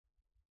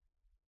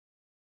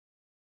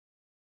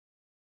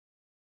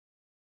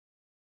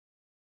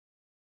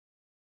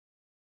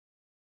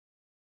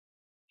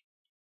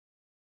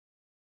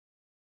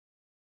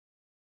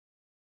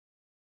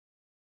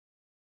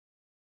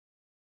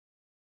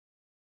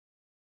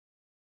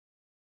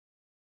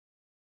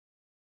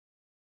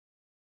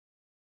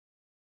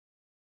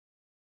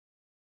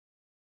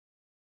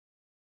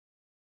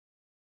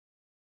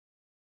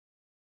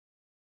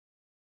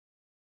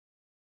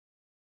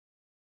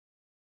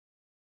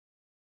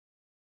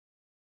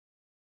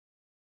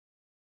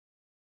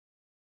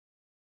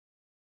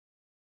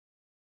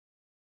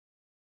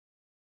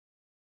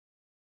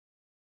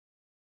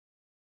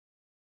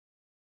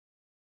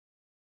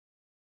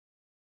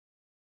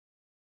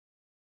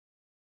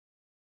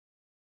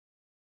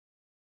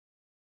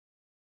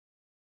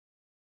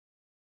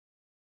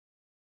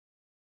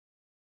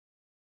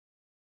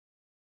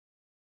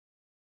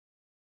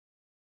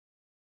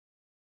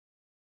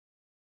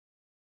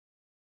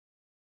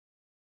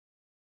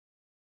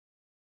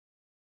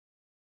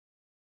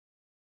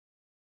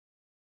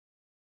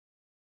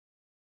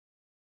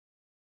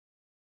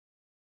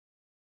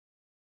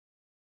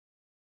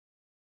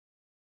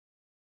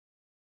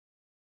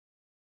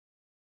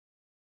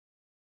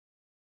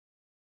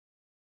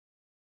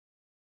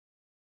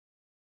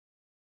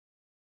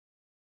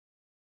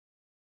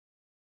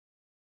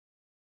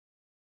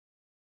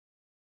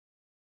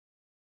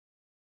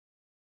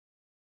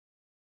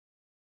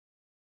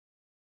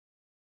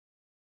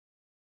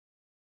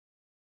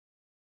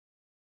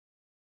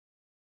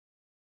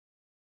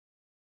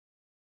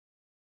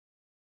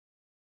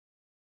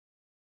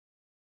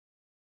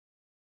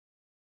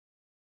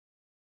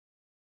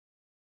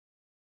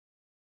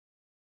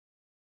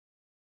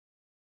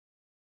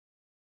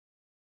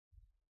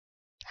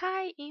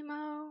Hi,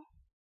 Emo.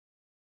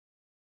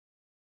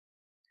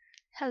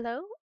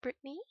 Hello,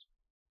 Brittany.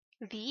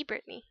 The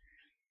Brittany.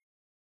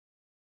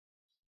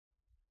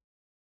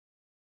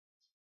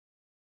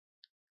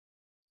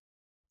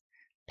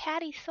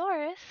 Patty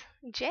Saurus.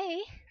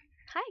 Jay.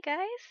 Hi,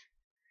 guys.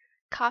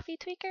 Coffee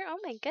Tweaker. Oh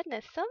my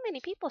goodness, so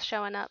many people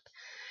showing up.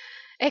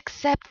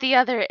 Except the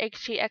other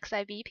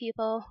HGXIV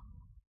people.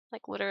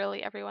 Like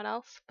literally everyone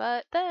else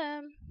but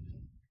them.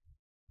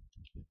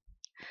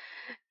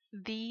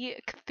 The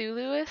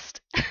Cthulhuist.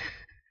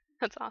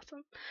 That's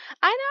awesome.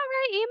 I know,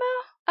 right,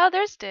 Emo? Oh,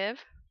 there's Div.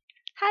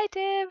 Hi,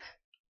 Div.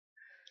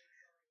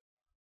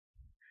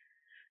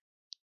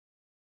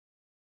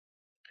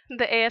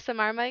 The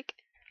ASMR mic.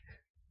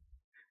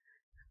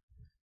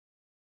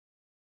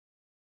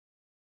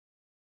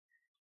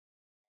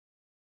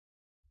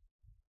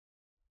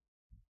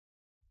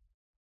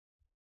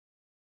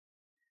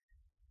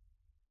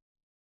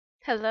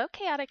 Hello,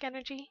 Chaotic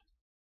Energy.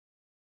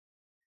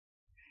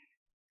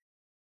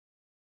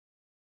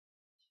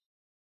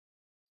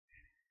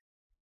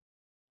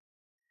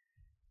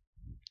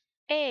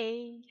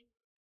 Hey.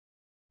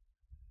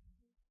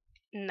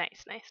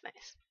 Nice, nice,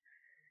 nice.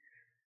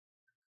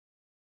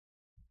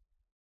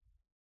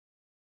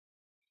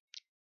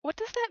 What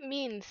does that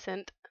mean,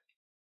 Sint?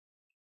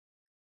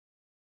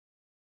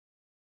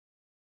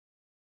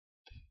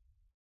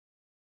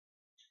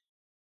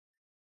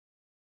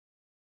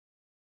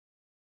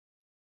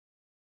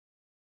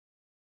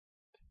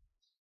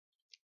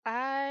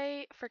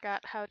 I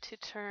forgot how to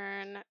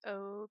turn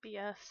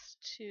OBS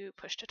to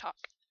push to talk.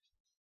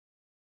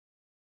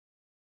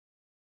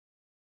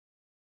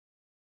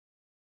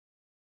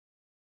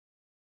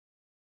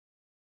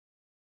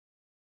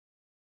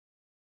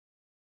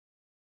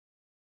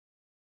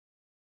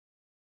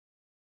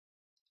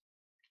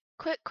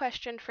 Quick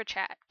question for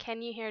chat.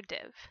 Can you hear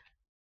Div?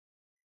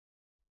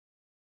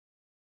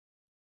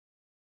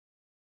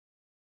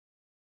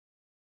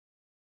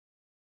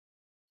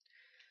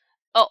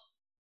 Oh,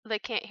 they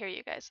can't hear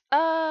you guys.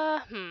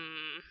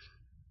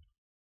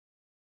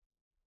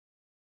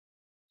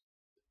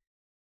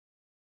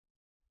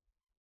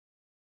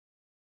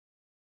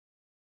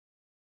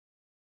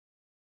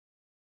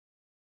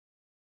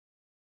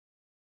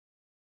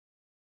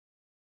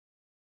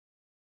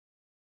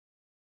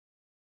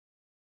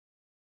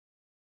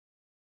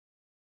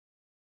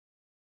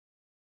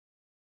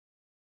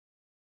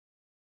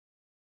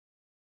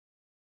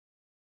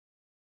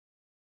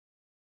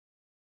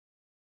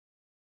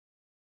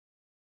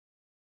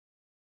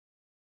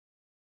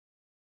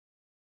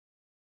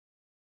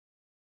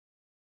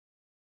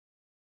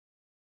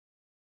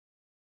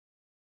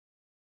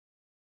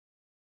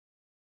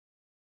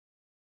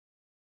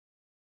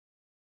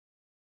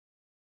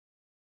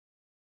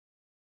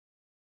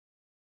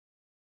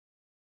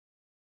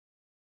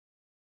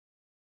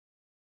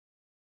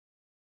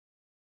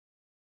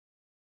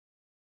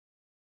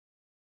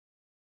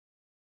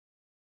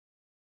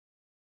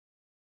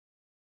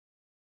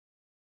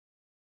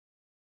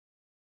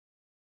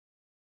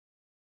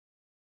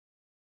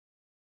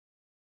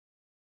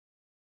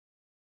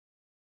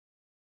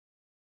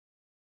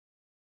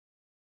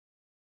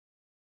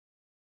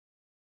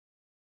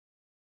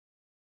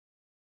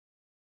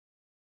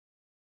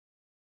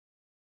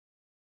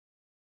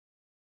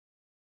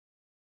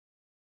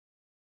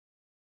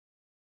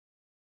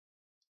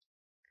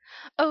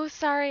 Oh,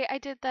 sorry, I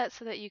did that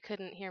so that you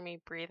couldn't hear me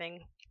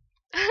breathing.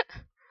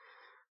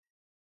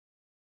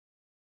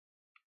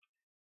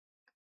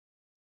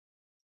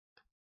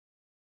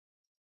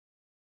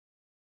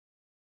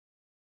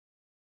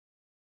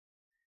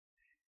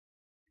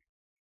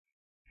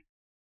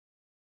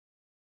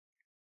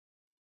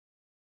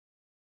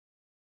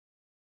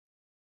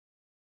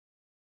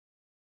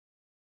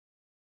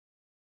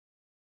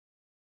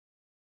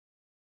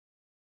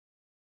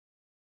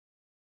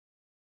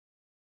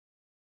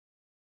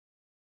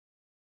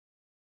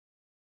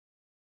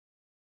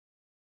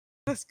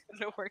 That's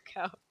gonna work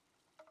out.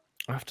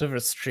 After the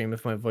stream,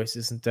 if my voice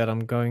isn't dead,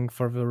 I'm going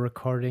for the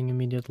recording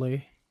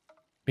immediately.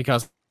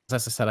 Because,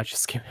 as I said, I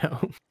just came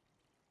home.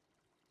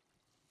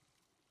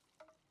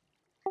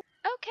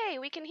 Okay,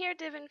 we can hear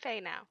Div and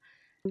Faye now.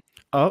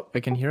 Oh, they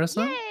can hear us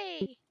now?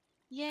 Yay!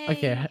 Yay!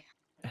 Okay.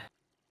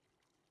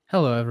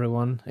 Hello,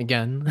 everyone,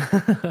 again.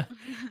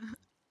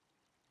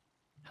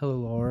 Hello,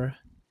 Laura.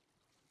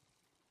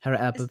 Her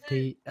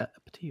Appetite.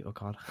 Oh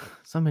god.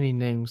 So many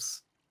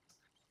names.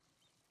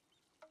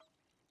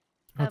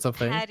 What's up,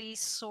 Faye?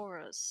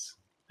 Pattysaurus.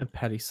 A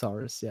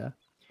Pattysaurus, yeah.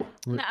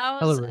 No, I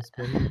Hello, was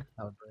Risbyn.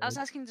 I was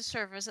asking the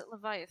server, is it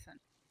Leviathan?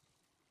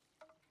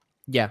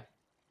 Yeah.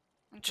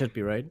 Okay. Should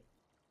be right.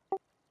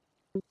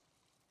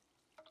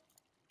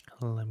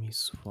 Let me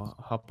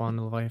hop on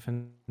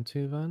Leviathan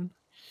 2 then.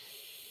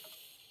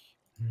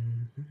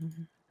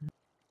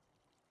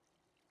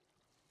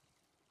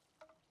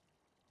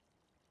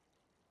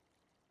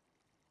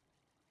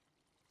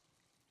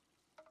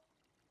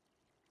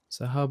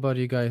 So how about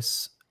you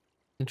guys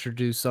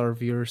introduce our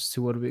viewers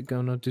to what we're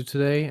gonna do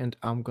today, and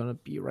I'm gonna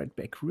be right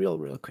back real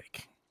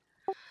quick.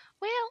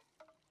 Well,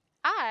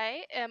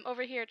 I am I'm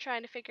over here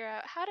trying to figure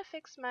out how to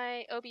fix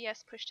my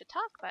OBS push to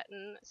talk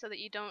button so that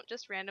you don't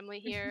just randomly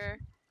hear,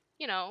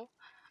 you know,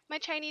 my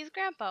Chinese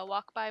grandpa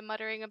walk by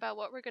muttering about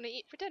what we're going to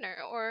eat for dinner,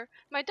 or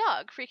my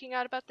dog freaking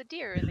out about the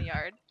deer in the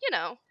yard. You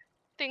know,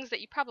 things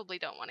that you probably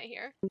don't want to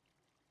hear.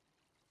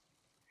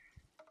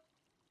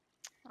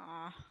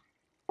 Aw.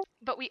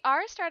 But we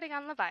are starting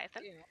on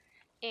Leviathan.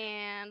 Yeah.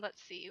 And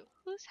let's see,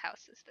 whose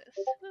house is this?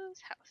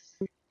 Whose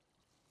house?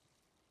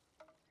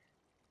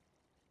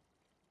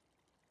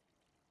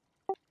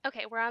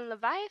 Okay, we're on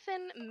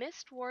Leviathan,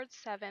 Mist Ward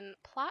 7,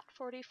 Plot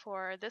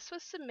 44. This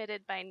was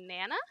submitted by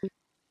Nana.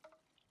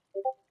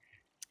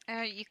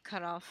 You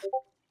cut off.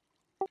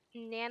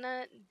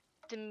 Nana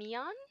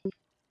Demion?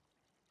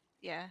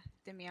 Yeah,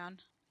 Demion.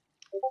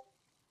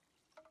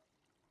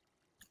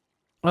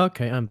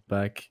 Okay, I'm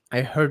back.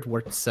 I heard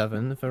word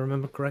 7, if I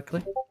remember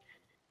correctly.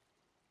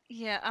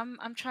 Yeah,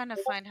 I'm trying to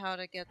find how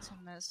to get to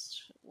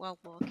Mist while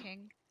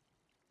walking.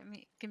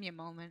 Give me a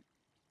moment.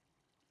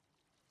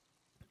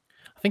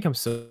 I think I'm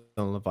still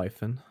on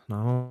Leviathan.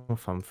 No,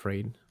 if I'm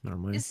afraid. Never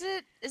mind. Is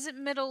it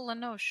Middle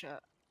Lenosha?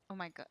 Oh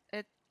my god.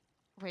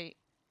 Wait.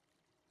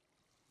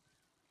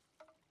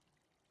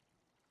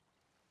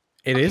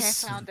 It Okay,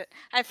 is.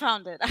 I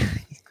found it.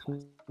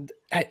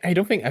 I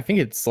don't think. I think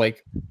it's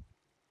like.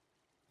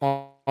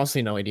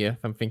 Honestly, no idea if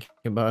I'm thinking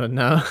about it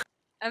now.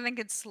 I think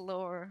it's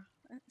lower.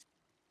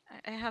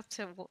 I have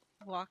to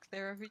walk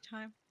there every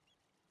time.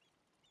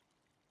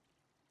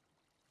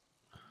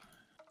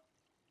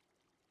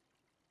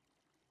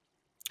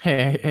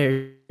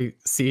 Hey, I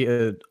see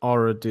an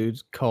aura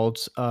dude called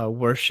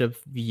Worship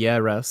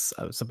Vieras.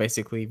 So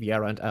basically,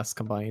 Viera and S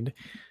combined.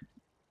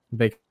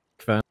 Big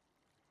fan.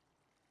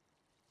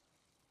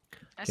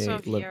 I saw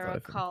Okay, Viera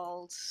Leviathan.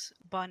 called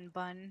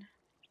Bun.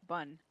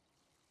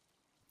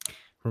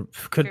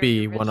 Could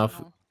Very be one of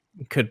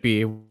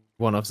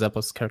original.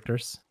 Zeppo's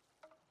characters.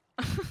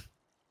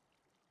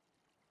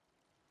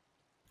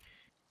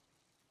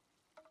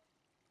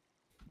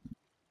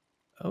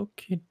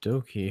 Okie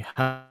dokie.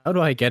 How do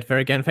I get there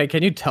again? Faye,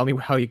 can you tell me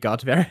how you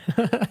got there?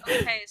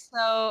 Okay,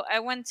 so I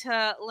went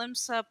to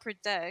Limsa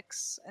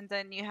Predex, and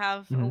then you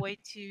have a Mhm. way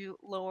to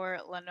lower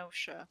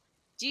Lenosha.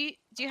 Do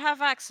you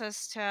have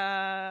access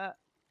to?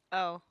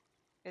 Oh,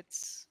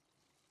 it's.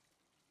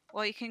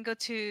 Well, you can go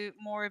to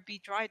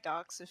Morabee Dry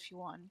Docks if you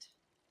want.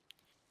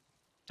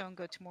 Don't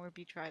go to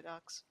Morabee Dry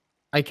Docks.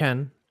 I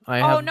can.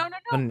 I Oh have no!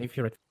 if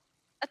you're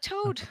A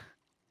toad.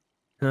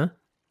 Huh?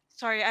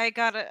 Sorry, I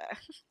got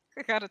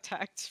I got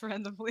attacked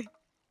randomly.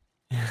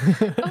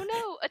 Oh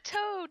no, a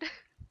toad!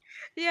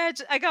 Yeah,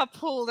 I got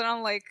pulled, and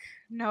I'm like,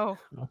 no,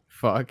 Oh,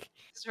 fuck.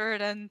 this is where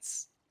it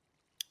ends.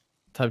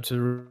 Time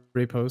to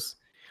repose.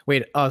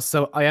 Wait,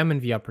 so I am in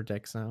the upper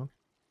decks now.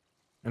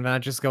 And then I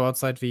just go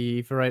outside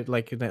the right,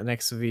 like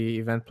next to the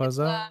event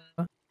plaza.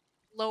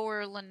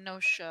 Lower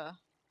Lenosha.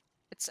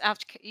 It's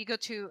after you go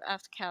to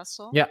Aft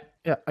Castle. Yeah,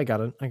 I got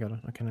it.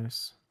 Okay,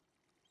 nice.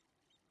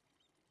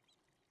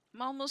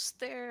 I'm almost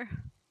there.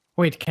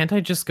 Wait, can't I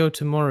just go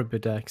to Morabee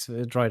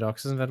Dry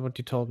Docks? Isn't that what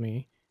you told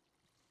me?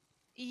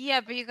 Yeah,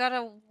 but you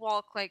gotta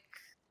walk like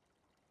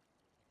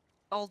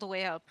all the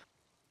way up.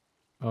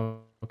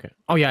 Oh, okay.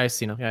 Oh yeah, I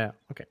see now. Yeah,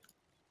 okay.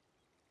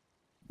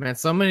 Man,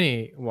 so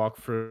many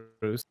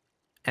walkthroughs,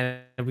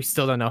 and we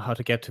still don't know how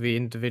to get to the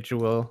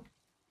individual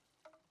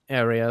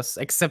areas,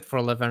 except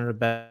for Lavender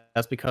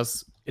Beds,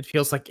 because it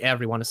feels like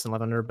everyone is in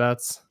Lavender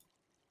Beds,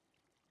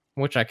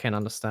 which I can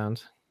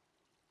understand.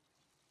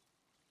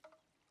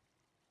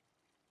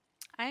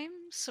 I'm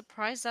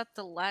surprised at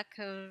the lack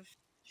of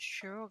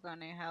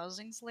Shirogane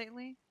housings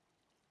lately.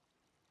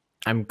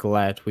 I'm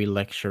glad we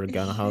lecture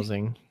gun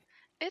housing.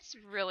 It's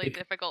really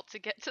difficult to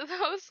get to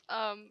those.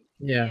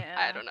 Yeah.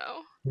 I don't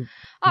know. We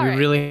Alright.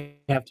 really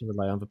have to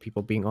rely on the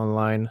people being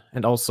online,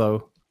 and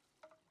also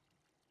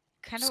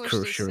Kind of wish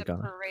screw they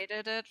Shirogane.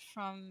 separated it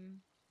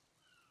from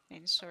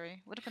main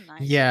story. Would have been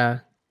nice. Yeah,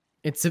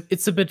 it's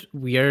a bit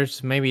weird.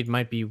 Maybe it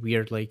might be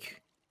weird, like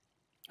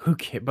who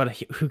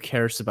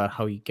cares about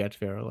how you get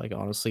there? Like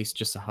honestly, it's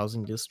just a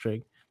housing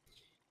district.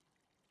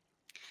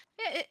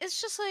 Yeah,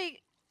 it's just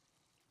like,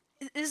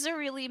 is there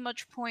really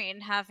much point in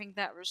having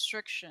that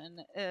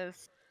restriction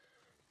if,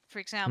 for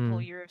example,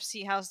 Hmm. your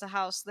FC house to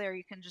house there,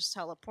 you can just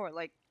teleport.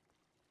 Like,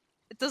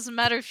 it doesn't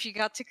matter if you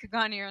got to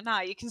Kagani or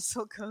not, you can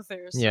still go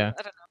there. So Yeah.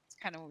 I don't know. It's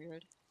kind of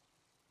weird.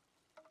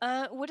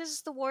 What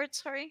is the word?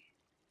 Sorry.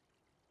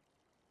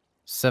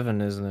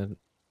 7, isn't it?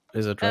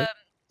 Is it right?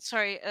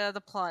 Sorry.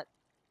 The plot.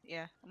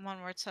 Yeah, I'm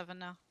on word 7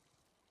 now.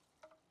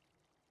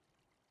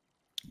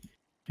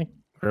 Okay.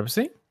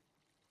 Privacy?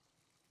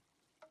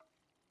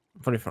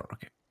 44,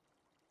 okay.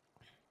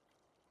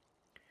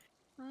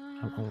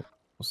 I'm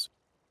almost...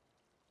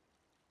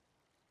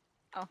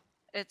 Oh,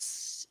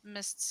 it's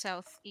Mist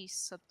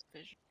Southeast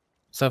subdivision.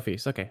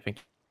 Southeast, okay, thank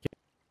you.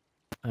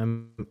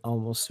 I'm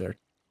almost there.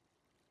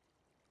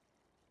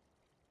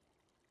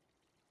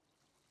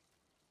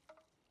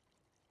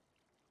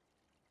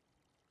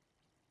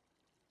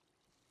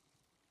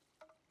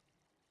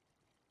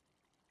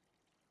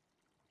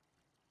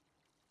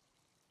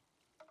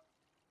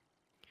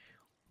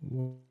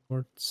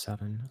 Ward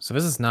 7. So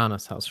this is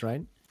Nana's house,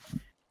 right?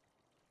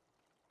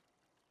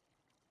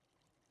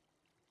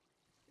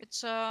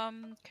 It's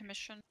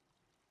commission.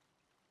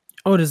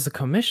 Oh, this is a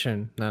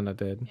commission Nana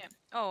did. Yeah.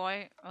 Oh,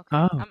 okay.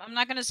 Oh. I'm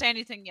not gonna say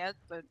anything yet,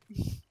 but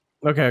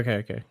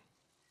Okay.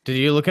 Did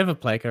you look at the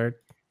placard?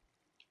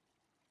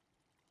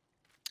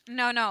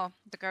 no,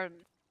 the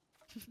garden.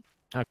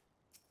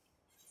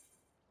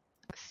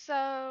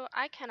 So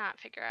I cannot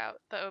figure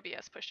out the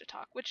OBS push to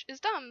talk, which is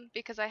dumb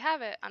because I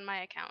have it on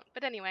my account.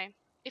 But anyway,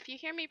 if you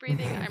hear me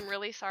breathing, I'm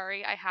really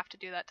sorry. I have to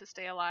do that to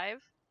stay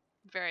alive.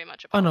 Very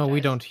much Oh apologize. no,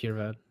 we don't hear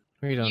that.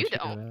 We don't You hear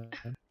don't.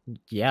 that.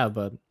 Yeah,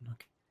 but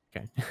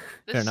okay.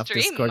 The Fair enough.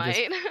 stream Discord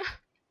might.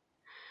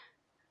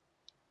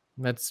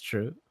 That's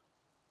true.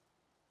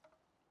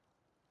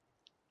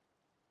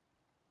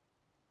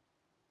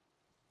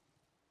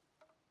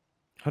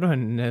 How do I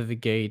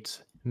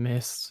navigate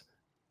mist?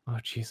 Oh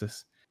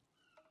Jesus.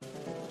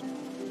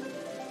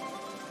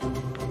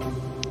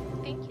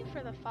 Thank you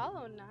for the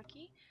follow,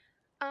 Naki.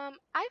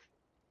 I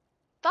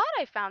thought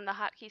I found the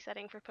hotkey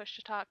setting for push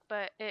to talk,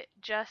 but it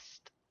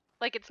just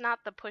it's not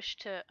the push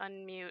to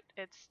unmute,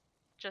 it's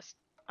just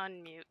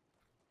unmute.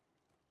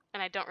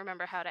 And I don't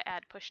remember how to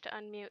add push to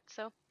unmute,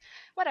 so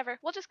whatever.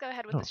 We'll just go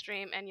ahead with the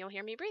stream and you'll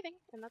hear me breathing,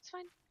 and that's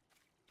fine.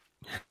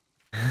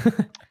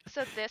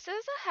 So this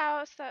is a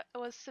house that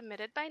was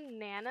submitted by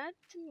Nana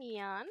to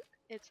Mian.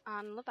 It's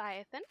on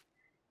Leviathan.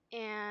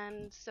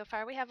 And so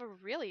far we have a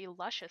really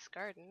luscious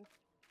garden.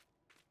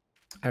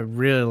 I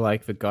really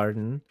like the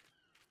garden.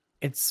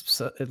 It's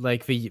so,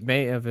 like the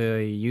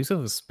use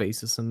of the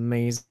space is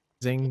amazing.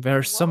 There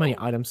are so many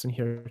items in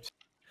here.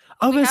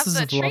 Oh, we this have is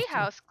the a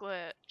treehouse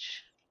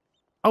glitch.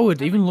 Oh,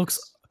 it even looks.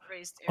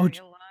 Raised Oh,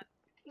 area a lot.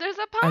 There's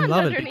a pond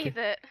underneath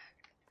it.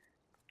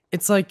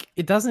 It's like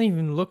it doesn't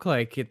even look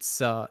like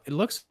it's. It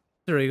looks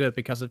really good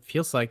because it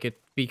feels like it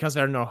because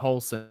there are no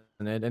holes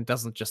in it and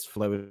doesn't just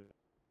float.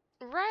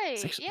 Right.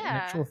 It's actually yeah. an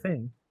actual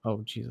thing.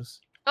 Oh Jesus.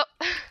 Oh,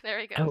 there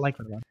we go. I like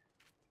that one.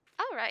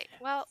 All right.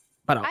 Well,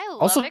 but I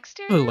love also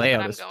exterior, the layout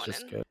but I'm is going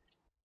just in. good.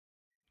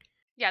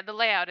 Yeah, the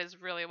layout is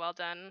really well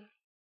done.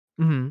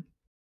 Mm-hmm.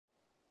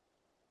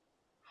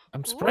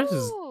 I'm surprised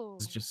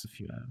it's just a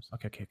few items.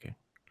 Okay.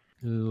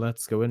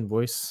 Let's go in,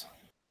 boys.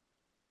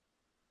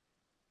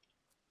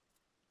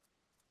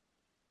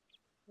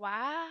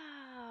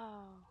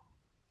 Wow.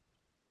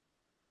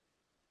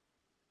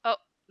 Oh,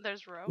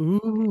 there's Ro.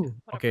 Ooh.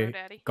 Okay.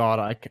 Okay. God,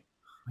 I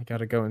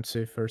gotta go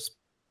into first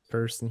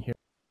person here.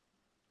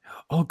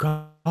 Oh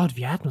God,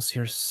 the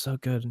atmosphere is so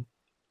good.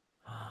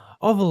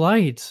 Oh, the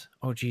light.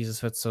 Oh Jesus,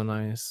 that's so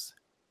nice.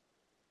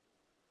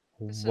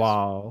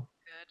 Wow.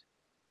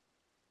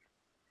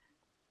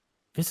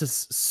 This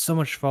is so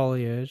much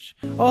foliage.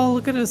 Oh,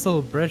 look at this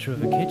little bridge with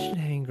the kitchen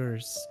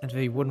hangers and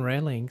the wooden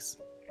railings.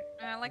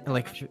 I like and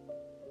the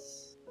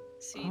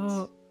seats.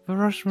 Oh, the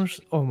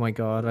rushmores. Oh my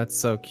God, that's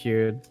so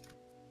cute.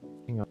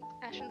 Hang on.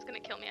 Ashen's gonna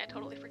kill me. I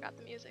totally forgot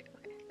the music.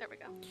 Okay, there we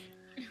go.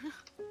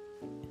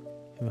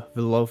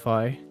 The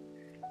lo-fi.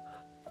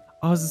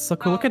 Oh, this is so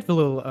cool. Look at the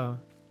little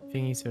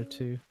thingies here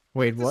too.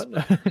 Wait, what?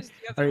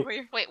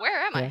 Wait,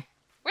 where am I?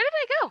 Where did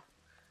I go?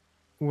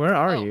 Where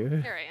are you?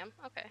 Here I am.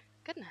 Okay.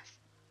 Goodness.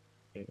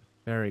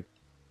 Very.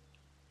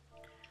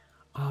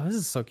 Oh, this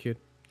is so cute.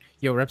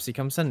 Yo, Repsy,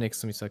 come stand next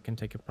to me so I can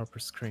take a proper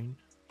screen.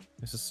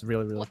 This is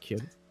really, really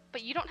cute.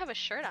 But you don't have a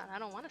shirt on. I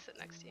don't want to sit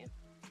next to you.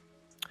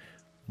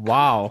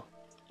 Wow.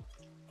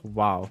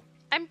 Wow.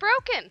 I'm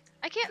broken.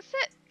 I can't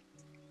sit.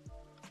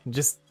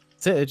 Just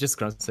sit. Just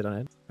sit on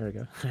it. There we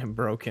go. I'm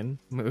broken.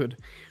 Mood.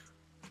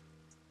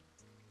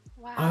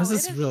 Wow. Oh,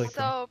 this is really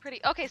so cool.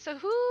 pretty. Okay, so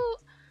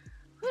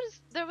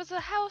there was a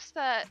house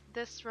that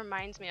this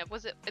reminds me of.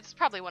 It's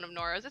probably one of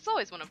Nora's. It's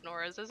always one of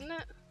Nora's, isn't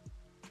it?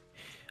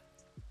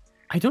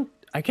 I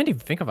can't even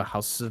think of a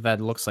house that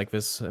looks like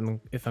this,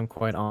 if I'm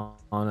quite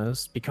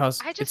honest,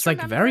 because it's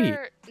like very.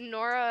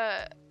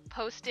 Nora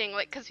posting,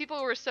 because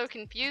people were so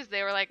confused.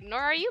 They were like,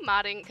 Nora, are you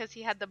modding? Because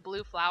he had the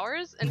blue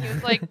flowers, and he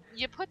was like,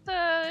 you put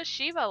the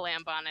Shiva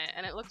lamp on it,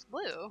 and it looks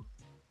blue.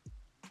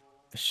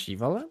 The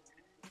Shiva lamp?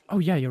 Oh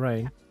yeah, you're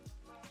right.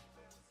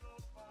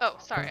 Oh,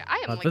 sorry.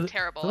 I am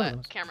terrible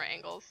at camera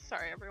angles.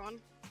 Sorry, everyone.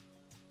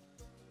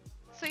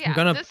 So yeah,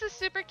 this is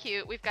super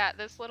cute. We've got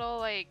this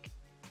little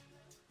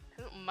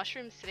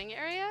mushroom sitting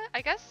area.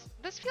 I guess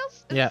this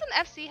feels. Is this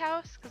an FC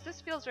house? Because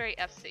this feels very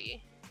FC.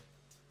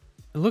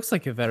 It looks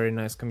like a very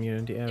nice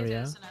community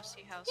area. It is an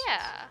FC house.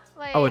 Yeah.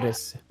 Oh, it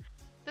is.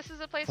 This is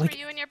a place where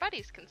you and your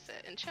buddies can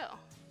sit and chill.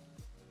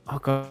 Oh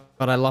God,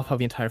 I love how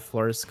the entire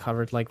floor is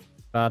covered like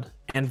that,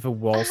 and the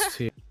walls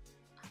too.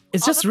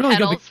 It's just really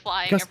good because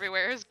flying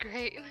everywhere is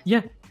great.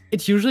 Yeah,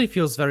 it usually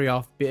feels very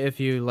off if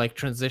you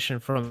transition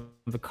from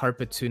the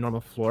carpet to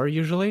normal floor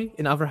usually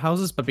in other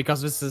houses, but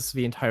because this is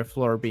the entire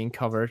floor being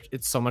covered,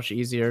 it's so much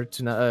easier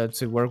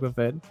to work with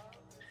it.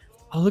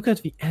 Oh, look at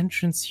the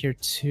entrance here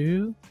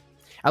too.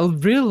 I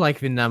really like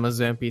the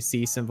Namazo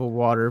NPCs in the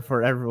water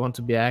for everyone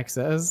to be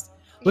accessed.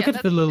 Look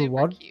at the little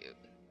water.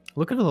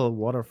 Look at the little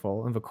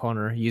waterfall in the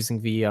corner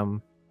using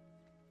the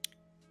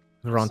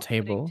round It's a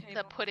pudding table.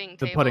 The pudding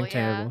The table, pudding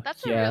yeah. table,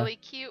 That's a yeah. really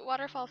cute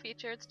waterfall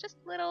feature. It's just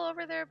little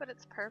over there, but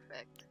it's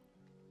perfect.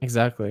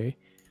 Exactly.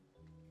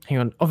 Hang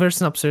on. Oh,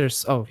 there's an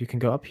upstairs. Oh, you can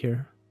go up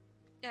here.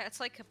 Yeah, it's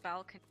like a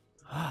balcony.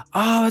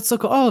 Oh, it's so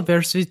cool. Oh,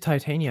 there's the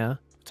Titania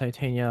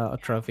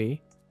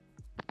trophy.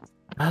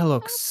 That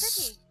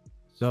looks pretty.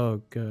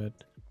 so good.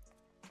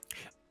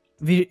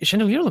 The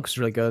chandelier looks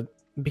really good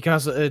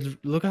because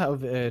look how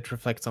it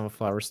reflects on the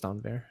flowers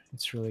down there.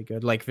 It's really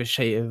good. Like the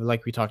shade,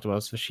 like we talked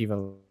about, the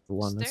Shiva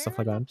one Is and stuff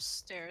there like an that.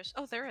 upstairs?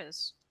 Oh, there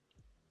is.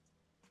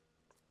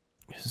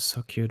 This is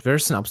so cute.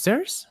 There's an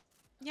upstairs.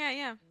 Yeah,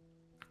 yeah.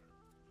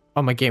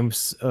 Oh, my game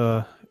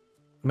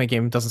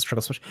doesn't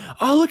struggle so much.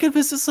 Oh, look at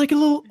this! It's like a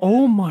little.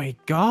 Oh my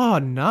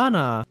God,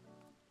 Nana!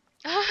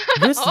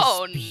 This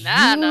Oh, is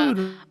Nana.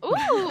 beautiful.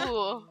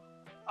 Ooh.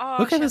 Oh,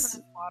 Look she at has this.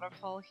 a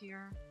waterfall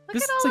here. Look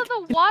This at is all like-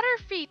 of the water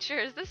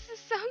features. This is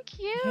so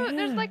cute.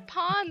 There's Yeah. like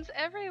ponds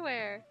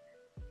everywhere.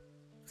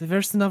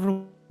 There's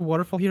another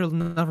waterfall here,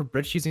 another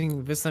bridge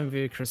using this time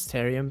the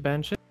Crystarium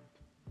benches.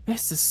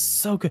 This is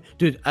so good.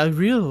 Dude, I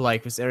really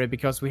like this area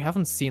because we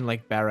haven't seen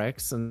like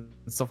barracks and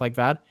stuff like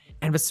that.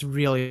 And this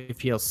really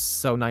feels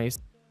so nice.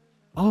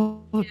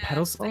 Oh, the Yeah,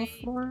 petals on the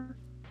they- floor?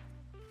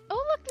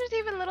 Oh, look, there's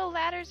even little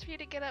ladders for you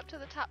to get up to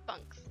the top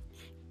bunks.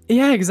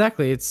 Yeah,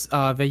 exactly. It's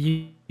they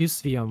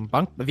use the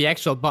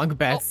actual bunk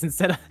beds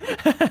instead of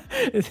I'm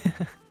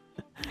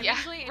Yeah,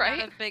 usually right?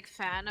 not a big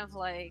fan of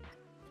like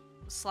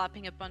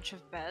slapping a bunch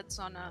of beds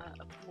on a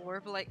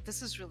floor, but like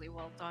this is really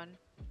well done.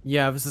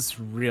 Yeah, this is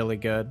really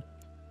good.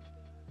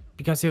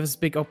 Because you have this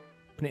big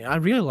opening. I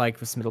really like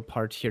this middle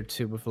part here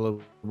too with a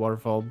little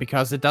waterfall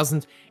because it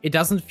doesn't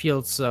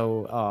feel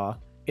so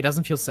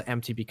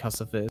empty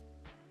because of it.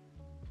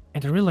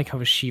 And I really like how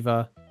the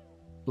Shiva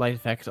light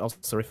effect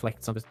also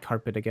reflects on the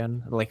carpet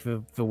again, like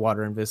the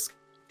water in this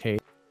case.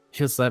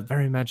 Feels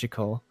very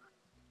magical.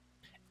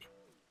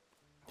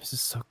 This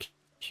is so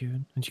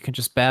cute, and you can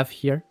just bath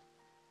here.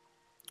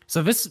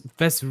 So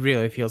this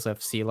really feels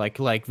FC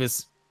like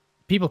this.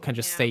 People can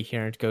just Yeah. stay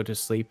here and go to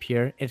sleep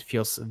here. It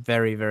feels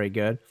very, very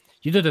good.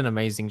 You did an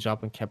amazing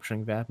job in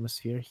capturing the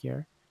atmosphere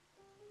here.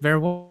 There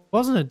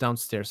wasn't it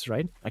downstairs,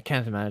 right? I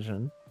can't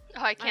imagine.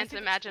 Oh, I can't think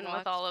it's imagine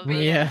with blocked. all of But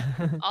the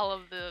Yeah. all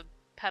of the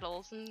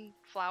petals and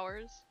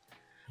flowers.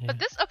 Yeah. But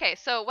this, okay,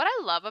 so what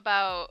I love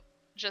about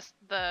just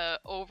the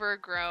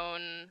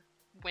overgrown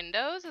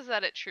windows is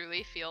that it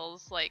truly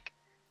feels like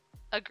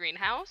a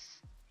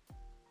greenhouse.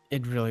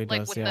 It really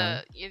Like does, with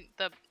yeah.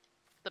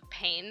 the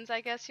panes,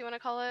 I guess you want to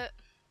call it.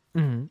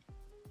 Mhm.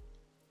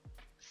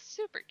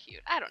 Super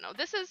cute. I don't know.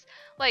 This is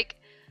like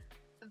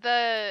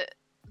the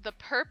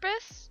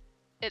purpose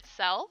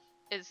itself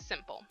is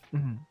simple.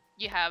 Mhm.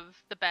 You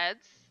have the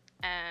beds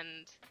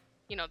and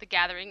the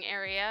gathering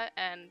area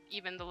and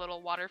even the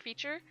little water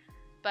feature,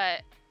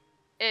 but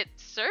it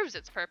serves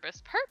its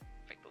purpose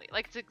perfectly.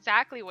 Like it's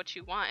exactly what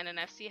you want in an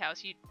FC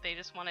house. They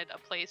just wanted a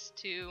place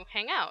to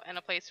hang out and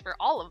a place for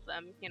all of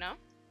them,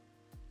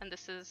 And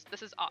this is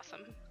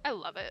awesome. I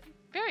love it.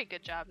 Very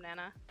good job,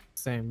 Nana.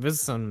 Same.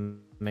 This is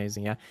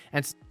amazing, yeah.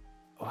 And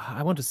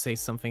I want to say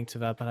something to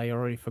that, but I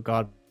already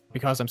forgot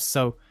because I'm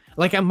so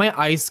like my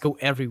eyes go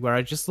everywhere.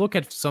 I just look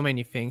at so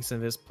many things in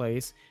this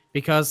place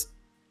because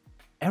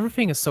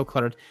everything is so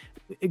cluttered.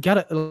 You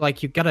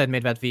gotta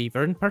admit that the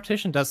Verdant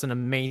partition does an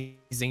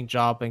amazing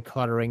job in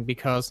cluttering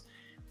because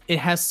it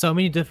has so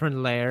many different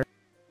layers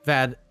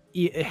that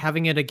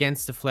having it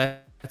against the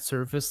flat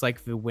surface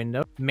like the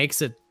window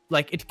makes it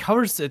like it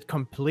covers it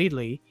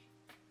completely,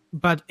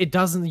 but you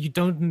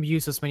don't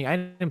use as many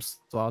item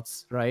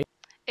slots, right?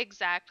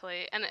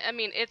 Exactly. And I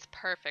mean, it's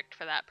perfect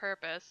for that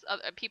purpose.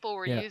 People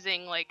were Yeah.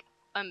 using like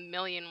a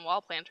million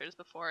wall planters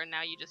before, and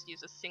now you just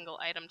use a single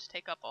item to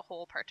take up a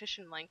whole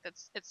partition length.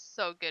 It's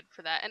so good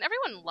for that. And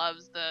everyone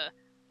loves the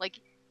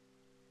like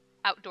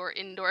outdoor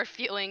indoor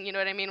feeling, you know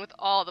what I mean, with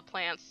all the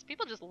plants.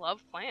 People just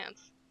love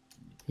plants.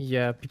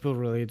 Yeah, people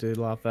really do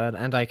love that,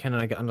 and I can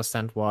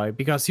understand why.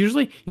 Because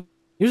usually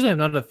I'm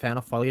not a fan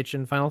of foliage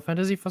in Final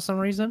Fantasy for some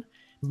reason,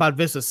 but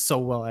this is so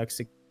well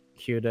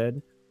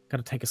executed.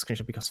 Gotta take a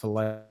screenshot because the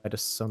light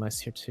is so nice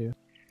here too.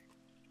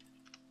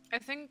 I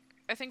think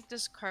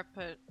this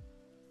carpet,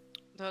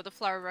 the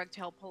flower rug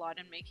help a lot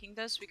in making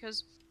this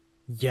because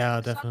Yeah,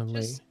 it's not definitely.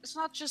 it's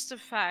not just the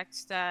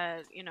fact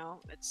that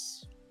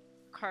it's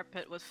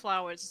carpet with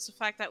flowers. It's the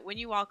fact that when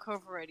you walk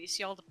over it, you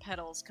see all the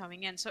petals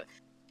coming in. So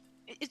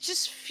it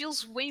just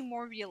feels way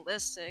more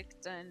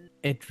realistic than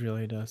It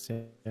really does,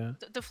 yeah.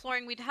 the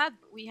flooring we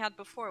had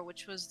before,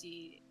 which was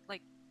the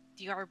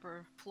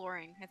arbor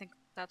flooring. I think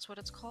that's what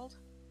it's called.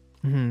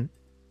 Mm-hmm.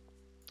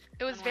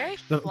 It was very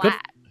The good-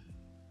 flat.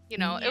 It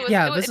was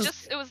Yeah, it was this is-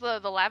 just it was the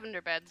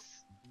lavender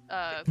beds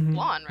Mhm.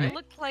 lawn, right?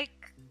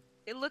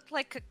 It looked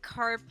like a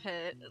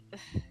carpet.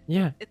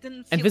 Yeah, It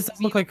didn't feel and this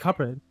doesn't look like real.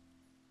 carpet.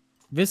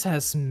 This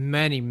has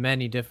many,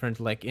 many different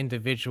like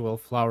individual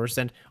flowers,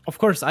 and of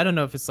course, I don't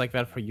know if it's like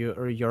that for you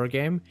or your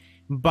game,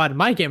 but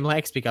my game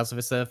lags because of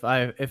this.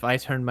 If I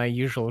turn my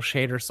usual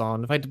shaders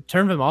on, if I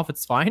turn them off,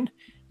 it's fine.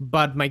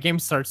 But my game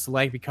starts to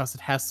lag because it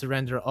has to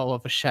render all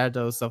of the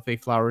shadows of the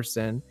flowers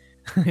in,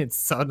 It's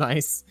so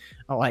nice.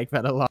 I like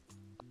that a lot.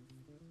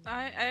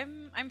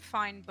 I'm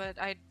fine, but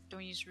I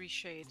don't use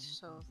reshade,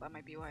 so that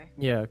might be why.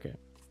 Yeah, okay.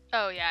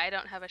 Oh yeah, I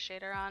don't have a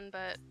shader on,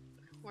 but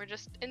we're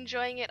just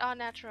enjoying it au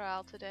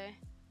natural today.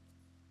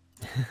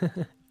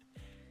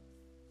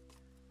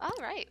 All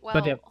right, well.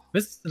 But yeah,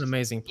 this is an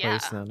amazing Yeah,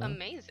 place now.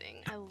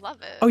 amazing. I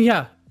love it. Oh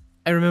yeah,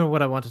 I remember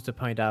what I wanted to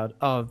point out.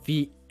 Oh,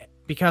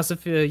 because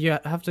if you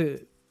have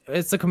to,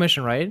 it's a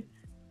commission, right?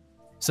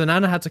 So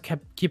Nana had to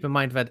keep in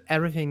mind that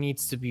everything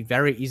needs to be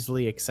very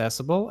easily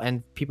accessible,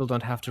 and people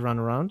don't have to run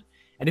around.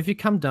 And if you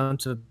come down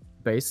to the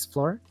base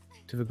floor,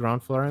 to the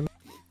ground floor,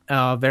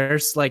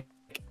 there's like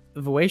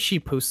the way she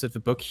posted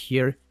the book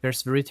here.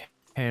 There's the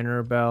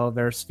retainer bell.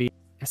 There's the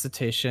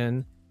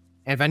esthetician.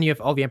 And then you have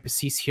all the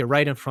NPCs here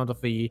right in front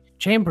of the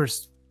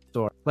chambers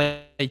door.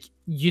 Like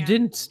you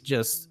didn't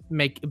just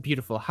make a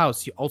beautiful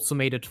house, you also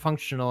made it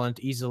functional and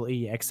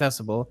easily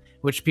accessible,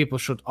 which people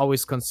should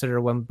always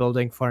consider when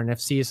building for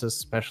NFCs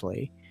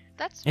especially.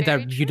 That's and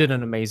very that true. you did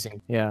an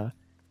amazing, yeah.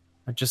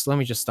 Let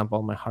me just dump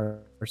all my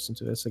hearts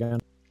into this again.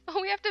 Oh,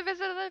 we have to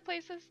visit other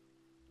places.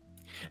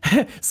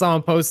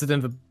 Someone posted in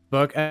the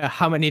book,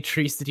 how many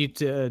trees did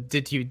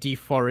you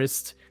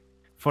deforest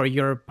for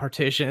your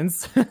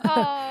partitions?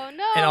 Oh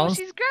no, And also,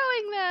 she's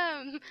growing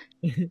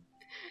them.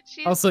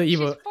 also,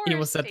 Evo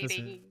she's said this.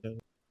 forestating.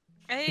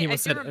 Evo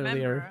said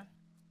earlier.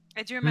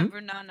 I do remember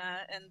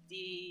Nana in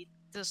the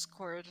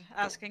Discord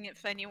asking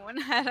if anyone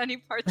had any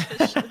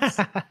partitions.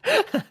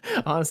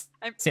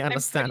 Honestly,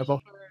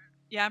 understandable.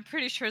 I'm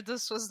pretty sure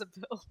this was the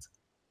build.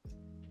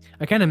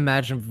 I can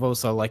imagine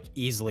those are like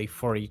easily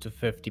 40 to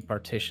 50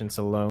 partitions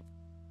alone.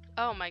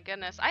 Oh my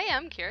goodness, I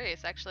am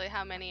curious actually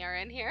how many are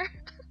in here.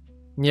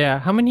 Yeah,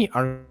 how many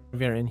are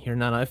there in here,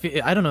 Nana?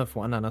 I don't know if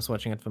Nana's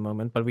watching at the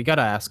moment, but we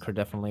gotta ask her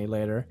definitely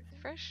later.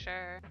 For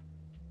sure.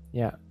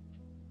 Yeah.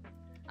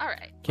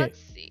 Alright, let's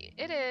see.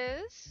 It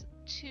is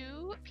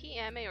 2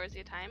 p.m.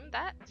 Eorzea time.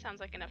 That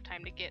sounds like enough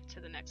time to get to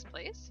the next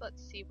place.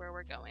 Let's see where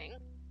we're going.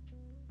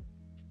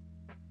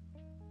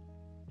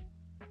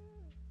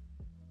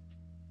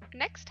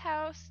 Next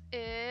house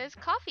is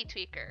Coffee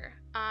Tweaker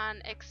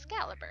on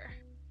Excalibur.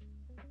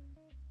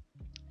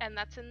 And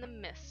that's in the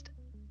mist.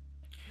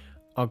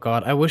 Oh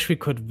god, I wish we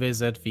could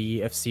visit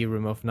the FC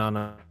room of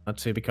Nana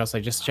too, because I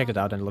just checked it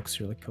out and it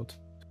looks really cool.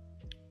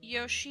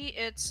 Yoshi,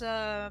 it's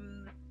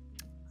an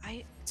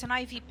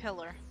IV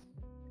pillar.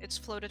 It's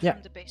floated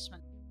from the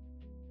basement.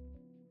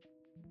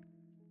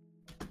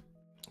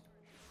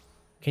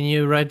 Can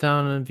you write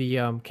down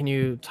the can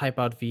you type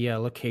out the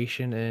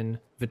location in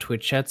the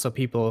Twitch chat so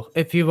people,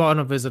 if you want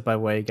to visit by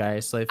way,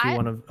 guys, so if you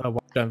want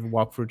to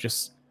walk through,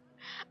 just.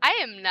 I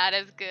am not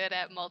as good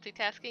at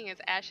multitasking as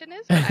Ashen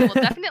is, but I will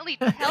definitely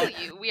tell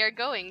you we are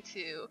going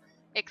to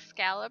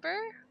Excalibur,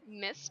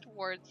 Mist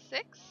Ward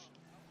 6,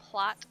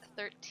 Plot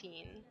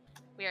 13.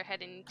 We are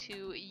heading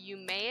to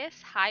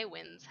Eumaeus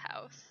Highwind's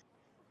house.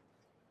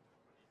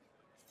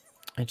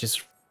 I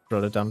just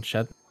wrote it down,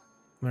 chat.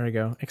 There we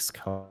go.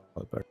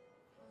 Excalibur.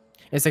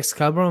 Is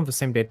Excalibur on the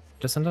same data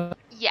center?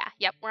 Yeah,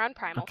 yep, we're on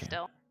Primal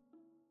still.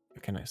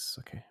 Okay, nice.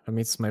 Okay, that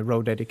means my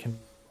road daddy can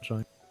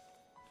join.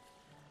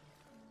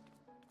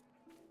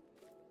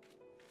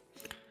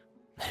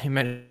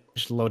 Imagine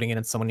loading in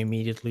and someone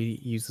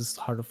immediately uses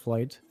Heart of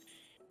Flight.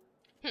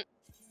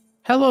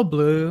 Hello,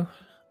 Blue.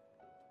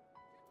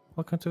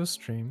 Welcome to the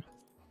stream.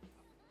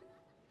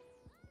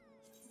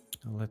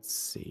 Let's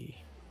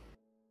see.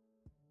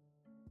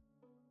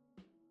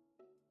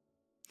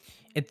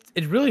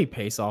 It really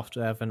pays off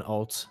to have an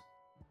alt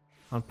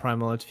on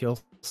Primal, it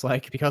feels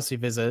like, because you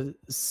visit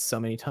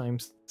so many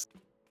times.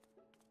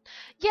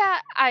 Yeah,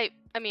 I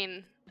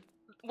mean,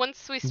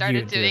 once we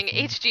started doing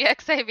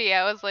HGXIV,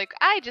 I was like,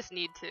 I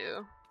need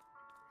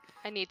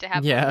to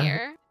have one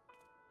here.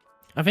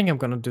 I think I'm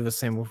gonna do the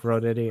same with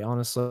Road Eddy,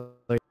 honestly.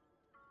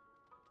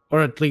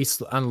 Or at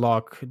least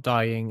unlock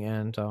dying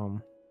and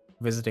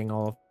visiting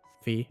all of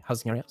the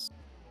housing areas.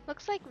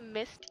 Looks like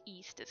Mist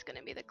East is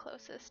gonna be the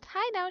closest.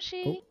 Hi,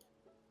 Naoshi. Oh.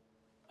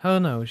 How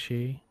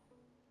Naoshi?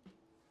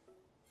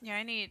 Yeah,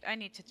 I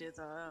need to do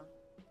the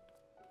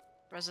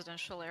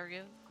residential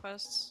area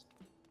quests.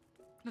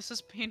 This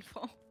is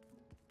painful.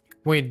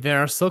 Wait, there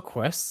are still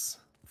quests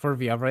for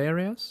the other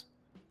areas?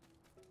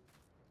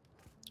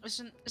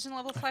 It's in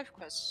level 5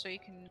 quests, so you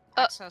can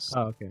access.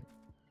 Oh, okay.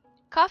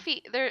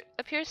 Coffee, there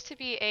appears to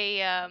be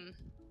a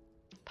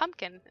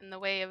pumpkin in the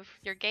way of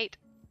your gate.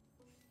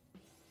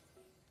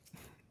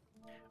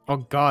 Oh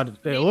god,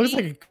 it looks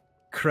like it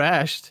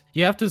crashed.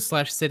 You have to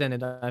 /sit in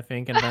it, I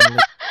think, and then.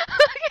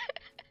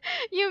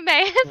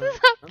 Eumaeus is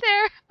up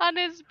there on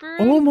his broom.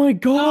 Oh my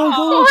god, that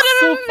looks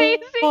so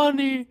amazing.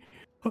 funny!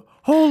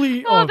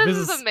 Holy! Oh, this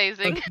is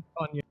amazing.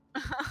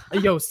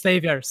 Yo,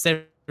 save here.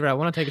 I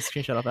want to take a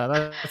screenshot of that.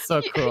 That's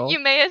so cool.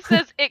 Eumaeus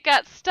says it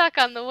got stuck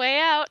on the way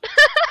out.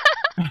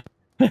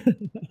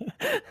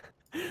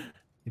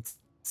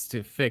 It's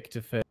too thick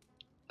to fit.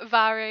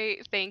 Vare,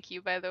 thank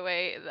you, by the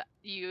way.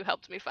 You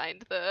helped me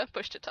find the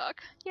push to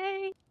talk.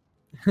 Yay!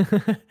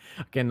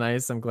 Okay,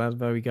 nice. I'm glad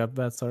that we got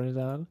that sorted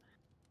out.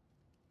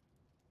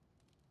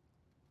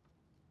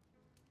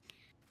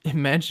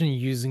 Imagine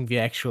using the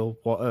actual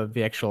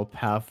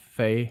path,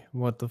 Faye.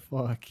 What the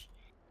fuck?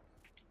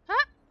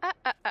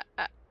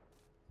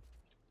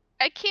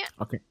 I can't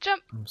Okay,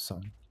 jump. I'm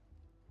sorry.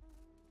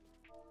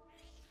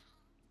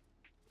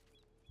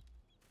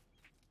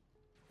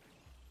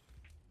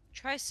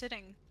 Try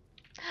sitting.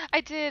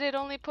 I did. It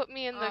only put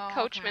me in the Oh, okay.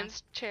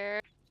 coachman's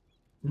chair.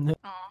 Oh.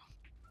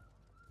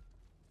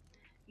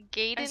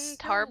 Gaiden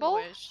Tarble,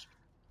 Wish.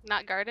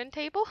 not garden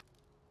table.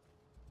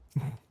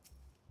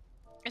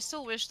 I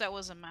still wish that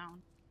was a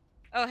mount.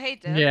 Oh, hey,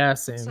 Deb. Yeah,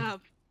 What's same.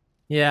 up?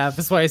 Yeah,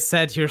 that's why I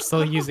said you're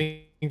still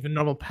using the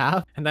normal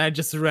path, and I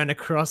just ran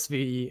across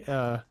the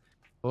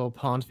little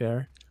pond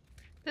there.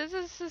 This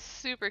is a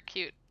super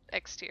cute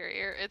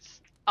exterior.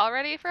 It's all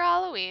ready for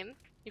Halloween.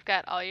 You've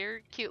got all your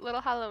cute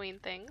little Halloween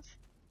things.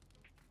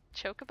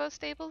 Chocobo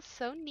stables,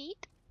 so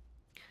neat.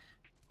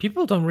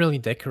 People don't really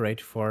decorate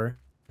for.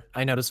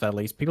 I noticed that at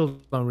least people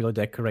don't really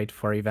decorate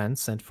for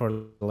events and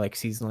for like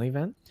seasonal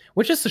event,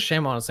 which is a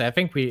shame, honestly. I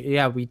think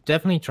we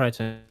definitely try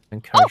to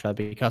encourage that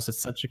because it's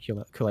such a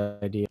cool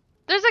idea.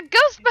 There's a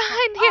ghost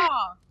behind here.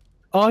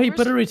 Oh, he Where's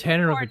put a the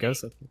retainer of a warning?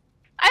 ghost up.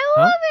 I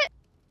Huh? love it.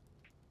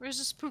 Where's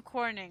the spook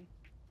warning?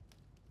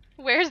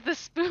 Where's the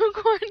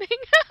spook warning?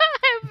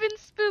 I've been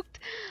spooked.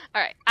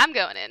 All right, I'm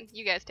going in.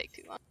 You guys take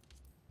too long.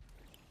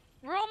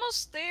 We're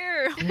almost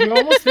there. We're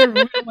almost there,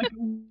 we're, like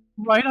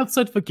right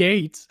outside the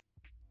gate.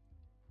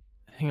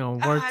 Hang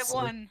on, I where's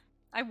won.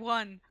 I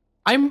won.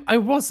 I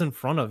was in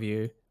front of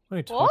you. What are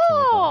you talking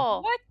about?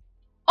 Whoa! What?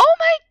 Oh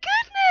my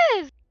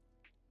goodness!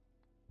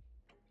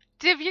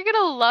 Div, you're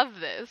gonna love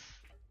this.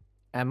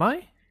 Am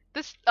I?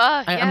 This,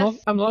 I'm yes.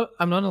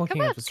 not looking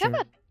Come at the on, stream.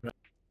 come on.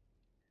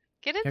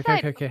 Get Okay,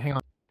 inside. okay, hang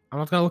on. I'm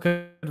not gonna look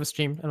at the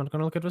stream. I'm not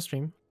gonna look at the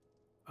stream.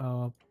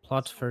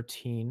 Plot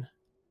 13.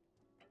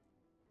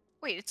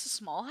 Wait, it's a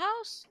small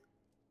house?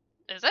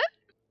 Is it?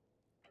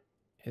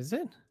 Is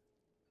it?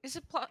 Is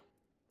it plot?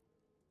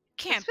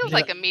 This Can't feels be.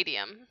 like a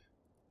medium.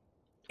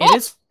 It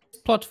is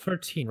plot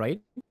 13,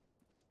 right?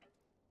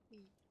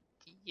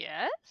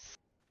 Yes?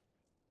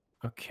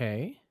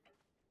 Okay.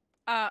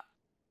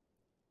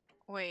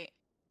 Wait.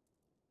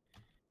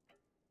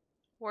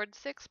 Ward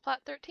 6, plot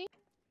 13?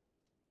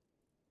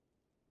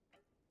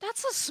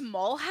 That's a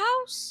small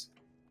house?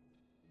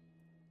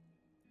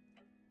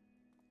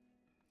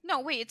 No,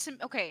 wait, it's in,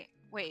 okay,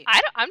 wait.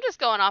 I'm just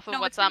going off of No,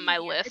 what's it's on in my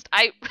here. list.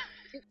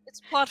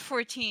 It's plot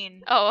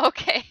 14. Oh,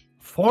 okay.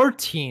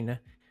 14.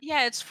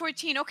 Yeah, it's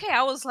 14. Okay,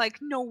 I was like,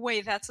 no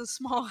way, that's a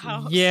small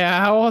house.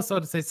 Yeah, I was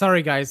about to say,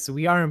 sorry guys,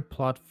 we are in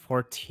plot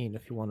 14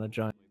 if you want to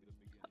join.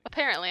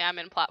 Apparently I'm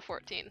in plot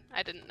 14.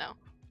 I didn't know.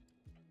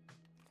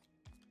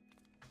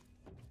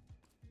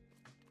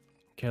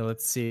 Okay,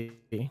 let's see.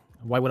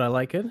 Why would I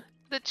like it?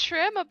 The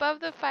trim above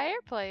the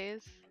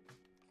fireplace.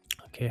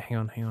 Okay, hang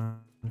on.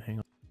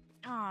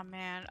 Oh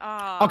man.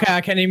 Oh. Okay,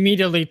 I can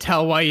immediately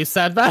tell why you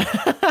said that.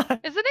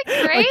 Isn't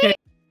it great? Okay.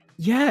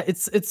 Yeah,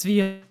 it's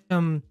the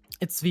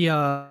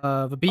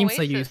beams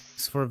I Oasis.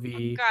 use for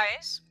the.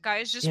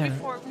 Guys, just Yeah.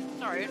 before we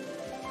start,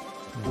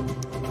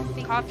 Thank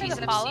you Coffee's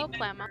for the FC follow, members.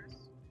 Plama.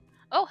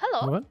 Oh,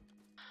 hello. What?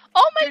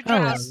 Oh my You're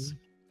goodness. dressed.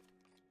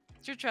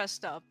 You're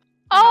dressed up.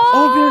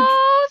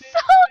 Oh, so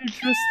cute.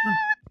 Interesting.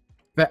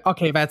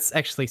 Okay, that's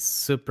actually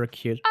super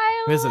cute.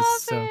 I This love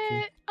is so it.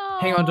 cute.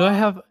 Hang on, do I Aw.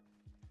 have?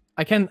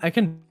 I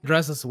can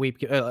dress as a weep.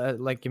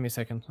 Like, give me a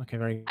second. Okay,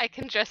 very. I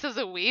can dress as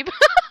a weeb.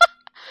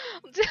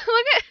 Look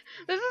at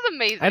this is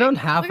amazing. I don't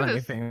have Look at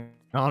this. anything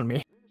on me.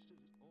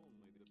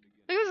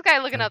 Look at this guy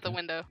looking out the Okay.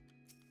 window.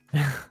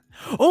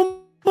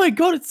 Oh my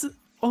god, it's.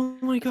 Oh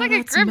my It's god, like a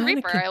that's Grim mannequin.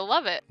 Reaper. I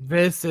love it.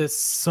 This is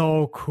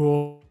so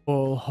cool.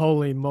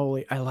 Holy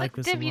moly, I like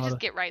this a Div, you lot. just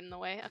get right in the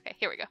way. Okay,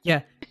 here we go.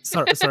 Yeah,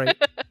 sorry.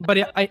 But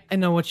yeah, I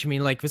know what you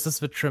mean. Like, this is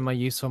the trim I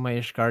use for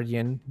my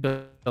Guardian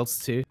builds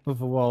too, with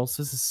the walls.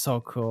 This is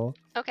so cool.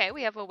 Okay,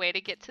 we have a way to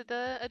get to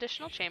the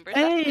additional chambers.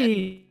 That's good.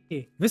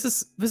 Hey, this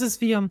is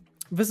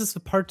the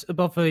part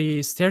above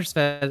the stairs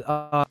that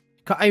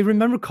I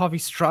remember Coffee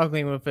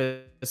struggling with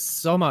it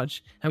so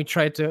much, and we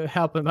tried to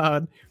help him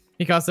out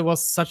because it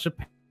was such a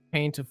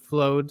pain to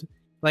float.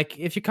 Like,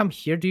 if you come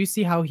here, do you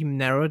see how he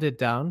narrowed it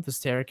down the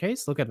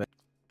staircase? Look at it.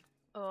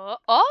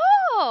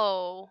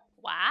 Oh,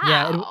 wow.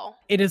 Yeah,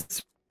 it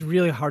is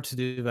really hard to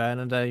do that,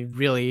 and I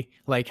really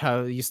like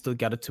how you still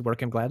got it to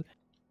work. I'm glad.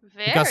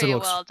 Because it Very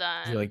looks well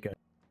done. really good.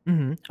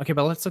 Okay,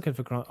 but let's look at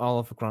all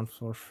of the ground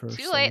floor first.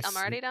 Too Let late. me I'm see.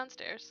 already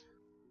downstairs.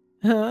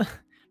 Oh,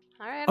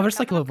 All right. there's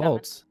like little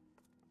vaults.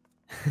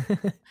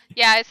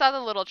 Yeah, I saw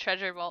the little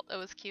treasure vault. It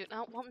was cute.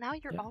 Oh, well, now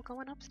you're Yeah. all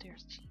going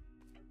upstairs. Gee.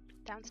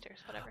 Downstairs,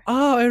 whatever.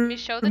 Oh, I me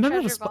show the remember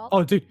treasure this. vault?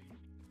 Oh, dude,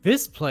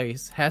 this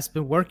place has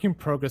been work in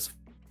progress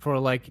for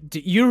like. Do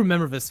you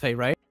remember this, Faye?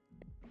 Right?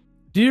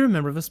 Do you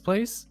remember this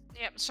place?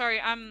 Yeah, sorry,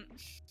 I'm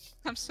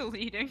still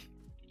eating.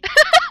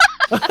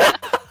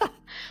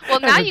 Well,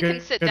 now Okay, you can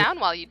good, sit good. down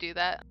while you do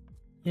that.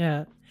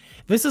 Yeah,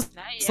 this is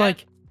Not it's yet.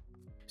 like.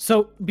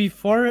 So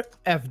before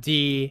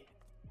FD,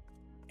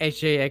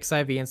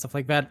 HGXIV and stuff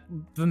like that,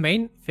 the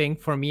main thing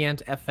for me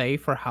and FA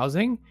for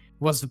housing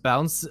was the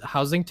bounce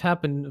housing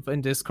tab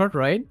in Discord,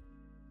 right?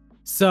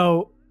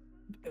 So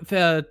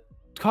the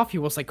Coffee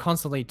was like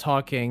constantly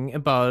talking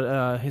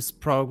about his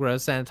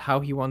progress and how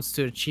he wants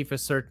to achieve a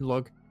certain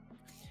look,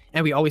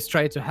 and we always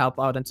tried to help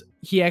out, and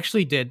he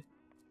actually did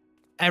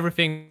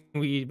everything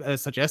we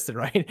suggested,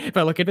 right? If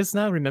I look at this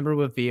now, remember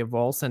with the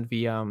walls and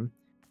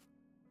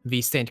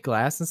the stained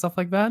glass and stuff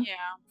like that? Yeah.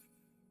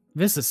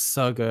 This is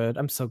so good.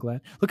 I'm so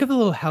glad. Look at the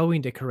little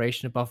Halloween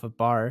decoration above the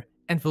bar,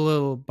 and the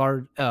little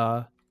bar,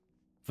 the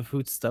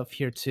food stuff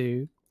here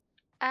too.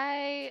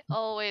 I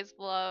always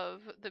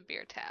love the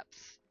beer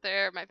taps.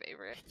 They're my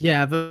favorite.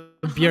 Yeah, the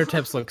beer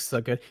taps look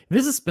so good.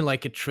 This has been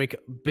like a trick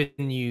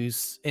been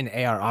used in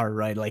ARR,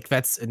 right? Like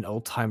that's an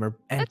old timer,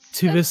 and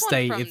to That's this one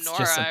day, from it's Nora,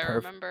 just a I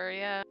perfect. remember,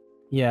 yeah.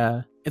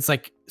 Yeah, it's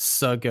like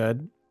so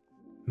good.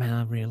 Man,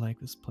 I really like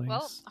this place.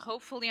 Well,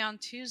 hopefully on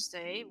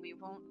Tuesday we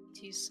won't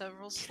use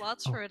several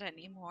slots Oh. for it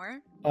anymore.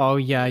 Oh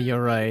yeah,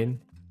 you're right.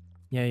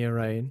 Yeah, you're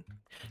right.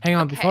 Hang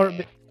on, before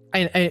Okay.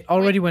 I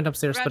already went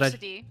upstairs, but I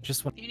Rhapsody,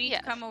 just want. you need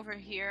Yes. to come over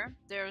here.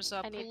 There's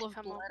a I need pool to of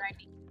come blood. over. I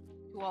need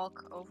to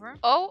walk over.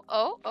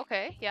 Oh,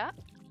 okay, yeah.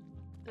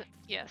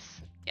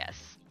 Yes,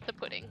 the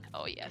pudding.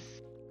 Oh, yes.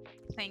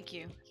 Thank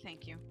you,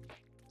 thank you.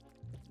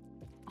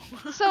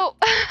 So,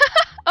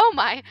 oh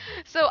my.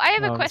 So I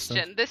have Oh, a so-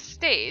 question. This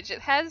stage, it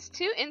has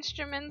 2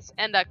 instruments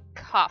and a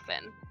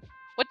coffin.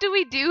 What do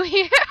we do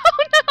here?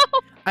 Oh no!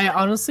 I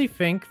honestly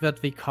think that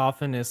the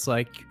coffin is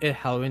like a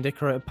Halloween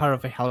part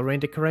of a Halloween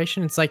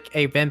decoration. It's like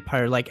a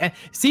vampire. Like,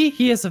 see,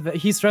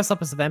 he's dressed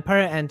up as a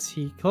vampire and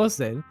he closed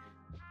it. I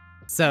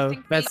So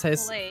think that's they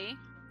his. play.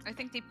 I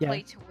think they Yeah.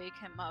 play to wake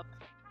him up.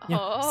 Yeah.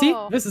 Oh. See,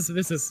 this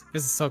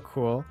is so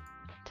cool.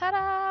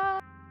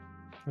 Ta-da!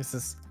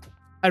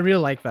 I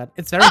really like that.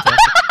 It's very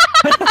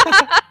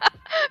fantastic.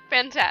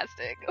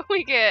 Fantastic.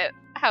 We get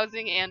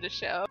housing and a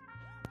show.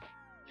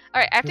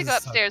 Alright, I have to This go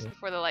is so upstairs cool.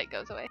 before the light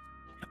goes away.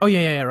 Oh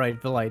yeah, right.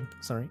 The light.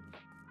 Sorry.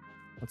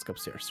 Let's go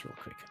upstairs real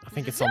quick. I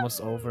think it's Zoom. almost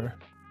over.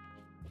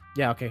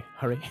 Yeah. Okay.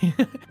 Hurry.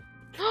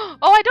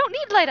 Oh, I don't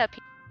need light up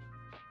here.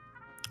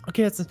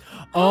 Okay. That's.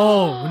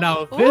 Oh,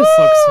 now this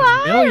Ooh, looks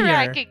familiar.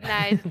 I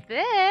recognize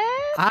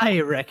this.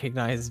 I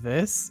recognize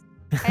this.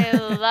 I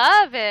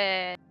love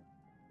it.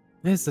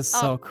 This is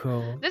Oh, so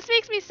cool. This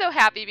makes me so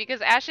happy because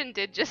Ashen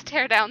did just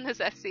tear down this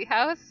SC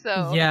house,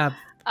 so Yeah.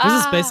 This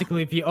is Ah.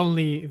 basically the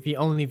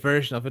only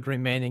version of it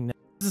remaining now.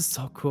 This is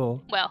so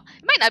cool. Well,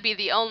 it might not be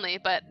the only,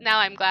 but now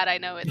I'm glad I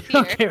know it's here.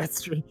 Okay,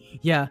 that's true.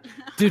 Yeah.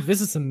 Dude, this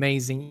is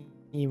amazing,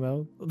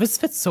 Emo. This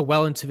fits so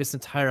well into this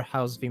entire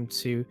house theme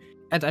too.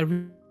 And I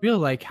really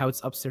like how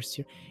it's upstairs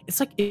here. It's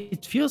like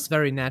it feels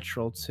very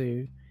natural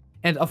too.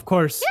 And of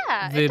course,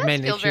 Yeah, the it does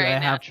main feel issue very I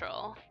have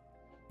natural.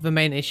 the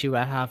main issue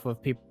I have with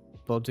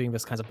people doing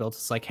this kinds of builds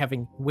is like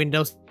having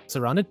windows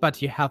around it,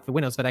 but you have the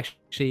windows that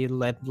actually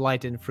let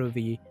light in through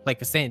the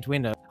stained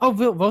window. Oh,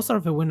 those are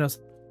the windows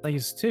I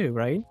use too,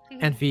 right?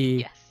 And the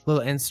Yes.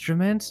 little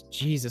instrument.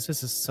 Jesus,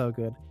 this is so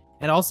good.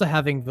 And also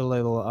having the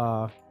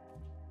little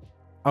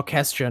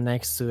orchestra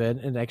next to it,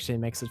 it actually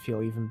makes it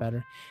feel even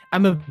better.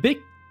 I'm a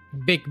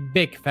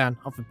big fan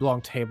of the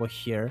long table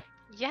here.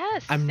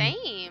 Yes, I'm-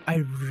 same. I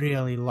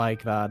really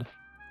like that.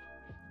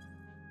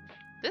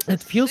 This it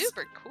is feels-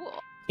 super cool.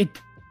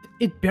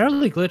 It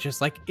barely glitches.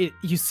 Like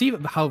you see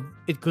how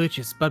it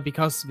glitches, but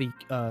because the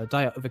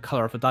the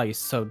color of the dye is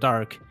so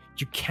dark,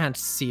 you can't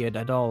see it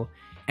at all,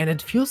 and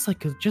it feels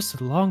like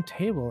just a long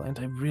table, and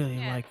I really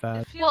Yeah, like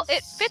that. Well,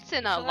 it feels- fits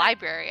in a so that-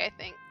 library, I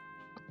think.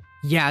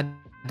 Yeah,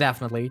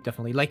 definitely,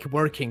 like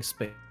working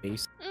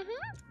space.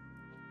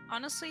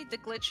 Honestly, the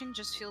glitching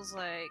just feels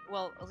like,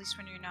 well, at least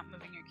when you're not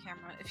moving your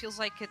camera, it feels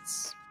like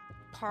it's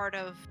part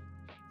of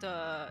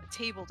the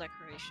table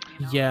decoration,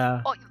 you know?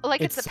 Yeah, Oh,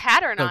 like it's a It's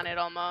pattern so- on it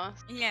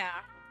almost. Yeah.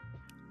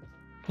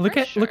 look for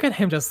at sure.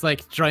 him just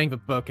like drawing the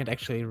book and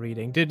actually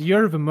reading. Dude,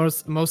 you're the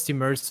most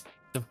immersive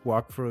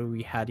walkthrough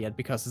we had yet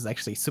because it's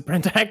actually super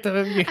interactive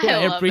of you. I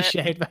I love it.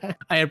 appreciate that.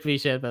 I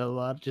appreciate that a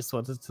lot. Just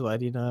wanted to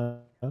let you know.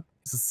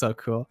 This is so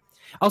cool.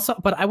 Also,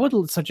 but I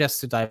would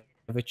suggest to dive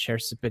with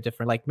chairs a bit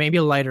different, like maybe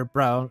a lighter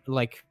brown,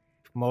 like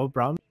more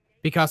brown,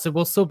 because it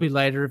will still be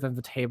lighter than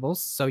the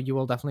tables, so you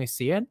will definitely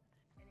see it.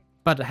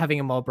 But having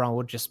a more brown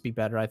would just be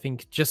better. I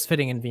think just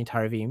fitting in the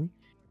entire theme,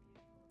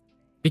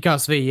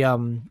 because the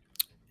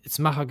it's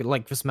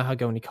like this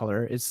mahogany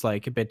color is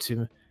like a bit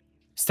too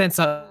stands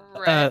out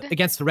Red.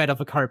 against the red of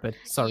the carpet.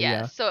 Sorry, yeah,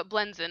 yeah. so it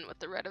blends in with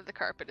the red of the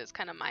carpet is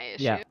kind of my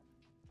issue. Yeah.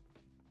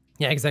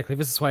 Yeah, exactly.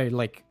 This is why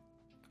like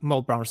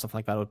mold brown or stuff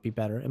like that would be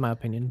better in my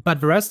opinion. But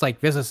the rest, like,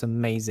 this is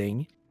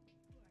amazing.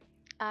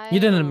 You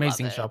did an love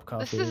amazing it. job,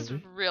 This is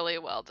Coffee. really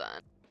well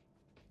done.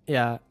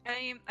 Yeah.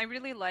 I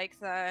really like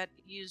that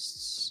you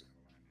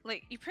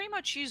pretty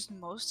much used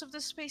most of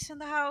the space in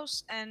the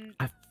house, and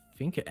I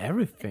think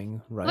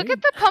everything, right? Look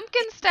at the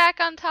pumpkin stack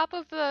on top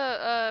of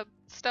the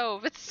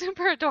stove. It's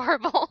super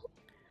adorable.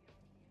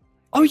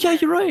 Oh yeah,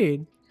 you're right.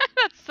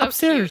 That's so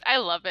Upstairs. cute. I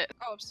love it.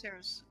 oh,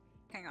 upstairs.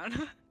 Hang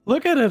on.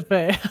 Look at it,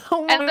 Faye.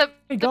 Oh And my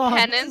the god,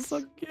 this is pennants,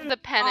 so cute. the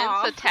pennants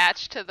Aw.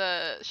 attached to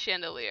the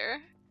chandelier.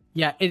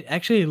 Yeah, it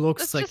actually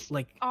looks It's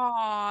like just-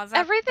 Aw,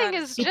 Everything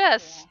that is so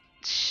just.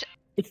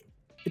 cool.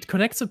 it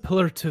connects a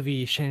pillar to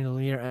the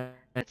chandelier,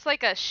 It's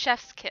like a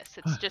chef's kiss.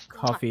 It's just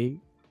Coffee,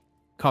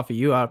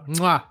 you are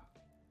mwah,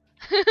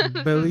 this is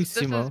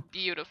bellissimo.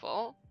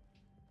 beautiful.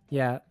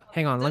 Yeah,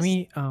 hang on. Let This-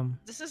 me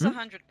This is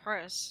 100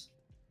 purse.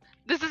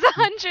 This is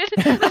 100.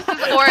 This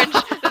is orange.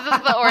 This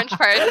is the orange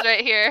parts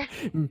right here.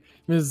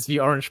 This is the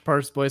orange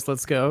purse, boys.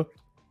 Let's go.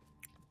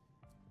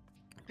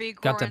 Big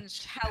Got them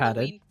orange padded.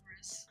 Halloween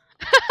purse.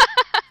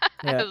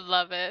 I Yeah.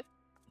 love it.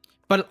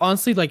 But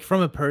honestly, like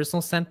from a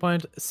personal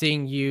standpoint,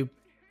 seeing you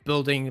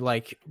building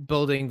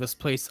this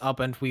place up,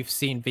 and we've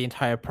seen the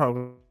entire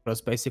progress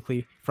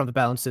basically from the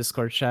Balance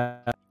Discord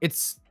chat.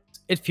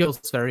 It feels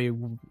very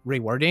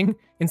rewarding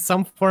in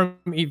some form,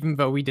 even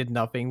though we did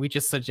nothing. We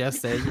just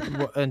suggested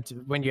and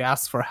when you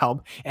asked for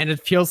help, and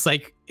it feels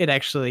like it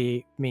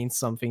actually means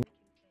something.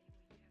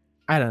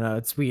 I don't know.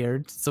 It's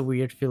weird. It's a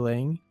weird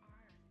feeling.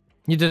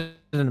 You did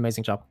an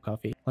amazing job,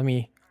 Coffee. Let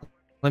me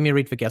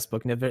read the guest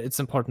book. It's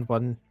important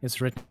one is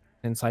written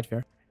inside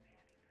there.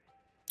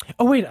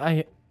 Oh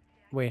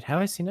wait, have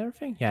I seen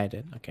everything? Yeah, I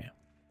did. Okay.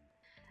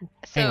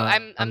 So Hang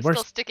on, I'm where's-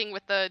 still sticking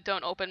with the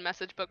don't open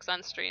message books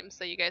on stream,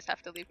 so you guys have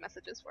to leave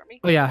messages for me.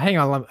 Oh yeah, hang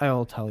on.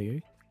 I'll tell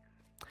you.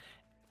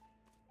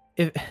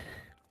 If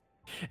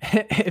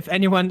if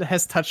anyone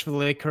has touched the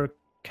liquor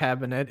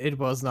cabinet, it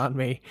was not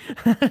me.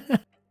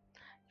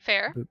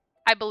 Fair.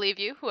 I believe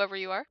you, whoever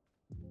you are.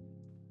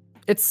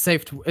 It's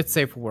safe. It's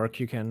safe work.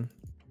 You can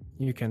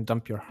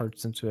dump your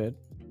hearts into it.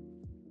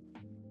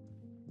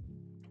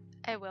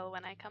 I will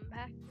when I come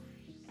back.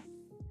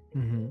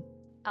 Mm-hmm.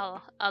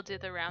 I'll do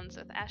the rounds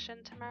with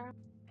Ashen tomorrow.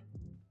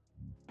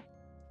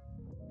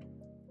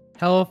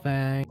 Hello,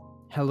 Fang.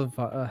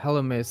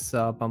 Hello, Miss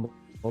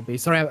Bumblebee.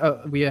 Sorry,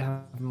 we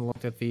haven't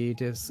looked at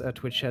this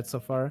Twitch chat so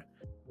far.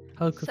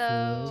 Hello, So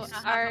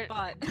Cthulhu. I have a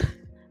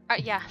bot.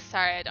 yeah,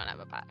 sorry, I don't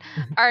have a bot.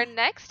 Our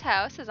next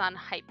house is on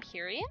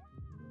Hyperion.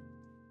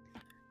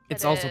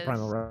 It's It also is-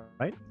 Primal,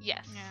 right?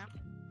 Yes. Yeah.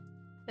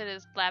 It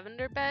is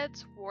Lavender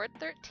Beds, Ward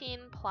 13,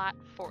 Plot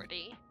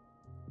 40.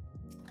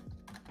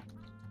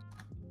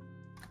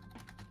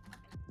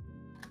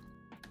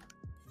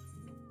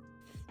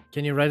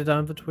 Can you write it down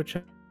in the Twitch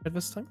chat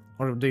this time?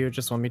 Or do you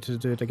just want me to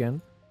do it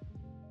again?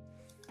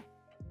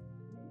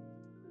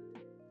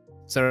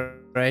 Sorry,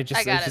 I it's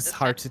got it just this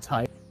hard to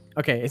type.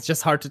 Okay, it's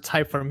just hard to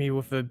type for me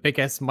with a big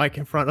ass mic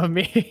in front of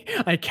me.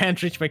 I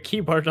can't reach my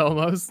keyboard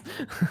almost.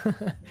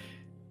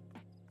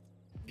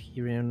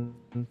 Hyperion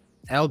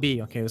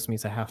LB. Okay, this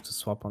means I have to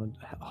hop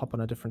on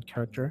a different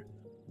character.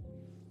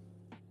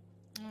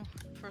 Oh,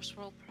 first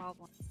world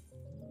problem.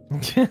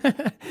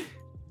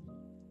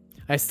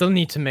 I still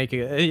need to make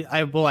it.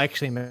 I will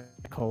actually make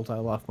a cult. I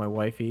love my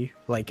wifey.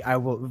 Like I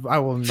will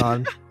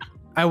not.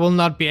 I will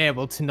not be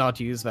able to not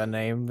use that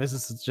name. This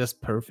is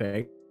just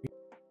perfect.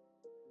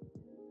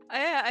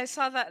 I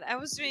saw that. I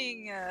was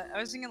doing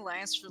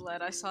Alliance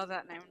Roulette. I saw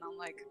that name and I'm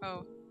like,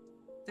 oh,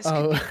 this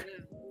could be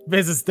good.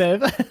 This is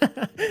Dev.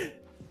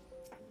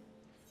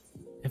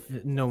 If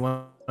no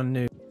one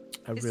knew,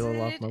 I Is really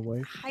love it my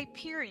wife.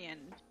 Hyperion.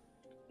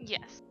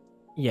 Yes.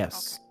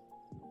 Yes.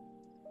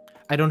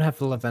 I don't have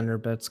the Lavender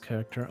Beds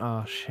character.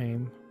 Ah,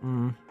 shame.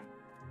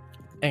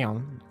 Hang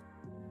on.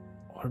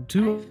 Or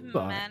do I've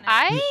I? managed-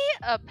 I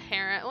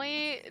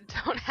apparently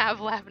don't have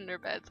Lavender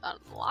Beds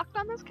unlocked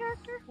on this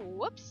character.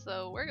 Whoops,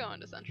 so we're going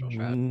to Central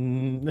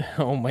Shroud.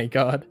 Oh my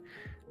god.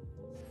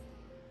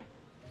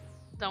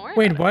 Don't worry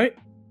Wait, about it.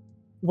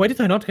 why did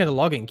I not get a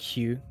login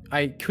queue?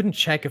 I couldn't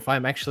check if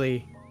I'm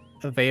actually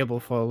available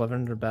for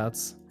Lavender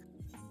Bats.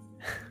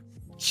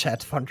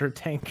 Chat Thunder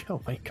Tank. Oh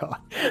my god.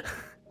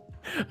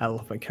 I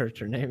love my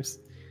character names.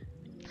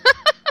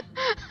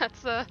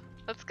 That's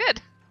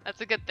good.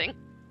 That's a good thing.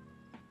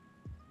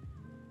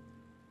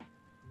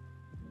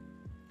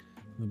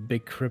 The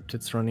big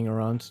cryptids running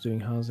around doing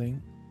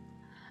housing.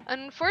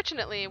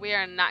 Unfortunately, we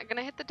are not going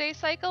to hit the day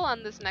cycle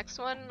on this next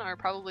one, or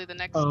probably the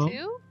next Oh.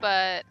 two,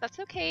 but that's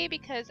okay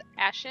because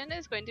Ashen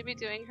is going to be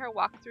doing her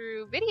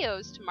walkthrough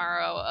videos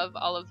tomorrow of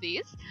all of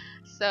these.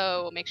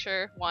 So make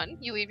sure, one,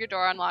 you leave your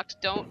door unlocked,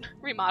 don't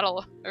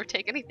remodel or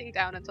take anything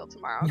down until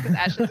tomorrow, because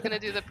Ashen's going to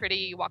do the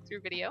pretty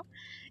walkthrough video,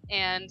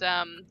 and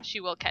she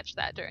will catch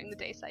that during the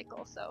day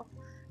cycle, so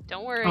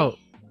don't worry. Oh,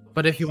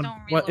 but if you Please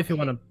want, don't if you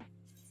want to,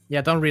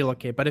 yeah, don't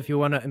relocate. But if you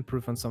want to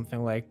improve on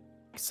something like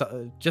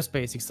just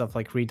basic stuff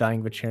like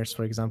redying the chairs,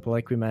 for example,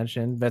 like we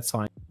mentioned, that's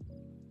fine.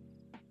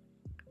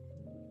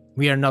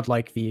 We are not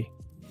like the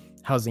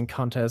housing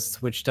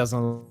contest, which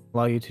doesn't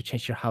allow you to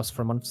change your house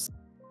for months.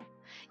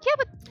 Yeah,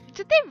 but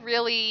did they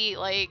really,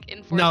 like,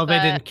 enforce No, they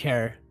that? didn't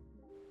care.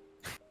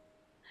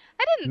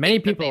 I didn't Many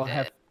think that they people did.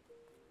 have.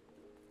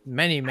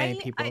 Many I-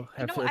 people you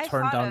have know, I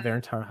torn thought down of- their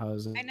entire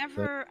houses. I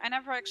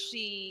never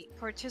actually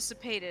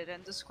participated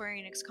in the Square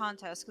Enix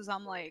contest because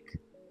I'm like,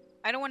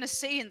 I don't want to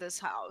stay in this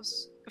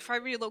house. If I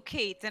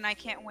relocate, then I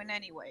can't win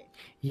anyway.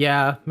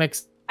 Yeah,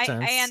 makes I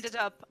sense. ended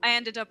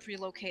up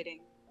relocating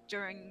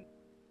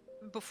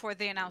before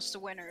they announced the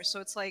winner. So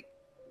it's like,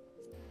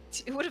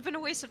 it would have been a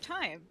waste of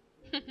time.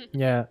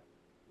 Yeah,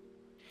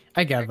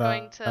 I We're get that.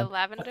 going to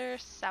Lavender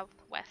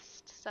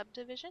Southwest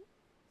subdivision.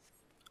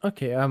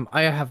 Okay,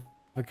 I have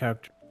a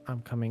character.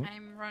 I'm coming.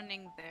 I'm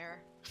running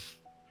there.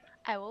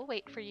 I will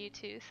wait for you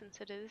two since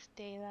it is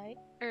daylight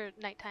or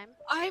nighttime.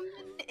 I'm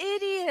an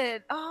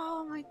idiot.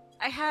 Oh my!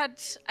 I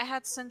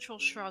had Central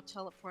Shroud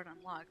teleport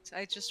unlocked.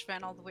 I just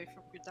ran all the way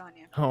from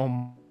Gridania.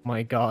 Oh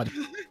my god.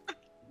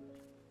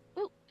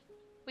 Ooh,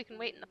 we can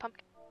wait in the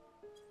pumpkin.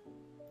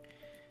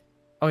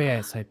 Oh yeah,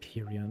 it's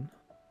Hyperion.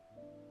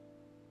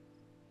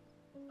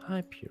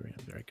 Hyperion,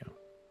 there we go.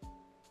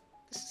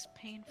 This is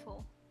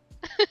painful.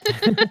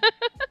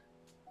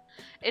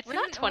 It's When-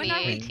 not when are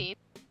we- 2018.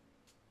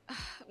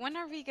 When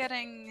are we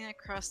getting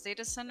across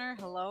data center?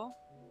 Hello?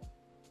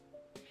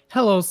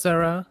 Hello,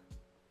 Sarah.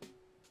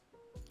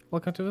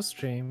 Welcome to the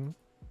stream.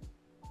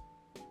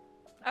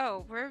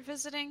 Oh, we're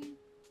visiting.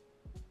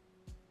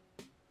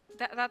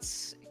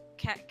 That's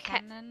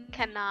Canaan.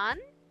 Canaan?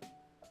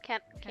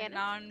 Canaan?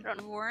 Canaan I don't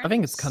know. Booerns? I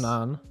think it's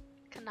Canaan.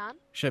 Canaan?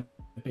 Should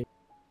be.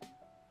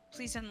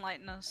 Please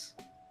enlighten us.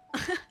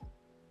 But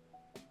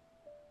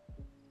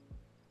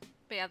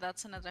yeah,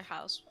 that's another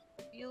house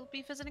you'll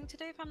be visiting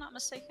today, if I'm not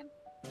mistaken.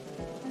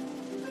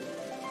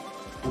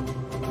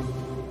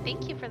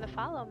 Thank you for the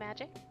follow,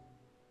 Magic.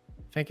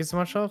 Thank you so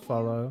much for the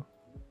follow.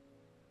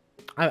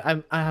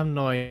 I have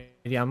no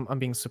idea. I'm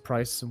being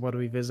surprised. What do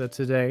we visit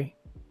today?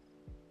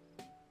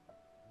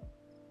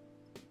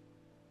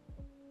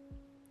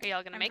 Are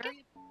y'all gonna make it?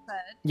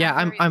 Yeah,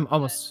 I'm very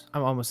almost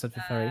at the upset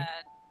ferry.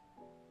 that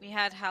we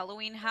had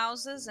Halloween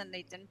houses and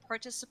they didn't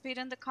participate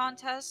in the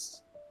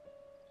contest.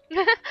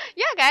 Yeah,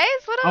 guys,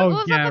 what Oh,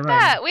 was yeah, up with right.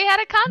 that? We had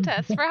a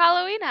contest for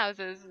Halloween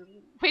houses.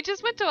 We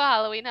just went to a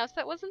Halloween house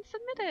that wasn't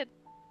submitted.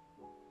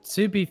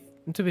 To be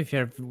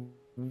fair,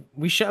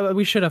 we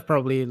should have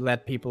probably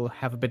let people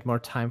have a bit more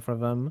time for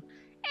them.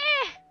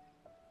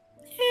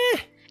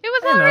 It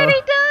was I know.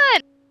 already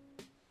done.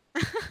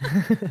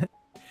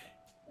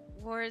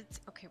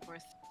 Okay, we're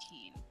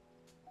 13.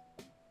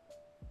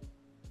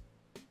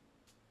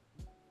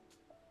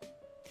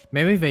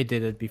 Maybe they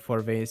did it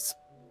before they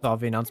saw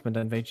the announcement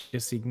and they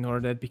just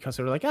ignored it because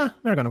they were like,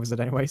 we're gonna visit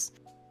anyways.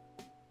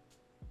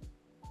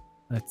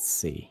 Let's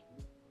see.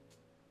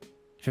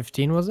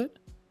 15 was it?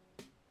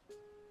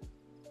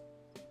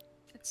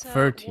 It's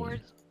 13.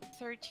 Ward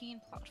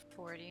 13, plot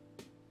 40.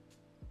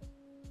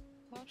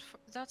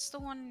 That's the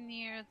one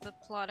near the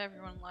plot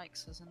everyone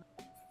likes, isn't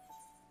it?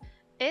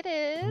 It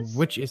is.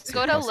 Which is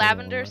Go to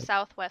Lavender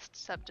Southwest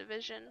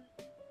Subdivision.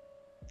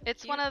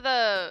 It's one of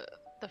the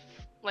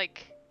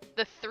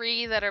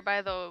three that are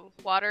by the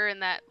water in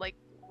that like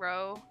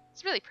row.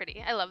 It's really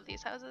pretty. I love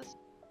these houses.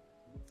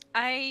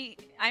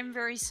 I'm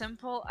very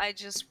simple. I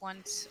just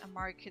want a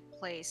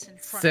marketplace in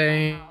front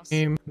Same. of my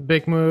house.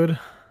 Big mood.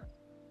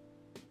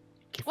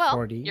 Well,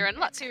 40. you're in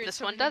luck. Serious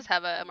This over one here. does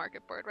have a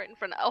market board right in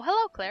front of. Oh,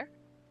 hello, Claire.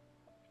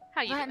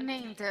 How you That doing?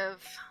 name,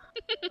 Dev.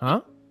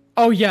 Huh?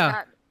 Oh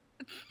yeah.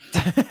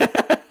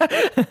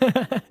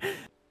 That-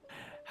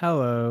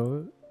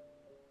 Hello.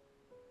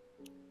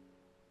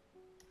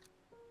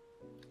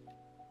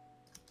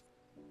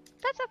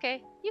 That's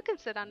okay. You can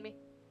sit on me.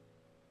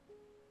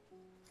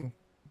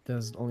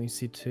 Does it only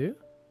see 2?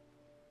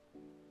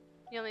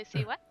 You only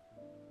see what?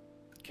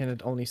 Can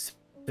it only sit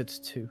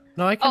 2?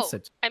 No, I can Oh,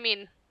 sit. I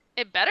mean,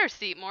 it better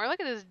seat more. Look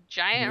at this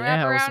giant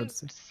Yeah, I was wraparound about to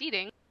say.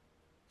 seating.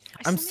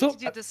 I'm I still need so-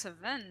 to do this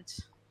event.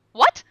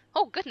 What?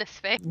 Oh goodness,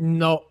 Faye.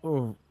 No.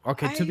 Oh,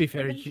 okay, to be I've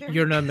fair, been very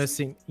you're not busy.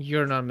 missing.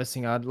 You're not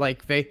missing out.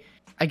 Like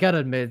I gotta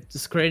admit,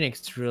 Square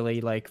Enix really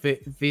like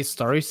the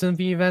stories in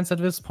the events at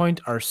this point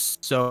are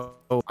so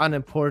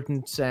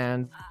unimportant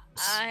and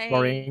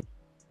boring.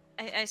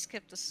 I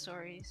skipped the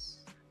stories.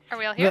 Are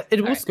we all here? Yeah,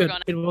 it All was right, we're good.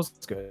 going. It was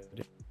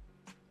good.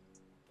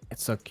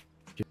 It's so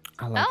cute.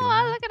 I like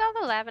Oh, it. look at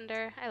all the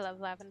lavender. I love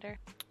lavender.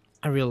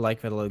 I really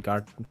like that little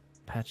garden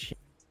patch.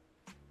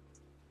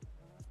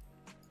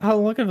 Oh,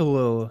 look at the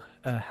little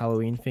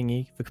Halloween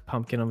thingy, the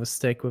pumpkin on the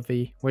stick with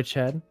the witch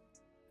head.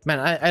 Man,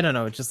 I don't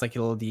know, it's just like a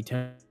little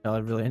detail I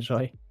really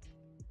enjoy.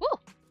 Woo!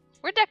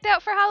 We're decked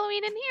out for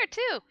Halloween in here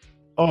too.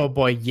 Oh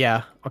boy,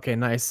 yeah. Okay,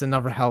 nice.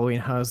 Another Halloween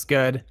house.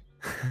 Good.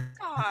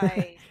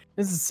 Hi.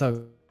 This is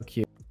so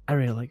cute. I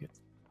really like it.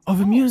 Oh,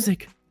 the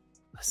music.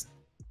 Listen.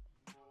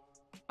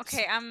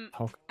 Okay, I'm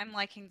Talk.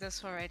 liking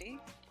this already.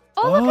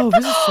 Oh, look Oh, at the.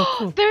 this is so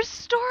cool. There's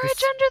storage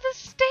This- under the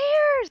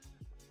stairs.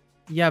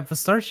 Yeah, the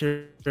star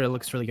here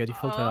looks really good. You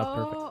filtered it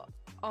out perfect.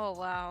 Oh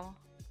wow.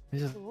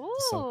 This is Ooh.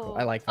 so cool.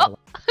 I like that. Oh, a lot.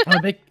 I'm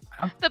a big.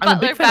 the I'm a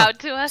butler big fan of bowed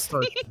to us.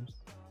 storage rooms.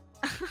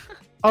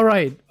 All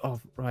right. Oh,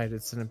 right.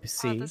 It's an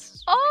NPC. Oh, this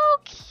is Oh,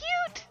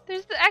 cute!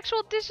 There's the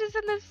actual dishes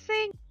in the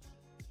sink.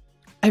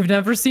 I've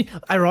never seen.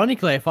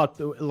 Ironically, I thought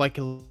like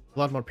a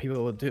lot more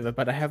people would do it,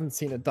 but I haven't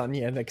seen it done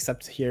yet,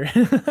 except here.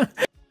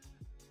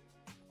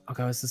 Oh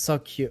god, this is so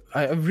cute.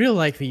 I really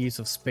like the use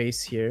of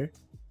space here.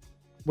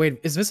 Wait,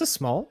 is this a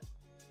small?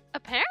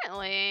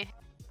 Apparently.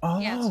 Oh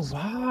Yeah, it's a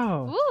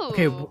wow. Ooh.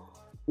 Okay,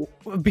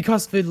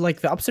 because the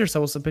the upstairs, I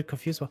was a bit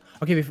confused.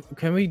 Okay,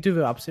 can we do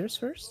the upstairs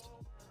first?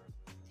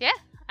 Yeah,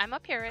 I'm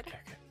up here already.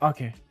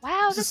 Okay.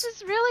 Wow, This this is-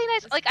 is really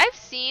nice. Like, I've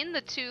seen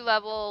the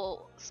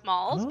 2-level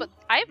smalls, Oh. but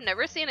I've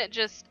never seen it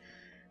just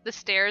the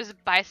stairs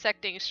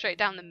bisecting straight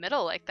down the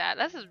middle like that.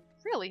 This is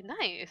really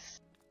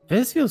nice.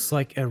 This feels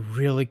like a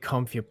really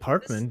comfy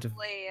apartment, This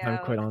if I'm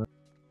quite layout. honest.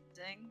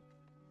 Thing.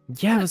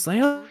 Yeah, this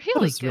layout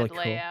Really is good really cool.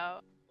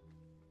 layout.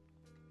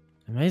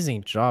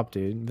 Amazing job,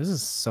 dude. This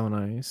is so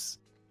nice.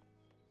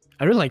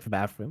 I really like the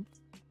bathroom.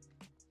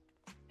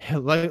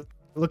 Like,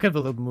 look at the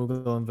little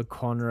Moogle in the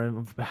corner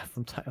of the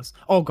bathroom tiles.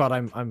 Oh god,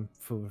 I'm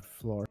full of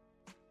floor.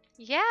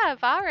 Yeah,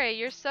 Vare,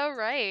 you're so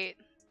right.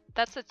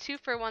 That's a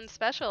 2-for-1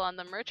 special on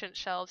the merchant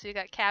shelves. You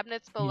got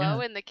cabinets below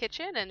Yeah. in the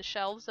kitchen and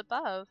shelves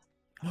above.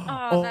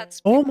 Oh,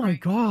 that's oh big my brain.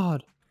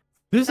 god.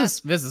 This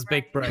is That's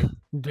big brain,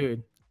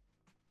 dude.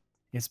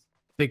 It's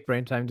big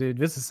brain time, dude.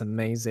 This is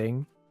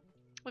amazing.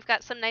 We've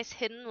got some nice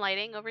hidden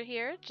lighting over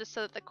here, just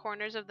so that the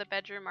corners of the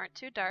bedroom aren't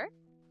too dark.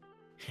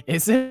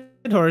 Is it,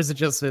 or is it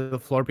just the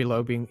floor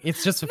below being?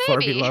 It's just the floor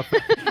Maybe. below.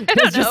 I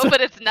don't know,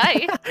 but it's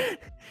nice.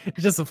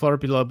 It's just the floor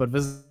below, but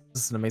this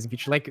is an amazing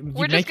feature. Like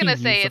We're just gonna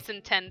making say use it's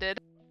intended.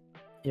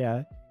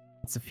 yeah,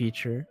 it's a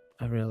feature.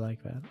 I really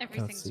like that. Let's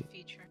Everything's see. a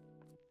feature.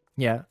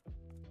 Yeah,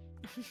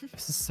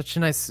 this is such a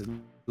nice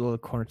little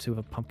corner too of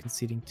a pumpkin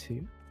seating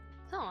too.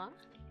 Aw.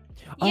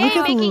 Oh, Yay, look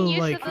at the making little, use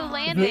like, of the the-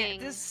 landing.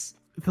 This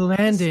The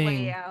landing.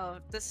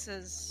 layout. This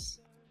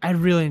is I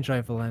really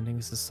enjoy the landing.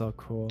 This is so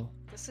cool.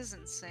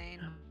 insane.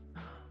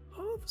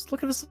 Oh,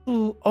 look at this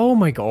little. Oh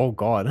my god. Oh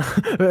god.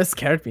 That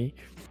scared me.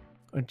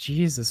 Oh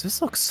Jesus.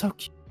 This looks so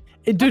cute.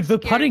 Dude, the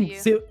scared putting.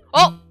 you?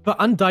 Oh! The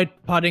undyed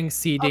putting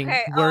seating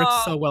Okay, works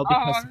oh, so well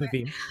because oh, of the man.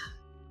 theme.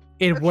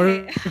 It Okay.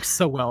 works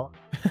so well.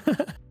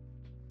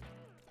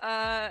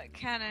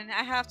 Canaan,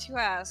 I have to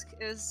ask: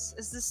 is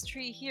this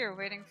tree here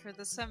waiting for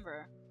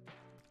December?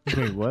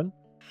 Wait, what?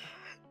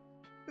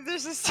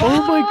 There's this. Oh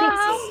my Oh, god.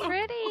 how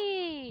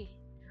pretty!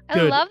 I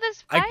Dude, love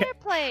this I ca-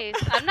 fireplace.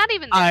 I'm not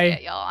even there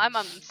yet, y'all. I'm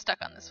stuck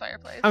on this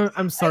fireplace.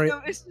 I'm sorry. I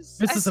know, it's just-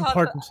 This I is saw the-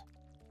 important.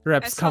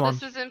 Reps, saw come on.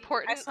 This is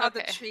important. I saw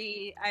okay. the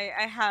tree.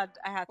 I had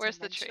Where's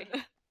to the mention tree?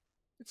 it.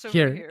 It's over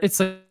Here, here.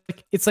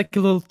 it's like a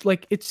little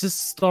it's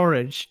just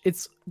storage.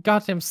 It's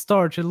goddamn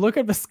storage. And look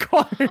at this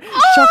corner. Shoved into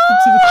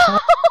the Oh, corner.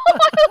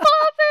 I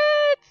love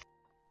it!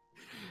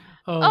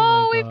 Oh, Oh,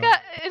 my we've God.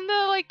 got in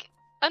the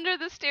under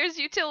the stairs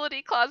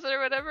utility closet or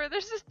whatever.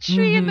 There's this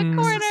tree in the Mhm.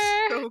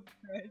 corner. So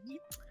good.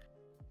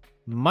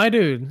 My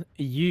dude,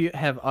 you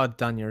have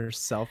outdone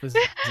yourself. This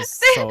is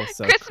so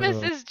Christmas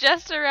cool. is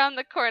just around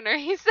the corner,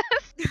 he says.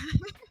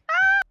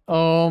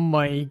 Oh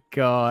my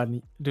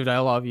god, dude, I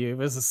love you.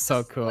 This is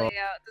so cool.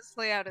 This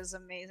layout is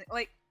amazing.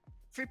 Like,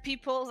 for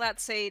people that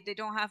say they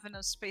don't have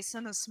enough space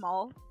in a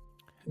small.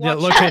 Yeah, watch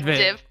look it. at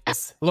Div.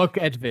 this. Look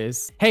at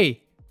this.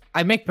 Hey,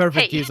 I make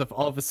perfect Hey. use of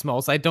all the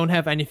smalls. I don't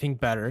have anything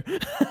better.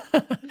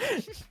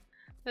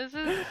 This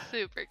is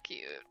super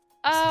cute.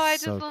 Oh, I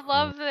is just so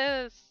love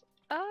this.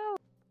 Oh.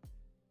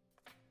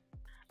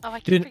 Oh, I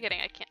keep Dude. forgetting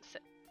I can't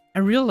sit. I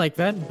really like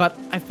that, but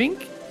I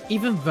think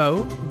even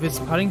though this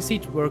putting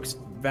seat works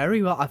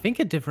very well, I think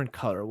a different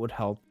color would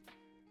help.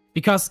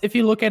 Because if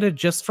you look at it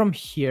just from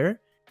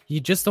here, you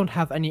just don't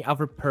have any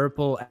other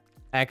purple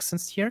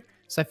accents here.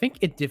 So I think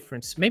a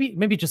difference,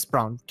 maybe just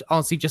brown.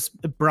 Honestly, just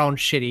a brown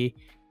shitty.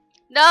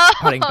 No,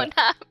 Putting back.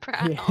 not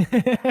brown.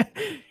 Yeah.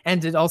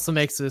 And it also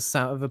makes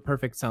the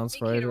perfect sounds Make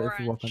for it it if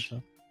you walk on orange.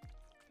 top.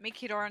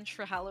 Make it orange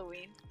for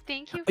Halloween.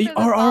 Thank you for the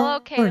Or follow,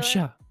 orange, Caleb.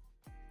 yeah.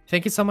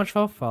 Thank you so much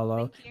for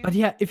follow. Thank you. But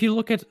yeah, if you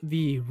look at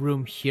the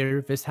room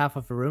here, this half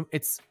of the room,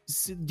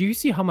 do you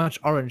see how much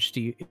orange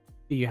do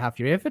you have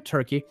here? You have a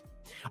turkey.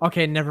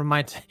 Okay, never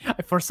mind.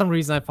 For some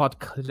reason, I thought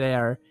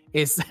Claire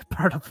is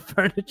part of the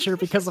furniture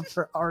because of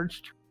her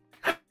orange.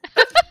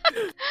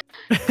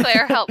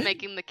 Claire helped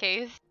making the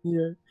case.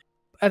 Yeah.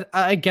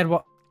 I get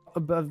what,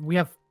 but we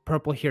have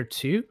purple here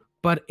too,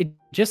 but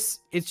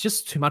it's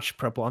just too much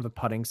purple on the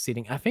putting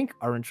seating. I think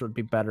orange would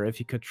be better if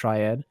you could try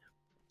it.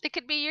 It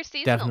could be your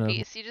seasonal Definitely.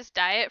 piece. You just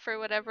dye it for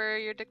whatever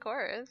your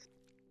decor is.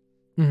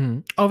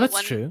 Oh, The that's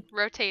one true.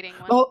 Rotating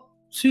one. Well,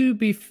 to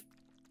be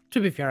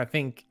fair, I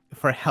think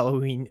for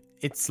Halloween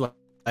it's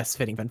less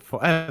fitting than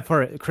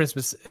for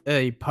Christmas.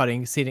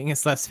 Putting seating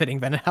is less fitting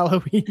than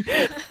Halloween.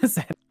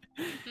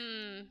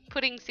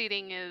 Pudding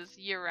seating is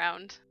year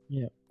round.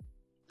 Yeah.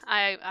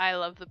 I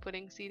love the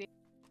pudding seating.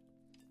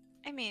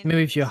 I mean,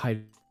 Maybe if you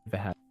hide the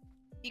hat.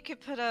 you could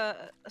put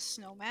a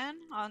snowman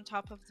on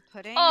top of the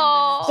pudding.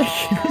 Oh,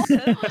 And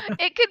then it's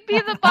it could be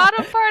the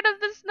bottom part of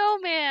the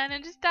snowman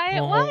and just dye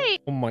it white.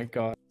 Oh my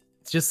god!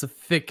 It's just a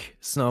thick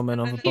snowman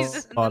on and the then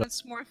it's bottom.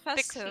 more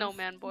festive. Thick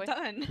snowman boy.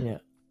 Done. Yeah.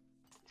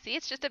 See,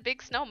 it's just a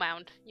big snow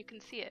mound. You can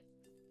see it.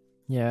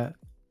 Yeah.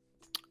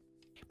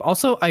 But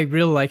also, I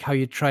really like how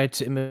you tried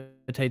to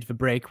imitate the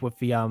break with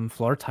the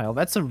floor tile.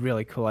 That's a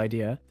really cool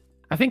idea.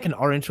 I think an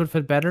orange would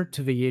fit better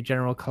to the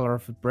general color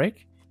of the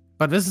brick.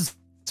 But it's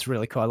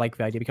really cool. I like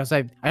the idea because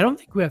I don't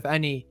think we have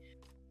any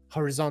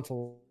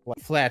horizontal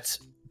flat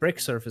brick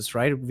surface,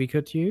 right? We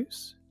could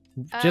use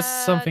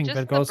just something Just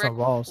that the goes brick on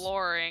walls.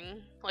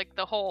 flooring, like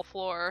the whole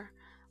floor.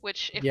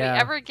 Which, if Yeah. we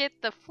ever get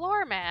the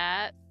floor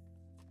mat,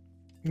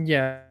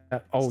 Yeah.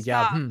 Oh Stop.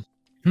 yeah.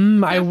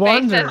 I your face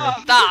wonder.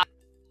 says stop.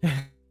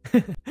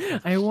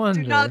 I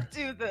wonder. Do not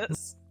do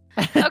this.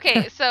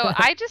 Okay, so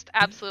I just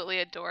absolutely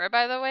adore,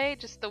 by the way,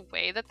 just the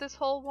way that this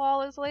whole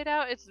wall is laid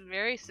out. It's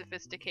very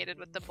sophisticated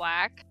with the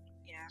black.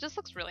 Yeah. Just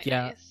looks really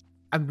Yeah. nice.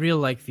 I really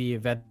like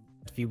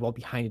the wall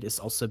behind it is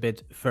also a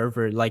bit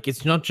further. Like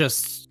it's not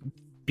just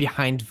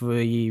behind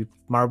the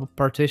marble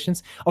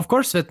partitions. Of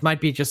course, that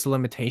might be just a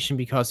limitation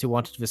because you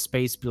wanted the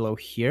space below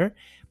here.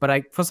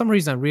 But for some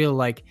reason, I really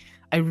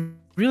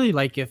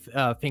like if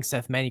things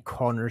have many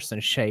corners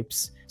and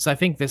shapes. So I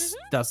think this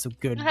does a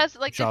good It has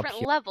like job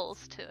different here.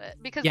 levels to it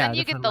because Yeah, then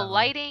you get different the levels.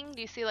 lighting.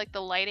 Do you see like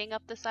the lighting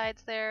up the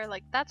sides there?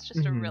 Like that's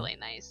just a really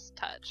nice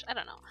touch. I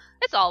don't know.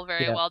 It's all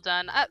very Yeah. well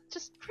done.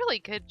 Just really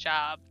good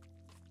job.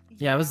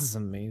 Yeah, this is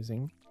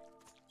amazing.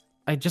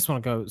 I just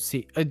want to go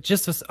see.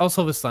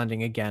 Also this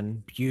landing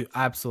again,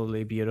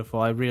 absolutely beautiful.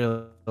 I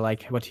really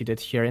like what he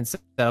did here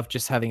instead of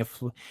just having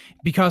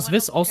because wanna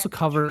this look also at the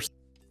covers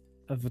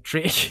the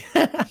tree.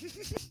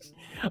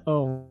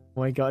 Oh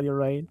my god, you're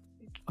right.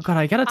 Oh god,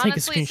 I gotta Honestly, take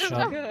a it's just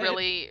screenshot. a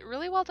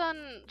really well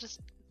done. Just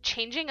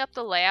changing up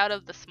the layout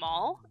of the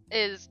small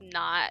is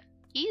not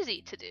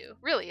easy to do.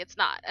 Really, it's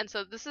not. And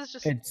so this is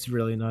just It's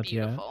really not.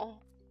 beautiful.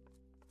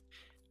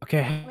 Yeah.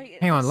 Okay,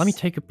 Wait, hang on. Let me this-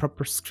 take a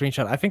proper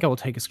screenshot. I think I will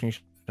take a screenshot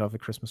of the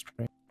Christmas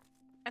tree.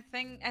 I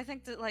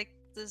think that like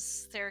this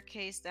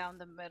staircase down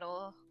the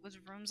middle with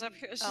rooms up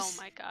here is Oh just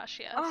my gosh,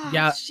 yes. oh,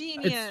 Yeah, it's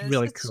genius. It's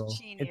really It's cool.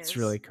 Genius. It's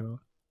really cool.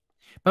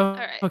 But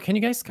Alright. can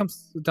you guys come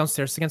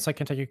downstairs again so I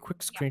can take a quick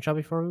screenshot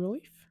before we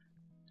leave?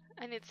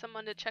 I need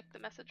someone to check the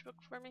message book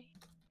for me.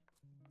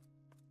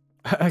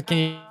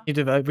 Can you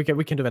do that? We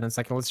can do that in a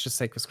second. Let's just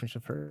take the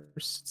screenshot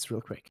first. It's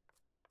real quick.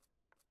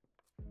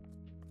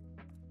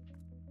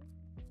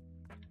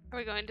 Are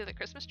we going to the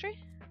Christmas tree?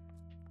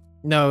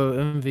 No,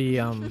 in the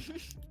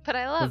But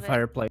I the love it.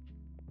 fireplace.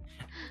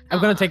 I'm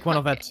gonna Aw, take one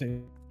of that okay.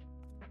 too.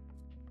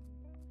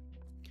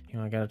 You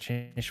know, I gotta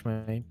change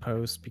my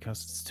pose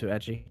because it's too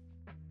edgy.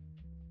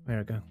 There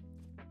we go.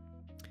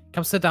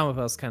 Come sit down with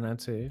us, Canaan,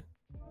 too.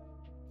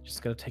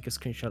 Just gotta take a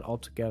screenshot all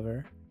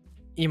together.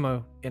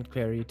 Emo and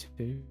Clary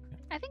too.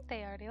 I think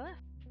they already left.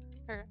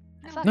 Or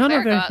I saw No,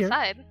 Claire go they're here.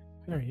 outside.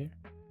 They're here.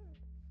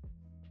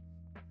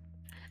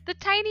 The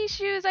tiny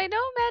shoes. I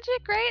know,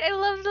 Magic, right? I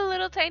love the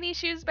little tiny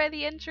shoes by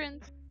the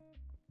entrance.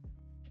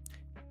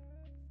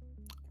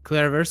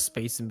 Claire, there's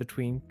space in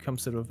between. Come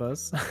sit with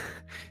us.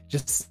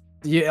 Just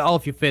all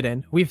of you fit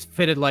in. We've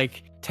fitted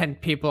like 10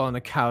 people on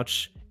the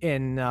couch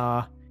in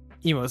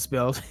Emo's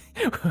build,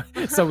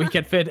 so we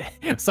can fit.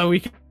 So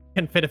we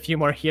can fit a few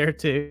more here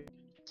too.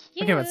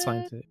 Cute. Okay, that's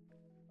fine too.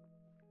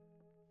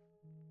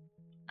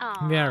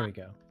 Aw. There we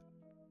go.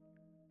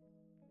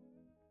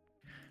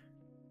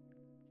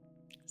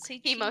 Say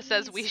Emo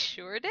says we cheese.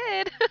 sure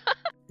did.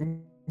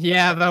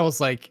 Yeah, that was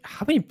like,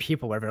 how many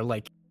people were there?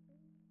 Like,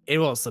 it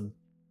was a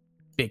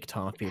big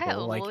ton of people. At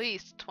Like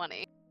least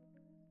 20.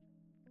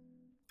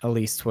 at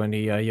least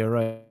 20. Yeah, you're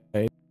right.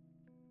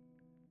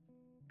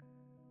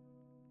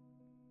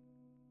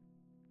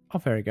 Oh,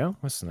 there you go.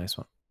 That's a nice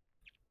one.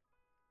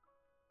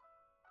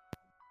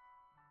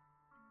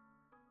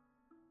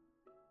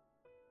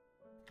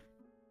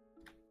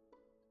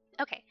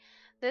 Okay,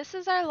 this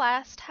is our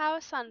last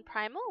house on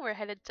Primal. We're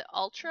headed to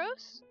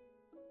Ultros.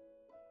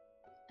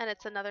 And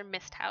it's another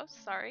mist house,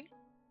 sorry.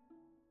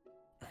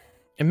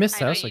 In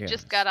Mist I know House, you okay.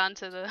 just got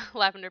onto the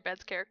Lavender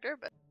Beds character,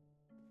 but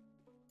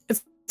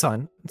It's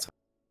fine. It's fine.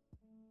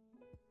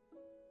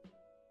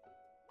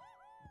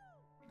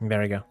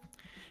 There we go.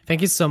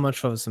 Thank you so much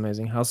for this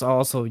amazing house.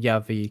 Also, yeah,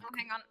 the Oh,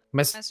 hang on.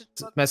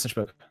 message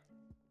book.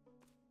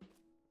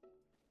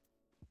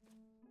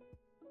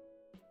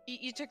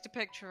 You took the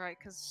picture, right?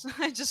 Because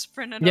I just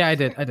printed. Yeah,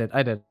 up. I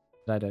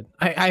did.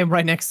 I am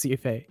right next to you,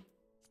 Faye.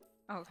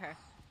 Okay.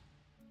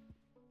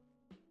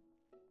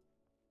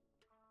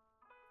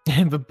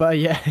 But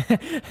yeah,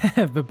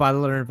 the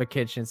butler in the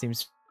kitchen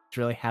seems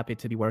really happy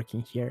to be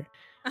working here.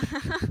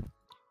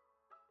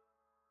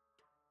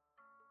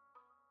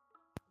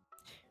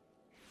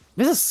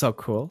 This is so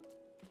cool.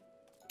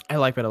 I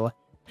like it a lot.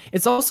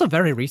 It's also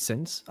very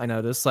recent. I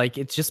noticed, like,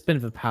 it's just been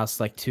the past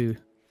like two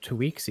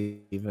weeks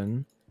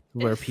even,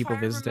 where If people I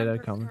visited remember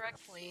and come.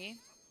 correctly,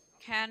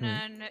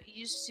 Canaan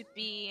used to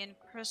be in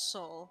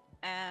Crystal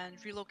and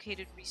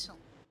relocated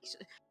recently.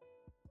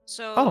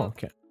 So Oh,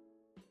 okay.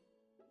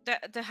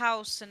 the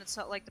house and it's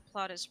not like the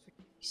plot is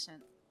pretty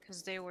recent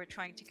because they were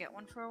trying to get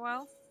one for a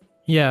while.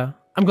 Yeah,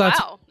 I'm glad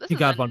wow, this you is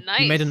got a one.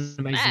 nice You made an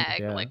amazing. snag.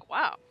 Yeah. Like,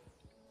 wow.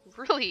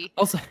 Really,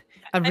 Also, I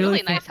And really really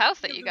think nice house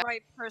that You're you the got.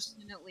 right person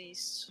at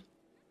least.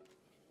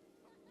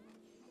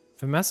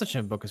 the message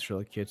in the book is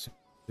really cute.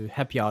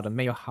 Happy autumn,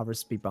 may your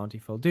harvest be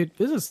bountiful, dude.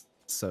 This is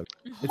so.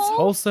 It's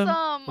wholesome.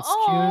 It's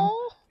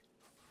Oh,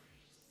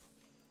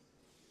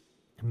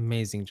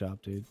 Amazing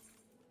job, dude.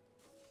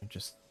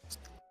 Just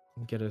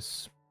get a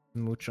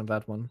smooch on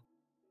that one.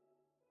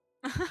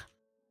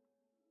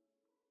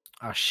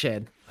 Oh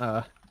shit.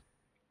 There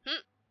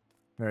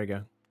we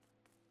go.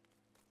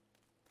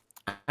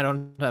 I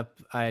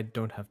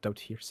don't have doubt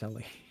here,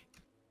 Sally.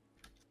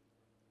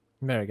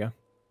 There we go.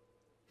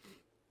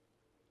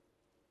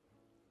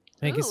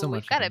 Thank you so Ooh,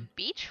 much. We've got a again.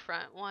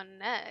 beachfront one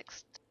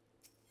next.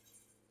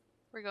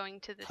 We're going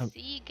to the Um,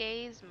 Sea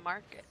Gaze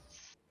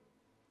Markets.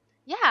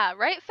 Yeah,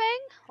 right, Fang?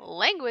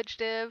 Language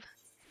div.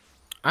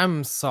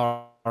 I'm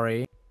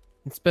sorry.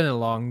 It's been a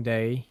long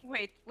day.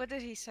 Wait, what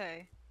did he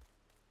say?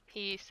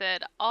 He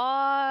said,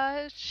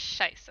 aw,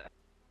 scheisse.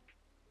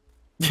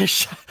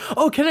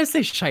 Oh, can I say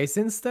scheiße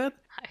instead?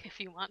 If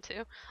you want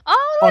to.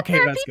 Oh, look, Okay,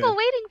 there are that's people good.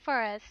 waiting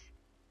for us.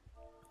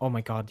 Oh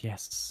my god,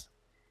 yes.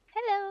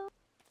 Hello.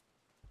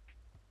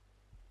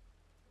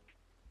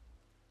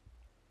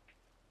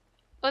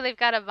 Oh, they've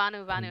got a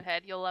Vanu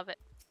head. You'll love it.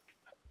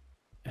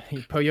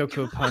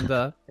 Poyoko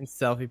Panda and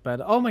Selfie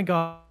Panda. Oh my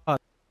god.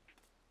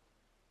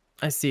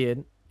 I see it.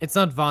 It's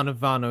not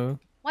Vanu.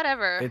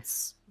 Whatever.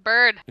 It's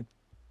Bird.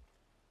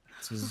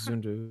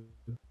 Zundu.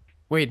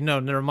 Wait, no,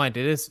 never mind.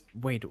 It is.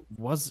 Wait,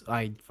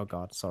 I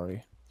forgot?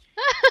 Sorry.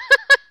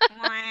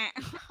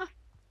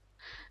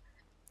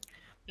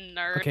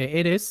 Nerd. Okay,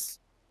 it is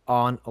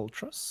on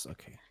Ultros.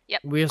 Okay.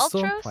 Yep. We are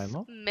still in Ultros,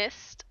 Primal.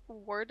 Mist,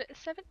 Ward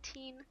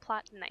 17,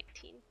 Plot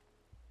 19.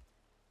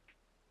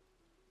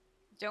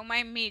 Don't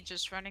mind me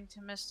just running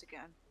to Mist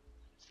again.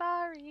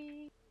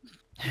 Sorry.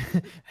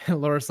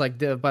 Laura's like,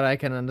 but I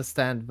can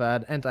understand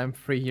that, and I'm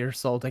 3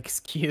 years old.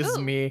 Excuse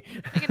Ooh. me.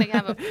 We're gonna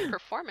have a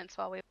performance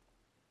while we.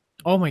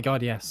 Oh my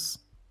god, yes.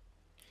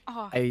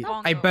 Oh, I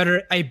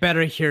bongo.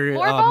 better hear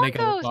More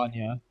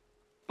Megalodon.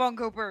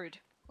 Bongo bird.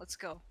 Let's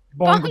go.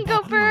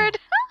 Bongo bird.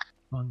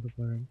 Bongo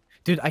bird.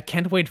 Dude, I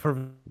can't wait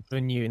for the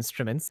new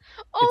instruments.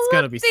 Oh, It's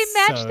gonna look, be they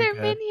match so their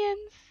good.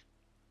 minions.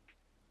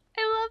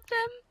 I love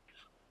them.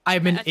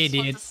 I'm an I just want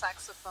idiot. the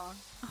saxophone.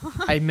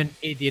 I'm an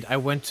idiot. I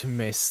went to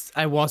Mist.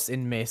 I was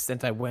in Mist,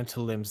 and I went to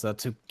Limsa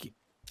to.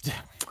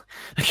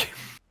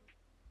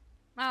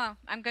 Oh,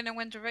 I'm gonna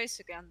win the race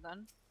again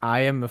then.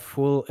 I am a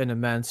fool in a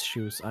man's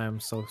shoes. I am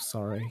so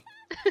sorry.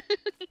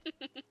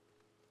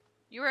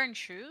 You wearing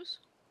shoes?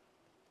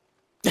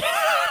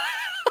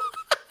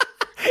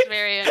 It's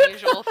very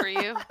unusual for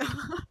you.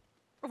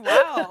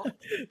 Wow.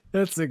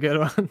 That's a good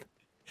one.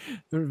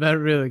 That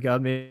really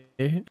got me.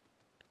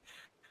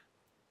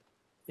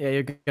 Yeah,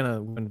 you're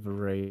gonna win the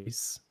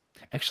race.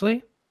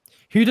 Actually,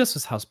 who does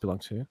this house belong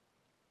to?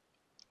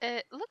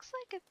 It looks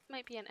like it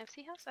might be an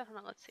FC house. I don't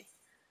know. Let's see.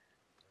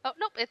 Oh,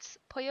 nope. It's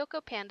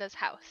Poyoko Panda's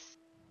house.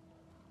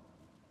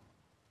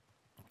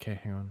 Okay,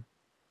 hang on.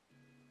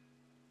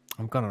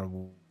 I'm gonna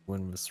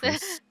win this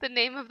race. The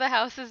name of the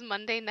house is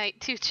Monday Night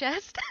 2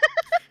 Chest.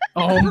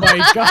 Oh my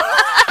god!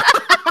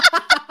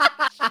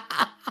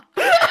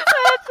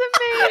 That's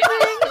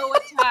amazing. No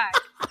attack.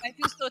 I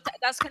feel so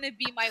that's gonna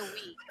be my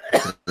week.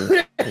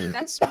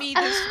 That's me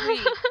this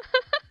week.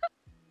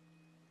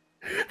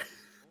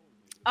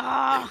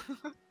 Ah.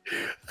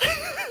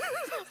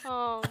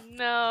 Oh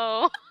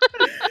no.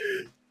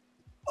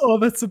 Oh,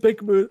 that's a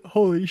big mood.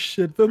 Holy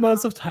shit. The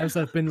amounts of times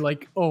I've been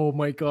like, oh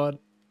my god.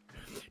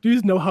 Do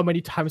you know how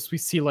many times we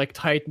see like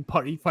Titan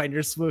party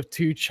finders with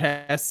 2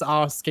 chests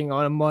asking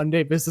on a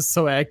Monday? This is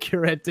so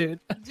accurate, dude.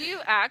 Do you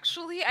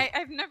actually?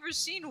 I've never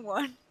seen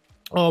one.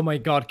 Oh my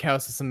god,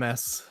 Chaos is a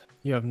mess.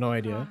 You have no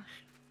idea.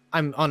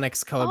 I'm on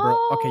Excalibur.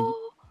 Oh, Okay.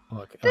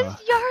 Look,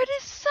 this yard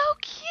is so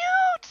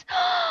cute.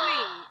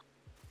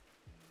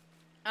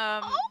 Wait.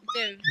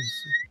 Div,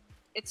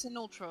 it's an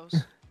Ultros.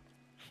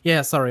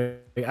 Yeah, sorry.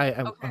 Okay.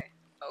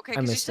 Okay, I because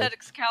you missed said it.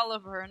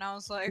 Excalibur, and I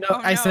was like, No,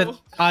 oh, I said no.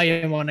 I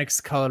am on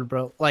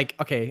Excalibur. Like,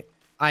 okay,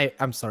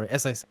 I'm sorry.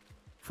 As I said,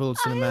 full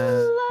in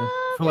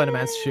a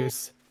man's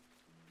shoes.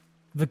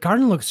 The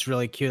garden looks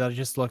really cute. I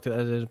just looked at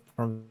it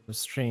from the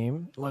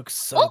stream. It looks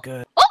so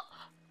good. Oh,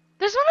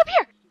 there's one up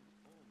here.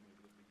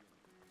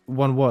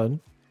 1-1.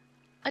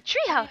 A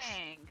treehouse.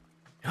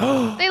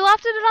 Dang. They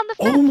lofted it on the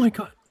fence. Oh my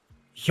god.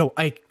 Yo,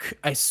 I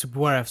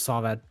swear I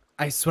saw that.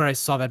 I swear I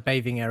saw that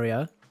bathing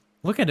area.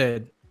 Look at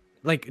it.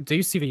 Like, do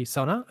you see the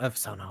sauna?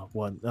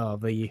 What?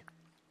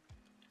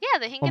 Yeah,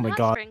 the Hingan Oh my Hot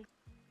god. Spring.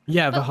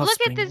 Yeah, the But hot look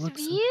spring. at It this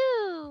looks so-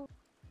 view.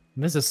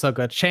 This is so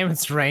good. Shame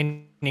it's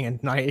raining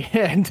at night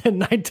and at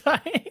nighttime.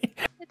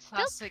 It's still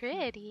Classic.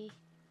 pretty.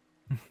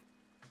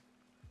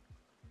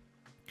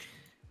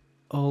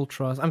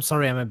 Ultros. I'm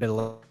sorry I'm a bit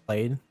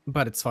late,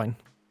 but it's fine.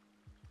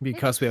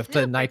 Because we have the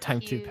super nighttime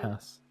cute. 2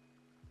 pass.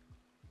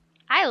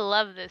 I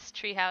love this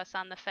treehouse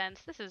on the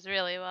fence. This is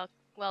really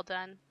well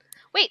done.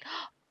 Wait.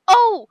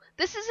 Oh,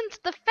 this isn't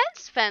the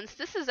fence.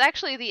 This is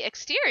actually the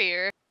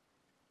exterior.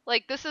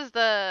 Like, this is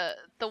the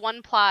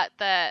one plot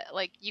that,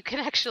 like, you can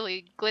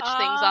actually glitch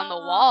things on the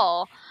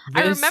wall.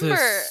 I This is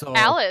remember so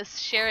Alice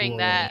sharing cool.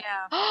 that.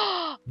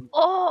 Yeah.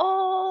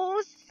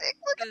 Oh, sick.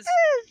 Look at This-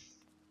 this.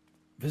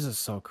 This is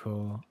so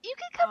cool. You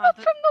can come Oh, up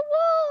from the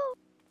wall.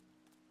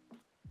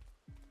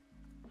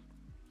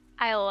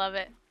 I love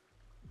it.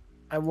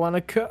 I want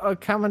to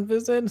come and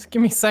visit.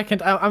 Give me a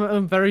second. I'm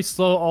a very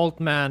slow old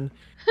man.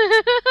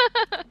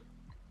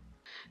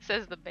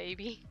 Says the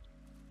baby.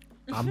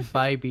 I'm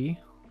baby.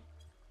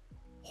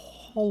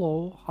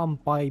 Hello, I'm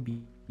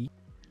baby.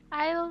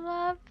 I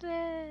love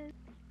this.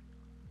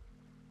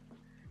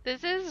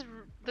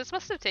 This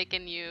must have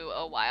taken you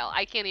a while.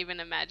 I can't even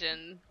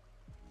imagine.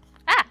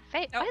 Ah,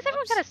 Faye, Oh, why does everyone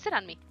whoops. gotta sit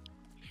on me?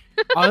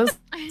 Honestly,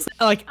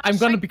 like, I'm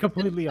gonna trying be to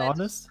completely defend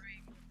honest.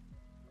 spring.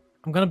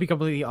 I'm gonna be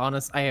completely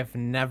honest. I have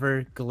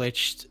never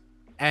glitched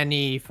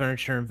any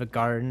furniture in the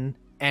garden,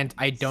 and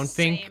I don't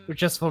think, Same.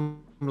 just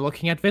from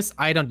looking at this,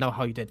 I don't know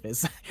how you did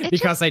this It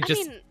because just, I I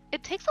just mean,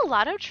 it takes a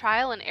lot of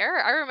trial and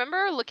error. I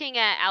remember looking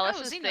at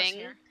Alice's Xeno's thing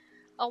here.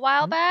 a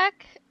while Hmm?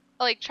 back,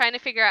 like trying to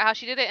figure out how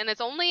she did it, and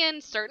it's only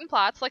in certain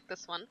plots like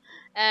this one.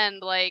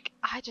 And like,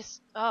 I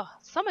just, oh,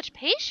 so much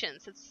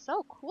patience. It's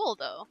so cool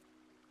though.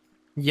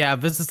 yeah,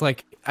 this is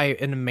like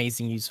an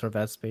amazing use for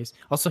that space.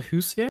 Also,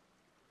 who's here?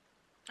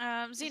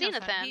 Xenothan.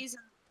 Xenothan.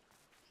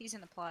 He's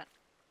in the plot.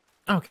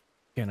 Okay,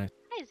 nice.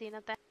 Hi,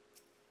 Zenathan.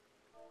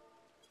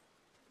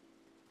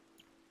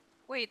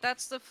 Wait,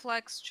 that's the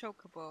Flex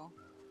Chocobo.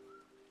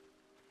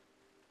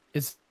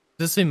 Is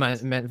this the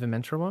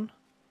mentor one?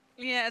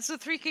 Yeah, it's a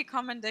 3K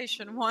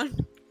commendation one.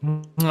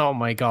 Oh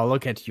my god,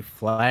 look at you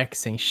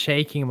flexing,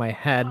 shaking my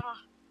head. Ah,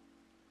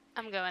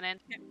 I'm going in.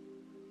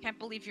 can't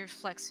believe you're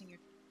flexing your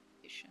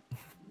commendation.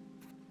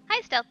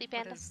 Hi, Stealthy What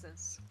Panda. is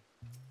this?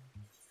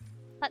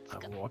 Let's go.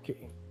 I'm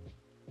walking.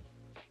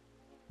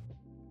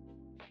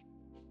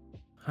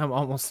 I'm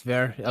almost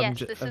there. Yes,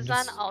 this is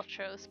on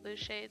Ultros, Blue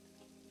Shades.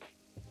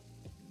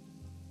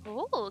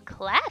 Ooh,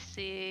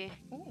 classy.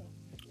 Ooh.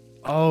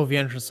 Oh, the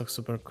entrance looks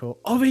super cool.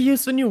 Oh, they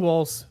used the new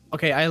walls.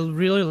 Okay, I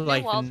really New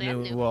like walls the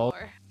and new new wall.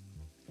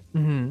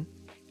 floor.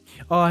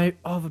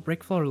 Oh, the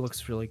brick floor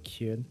looks really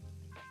cute.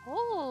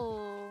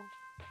 Ooh,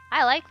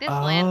 I like this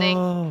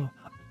landing.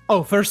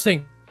 Oh, first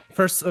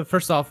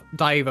off,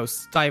 dye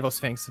those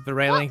things. The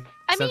railing.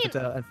 I mean,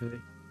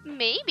 everything.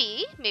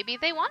 maybe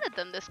they wanted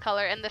them this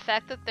color, and the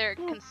fact that they're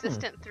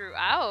consistent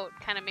throughout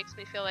kind of makes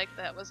me feel like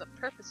that was a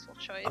purposeful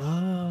choice.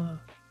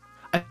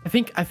 I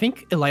think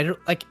a lighter,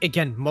 like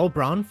again, mole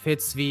brown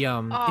fits the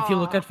If you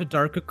look at the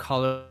darker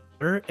color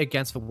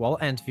against the wall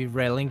and the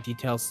railing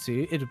details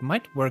too, it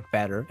might work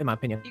better, in my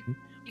opinion.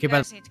 You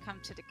guys need to come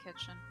to the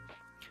kitchen.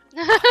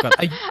 God,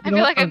 I feel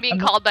like I'm being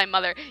called by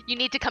mother. You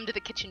need to come to the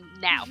kitchen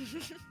now.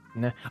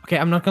 No. Okay,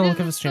 I'm not gonna look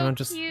at the This is stream. so I'm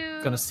just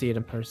cute. gonna see it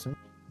in person.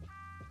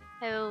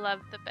 I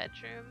love the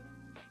bedroom.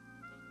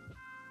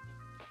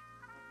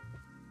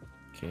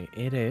 Okay,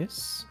 it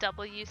is.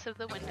 Double use of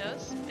the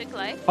windows. Big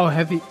light. Oh,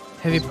 have you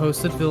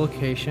posted the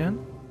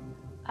location?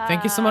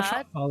 Thank you so much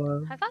for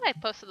following. I thought I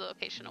posted the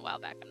location a while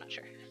back. I'm not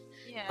sure.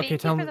 Yeah. Okay,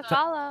 Thank tell you me- for the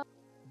follow.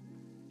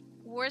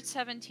 Ward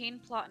 17,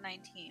 plot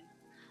 19.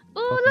 Ooh,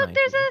 Plot look,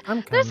 there's 19.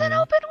 I'm there's an coming.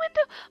 open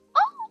window.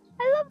 Oh,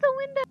 I love the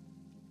window.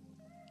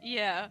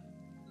 Yeah,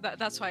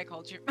 that's why I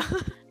called you.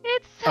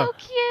 It's so Oh.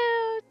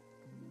 cute.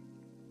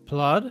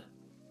 Plot?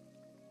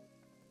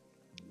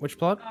 Which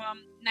plot?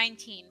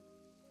 19.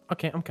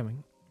 Okay, I'm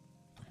coming.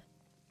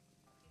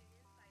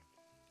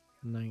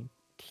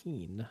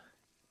 19.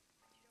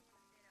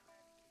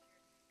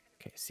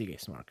 Okay,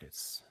 Seagaze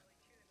Markets.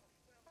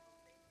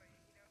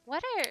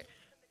 What are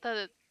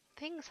the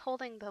things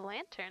holding the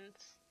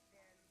lanterns?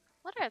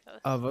 What are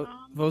those?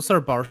 Those are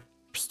bar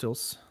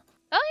stools.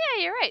 Oh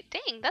yeah, you're right.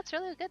 Dang, that's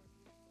really good.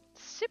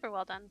 Super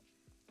well done.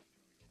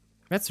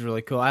 That's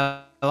really cool.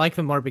 I like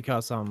them more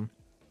because oh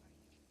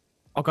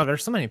god,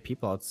 there's so many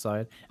people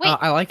outside. Wait,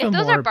 I like if them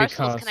those more are bar because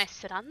stools, can I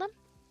sit on them?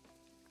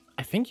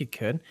 I think you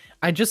could.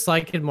 I just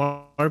like it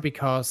more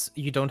because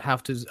you don't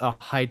have to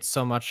hide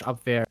so much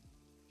up there.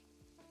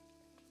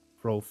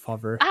 Roll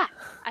hover. Ah,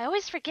 I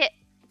always forget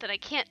that I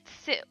can't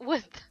sit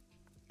with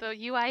the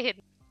UI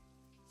hidden.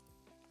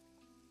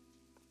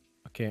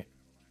 Okay,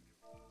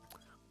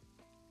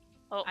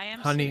 Oh, I am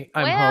honey,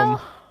 I'm Well-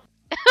 home.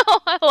 oh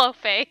hello,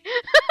 Faye.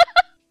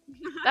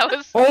 That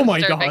was so Oh my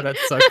disturbing. god,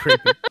 that's so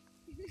creepy.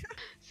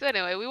 So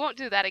anyway, we won't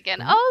do that again.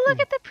 Oh, look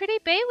at the pretty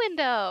bay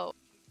window.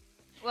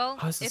 Well,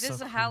 Oh, this it is is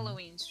so a cool.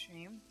 Halloween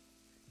stream.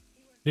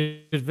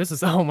 Dude, this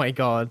is oh my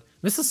god,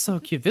 this is so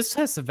cute. This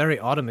has a very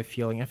autumn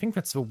feeling. I think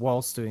that's the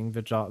walls doing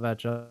the job. That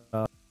job.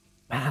 Man,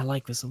 I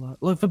like this a lot.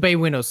 Look, the bay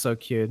window's so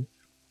cute.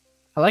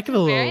 I like the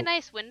little Very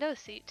nice window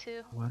seat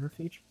too. water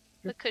feature.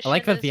 The cushion I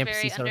like that is the very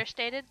NPCs are.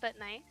 understated but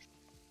nice.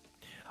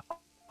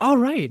 Oh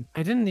right,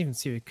 I didn't even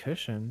see the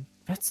cushion.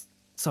 That's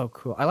so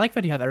cool. I like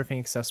that you have everything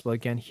accessible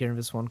again here in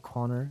this one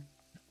corner.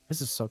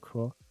 This is so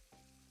cool.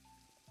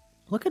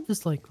 Look at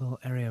this like little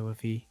area with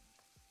the.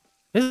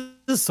 This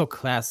is so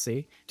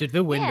classy. Dude,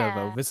 the window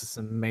though, Yeah. this is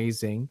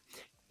amazing.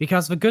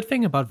 Because the good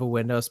thing about the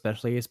window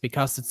especially is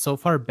because it's so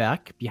far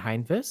back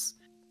behind this,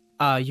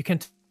 you can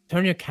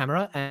turn your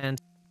camera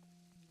and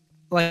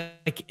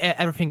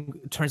everything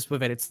turns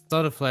with it. It's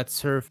not a flat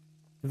surf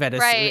that is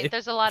Right,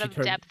 there's a lot if you of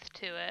turn- depth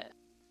to it.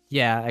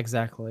 Yeah,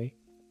 exactly.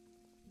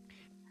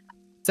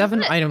 7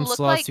 Doesn't it item look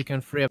slots like- you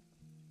can free up.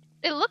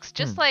 It looks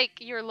just like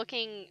you're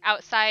looking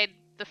outside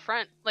the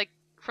front, like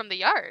from the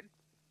yard.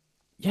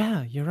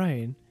 Yeah, you're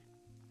right.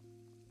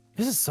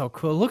 This is so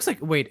cool. It looks like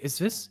wait, is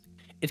this?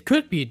 It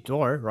could be a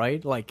door,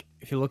 right? Like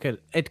if you look at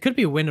it, could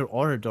be a window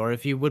or a door.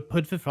 If you would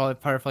put the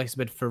fireflies a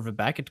bit further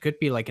back, it could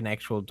be like an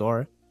actual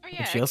door. Oh,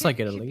 yeah, feels like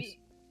it at least.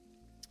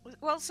 Be...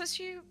 Well, since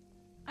you...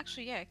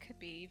 Actually, yeah, it could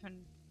be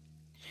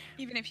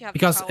even if you have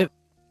Because the tower,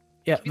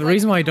 yeah, could be the like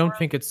reason a why I don't door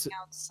think it's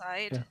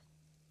outside. yeah.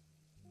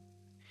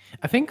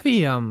 I think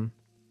the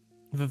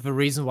the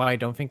reason why I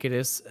don't think it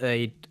is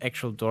a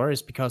actual door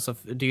is because of.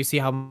 Do you see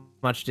how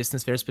much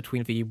distance there is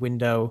between the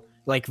window,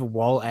 like the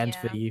wall, and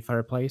Yeah. the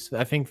fireplace?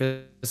 I think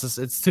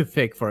it's too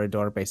thick for a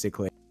door,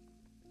 basically.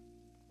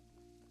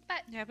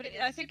 But Yeah, but it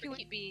I is think super it would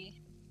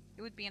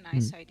cute. be a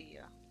nice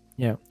idea.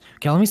 Yeah.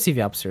 Okay, let me see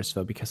the upstairs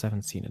though, because I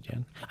haven't seen it yet.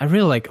 I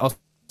really like. Also,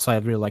 I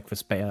really like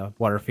this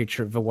water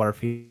feature. The water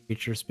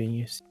features being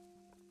used.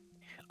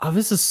 Oh,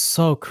 this is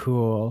so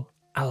cool.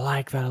 I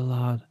like that a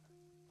lot.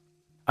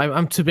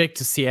 I'm too big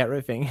to see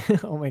everything.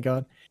 Oh my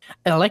god.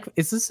 I like.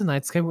 Is this a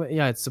night sky?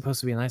 Yeah, it's supposed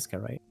to be a night sky,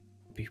 right?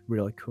 It'd be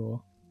really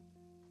cool.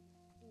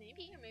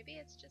 Maybe, or maybe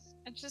it's just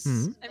I just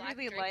Mhm. I black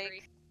really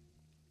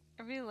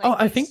drapery. like Oh,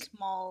 I these think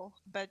small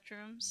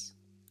bedrooms.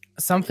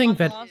 something on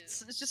that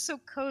lofts. It's just so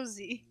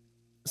cozy.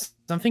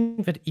 something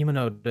that Ema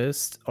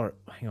noticed, or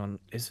hang on,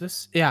 is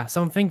this? Yeah,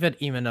 something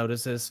that Ema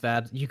noticed is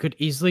that you could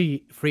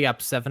easily free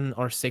up 7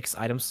 or 6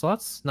 item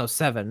slots. No,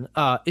 7.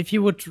 If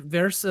you would,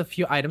 there's a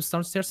few items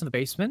downstairs in the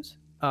basement.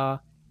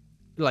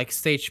 Like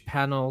stage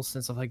panels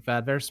and stuff like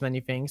that. There's many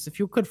things. If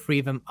you could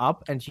free them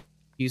up and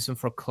use them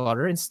for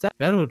clutter instead,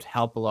 that would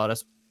help a lot,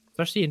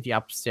 especially in the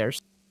upstairs.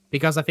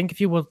 Because I think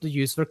if you were to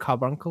use the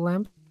carbuncle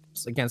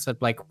lamps against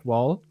that like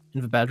wall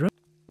in the bedroom,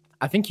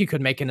 I think you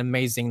could make an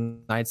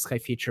amazing night sky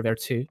feature there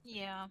too.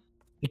 Yeah.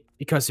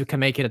 Because you can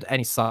make it at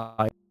any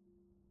side.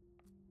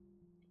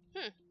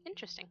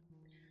 Interesting.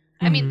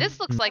 I mean, Mhm. this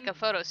looks like a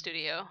photo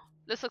studio.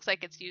 This looks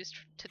like it's used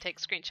to take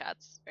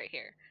screenshots right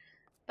here.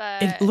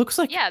 But It looks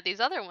like yeah, these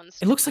other ones.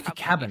 it looks like a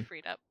probably cabin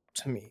freed up.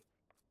 to me.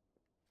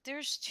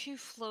 There's 2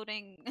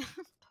 floating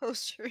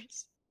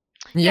posters.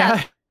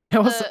 Yeah, I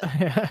was.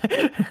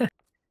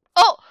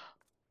 Oh,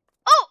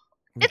 oh!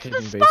 The It's the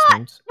hidden spot.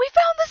 basement. We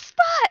found the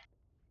spot.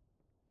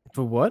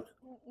 For what?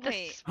 The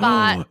Wait,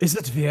 spot. Is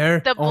it there?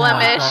 The Oh my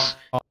blemish.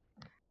 God.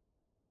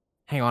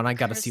 Hang on, I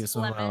gotta see cursed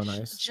this with my own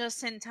blemish eyes.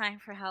 just in time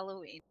for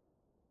Halloween.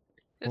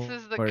 This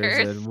is the Where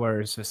curse. is it?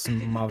 Where is this?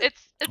 Mother?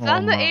 It's Oh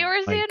on the my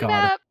Eorzean God.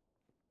 map.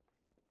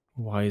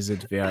 Why is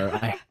it there?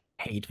 I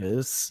hate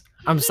this.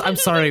 I'm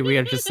sorry. We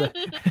are just.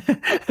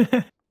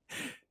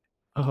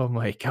 Oh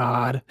my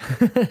God.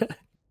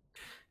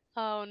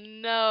 Oh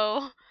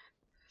no.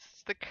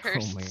 It's the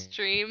cursed my-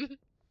 stream.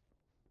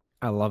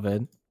 I love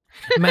it.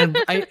 Man,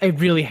 I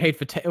really hate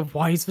the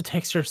why is the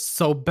texture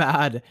so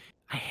bad?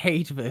 I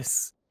hate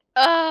this.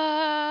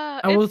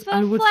 I It's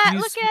so would flat.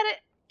 use- Look at it.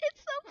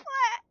 It's so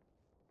flat.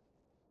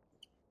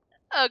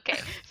 Okay.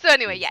 So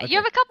anyway, yeah, you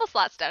have a couple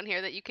slots down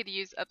here that you could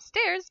use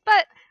upstairs,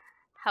 but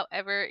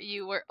however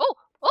you were. Oh,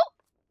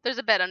 there's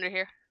a bed under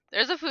here.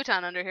 There's a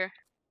futon under here.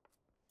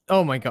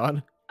 Oh my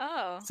God.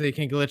 Oh. So you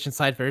can glitch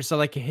inside. There's so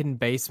like a hidden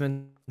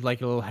basement,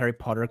 like a little Harry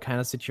Potter kind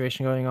of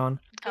situation going on.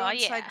 Go Oh,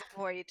 inside yeah. the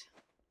void.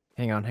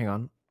 Hang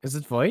on. Is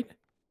it void?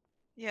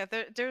 Yeah,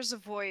 there's a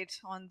void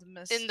on the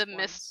mist. In the ones.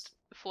 mist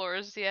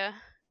floors, yeah.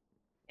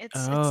 It's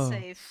Oh.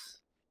 safe.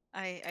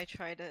 I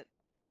tried it.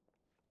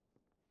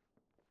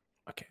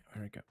 Okay,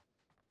 there we go.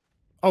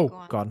 Oh Go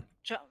on. God.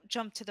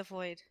 Jump to the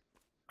void.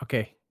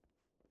 Okay.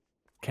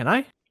 Can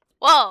I?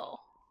 Whoa.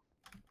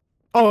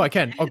 Oh, I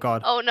can. Oh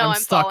God. Oh no, I'm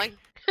stuck. falling.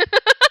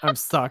 I'm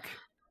stuck.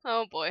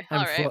 Oh boy. I'm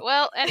All right.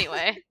 Well,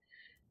 anyway,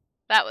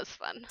 that was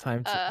fun.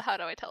 Time to. How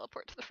do I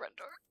teleport to the front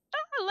door?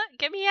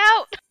 Get me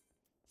out.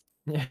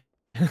 Yeah.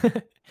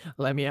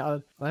 Let me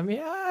out. Let me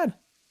out.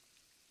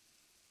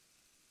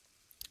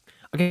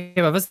 Okay,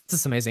 well, this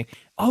is amazing.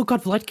 Oh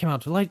God, the light came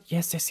out. The light.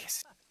 Yes.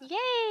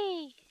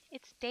 Yay!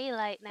 It's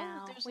daylight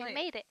now. there's We light.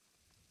 made it.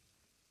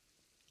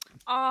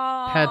 Pet.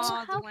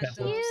 Oh, How the windows.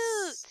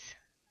 cute.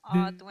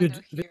 Oh, the window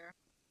Dude, here.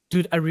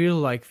 Dude, I really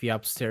like the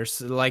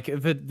upstairs. Like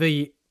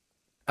the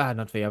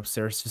not the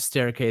upstairs, the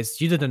staircase.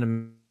 You did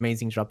an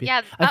amazing job.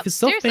 Yeah, I feel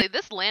so seriously,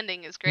 this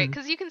landing is great Mhm.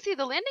 because you can see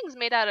the landing's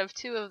made out of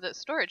 2 of the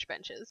storage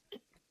benches.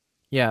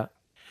 Yeah,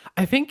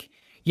 I think.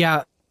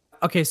 Yeah,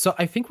 okay. So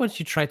I think what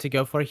you try to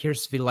go for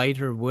here's the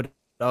lighter wood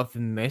of the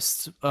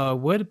mist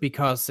wood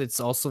because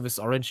it's also this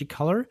orangey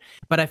color.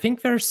 But I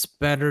think there's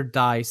better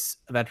dyes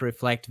that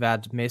reflect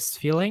that mist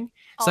feeling.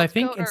 So I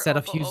think Altcoat or instead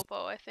of Obo using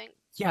Obo, I think.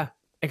 yeah,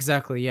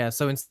 exactly. Yeah.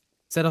 So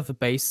instead of the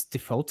base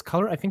default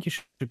color, I think you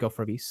should go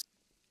for these.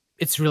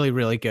 It's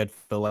really good.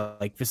 Feel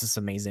like this is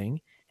amazing.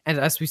 And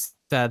as we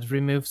said,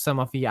 remove some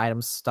of the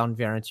items down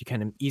there, and you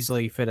can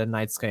easily fit a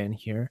night sky in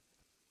here.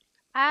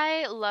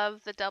 I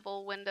love the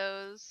double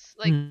windows,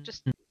 like Mm.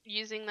 just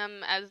using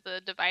them as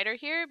the divider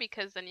here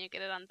because then you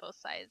get it on both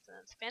sides and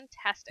it's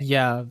fantastic.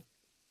 Yeah,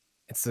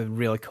 it's a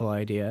really cool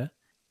idea.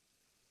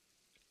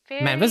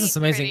 Very Man, this is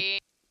amazing. pretty.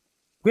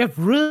 We have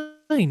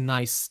really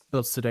nice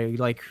builds today.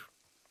 Like,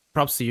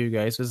 props to you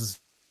guys. This is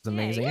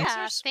amazing. guys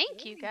Yeah, are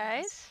thank you spoiling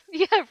guys. us.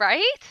 Yeah,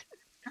 right?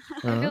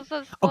 I Uh-huh. feel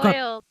so Oh, God.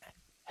 spoiled.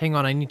 Hang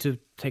on, I need to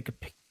take a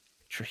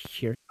picture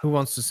here. Who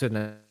wants to sit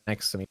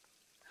next to me?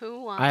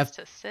 Who wants have-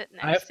 to sit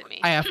I next have, to me?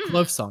 I have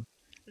clothes on.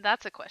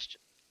 That's a question.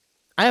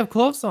 I have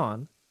clothes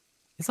on.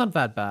 It's not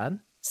that bad.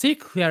 See,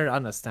 Claire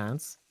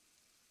understands.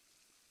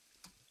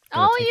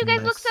 Gonna Oh, take you a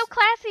guys look so nice-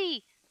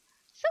 classy.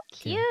 So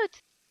Okay.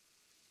 cute.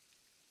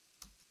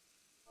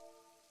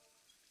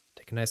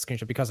 Take a nice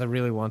screenshot because I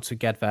really want to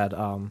get that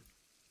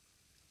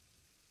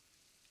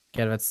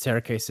get that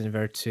staircase in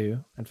there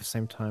too at the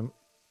same time.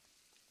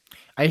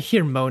 I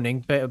hear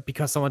moaning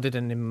because someone did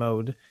an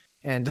emote,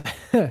 and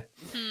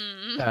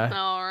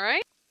All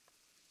right.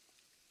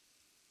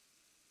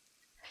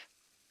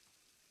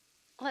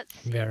 Let's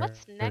see,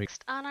 what's very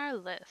next on our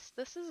list?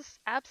 This is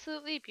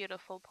absolutely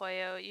beautiful,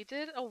 Poyo. You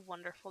did a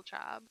wonderful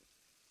job.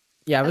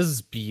 yeah, this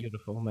is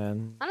beautiful,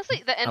 man.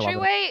 Honestly, the I love it.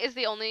 entryway is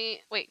the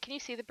only... Wait, can you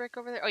see the brick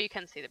over there? Oh, you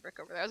can see the brick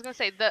over there. I was going to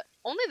say,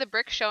 only the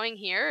brick showing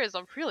here is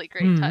a really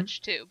great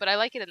touch, too. But I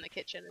like it in the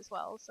kitchen as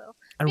well, so...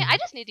 Yeah, I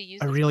just need to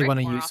use I this really brick want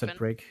to more use often. that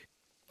brick.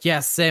 Yeah,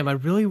 same. I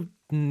really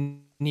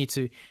need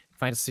to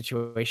find a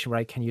situation where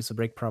I can use the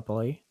brick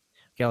properly.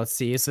 Okay, let's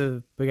see. Is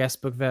the big ass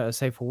book there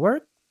safe for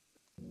work?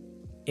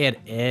 It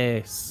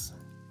is.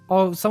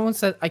 Oh, someone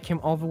said I came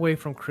all the way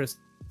from Crystal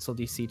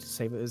DC to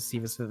see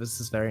this. This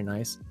is very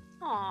nice.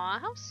 Aw,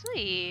 how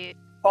sweet.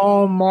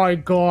 Oh my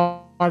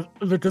god.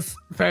 Look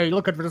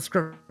at the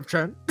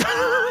description.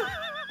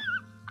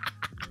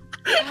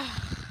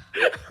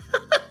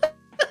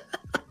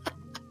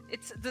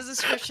 The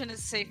description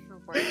is safe for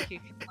work. You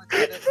can look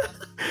at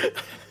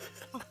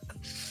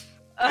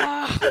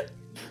it.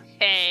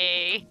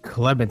 Hey.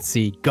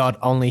 Clemency. God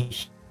only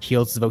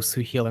heals those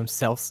who heal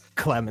themselves.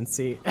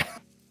 Clemency.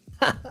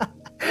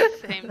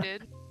 Same,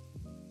 dude.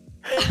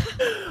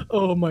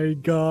 Oh my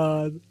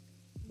god.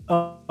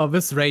 Oh,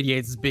 this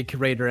radiates big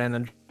raider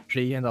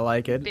energy, and I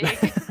like it. Big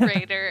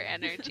raider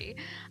energy.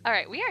 All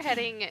right, we are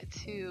heading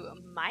to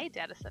my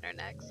data center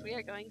next. We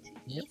are going to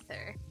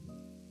Aether.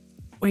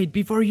 Wait,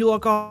 before you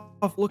log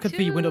off, look at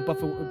the window above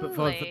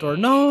the door. late.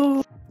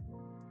 No!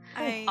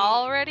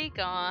 Already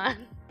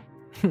gone.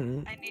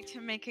 I need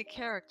to make a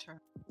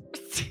character.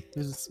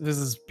 This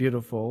is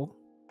beautiful.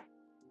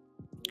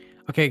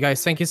 Okay,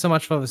 guys, thank you so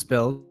much for this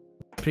build.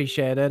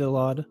 Appreciate it a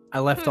lot. I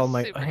left all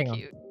my... Super hang on.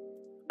 cute.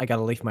 I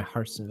gotta leave my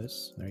hearts in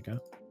this. There you go.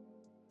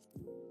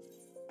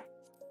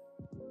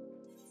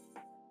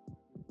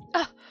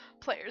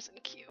 Players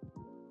in queue.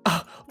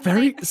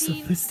 Very 19.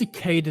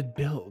 sophisticated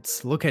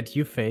builds. Look at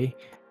you, Faye,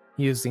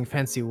 using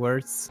fancy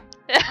words.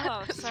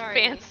 Oh, sorry.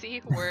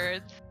 Fancy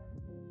words.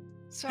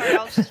 Sorry,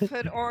 I'll just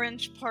put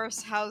orange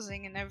parse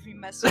housing in every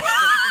message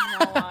from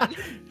now on.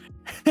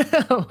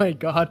 Oh my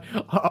god.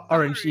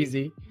 Orange Sorry.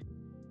 easy.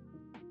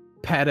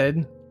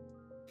 Padded.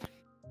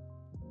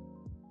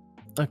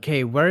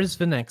 Okay, where's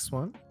the next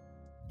one?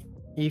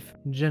 If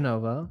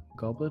Jenova,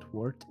 Goblet,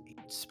 Ward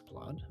 8,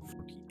 Blood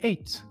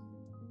 48.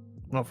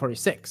 No,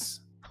 46.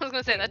 I was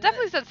gonna say, that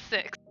definitely said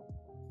 6.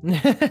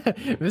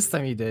 This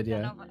time you did,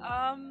 yeah.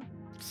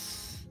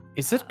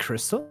 Is it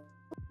Crystal?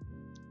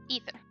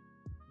 Aether.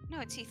 No,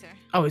 it's Aether.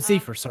 Oh, it's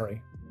Aether,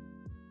 sorry.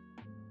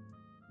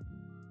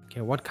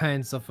 Okay, what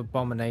kinds of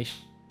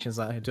abominations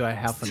do I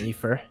have on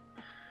Aether?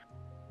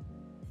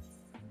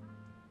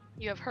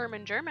 You have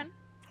Herman German.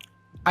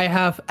 I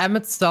have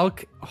Emmett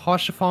Stalk,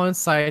 Hoshafon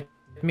inside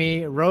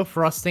me, Rove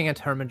Rusting, and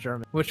Herman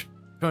German. Which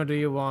one do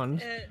you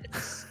want?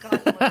 It's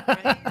Goblet,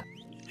 right?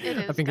 It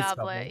is think it's Goblet,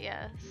 Goblet.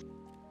 yes.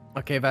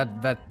 Okay,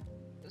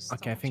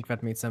 okay, I think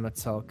that means Emmett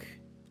Stalk.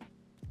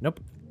 Nope.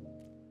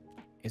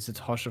 Is it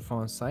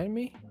Hoshafon inside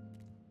me?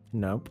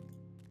 Nope.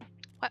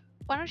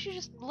 Why don't you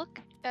just look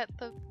at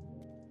the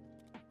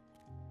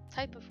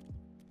type of...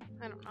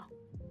 I don't know.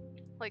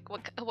 Like,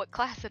 what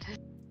class it is.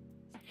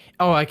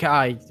 Oh, I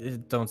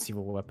don't see the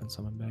weapons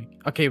on my bag.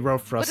 Okay,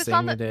 Rove But it's Rusting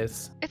on the- it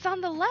is. It's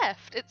on the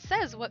left. It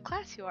says what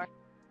class you are.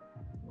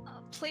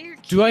 Player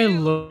Do I queue,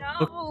 look-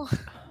 No.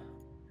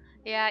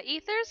 Yeah,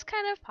 Aether's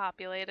kind of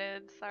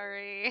populated.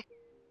 Sorry.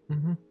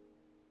 Mm-hmm.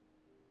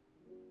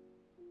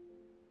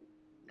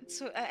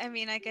 So, I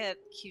mean, I get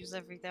queues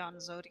every day on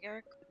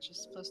Zodiac, which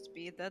is supposed to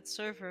be a dead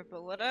server,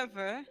 but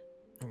whatever.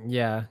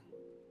 Yeah.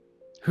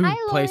 Who Hi,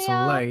 plays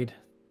on Laureall. Laid?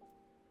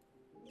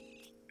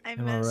 I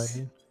Am I miss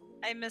right?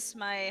 I miss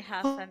my Oh,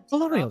 half-empty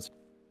Laureall.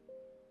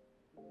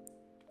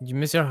 You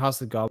miss your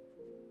house at Goblin.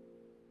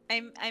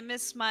 I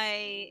miss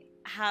my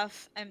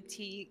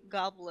half-empty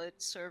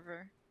Goblet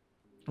server.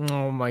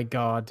 Oh my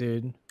god,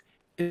 dude.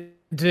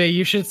 Today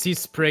you should see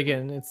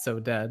Spriggan. It's so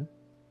dead.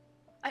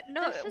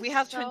 No, This we is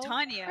have so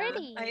Twintania.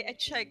 pretty. I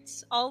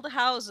checked. All the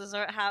houses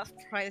are at half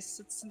price.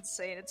 It's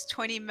insane. It's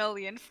 20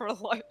 million for a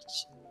large.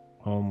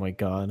 Oh my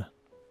god.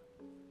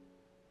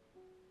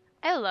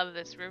 I love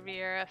this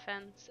Riviera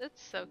fence.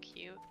 It's so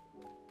cute.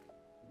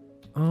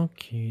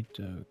 Okie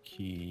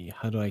dokie.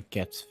 How do I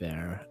get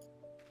there?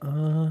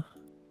 I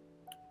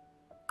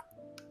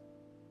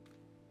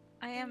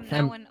am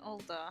now an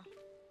older.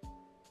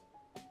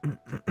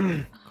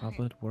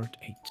 Goblet Word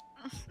 8.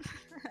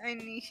 I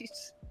need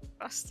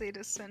Frost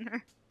Data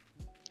Center.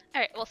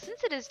 Alright, well,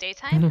 since it is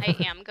daytime, I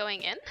am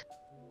going in.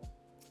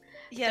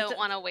 Yeah, Don't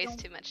want to waste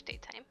too much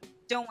daytime.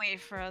 don't wait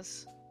for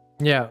us.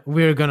 Yeah,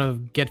 we're gonna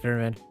get there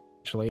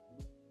eventually.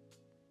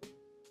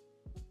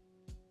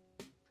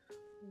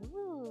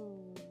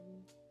 Ooh.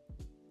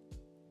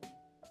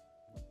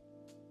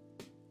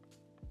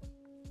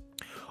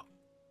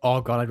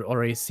 Oh god, I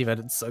already see that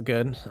it's so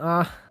good.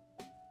 I'm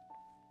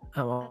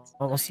That's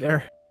almost nice.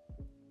 there.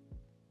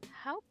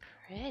 How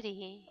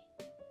pretty.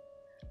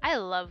 I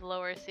love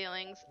lower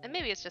ceilings, and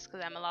maybe it's just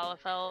because I'm a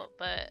Lalafell,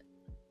 but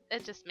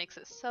it just makes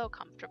it so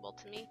comfortable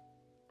to me.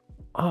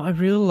 Oh, I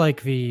really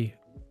like the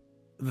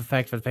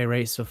fact that they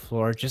raised the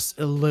floor just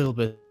a little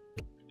bit.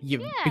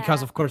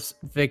 Because Yeah. of course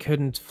they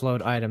couldn't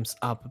float items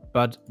up,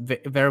 but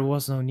there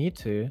was no need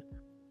to.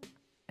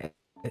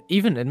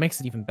 Even it makes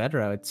it even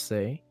better, I would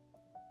say.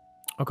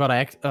 Oh god,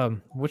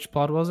 which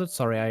plot was it?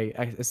 Sorry, I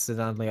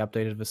accidentally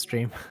updated the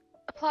stream.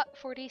 Plot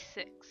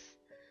 46.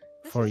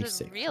 This is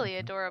 46, a really okay.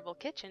 adorable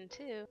kitchen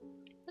too.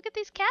 Look at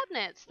these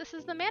cabinets. This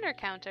is the manor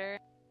counter.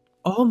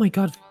 Oh my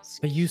god, That's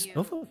they used cute.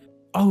 both of.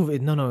 Oh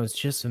no, it's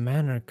just a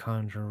manor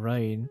counter,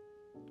 right?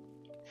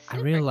 I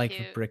really Super like the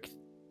cute. brick.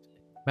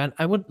 Man,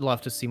 I would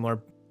love to see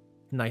more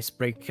nice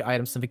brick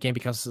items in the game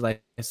because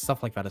like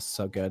stuff like that is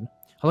so good.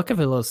 Oh, look at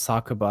the little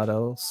sake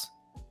bottles.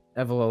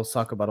 I have the little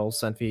sake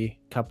bottles and the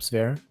cups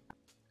there.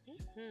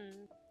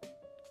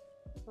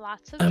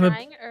 Lots of I'm a-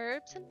 drying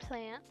herbs and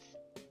plants.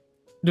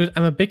 Dude,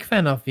 I'm a big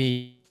fan of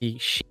the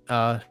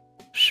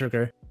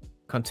sugar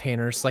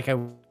containers. Like, I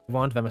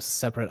want them as a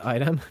separate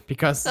item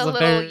because The they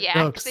little look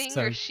yak thing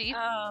so- or sheep.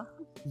 Oh,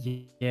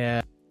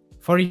 Yeah.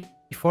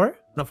 44?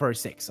 No,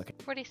 46. Okay.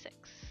 46.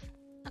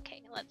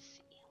 Okay, let's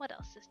see. What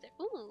else is there?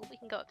 Ooh, we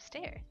can go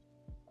upstairs.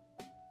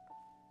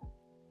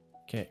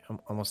 Okay, I'm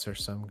almost there,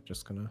 so I'm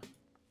just gonna.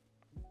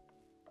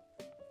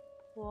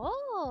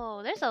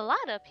 Whoa, there's a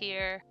lot up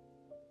here.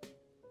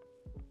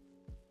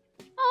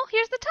 Oh,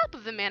 here's the top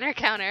of the manor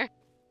counter.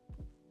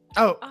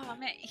 Oh, oh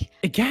man,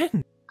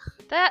 again!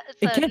 That's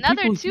Again,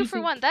 another people 2 for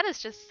using- 1. That is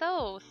just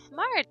so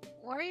smart.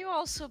 why are you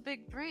all so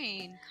big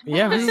brain? Come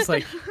Yeah, on. this is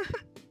like.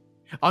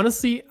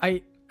 Honestly,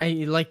 I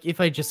like,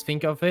 if I just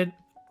think of it,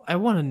 I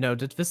want to know,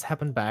 did this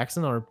happen by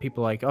accident, or are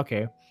people like,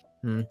 okay,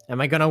 am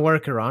I gonna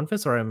work around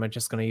this, or am I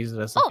just gonna use it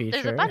as a Oh, feature?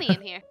 there's a bunny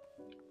in here.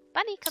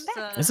 Bunny, come Just,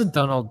 back. Is it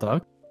Donald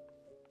Duck?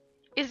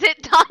 Is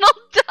it Donald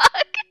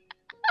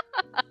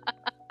Duck?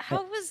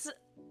 How was?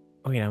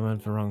 Oh yeah, I'm on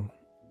the wrong.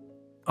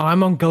 Oh,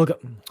 I'm on Gulga.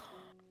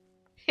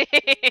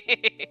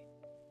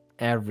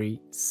 Every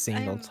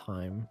single I'm-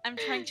 time. I'm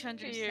trying to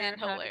understand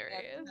how to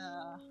hilarious. get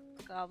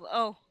the Goblet.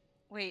 Oh,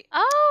 wait.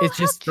 Oh, It's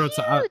just how throws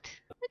cute! out-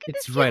 Look at it's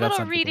this cute right little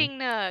outside the gate. reading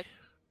nook.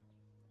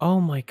 Oh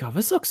my god,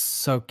 this looks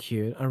so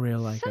cute. I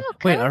really like So it.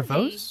 Wait, are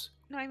cozy. those?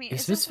 No, I mean,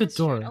 Is is this it the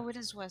Western? door? Oh, it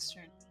is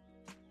Western.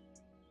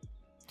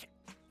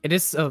 It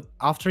is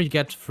after you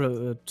get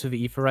through to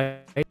the Aether,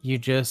 right? You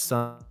just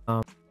hang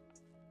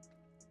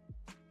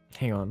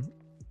on.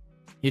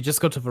 You just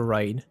go to the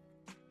right.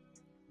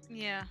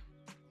 Yeah.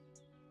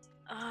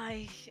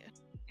 I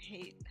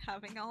hate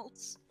having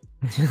alts.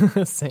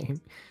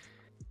 Same.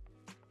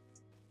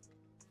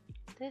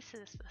 This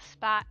is the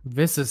spot.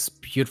 This is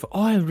beautiful.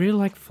 Oh, I really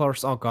like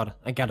flowers. Oh god,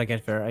 I gotta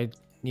get there. I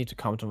need to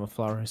comment on the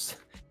flowers.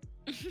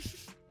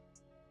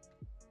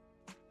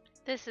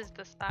 This is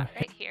the spot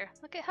right here.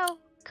 Look at how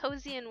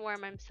cozy and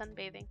warm I'm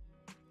sunbathing.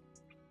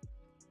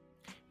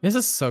 This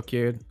is so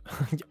cute.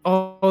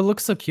 Oh, it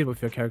looks so cute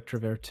with your character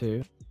there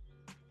too.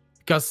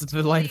 Because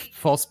the light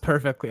falls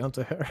perfectly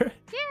onto her.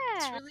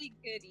 It's Yeah. really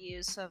good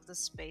use of the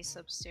space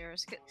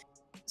upstairs.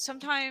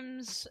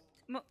 Sometimes,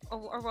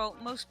 well,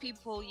 most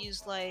people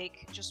use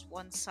like just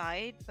one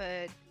side,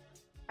 but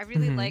I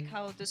really like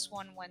how this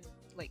one went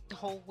like the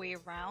whole way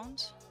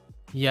around.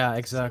 Yeah,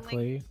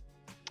 exactly.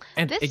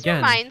 And This again,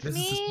 reminds this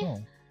is me-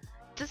 small.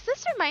 Does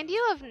this remind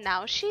you of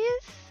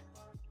Naushi's?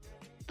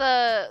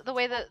 The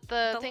way that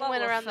the thing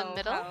went around the Lalafell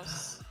middle?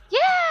 house. Yeah!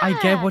 I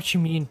get what you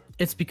mean.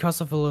 It's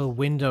because of a little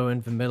window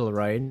in the middle,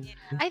 right? Yeah.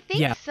 I think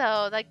Yeah.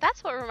 so. Like,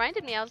 that's what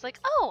reminded me. I was like,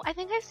 oh, I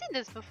think I've seen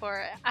this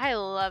before. I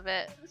love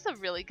it. It's a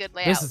really good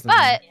layout. is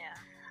But Yeah.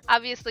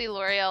 obviously,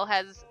 Laureall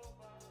has,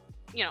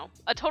 you know,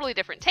 a totally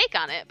different take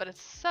on it, but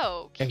it's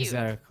so cute.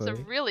 Exactly. It's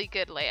a really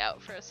good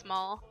layout for a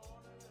small.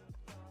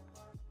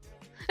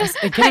 It's-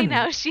 I again-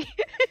 know, she.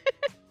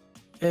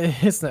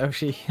 It's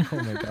Naoshi.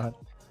 Oh my god.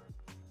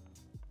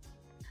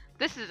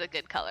 This is a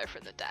good color for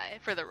the dye,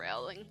 for the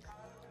railing.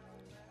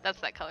 That's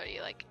that color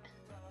you like.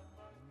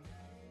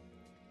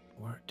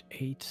 Word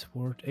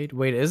 8.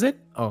 Wait, is it?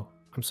 Oh,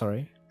 I'm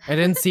sorry. I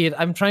didn't see it.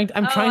 I'm trying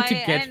to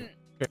get.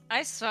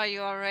 I saw you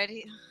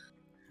already.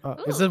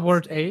 Is it Ooh,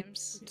 word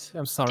names. 8?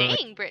 I'm sorry.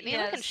 Dang, Brittany,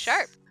 looking Yes.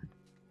 sharp.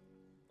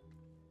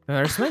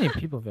 There's many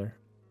people there.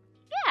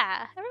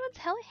 Yeah,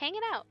 everyone's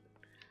hanging out.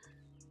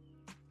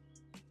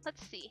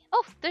 Let's see.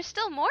 Oh, there's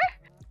still more?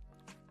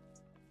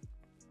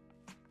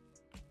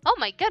 Oh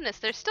my goodness,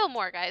 there's still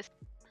more, guys.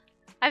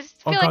 I just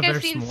Oh feel God, like I've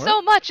there's seen more?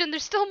 so much and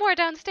there's still more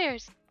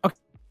downstairs.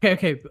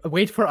 Okay,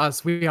 wait for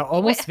us. We are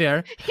almost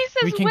there. He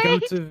says, We can wait.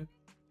 go to.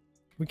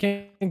 We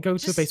can go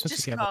to the basement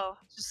Just together. go.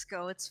 Just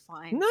go. It's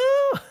fine. No.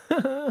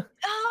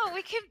 Oh,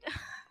 we can.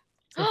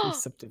 Every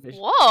subdivision.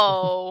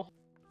 Whoa.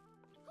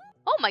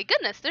 Oh my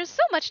goodness, there's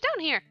so much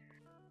down here.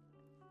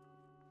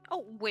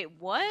 Oh wait,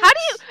 what? How do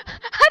you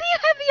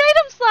have the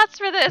item slots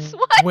for this?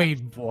 What?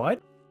 Wait,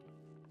 what?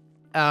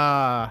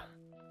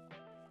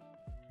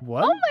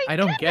 What? Oh my I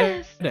don't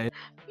goodness. get it.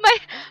 My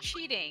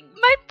Cheating.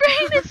 my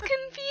brain is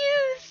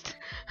confused.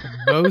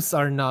 Those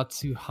are not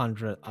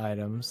 200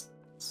 items.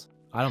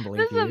 I don't believe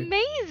This is you.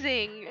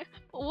 amazing.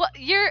 What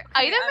your Okay,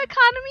 item I'm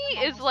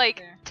economy is almost like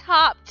there.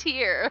 top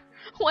tier.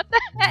 What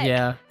the heck?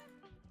 Yeah.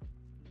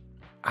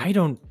 I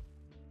don't.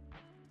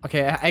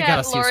 Okay, I Yeah,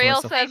 gotta see Laureall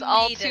myself. says I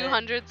all made it.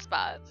 200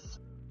 spots.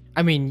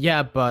 I mean,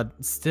 yeah, but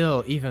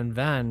still, even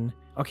then.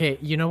 Okay,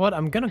 you know what?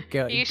 I'm gonna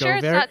go. Are you go sure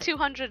it's there. not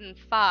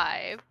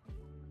 205?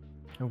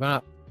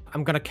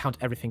 I'm gonna count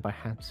everything by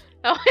hand.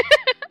 Oh.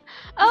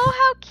 Oh,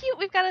 how cute!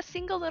 We've got a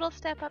single little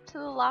step up to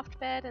the loft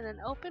bed and an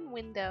open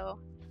window.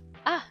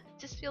 Ah, it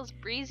just feels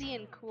breezy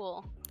and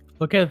cool.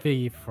 Look at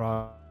the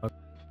frog.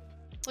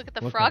 Look at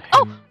the Look frog. at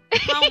Oh! him.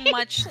 How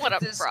much What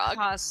did a this frog.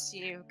 cost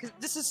you? Because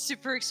this is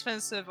super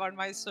expensive on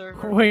my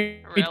server.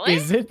 Wait, Really?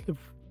 is it?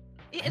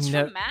 It's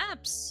No. from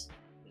maps.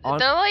 On-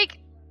 They're like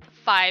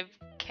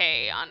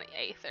 5k on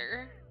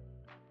Aether.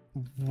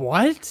 What?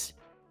 What is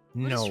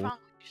No. wrong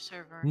with your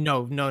server?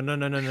 No.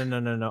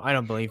 I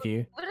don't believe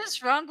you. What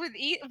is wrong with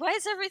Why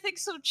is everything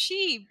so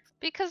cheap?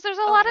 Because there's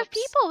a Oh, lot of whoops.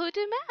 people who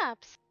do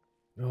maps.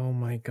 Oh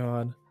my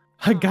god.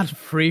 I got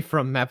free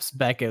from maps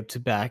back to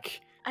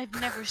back. I've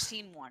never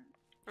seen one.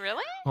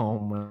 Really? Oh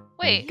my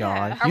Wait,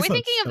 god. yeah. Are He's we not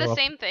thinking of the so-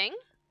 same thing?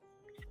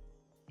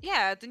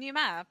 Yeah, the new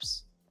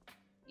maps.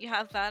 You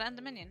have that and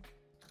Dominion.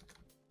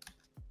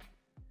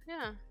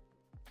 Yeah.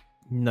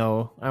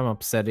 No, I'm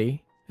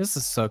upsetty. This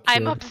is so cute.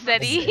 I'm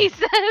upsetty, he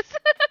says.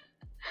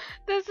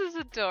 This is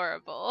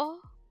adorable.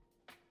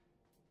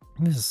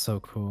 This is so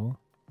cool.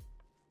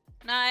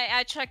 No,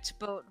 I checked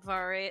both,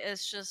 Vari.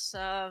 It's just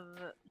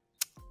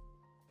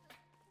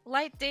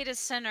Light Data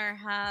Center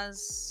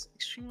has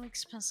extremely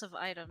expensive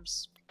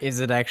items. Is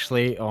it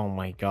actually? Oh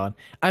my god.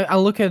 I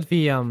look at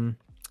the in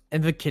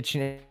the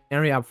kitchen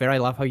area up there. I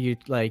love how you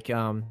like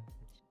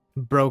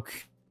broke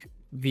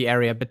the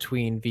area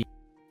between the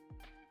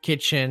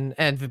kitchen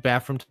and the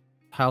bathroom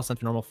tiles and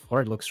the normal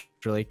floor. It looks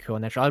really cool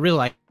and natural. I really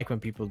like when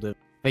people do.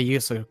 They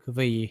use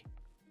the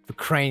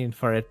crane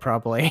for it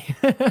probably.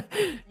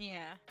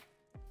 Yeah.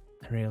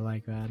 I really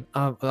like that.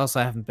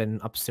 Also, I haven't been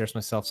upstairs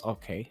myself. So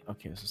okay,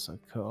 this is so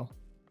cool.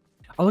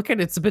 Oh, look at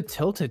it. It's a bit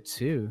tilted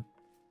too.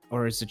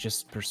 Or is it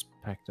just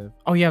perspective?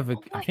 Oh, yeah, Oh,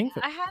 I wait, think...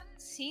 I hadn't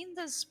seen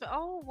this, but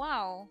oh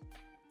wow.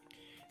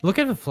 Look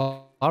at the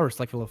flowers,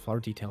 like a little flower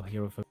detail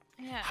here. With it.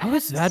 Yeah. How I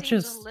is hadn't that seen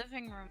just- the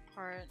living room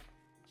part?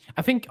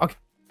 I think,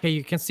 okay,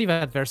 you can see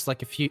that there's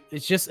like a few...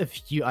 It's just a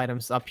few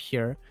items up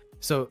here.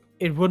 So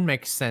it would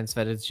make sense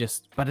that it's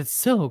just... But it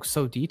still looks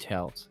so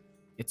detailed.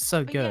 It's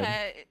so But good.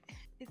 yeah,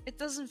 it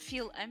doesn't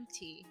feel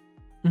empty,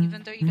 Mhm.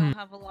 even though you don't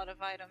have a lot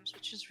of items,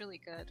 which is really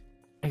good.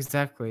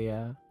 Exactly,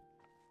 yeah.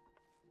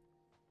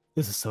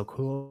 This is so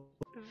cool.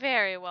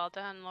 Very well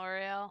done,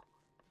 Laureall.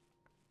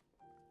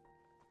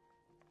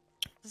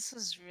 This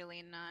is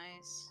really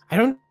nice. I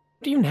don't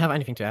even have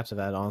anything to add to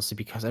that, honestly,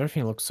 because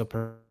everything looks so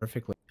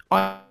perfectly.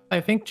 I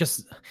think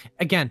just,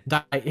 again,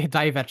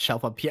 dye that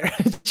shelf up here.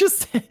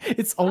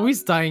 It's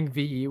always dyeing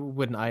the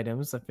wooden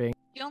items, I think.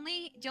 The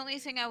only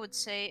thing I would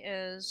say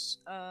is,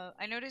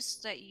 I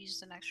noticed that you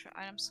used an extra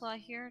item slot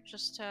here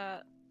just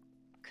to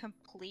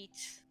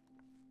complete,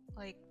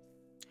 like,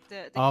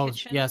 the Oh,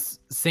 kitchen. yes,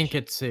 sink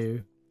it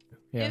too.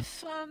 Yeah.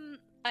 If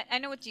I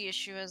know what the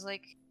issue is.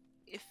 Like,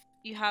 if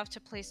you have to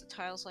place the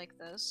tiles like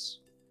this,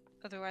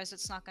 otherwise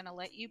it's not gonna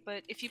let you.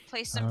 But if you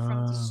place them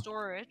from the Ah.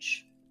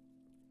 storage,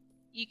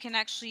 you can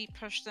actually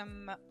push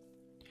them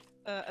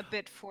a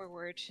bit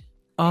forward.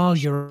 Oh, Maybe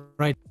you you're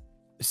right.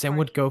 Same Or-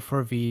 would go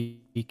for the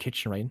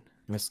kitchen, right? In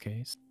this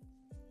case.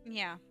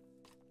 Yeah.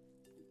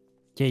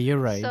 Yeah, you're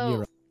right. So, You're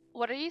right.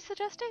 what are you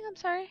suggesting? I'm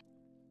sorry.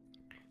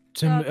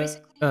 Basically, use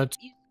the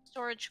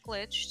storage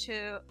glitch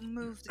to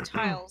move the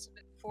tiles a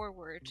bit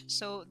forward,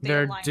 so they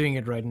they're align doing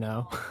it right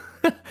now.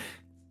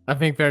 I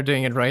think they're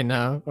doing it right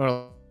now,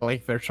 or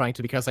like they're trying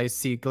to, because I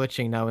see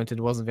glitching now, and it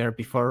wasn't there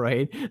before,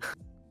 right?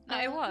 No,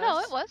 it was. No,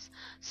 it was.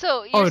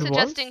 So Oh, you're it was?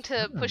 suggesting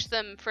to Oh. push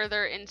them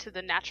further into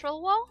the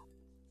natural wall?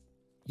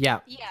 Yeah.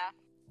 Yeah,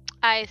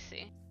 I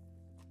see.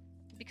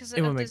 because It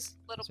of would make this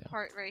little sense, yeah.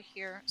 part right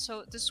here.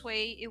 So this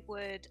way it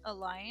would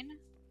align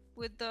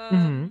with the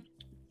Mhm.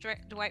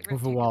 the white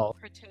With the rectangle wall.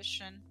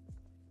 partition.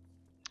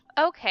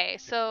 Okay,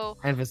 so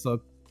And this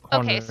little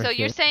corner okay, so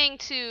you're here. saying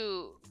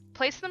to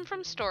place them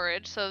from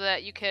storage so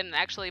that you can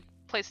actually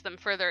place them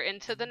further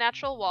into the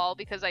natural wall,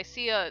 because I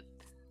see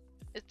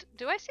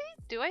do I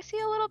see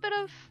a little bit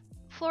of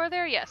floor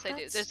there? Yes, I do.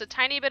 That's- There's a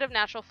tiny bit of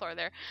natural floor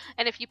there.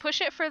 And if you push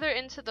it further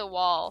into the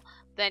wall,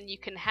 then you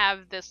can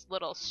have this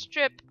little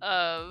strip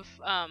of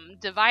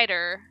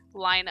divider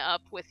line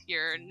up with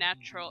your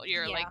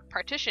Yeah. like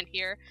partition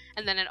here,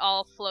 and then it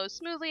all flows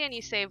smoothly and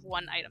you save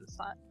one item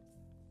slot.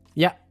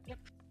 Yeah. Yep.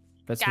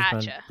 That's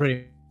Gotcha.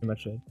 pretty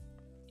much it.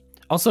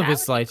 Also, That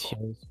this would be light cool.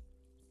 here is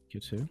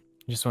cute too.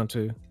 Just want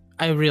to.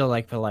 I really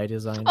like the light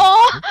design.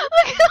 Oh, look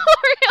at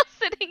L'Oreal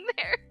sitting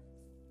there.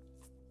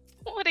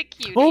 What a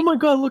cutie. Oh my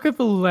god! Look at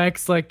the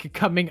legs like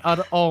coming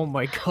out. Oh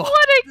my god!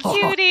 What a Oh.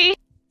 cutie.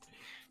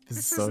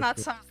 This so is not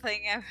cute.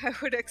 something I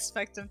would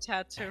expect them to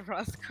add to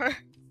Rothgar.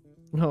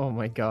 Oh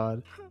my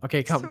god.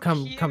 Okay, So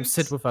come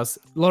sit cute. with us.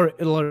 Laura,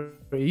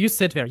 you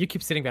sit there. You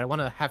keep sitting there. I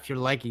want to have your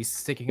leggies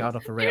sticking out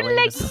of the Your railing.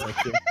 This is so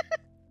cute.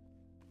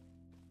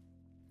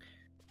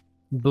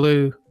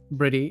 Blue,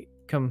 Britty,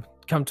 come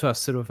to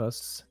us, sit with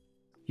us.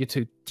 You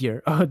two,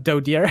 dear. Oh, doe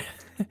dear.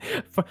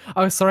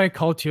 Oh, sorry I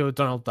called you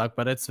Donald Duck,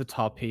 but it's the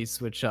top piece,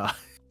 which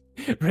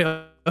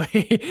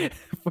really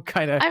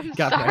kind of I'm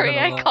got me. sorry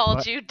don't I know called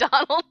what. you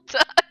Donald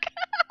Duck.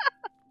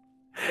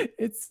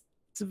 It's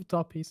the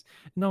top piece.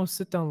 No,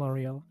 sit down,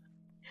 Laureall.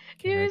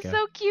 You're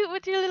so cute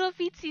with your little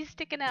feetsies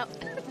sticking out.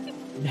 The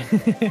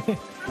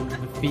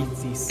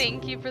feetsies.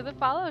 Thank you for the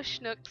follow,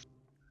 Schnooks.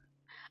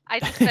 I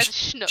just said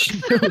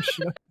Schnooks.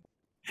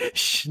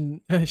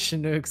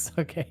 Schnooks,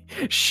 okay.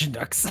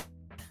 Schnooks.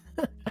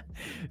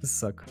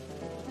 Suck.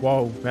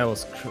 Whoa, that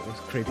was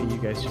creepy. You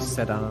guys just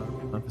sat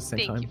down at the same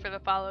time. Thank you for the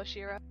follow,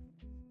 Shiro.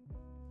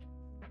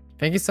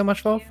 Thank you so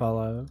much for the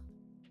follow.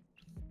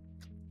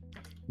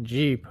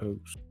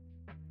 G-post.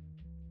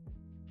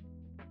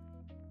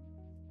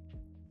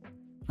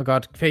 Oh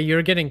god, Faye,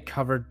 you're getting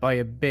covered by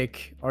a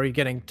big, or you're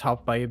getting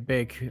topped by a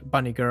big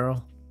bunny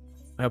girl.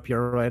 I hope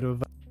you're alright with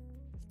that.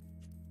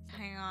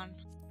 Hang on.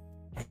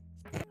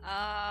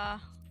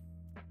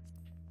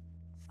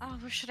 Oh,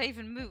 where should I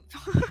even move?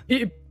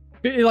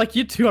 Like,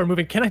 you two are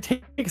moving. Can I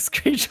take a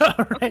screenshot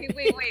already?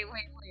 Okay, wait,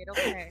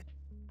 okay.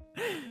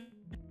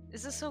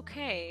 Is this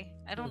okay?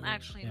 I don't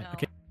actually know.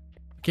 Okay.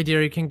 Okay,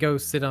 dear, you can go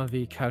sit on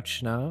the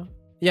couch now.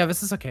 Yeah,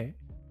 this is okay.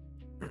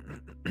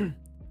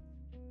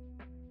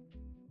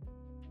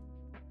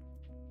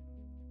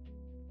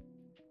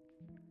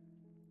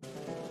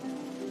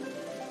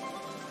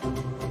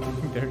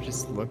 They're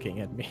just looking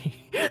at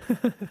me.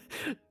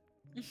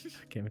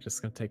 Okay, I'm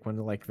just gonna take one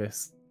like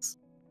this.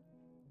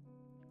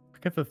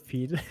 Look at the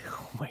feet.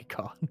 Oh my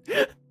god.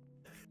 Thank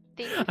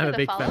you I'm for a the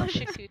big follow, fan.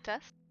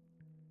 Shakutas.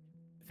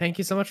 Thank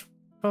you so much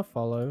for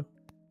follow.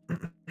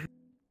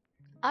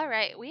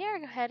 Alright, we are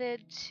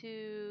headed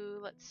to,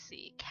 let's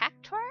see,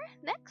 Cactuar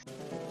next?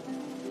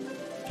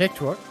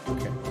 Cactuar?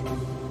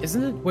 Okay.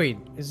 Isn't it? Wait,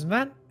 is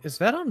that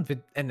on the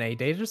NA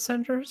data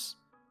centers?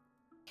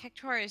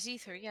 Cactuar is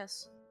Aether,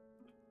 yes.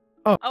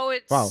 Oh,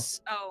 it's wow.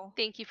 Oh,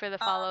 Thank you for the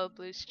follow,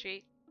 Blue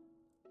Street.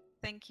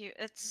 thank you.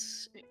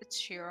 It's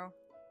Shiro.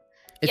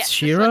 It's Yes,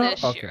 Shiro? this one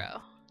is Okay.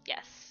 Shiro.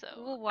 Yes, so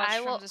We'll watch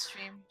I will. from the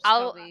stream. It's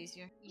I'll- probably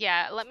easier.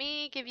 Yeah, let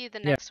me give you the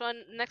Yeah. next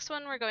one. Next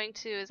one we're going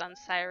to is on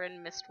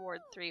Siren Mist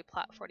Ward 3,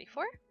 Plot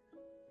 44.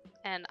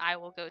 And I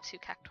will go to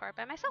Cactuar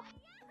by myself.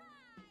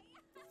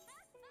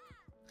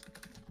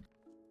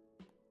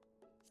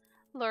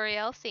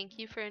 L'Oreal, thank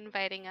you for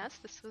inviting us.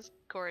 This was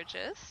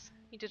gorgeous.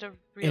 You did a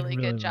really really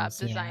good job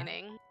was, yeah.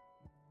 designing.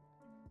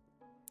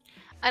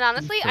 And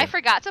honestly, I Sure.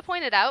 forgot to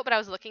point it out, but I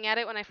was looking at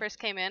it when I first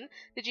came in.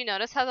 Did you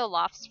notice how the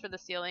lofts for the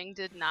ceiling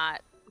did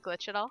not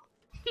glitch at all?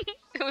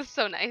 It was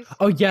so nice.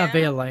 Oh yeah,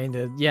 they Yeah. aligned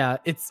it. Yeah,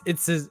 it's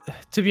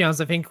to be honest,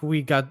 I think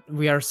we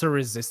are so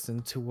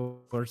resistant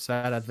towards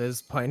that at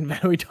this point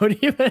that we don't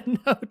even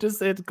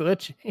notice it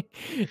glitching.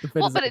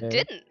 Well, but it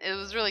didn't. It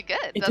was really good.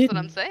 It That's what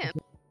I'm didn't. saying.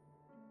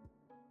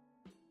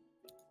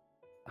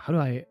 How do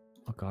I?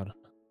 Oh god.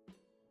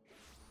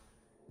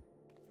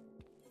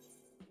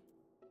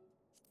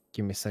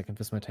 Give me a second.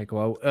 This might take a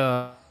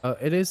while.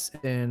 It is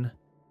in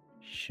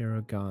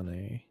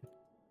Shirogane.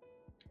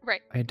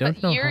 Right. I don't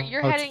But know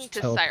you're how heading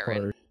to Siren.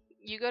 teleport.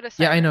 You go to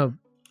Siren. Yeah, I know.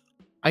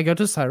 I go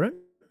to Siren.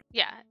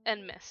 Yeah,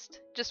 and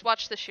Mist. Just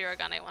watch the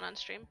Shirogane one on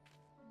stream.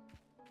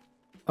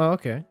 Oh,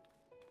 okay.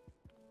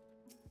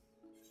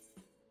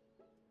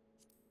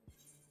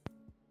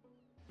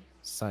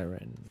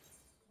 Siren.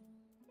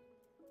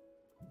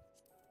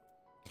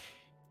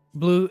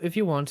 Blue, if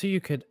you want to,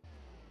 you could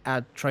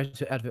try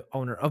to add the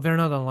owner. Oh, they're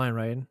not online,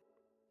 right?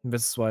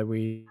 This is why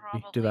we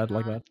do Probably that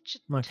like not.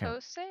 that. Okay.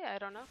 Chitose? I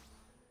don't know.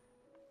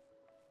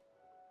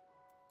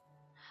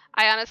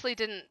 I honestly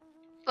didn't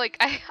like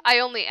I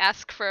only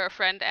ask for a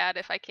friend ad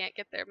if I can't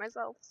get there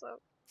myself, so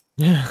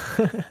Yeah.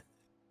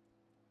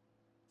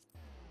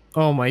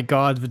 Oh my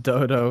god, the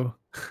dodo.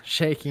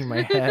 Shaking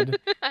my head.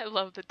 I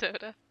love the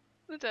Dodo.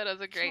 The Dodo's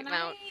a great Can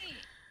mount.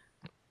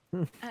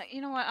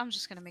 You know what? I'm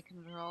just gonna make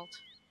another ult.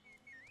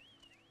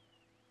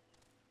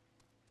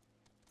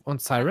 On I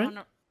don't Siren?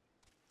 wanna-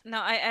 No,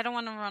 I don't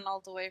want to run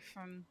all the way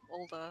from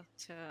Ulda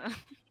to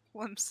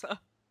Wimsa.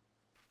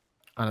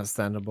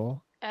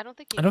 Understandable. I don't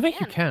think you I don't think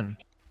you can.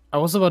 I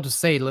was about to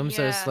say Limsa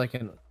Yeah. is like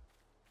an.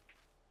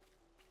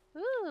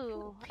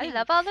 Ooh, I Pink.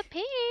 love all the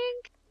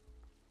pink.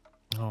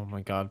 Oh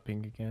my god,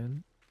 pink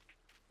again.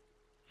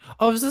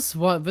 Oh, is this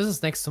what? This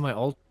is next to my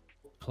old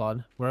plot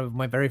where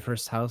my very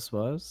first house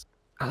was.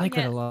 I like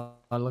Yeah. it a lot.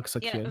 It looks so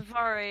Yeah, cute.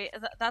 Vari,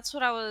 that's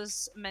what I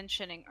was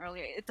mentioning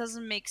earlier. It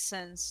doesn't make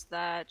sense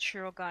that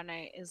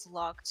Shirogane is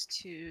locked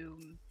to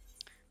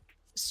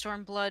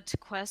Stormblood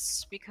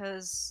quests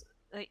because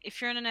like,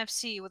 if you're in an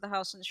FC with a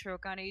house in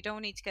Shirogane, you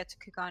don't need to get to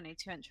Kigane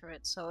to enter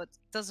it. So it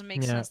doesn't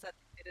make Yeah. sense that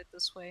they did it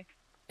this way.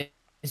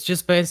 It's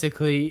just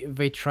basically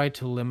they try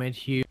to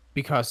limit you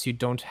because you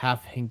don't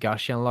have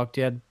Hingashi unlocked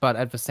yet, but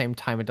at the same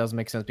time it doesn't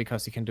make sense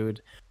because you can do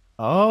it.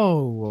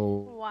 Oh.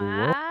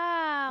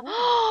 Wow.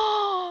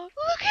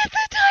 Look at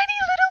the tiny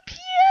little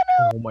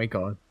piano. Oh my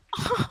god.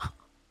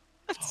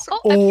 That's so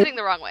Oh, I'm Oh. sitting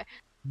the wrong way.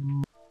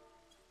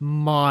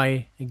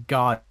 My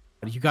god.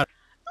 You got.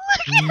 Look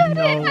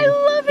No, I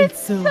love it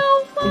it's so a much.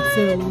 it's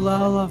a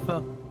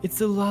lullaby.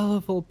 It's a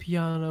lullaby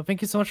piano.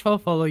 Thank you so much for the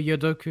follow,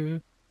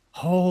 Yodoku.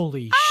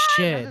 Holy That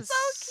shit! is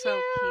so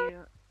cute.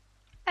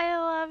 I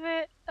love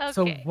it.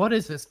 So Okay. what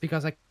is this?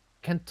 Because I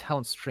can't tell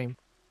on stream.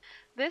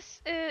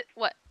 This is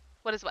what?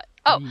 What is what?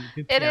 Oh,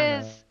 The it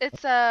is. piano.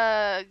 It's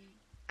a.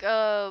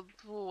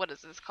 What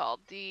is this called?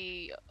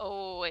 The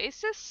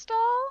Oasis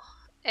stall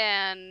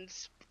and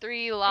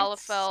 3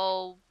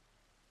 Lalafell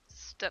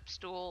step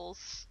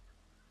stools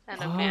and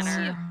a I see a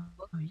manor.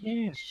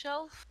 Yeah.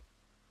 bookshelf.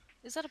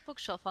 Is that a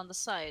bookshelf on the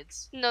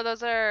sides? No,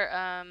 those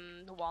are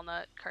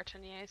walnut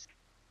cartoniers.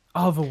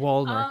 Oh, the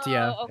walnut.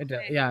 Yeah, Oh,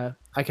 okay. yeah.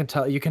 I can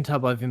tell. You can tell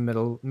by the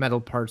metal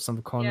parts on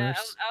the Yeah,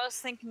 corners. I was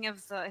thinking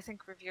of the, I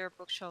think, Riviera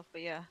bookshelf,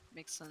 but yeah,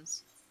 makes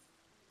sense.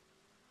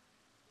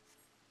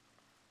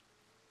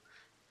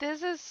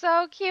 This is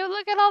so cute.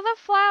 Look at all the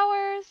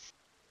flowers.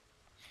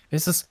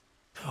 This is.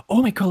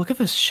 Oh my god! Look at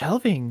this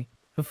shelving.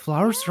 The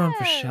flowers are on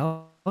the Yes.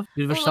 shelf. The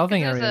Oh, look,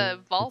 shelving there's area. a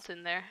vault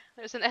in there.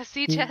 There's an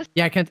SC chest.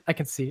 Yeah, I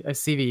can see. I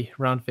see the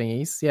round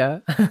thingies. Yeah.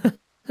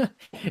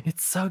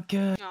 It's so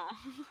good. Oh.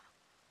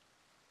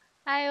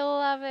 I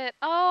love it.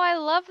 Oh, I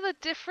love the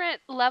different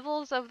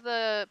levels of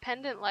the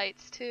pendant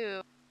lights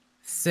too.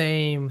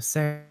 Same.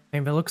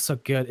 It looks so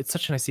good. It's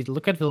such a nice detail.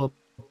 Look at the little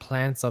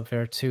plants up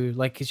there too.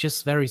 Like it's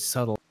just very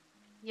subtle.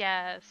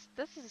 Yes,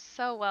 this is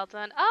so well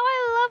done. Oh,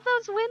 I love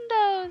those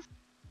windows.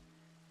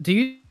 Do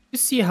you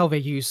see how they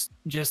use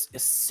just a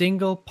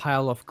single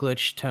pile of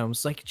glitch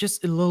tomes, like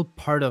just a little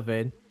part of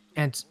it,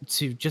 and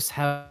to just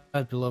have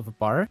it below the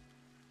bar?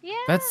 Yeah,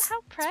 That's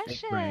how big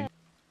precious. brain.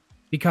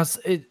 Because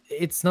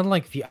it's not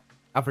like the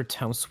other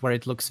tomes where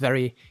it looks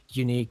very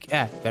unique,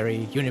 very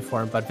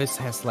uniform, but this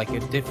has like a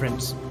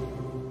different.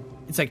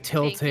 It's like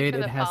tilted. for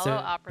the It has follow,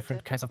 different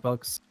operative. kinds of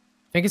books.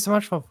 Thank you so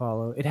much for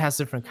follow. It has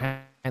different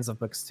kinds of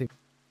books too.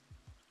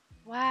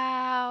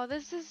 Wow,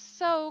 this is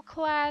so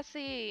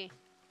classy.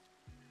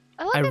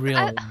 Oh, look I at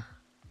really.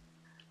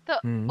 the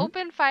Mhm.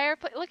 open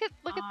fireplace. Look at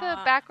the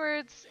Ah.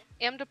 backwards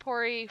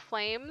Amdapori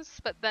flames,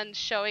 but then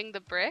showing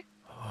the brick.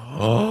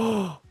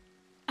 Oh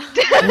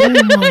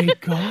my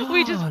god!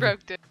 We just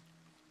broke it.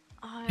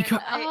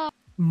 Because- Oh,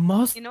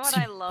 Must You know what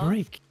I love?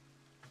 break.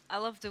 I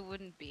love the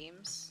wooden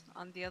beams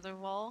on the other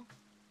wall.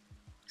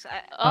 'Cause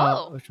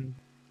oh. Which one?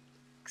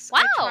 'cause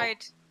Wow.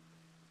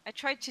 I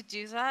tried to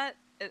do that.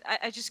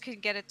 I just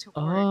couldn't get it to work.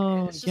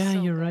 Oh, It's just yeah,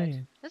 so you're good.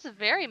 right. This is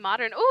very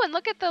modern. Oh, and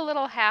look at the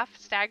little half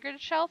staggered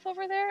shelf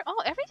over there.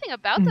 Oh, everything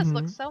about this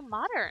looks so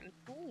modern.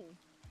 Ooh.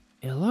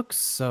 It looks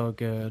so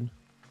good.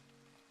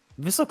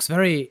 This looks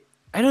very.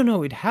 I don't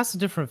know. It has a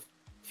different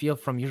feel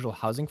from usual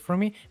housing for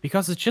me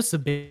because it's just a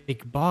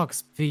big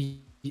box. The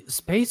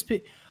space.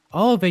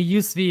 Oh, they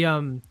use the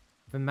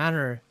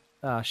manor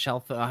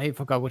shelf. I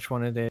forgot which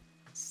one it is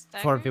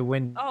for the Staggered?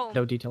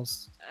 window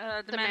details.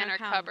 The The manor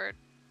cupboard.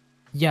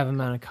 Yeah, the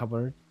manor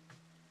cupboard.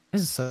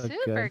 This is so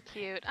Super good.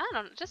 cute. I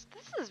don't know. Just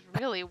this is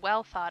really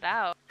well thought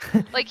out.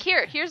 Like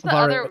here's the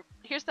Var-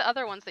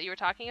 other ones that you were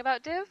talking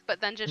about, Div, but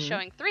then just Mhm.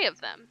 showing 3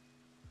 of them.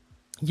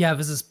 Yeah,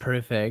 this is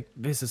perfect.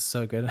 This is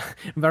so good.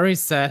 Very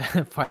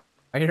sad. Fire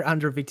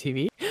under the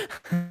TV.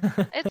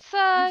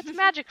 It's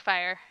magic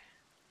fire.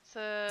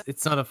 So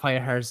It's not a fire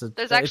hazard.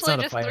 there's It's actually not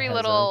a just fire 3 hazard.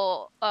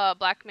 little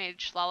black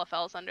mage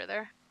Lalafells under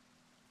there.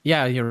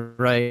 Yeah, you're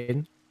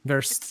right.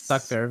 They're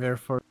stuck there.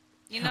 Therefore.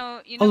 You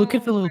know. Oh, look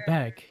at the little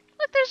bag.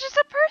 Look, there's just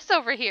a purse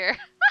over here.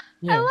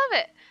 Yeah. I love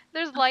it.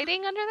 There's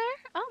lighting under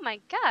there. Oh my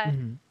god.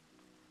 Mhm.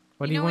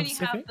 What do you you know want when to you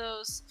say? have Faye?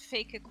 those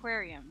fake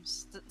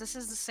aquariums? This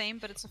is the same,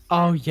 but it's a.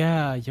 Oh farm.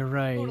 yeah, you're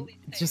right. Totally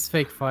It's fake. just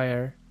fake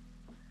fire.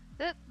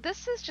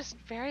 This is just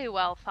very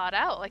well thought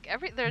out. Like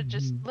there's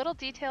just Mhm. little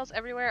details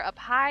everywhere. Up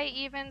high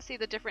even, see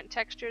the different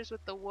textures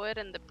with the wood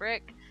and the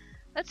brick.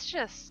 That's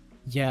just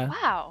Yeah.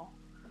 wow.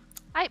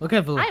 Look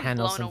at the little I'm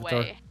handles blown on the door.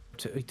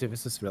 away.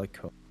 This is really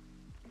cool.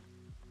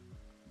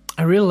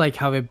 I really like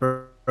how they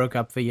broke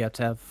up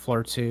the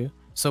floor too.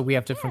 So we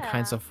have different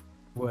kinds Yeah. of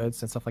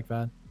woods and stuff like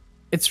that.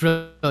 It's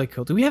really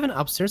cool. Do we have an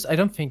upstairs? I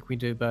don't think we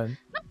do, but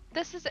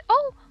This is it.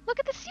 Oh, look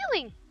at the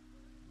ceiling.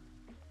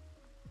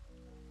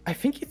 I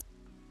think it's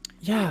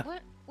yeah.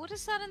 What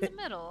is that in the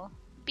middle?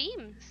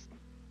 Beams.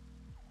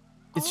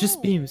 It's just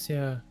Oh. beams,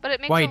 yeah. But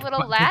it makes Wait, a little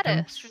but they don't-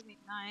 lattice. It's really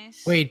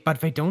nice. Wait, but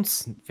they don't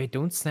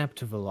snap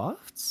to the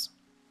lofts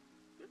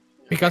They're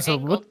because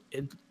of what?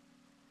 angled.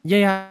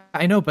 Yeah,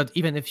 I know, but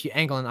even if you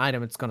angle an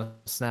item, it's gonna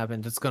snap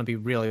and it's gonna be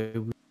really.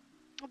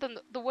 Well, then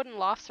the wooden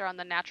lofts are on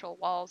the natural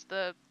walls.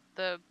 The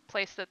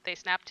place that they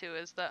snap to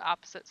is the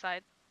opposite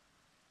side.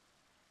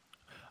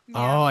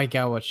 Oh, I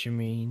get what you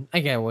mean.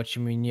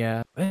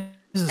 Yeah.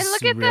 This is And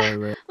look at really,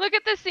 really. Look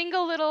at the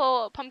single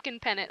little pumpkin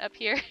pennant up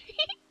here.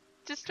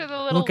 Just for the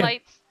little Look at-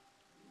 lights.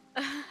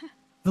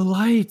 The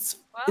lights.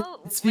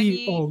 Well, It's when the.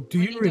 you, Oh, do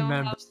when you don't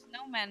remember? have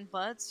snowman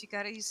butts, you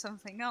gotta use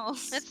something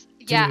else. It's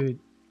yeah. Dude,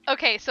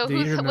 Okay, so do you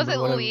who's was remember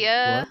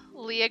it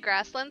what Lhea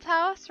Grassland's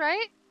house,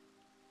 right?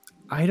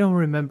 I don't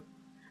remember.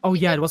 Oh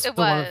yeah, it was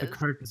one of the was.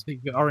 curtains, the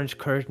orange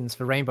curtains,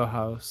 the rainbow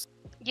house.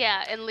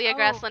 Yeah, and Lhea Oh,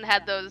 Grassland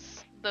had yeah.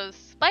 those those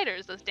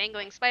spiders, those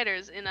dangling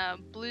spiders in a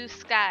blue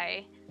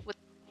sky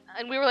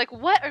and we were like,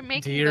 what are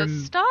making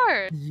those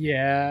stars?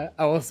 Yeah,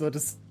 I was about to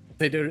say,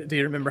 do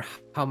you remember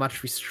how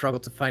much we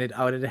struggled to find it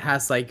out? It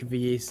has like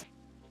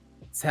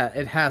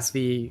it has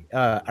the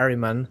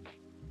Ahriman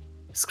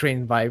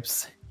screen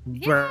vibes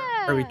where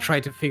we try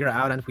to figure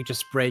out and we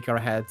just break our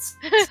heads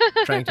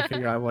trying to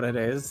figure out what it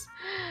is.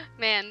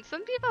 Man,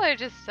 some people are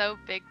just so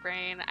big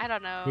brain. I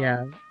don't know.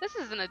 Yeah. This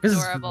is an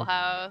adorable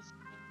house.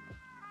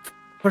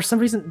 For some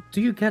reason,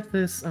 do you get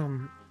this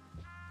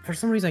for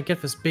some reason I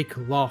get this big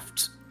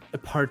loft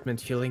apartment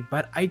feeling,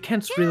 but I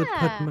can't really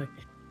put my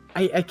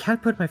I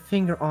can't put my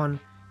finger on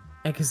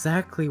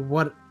exactly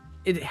what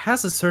it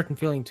has. A certain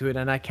feeling to it,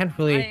 and I can't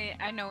really.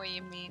 I know what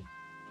you mean.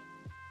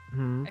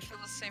 Hmm. I feel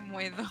the same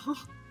way though.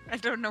 I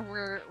don't know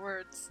where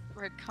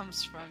it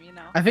comes from, you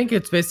know. I think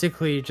it's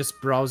basically just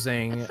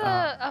browsing. It's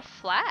a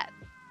flat.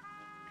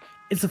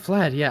 It's a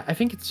flat, yeah. I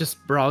think it's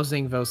just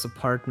browsing those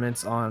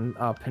apartments on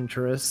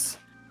Pinterest.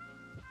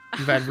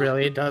 That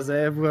really does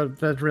it. Well,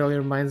 that really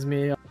reminds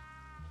me.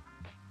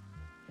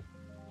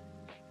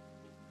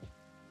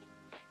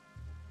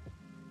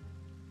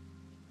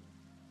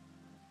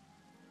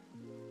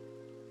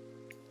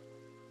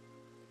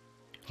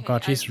 Oh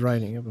god, she's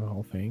writing up the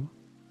whole thing.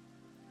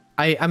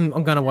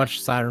 I'm gonna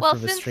watch Siren for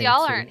the stream. Well, since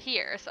y'all aren't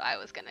here, so I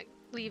was gonna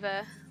leave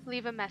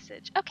a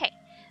message. Okay,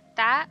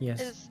 that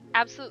is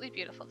absolutely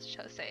beautiful,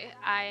 Chitose.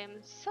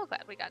 I'm so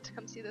glad we got to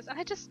come see this. And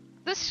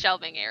this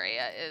shelving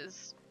area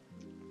is,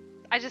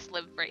 I just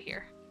live right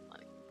here.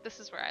 Like,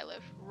 this is where I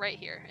live, right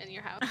here in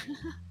your house.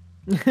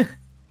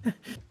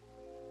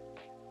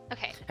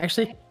 Okay.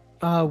 Actually,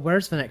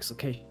 where's the next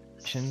location?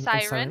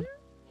 Siren,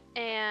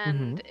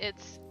 and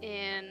it's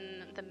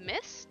in the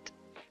Mist.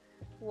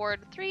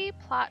 Ward 3,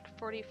 plot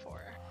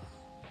 44.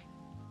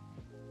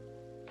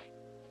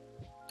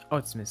 Oh,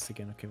 it's Mist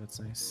again. Okay, that's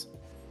nice.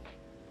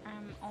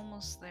 I'm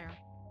almost there.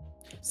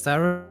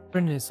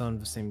 Siren is on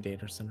the same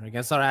data center. I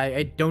guess.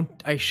 Sorry,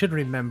 I should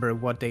remember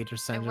what data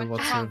center. It went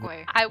the wrong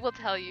way. I will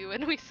tell you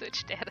when we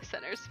switch data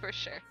centers for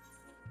sure.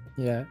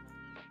 Yeah.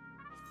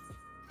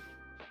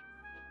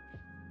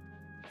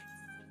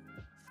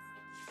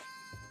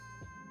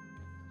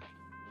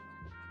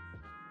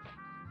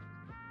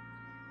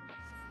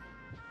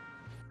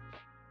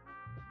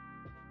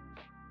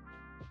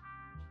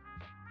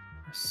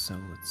 So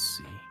let's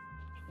see.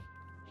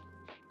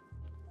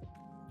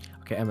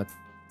 Okay, Emma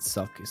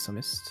Suck is a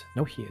Mist.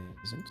 No, he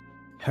isn't.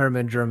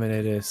 Herman German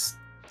it is.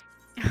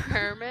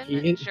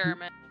 Herman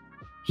German.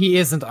 He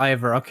isn't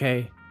either.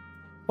 Okay.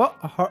 What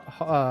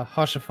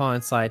Hoshafon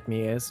inside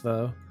me is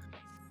though.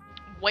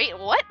 Wait,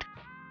 what?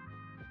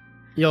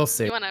 You'll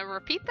see. You want to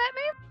repeat that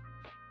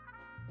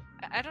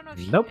name? I don't know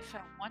if, if I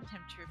want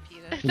him to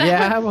repeat it.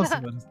 Yeah, I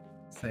wasn't going to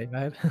say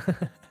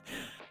that.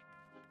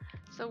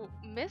 So,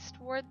 Mist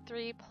Ward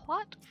 3,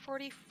 plot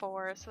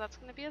 44. So that's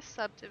going to be a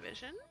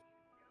subdivision.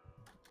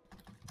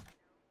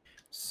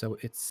 So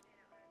it's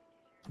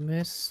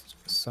Mist,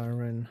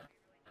 Siren,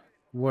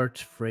 Ward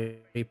 3,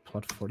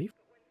 plot 40.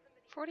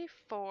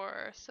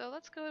 44. So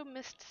let's go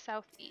Mist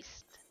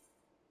Southeast.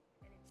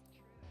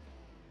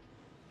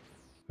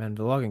 Man,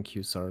 the login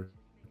queues are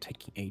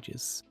taking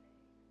ages.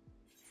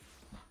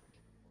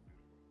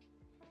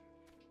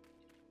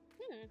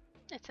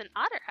 It's an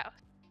otter house.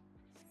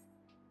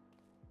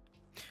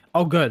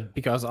 Oh, good,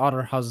 because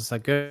otter houses are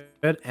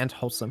good and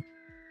wholesome.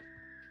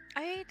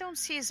 I don't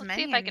see as Let's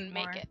many see if I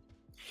anymore. can make it.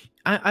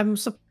 I'm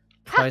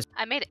surprised.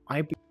 I made it.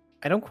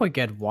 I don't quite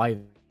get why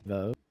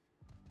though.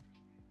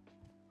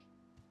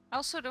 I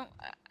also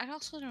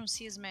don't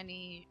see as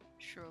many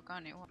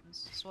Shirogane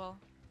ones as well.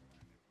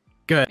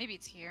 Good. Maybe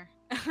it's here.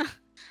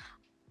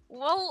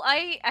 Well,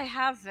 I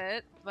have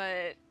it,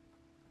 but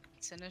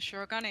it's in a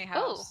Shirogane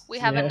house. Oh, we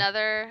have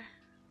another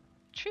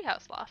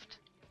treehouse loft,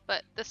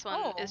 but this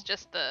one is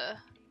just the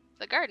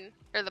garden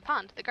or the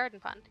pond, the garden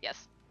pond.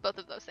 Yes, both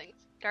of those things.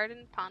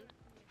 Garden pond.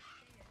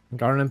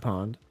 Garden and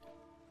pond.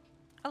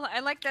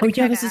 I like that. Oh it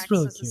yeah, kinda this is acts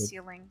really as a cute.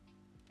 ceiling.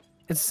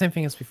 It's the same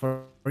thing as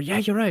before. Yeah,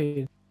 you're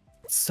right.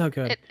 It's so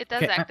good. It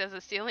does act as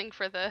a ceiling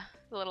for the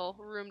little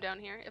room down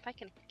here. If I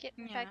can get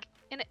back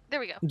in it, there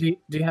we go. Do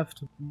you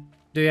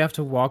have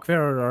to walk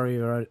there, or are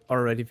you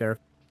already there?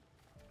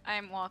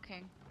 I'm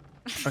walking.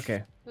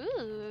 Okay.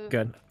 Ooh.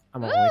 Good.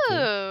 I'm on my way too.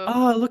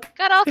 Oh, look.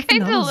 Got all the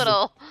kinds of nozzle.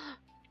 little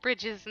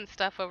bridges and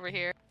stuff over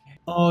here.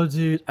 Oh,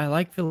 dude, I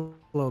like the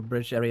little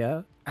bridge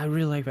area. I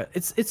really like that.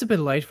 It's a bit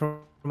light for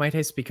my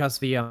taste because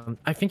the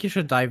I think you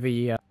should dye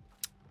the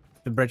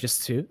bridges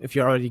too if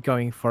you're already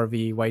going for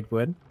the white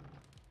wood.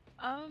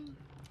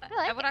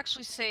 I would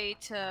actually say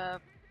to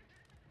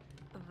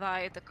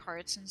dye the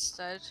carts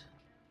instead,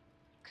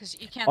 because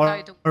you can't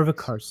dye the or the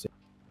carts.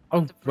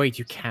 Oh the wait,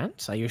 you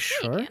can't? Are you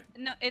sure?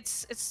 No,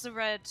 it's the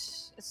red.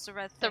 It's the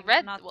red. The thing,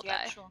 red not will the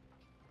dye. actual.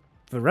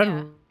 The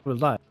red will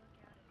dye.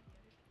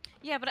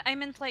 Yeah, but I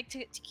meant like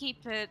to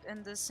keep it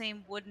in the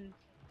same wooden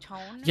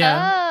tone.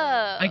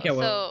 Yeah, Oh, I get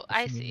what so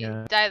I you mean, see.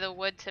 yeah. Dye the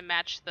wood to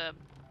match the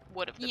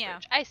wood of the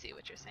bridge. I see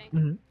what you're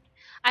saying.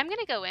 I'm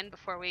gonna go in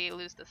before we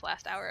lose this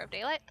last hour of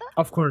daylight,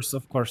 though. Of course,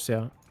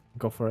 yeah.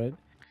 Go for it.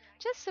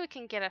 just so we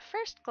can get a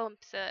first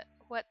glimpse at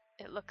what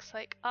it looks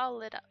like all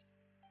lit up.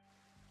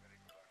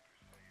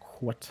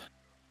 What?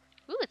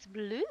 Ooh, it's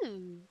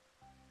blue.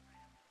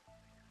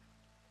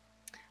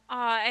 Oh?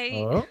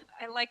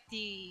 I like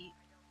the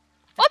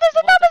Oh,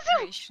 there's a wall Namazu!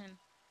 decoration.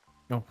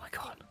 Oh my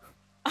god.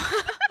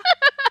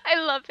 I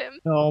love him.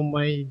 Oh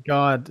my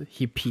god.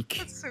 He peek.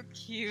 That's so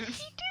cute.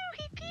 He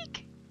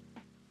peek.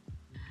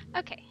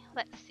 Okay,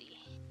 let's see.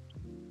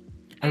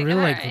 I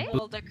really like Alright. the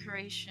wall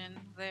decoration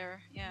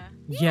there. Yeah.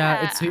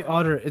 Yeah, it's the Yeah.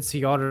 other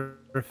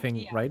thing,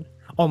 Yeah. right?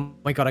 Oh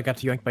my god, I got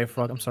yoinked by a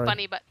frog. I'm sorry.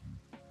 Bunny butt.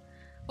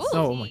 Ooh,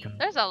 Oh my god.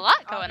 there's a lot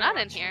Oh, going no, on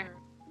in I'm here.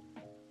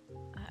 sure.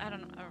 I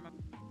don't know. I remember.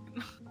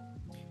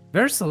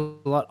 There's a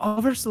lot.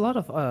 Oh, there's a lot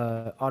of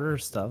other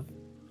stuff.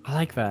 I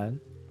like that.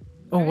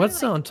 Oh, I really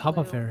what's like on the top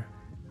of blue. there?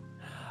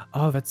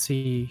 Oh, let's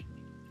see.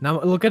 Now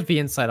look at the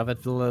inside of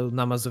it. The little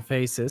Namazu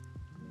faces.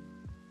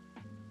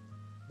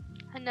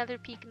 Another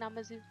peek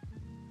Namazu.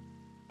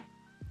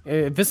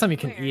 This time you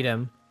can Where? eat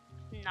him.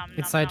 Nom, nom,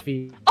 Inside nom.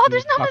 the. Oh,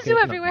 there's the pocket. Namazu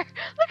No. everywhere.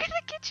 Look at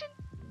the kitchen.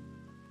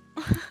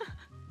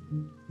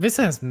 This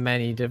has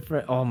many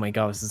different. Oh my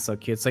god, this is so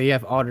cute. So you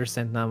have other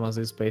scent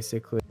Namazus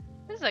basically.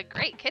 This is a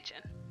great kitchen.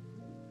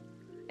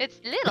 It's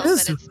little,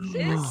 This but is- it's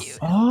super cute.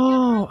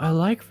 Oh, I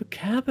like the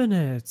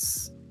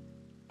cabinets.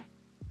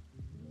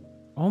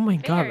 Oh my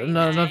god, Very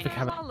no, not the nice.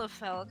 cabinet.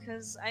 Falafel,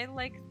 because I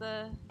like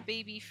the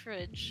baby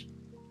fridge.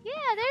 Yeah,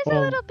 there's a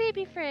Oh. little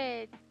baby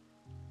fridge.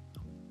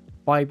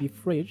 Baby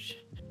fridge.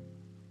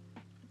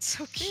 It's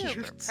so Super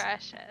cute.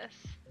 precious.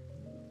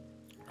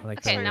 I like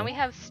Okay, that. now we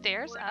have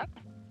stairs up.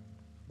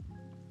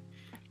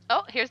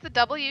 Oh, here's the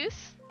double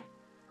use.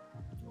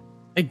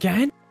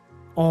 Again?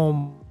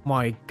 Oh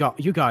my god,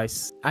 you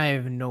guys, I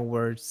have no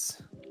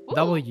words. Ooh,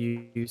 Double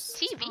use.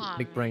 TV. Aw,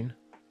 Big brain.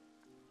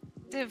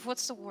 Div,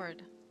 what's the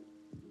word?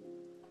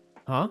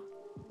 Huh?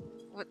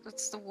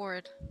 What's the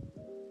word?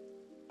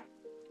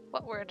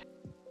 What word?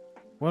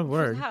 What For the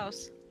word?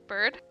 house.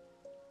 Bird?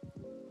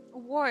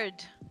 Word.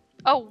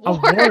 Oh, A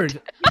word.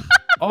 word.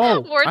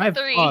 Oh, Word I have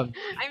 3. fun.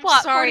 I'm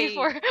Plot sorry.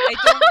 44. I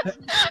don't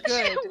teach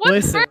good. What's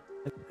Listen,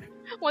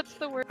 What's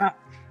the word?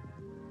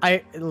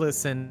 I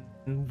listen.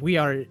 We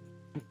are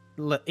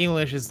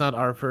English is not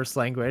our first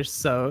language,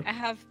 so I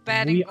have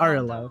bad we are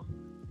English.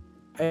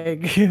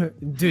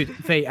 allowed. Dude,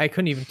 Faye, I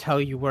couldn't even tell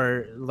you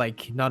were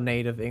like not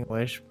native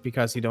English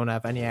because you don't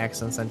have any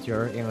accents and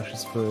your English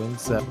is fluent.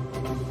 So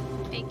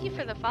Thank you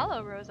for the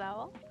follow, Rose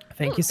Owl.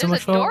 thank Ooh, you so there's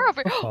much a for door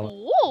over. for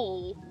follow.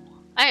 Whoa!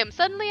 I am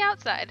suddenly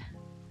outside.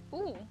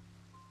 Ooh.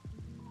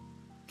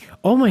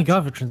 Oh my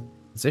god, the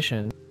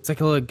transition. It's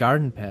like a little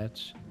garden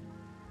patch.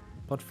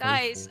 But for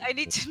Guys, I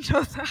need to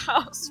know the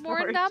house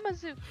More word.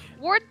 Namazu.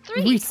 Ward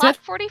 3, We plot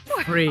said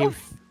 44. free. Oh,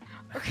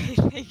 okay,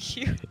 thank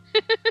you.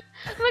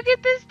 Look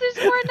at this,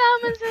 there's more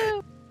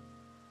Namazu.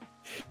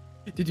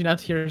 Did you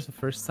not hear us the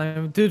first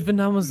time? Dude, the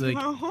Namazu.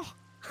 No.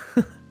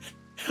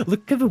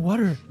 Look at the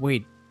water.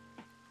 Wait.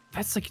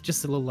 That's like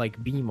just a little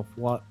like beam of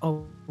water.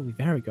 Oh,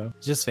 there we go.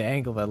 Just the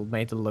angle that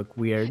made it look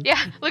weird.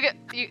 Yeah, look at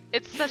you.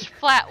 It's such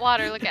flat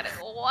water. Look at it.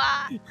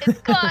 Wow,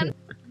 it's gone.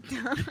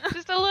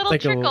 Just a little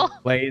Like trickle. a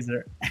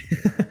laser.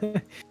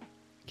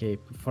 Okay,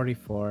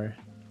 44.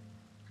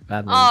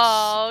 That means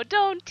Oh,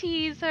 don't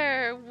tease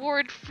her.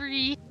 Ward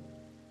free.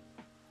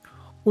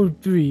 or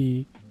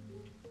 3.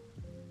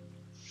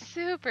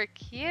 Super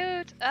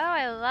cute. Oh,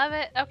 I love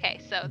it. Okay,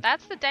 so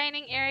that's the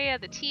dining area,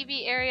 the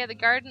TV area, the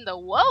garden, the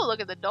whoa, look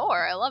at the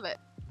door. I love it.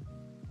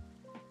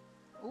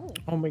 Ooh,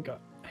 Oh my god.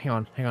 Hang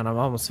on. I'm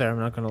almost there. I'm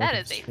not gonna that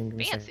look is at a this thing in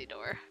second. fancy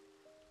door.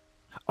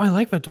 Oh, I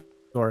like that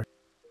door.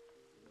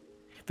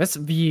 That's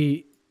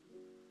the.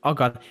 Oh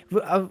god.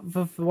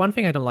 The one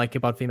thing I don't like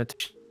about the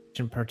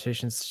imitation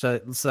partitions, so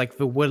it's like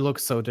the wood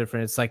looks so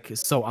different. It's like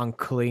so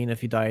unclean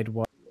if you dye it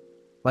white.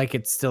 Like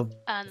it's still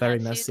very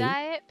Unless messy. you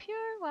dye it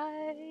pure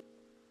white.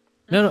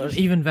 No,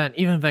 even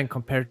then,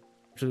 compared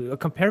to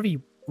compare the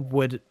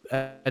wood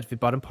at the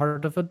bottom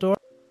part of the door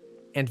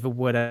and the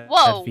wood at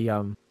Whoa. the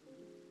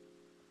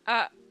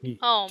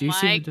Oh do you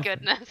see my the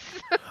difference? goodness.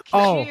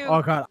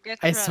 Oh god! Get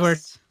I swear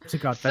dressed? to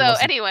God. So that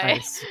wasn't-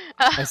 anyway,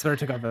 I swear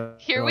to God. That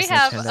here we wasn't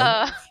have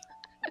intended.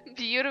 a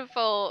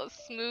beautiful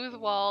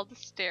smooth-walled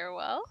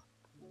stairwell.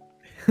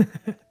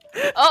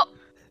 Oh,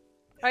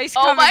 Oh, he's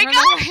Oh coming, my run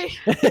gosh!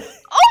 away.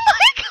 oh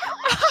my god!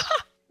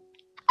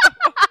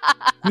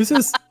 This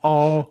is.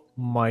 Oh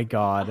my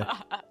God.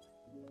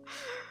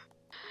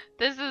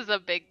 This is a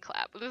big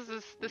clap.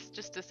 This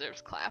just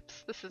deserves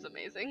claps. This is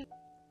amazing.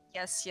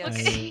 Yes, Look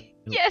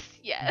yes.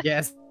 at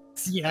yes.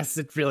 Yes,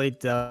 it really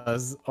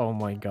does. Oh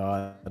my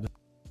God.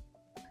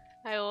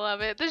 I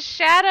love it. The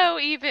shadow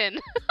even.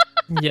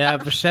 Yeah,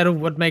 the shadow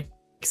would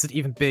makes it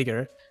even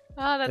bigger.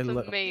 Oh, that's I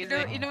love-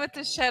 amazing. You know what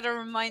the shadow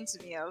reminds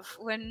me of?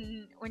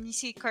 When you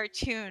see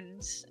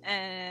cartoons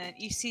and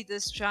you see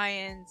this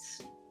giant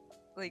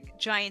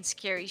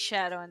scary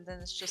shadow, and then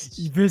it's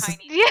just This- tiny.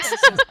 Yes.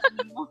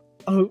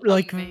 Oh,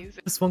 like Amazing.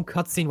 this one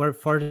cutscene where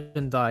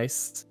Farron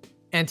dies,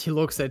 and he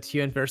looks at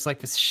you, and there's like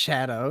this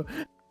shadow.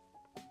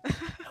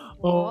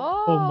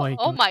 Oh my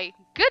Oh God. my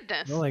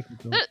goodness. I like it.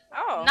 The-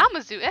 Oh.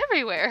 Namazu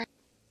everywhere.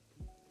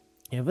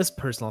 Yeah, this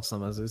person loves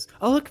Namazus.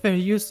 Oh look, they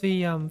use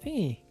the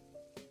thingy.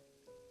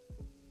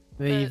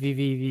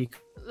 The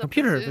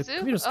computer, the Pazuzu?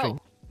 computer screen.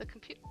 Oh, the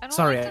computer. I don't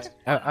Sorry, like this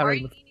I one. Why are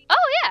read- you eating, Oh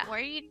yeah. why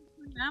are you eating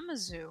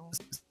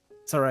Namazu?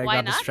 Sorry, I Why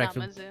got not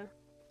distracted. Namazu?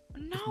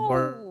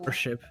 No.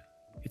 Worship.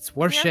 It's We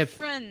are worship.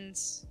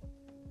 friends.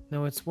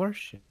 No, it's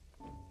worship.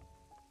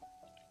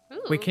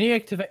 Ooh. Wait, can you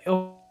activate?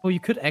 Oh, you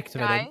could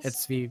activate it. Guys,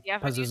 It's the You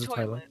have a new Pazuzu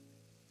toilet.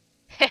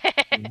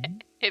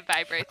 Mhm. It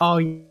vibrates. Oh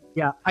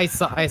yeah, I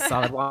saw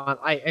that one.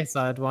 I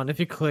saw that one. If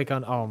you click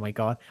on, oh my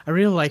god, I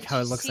really like how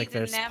it looks like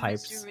there's Namazu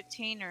pipes.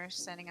 retainer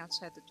standing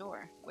outside the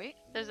door. Wait.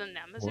 There's a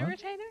Namazu What?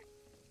 retainer?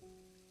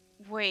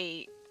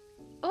 Wait.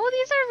 Oh,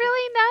 these are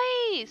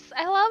really nice.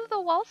 I love the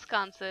wall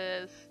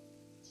sconces.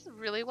 This is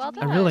really well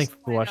done. I really like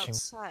Wait watching.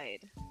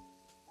 outside.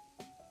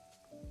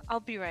 I'll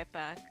be right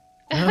back.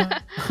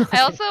 I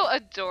also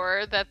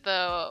adore that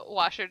the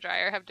washer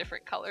dryer have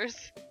different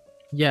colors.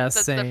 Yeah,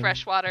 That's same. the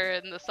fresh water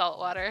and the salt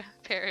water.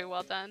 Very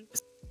well done.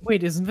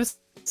 Wait, isn't this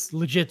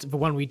legit the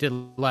one we did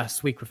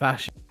last week with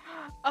Ash?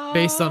 Oh.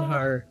 Based on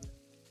her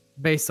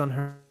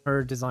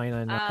design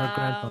and her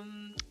grandpa.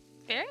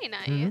 Very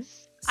nice.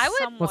 Mhm. I would.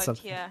 Somewhat, What's up?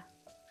 yeah.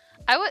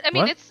 I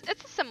mean, What? it's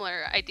a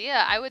similar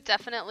idea. I would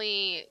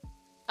definitely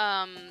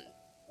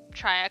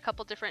try a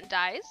couple different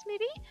dyes,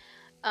 maybe.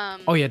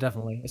 Oh yeah,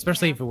 definitely,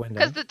 especially Yeah. the window.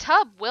 Because the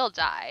tub will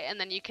dye, and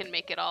then you can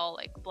make it all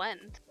like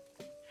blend.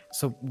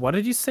 So what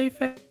did you say,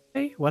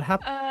 Faye? What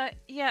happened?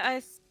 Yeah,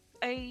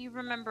 I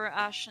remember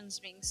Ashen's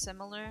being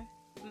similar.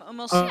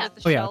 Mostly Oh, with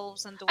the oh, yeah.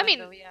 shelves and the I mean,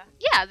 window, yeah.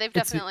 Yeah, they've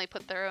It's a- definitely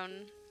put their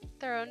own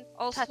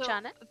Also, touch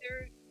on it.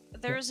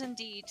 there is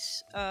indeed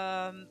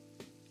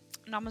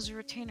Namazu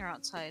retainer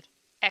outside.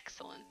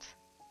 Excellent.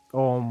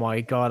 Oh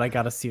my god, I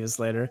gotta see this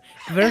later.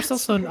 There's It's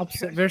also an very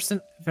upset.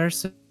 good.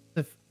 There's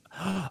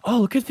oh,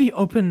 look at the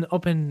open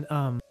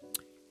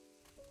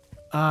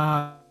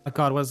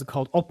god, what is it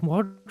called? Open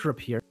wardrobe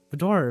here. The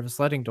door, the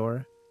sliding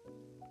door.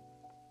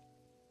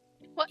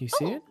 What? Do you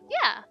see oh, it?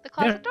 Yeah, the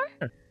closet door.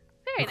 There.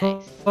 Very The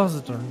nice.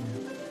 closet door.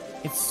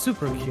 It's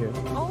super cute.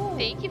 Oh,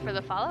 Thank you for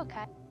the follow,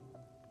 Kai.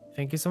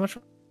 Thank you so much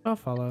for the Ooh,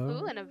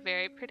 follow. and a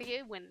very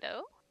pretty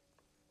window.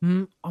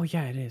 Oh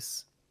yeah, it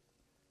is.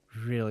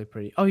 Really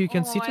pretty. Oh, you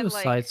can see Oh, to I the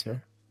like- sides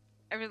here.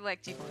 I really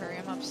like the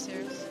aquarium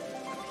upstairs.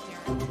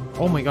 Up here.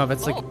 Oh my god,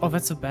 that's like, Oh. oh,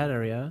 that's a bad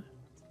area.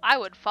 I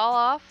would fall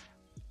off.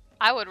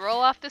 I would roll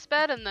off this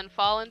bed and then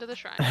fall into the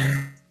shrine.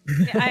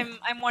 Yeah,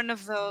 I'm one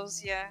of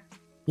those, yeah.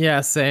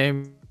 Yeah,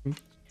 same.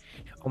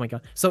 Oh my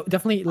god. So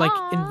definitely like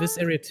in this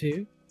Aw. area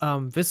too,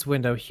 this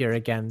window here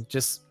again,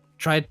 just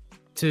try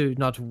to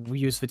not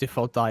use the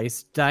default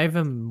dyes. Dye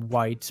them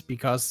white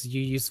because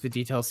you use the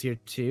details here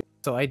too.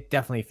 So I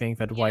definitely think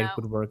that white Yeah.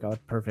 would work out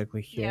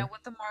perfectly here. Yeah,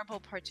 with the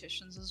marble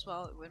partitions as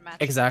well, it would match.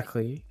 very-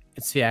 Exactly.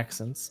 It's the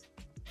accents.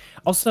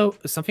 Also,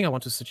 something I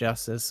want to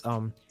suggest is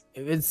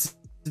it's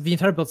the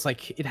entire build's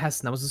like it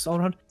has noses all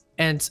around,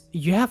 and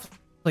you have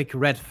like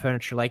red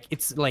furniture, like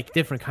it's like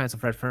different kinds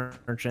of red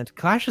furniture, and it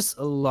clashes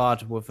a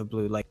lot with the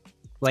blue.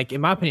 Like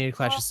in my opinion, it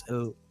clashes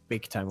a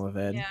big time with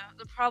it. Yeah,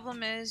 the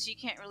problem is you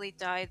can't really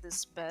dye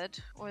this bed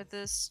or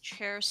this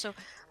chair, so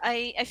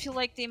I feel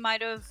like they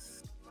might have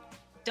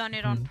done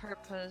it on Mhm.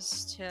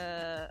 purpose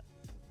to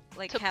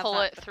like to have pull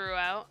that, it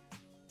throughout.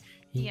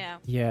 Yeah.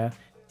 Yeah.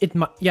 It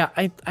might. Yeah,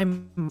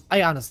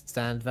 I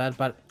understand that,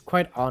 but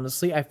quite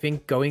honestly, I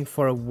think going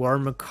for a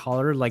warmer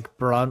color like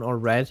brown or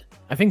red,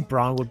 I think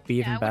brown would be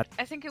even better.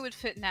 I think it would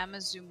fit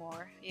Namazu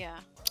more. Yeah.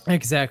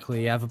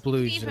 Exactly. Yeah, the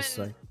blue is Even just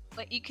like.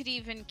 like you could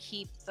even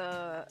keep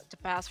the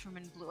bathroom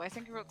in blue. I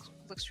think it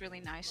looks really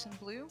nice in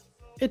blue.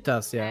 It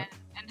does, yeah.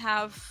 And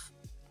have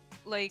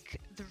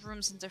like the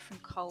rooms in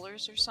different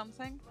colors or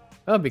something.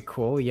 That'd be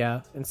cool,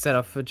 yeah. Instead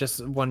of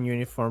just one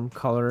uniform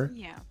color.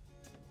 Yeah.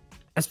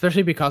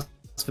 Especially because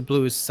the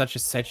blue is such a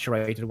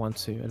saturated one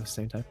too at the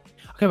same time.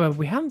 Okay, but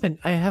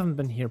I haven't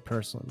been here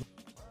personally.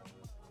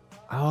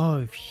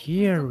 Oh,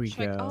 here we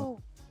Check- go.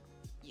 Oh.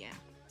 Yeah.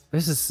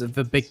 This is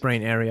the big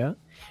brain area.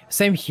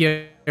 Same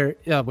here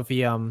with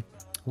the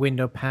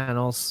window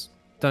panels.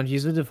 Don't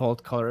use the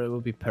default color, it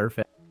will be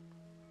perfect.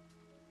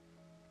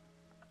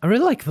 I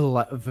really like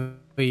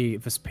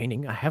this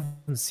painting. I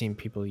haven't seen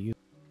people use.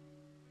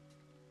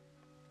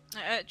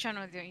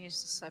 Generally don't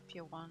use the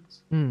sepia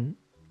ones. Hmm.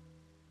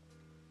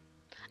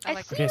 I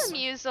like see Okay, them so-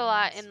 used a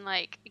lot in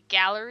like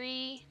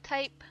gallery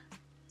type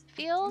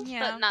feels,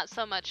 Yeah. but not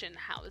so much in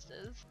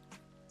houses.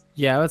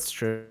 Yeah, that's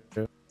true.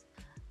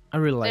 I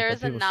really like There that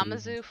is a people should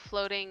use it. Namazu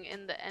floating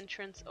in the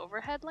entrance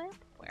overhead lamp.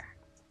 Where?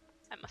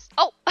 I must.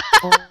 Oh!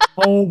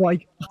 Oh my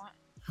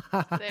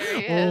god. There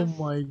he Oh is.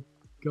 my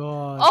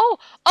god.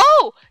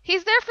 Oh!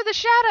 He's there for the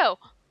shadow.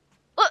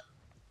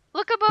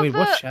 Look above Wait, the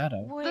what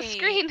shadow? the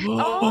screen.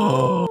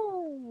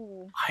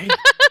 Oh. I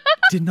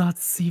did not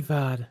see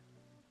that.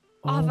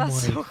 Oh,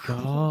 that's my so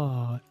cool.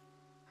 god.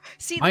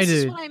 See, I this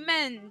is did. what I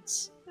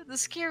meant. The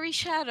scary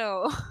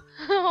shadow.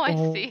 Oh, I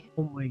see.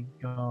 Oh my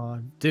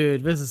god.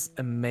 Dude, this is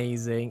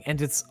amazing. And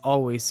it's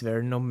always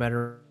there no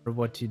matter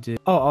what you do.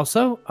 Oh,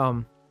 also,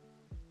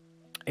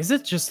 is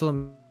it just a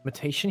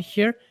limitation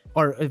here?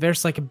 Or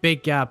there's like a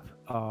big gap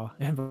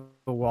in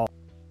the wall?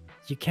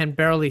 You can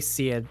barely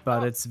see it,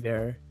 but Oh. it's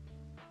there.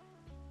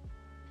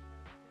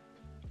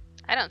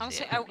 I don't see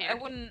Honestly, it from here. I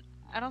wouldn't.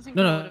 I don't think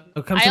No, I no, would have.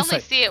 no, come I to the only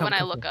side. see it Come- when I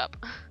come look here.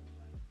 up.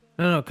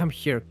 No, come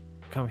here.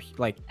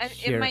 Like It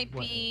here. might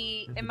What-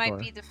 be. there's It a might door.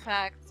 be the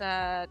fact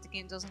that the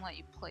game doesn't let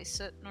you place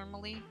it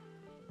normally.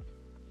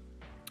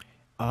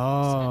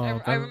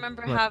 Oh, I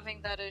remember like-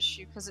 having that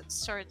issue because it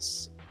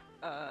starts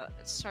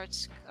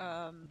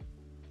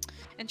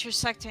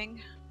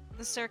intersecting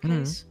the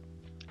staircase.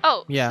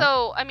 Oh, Yeah.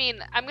 so, I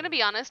mean, I'm gonna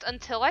be honest,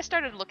 until I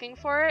started looking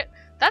for it,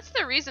 that's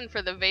the reason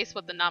for the vase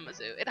with the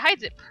Namazu. It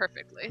hides it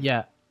perfectly.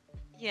 Yeah,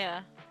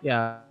 Yeah.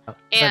 yeah.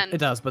 And it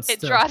does, but It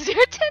still. draws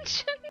your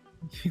attention.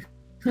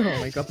 Oh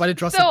my god! But it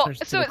draws So,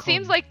 attention to the it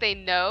seems corner. like they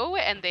know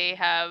and they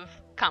have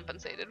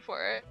compensated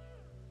for it.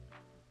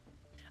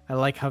 I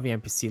like how the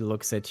NPC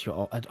looks at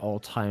you at all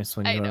times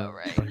when I you're know,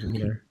 right?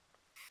 near.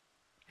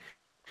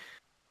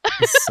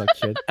 It's so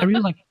cute. I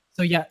really like.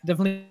 So yeah,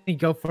 definitely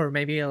go for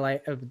maybe a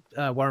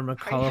warmer Are you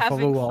color for the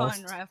having walls.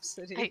 fun,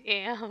 Rhapsody? I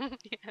am,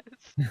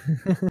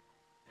 yes.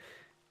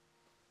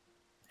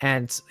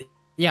 And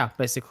yeah,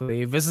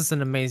 basically, this is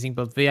an amazing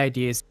build. The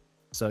idea is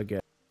so good.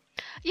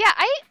 Yeah,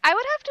 I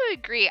would have to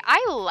agree.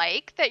 I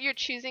like that you're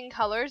choosing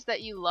colors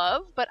that you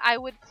love, but I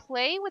would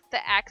play with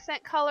the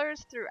accent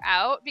colors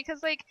throughout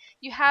because, like,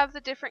 you have the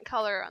different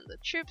color on the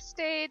troop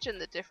stage and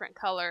the different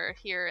color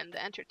here in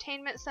the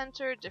entertainment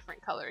center,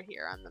 different color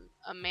here on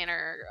the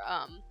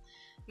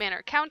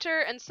manor counter,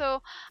 and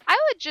so I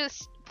would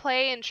just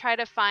play and try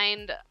to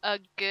find a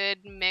good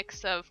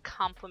mix of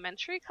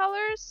complementary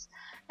colors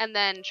and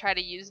then try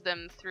to use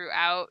them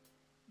throughout.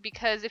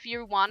 Because if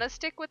you want to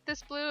stick with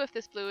this blue, if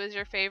this blue is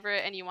your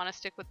favorite and you want to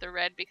stick with the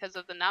red because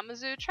of the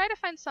Namazu, try to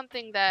find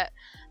something that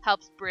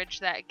helps bridge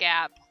that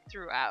gap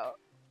throughout.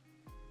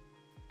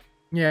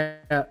 Yeah,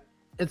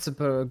 it's a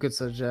good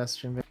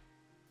suggestion.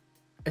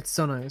 It's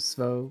so nice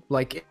though.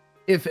 Like,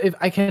 if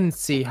I can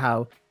see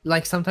how,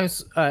 like,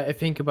 sometimes I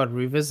think about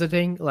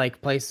revisiting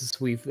like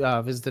places we've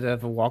visited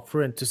at a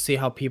walkthrough and to see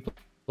how people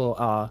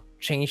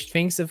changed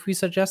things if we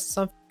suggest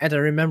something. And I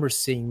remember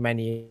seeing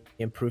many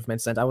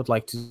improvements, and I would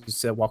like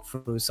to walk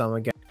through some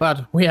again.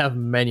 But we have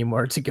many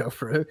more to go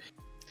through.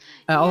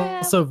 Yeah,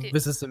 Also, we do.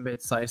 this is a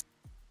mid-size.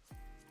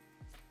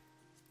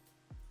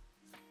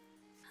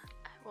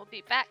 We'll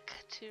be back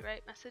to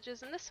write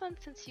messages in this one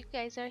since you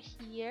guys are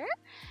here.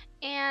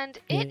 And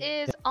it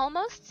Yeah. is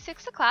almost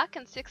 6 o'clock,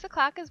 and 6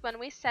 o'clock is when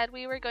we said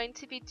we were going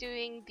to be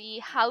doing the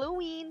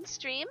Halloween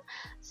stream.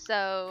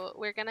 So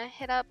we're going to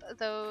hit up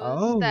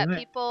those that right.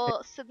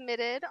 people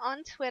submitted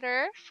on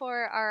Twitter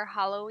for our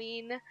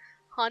Halloween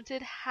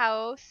haunted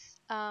house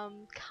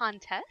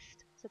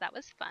contest. So that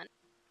was fun.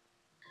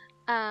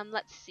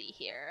 Let's see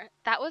here.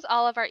 That was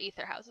all of our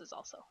Aether houses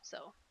also.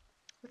 So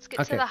let's get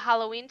to Okay. the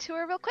Halloween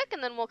tour real quick,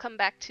 and then we'll come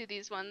back to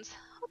these ones.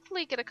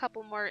 Hopefully get a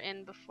couple more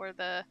in before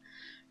the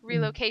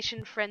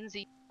relocation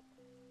frenzy.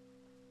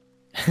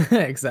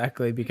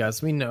 Exactly,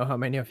 because we know how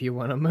many of you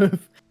want to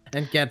move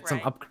and get some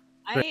Right.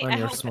 upgrade on I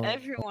your hope small.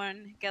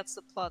 everyone gets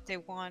the plot they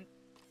want.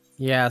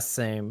 Yeah,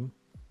 same.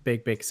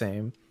 Big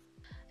same.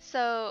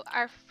 So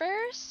our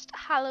first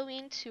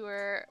Halloween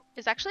tour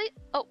is actually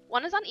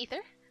one is on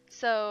Aether.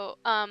 So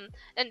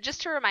and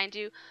just to remind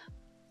you,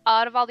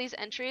 out of all these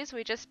entries,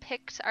 we just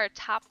picked our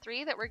top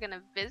 3 that we're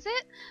gonna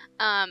visit,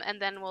 and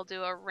then we'll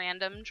do a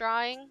random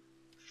drawing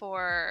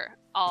for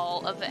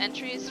all of the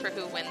entries for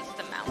who wins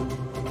the mount.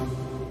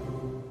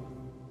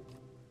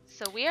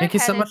 So we are Thank you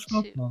so headed much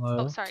for to. follow.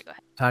 Oh, sorry. Go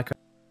ahead. Taco.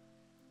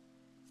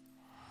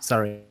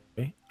 Sorry.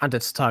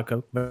 Undead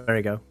Taco. There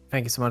you go.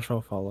 Thank you so much for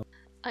the follow.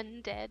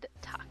 Undead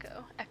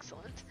Taco.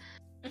 Excellent.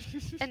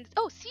 And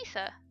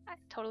Sisa. I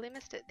totally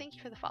missed it. Thank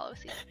you for the follow,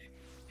 Sisa.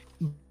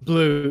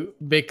 Blue,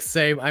 big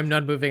same. I'm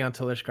not moving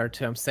until Ishgard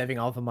 2. I'm saving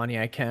all the money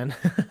I can.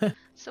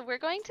 So we're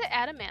going to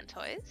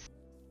Adamantoise.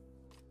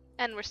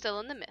 And we're still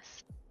in the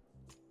mist.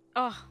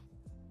 Oh,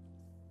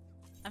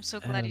 I'm so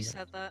glad you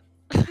said that.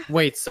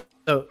 Wait,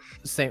 so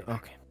same.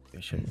 Okay, I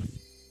should.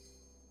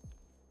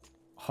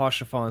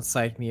 Hoshafon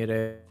side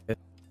muted.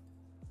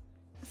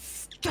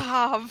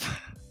 Stop.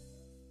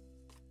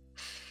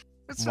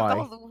 What's Why? with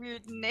all the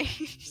weird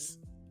names?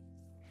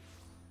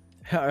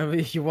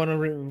 You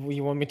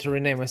want me to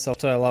rename myself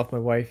to I love my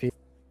wifey?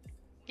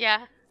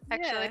 Yeah,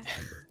 actually.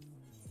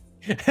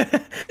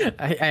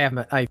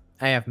 I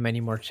have many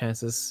more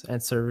chances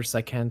and servers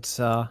I can't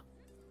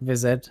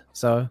visit,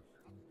 so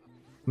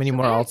many So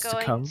more we are alts to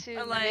going come. to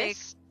I like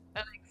Mist.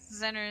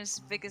 Xenor's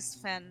biggest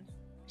fan.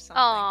 Or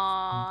something.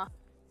 Aww.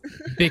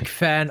 Big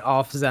fan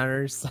of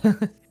Xaners.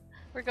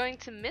 We're going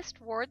to Mist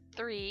Ward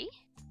 3.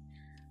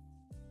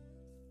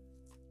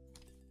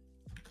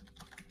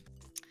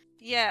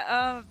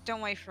 Yeah,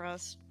 don't wait for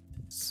us.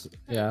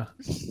 Yeah.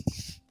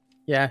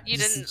 Yeah. You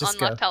just- didn't just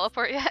unlock go.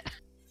 teleport yet?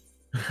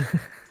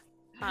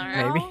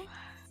 Alright. Maybe.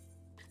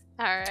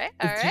 Alright,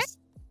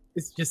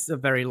 It's just a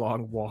very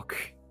long walk.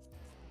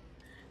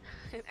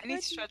 I need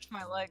to stretch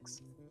my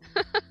legs.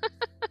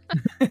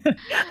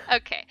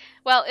 Okay,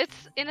 well,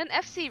 it's in an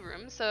FC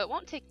room, so it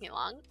won't take me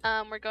long.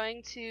 We're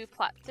going to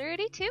plot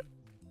 32.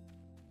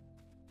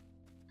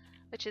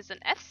 which is an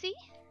FC.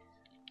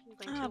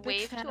 I'm going to big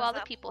wave fan to of all the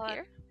that people plot.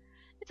 here.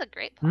 It's a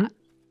great Hmm? plot.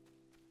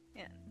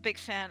 Yeah, big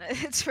fan.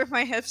 It's where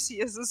my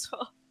FCS as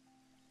well.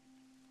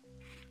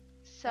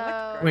 So,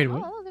 garden. Wait,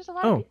 what? oh, there's a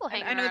lot of Oh. people I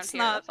hanging know around it's here.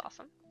 not- That's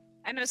awesome.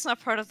 I know it's not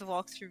part of the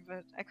walkthrough,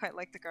 but I quite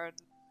like the garden.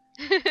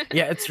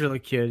 Yeah, it's really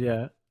cute.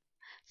 Yeah.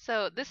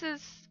 So this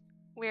is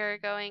we're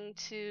going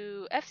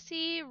to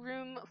FC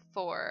room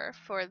 4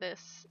 for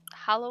this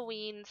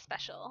Halloween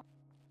special.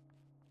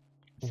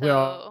 We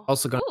are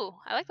also gonna. Ooh,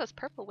 I like those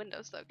purple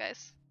windows though,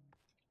 guys.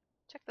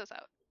 Check those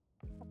out.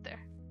 Up there.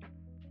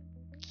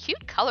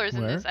 Cute colors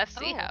in this Where?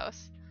 FC Oh.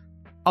 house.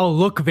 Oh,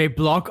 look, they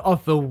block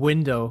off the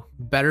window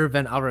better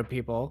than other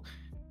people.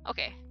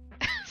 Okay.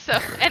 So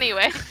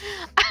anyway.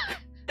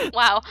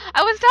 Wow.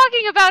 I was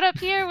talking about up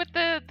here with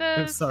the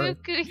I'm sorry.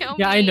 Tsukuyomi.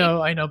 Yeah, I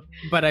know,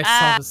 but I saw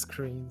Ah. the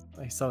screen.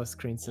 I saw the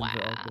screens in the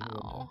open window.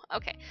 Wow.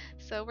 Okay.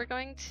 So we're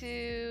going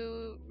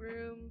to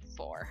room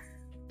 4.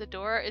 The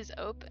door is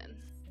open.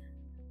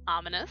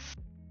 Ominous.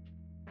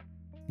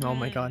 Oh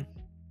my god.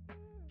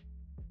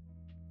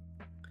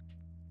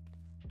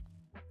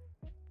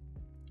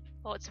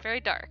 Oh, it's very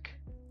dark.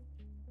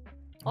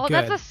 Oh,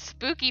 that's Good. a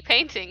spooky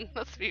painting.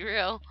 Let's be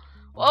real.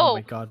 Oh Whoa.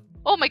 my god.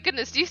 Oh my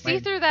goodness. Do you see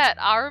Wait. through that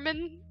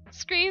Armin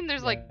screen?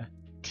 There's like Yeah.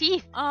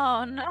 teeth.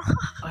 Oh no.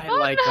 I Oh,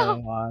 like no. that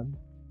a lot.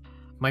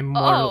 My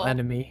mortal Oh.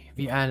 enemy,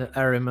 the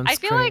Ahriman I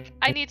feel screen. like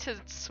I need to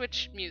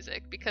switch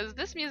music because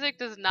this music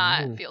does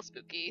not Ooh. feel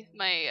spooky.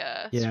 My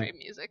Yeah. stream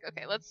music.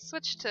 Okay, let's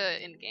switch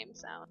to in-game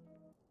sound.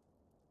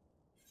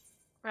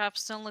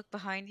 Raps, don't look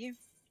behind you.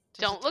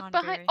 There's a Don't look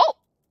behind. Tonberry. Oh,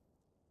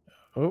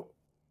 Oh.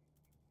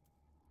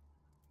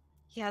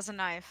 He has a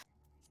knife.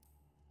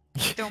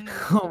 Don't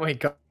move. Oh my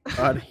god.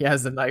 He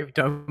has a knife.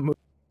 Don't move.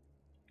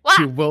 wow.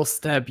 He will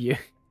stab you.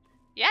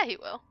 Yeah, he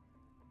will.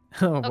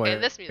 Oh Okay, boy.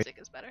 this music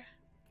is better.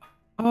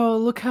 Oh,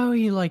 look how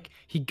he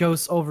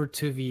goes over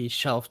to the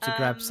shelf to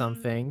grab Um,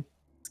 something.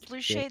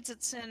 Blue Shades,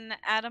 it's in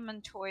Adam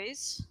and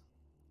Toys.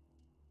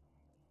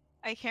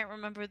 I can't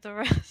remember the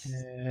rest.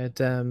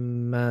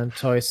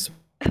 Toys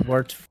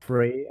word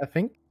free, I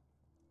think.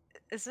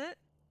 Is it?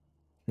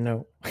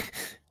 No.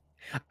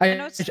 I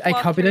know it's I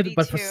Plot copied it,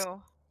 but for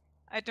 32.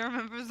 I don't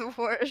remember the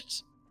word.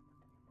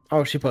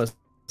 oh, she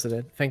posted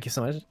it. Thank you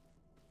so much.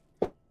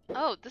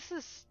 Oh, this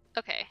is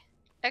okay.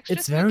 Extra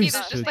It's spooky. very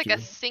There's just like a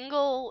spooky.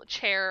 single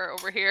chair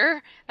over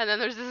here, and then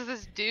there's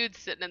this dude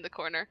sitting in the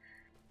corner.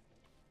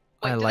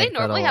 Wait, I do like they that a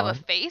normally have a lot.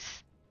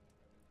 face?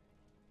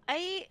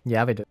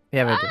 Yeah, they do.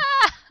 Yeah, they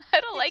Ah,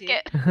 I don't like do.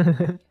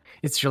 it. do.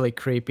 It's really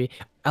creepy.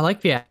 I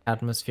like the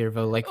atmosphere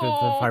though. Like the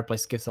Oh.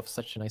 fireplace gives off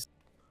such a nice.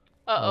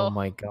 Uh-oh. Oh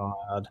my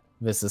god,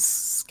 this is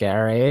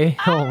scary.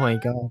 Oh my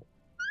god.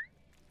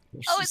 Oh,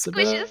 it She's a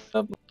squishes.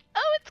 bit-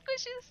 Oh, it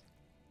squishes.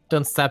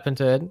 Don't step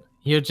into it.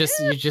 You're just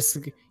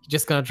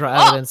gonna draw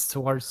Oh! evidence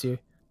towards you.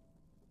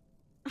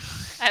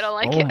 I don't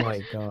like Oh it.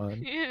 my god.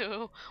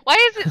 Ew.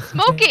 Why is it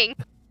smoking?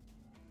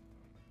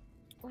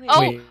 Wait, Oh,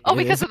 Wait, oh, it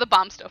because is- of the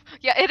bomb stove.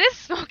 Yeah, it is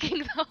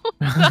smoking though.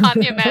 The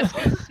Anya mask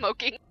is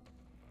smoking.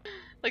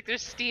 Like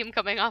there's steam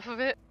coming off of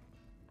it.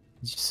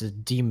 It's just a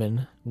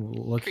demon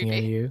looking at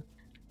Creepy. you.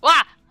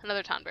 Wah!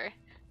 Another Tonberry.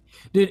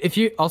 Dude, if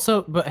you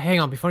also, but hang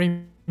on, before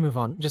you move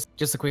on, just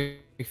a quick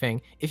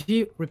thing. If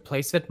you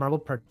replace that marble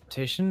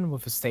partition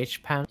with a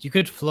stage pan, you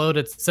could float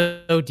it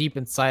so deep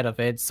inside of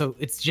it, so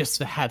it's just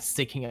the head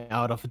sticking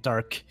out of the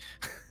dark.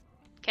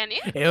 Can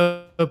you?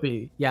 It'll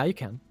be, yeah, you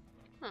can.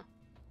 Huh.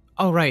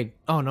 Oh right.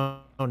 Oh no,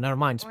 never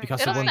mind, Wait, because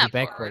it It'll won't be snap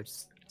forward.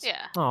 backwards.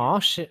 Yeah. Oh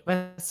shit,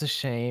 that's a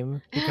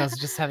shame. Because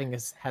just having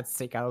his head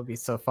stick out would be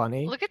so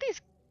funny. Look at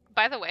these.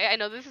 By the way, I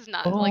know this is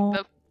not Oh. like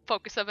the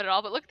focus of it at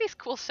all, but look at these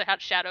cool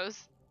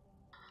shadows.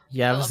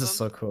 Yeah, I this love is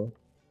so cool.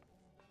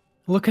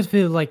 Look at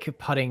the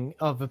putting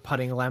of the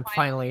putting lamp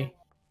finally.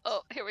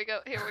 Oh, here we go.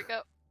 Here we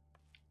go.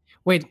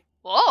 Wait,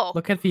 Whoa!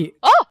 look at the.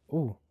 Oh,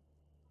 Ooh.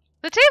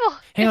 the table.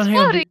 Hang it's on, hang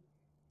on. floating.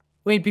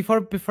 Wait,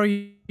 before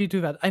you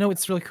do that, I know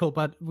it's really cool,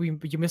 but you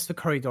missed the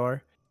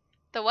corridor.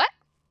 The what?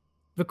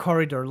 The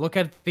corridor. Look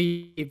at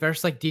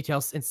there's like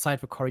details inside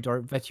the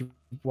corridor that you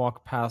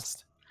walk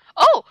past.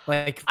 Oh,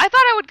 Like I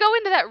thought I would go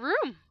into that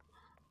room.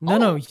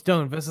 no, oh. you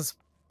don't. This is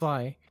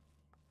fly.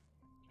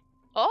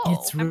 Oh,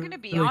 It's I'm gonna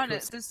be really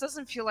honest, this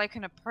doesn't feel like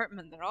an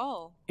apartment at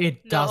all.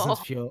 It doesn't No.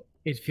 feel.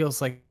 It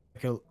feels like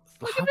a. Look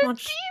how at this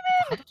much?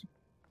 how did you-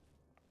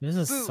 This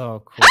is Boo.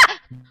 so cool.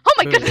 oh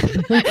my Boo. goodness!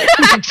 It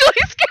actually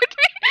scared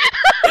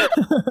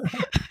me.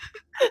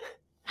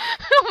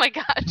 Oh my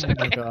gosh. Oh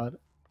my Okay. god.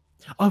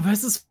 Oh,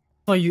 this is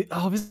why you.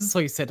 Oh, this is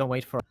why you said don't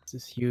wait for us.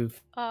 This is you,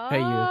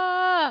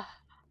 Ah,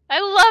 I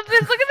love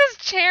this. Look at this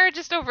chair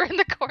just over in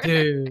the corner.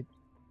 dude.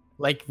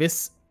 Like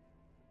this,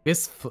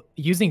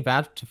 using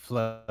that to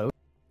float.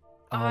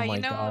 Oh my you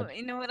know, god.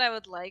 you know what I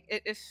would like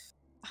if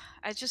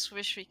I just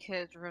wish we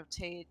could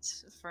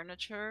rotate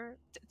furniture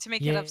to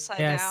make it upside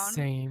yeah, down.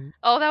 same.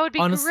 Oh, that would be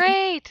Honestly-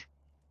 great.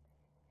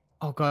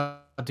 Oh god.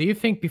 Do you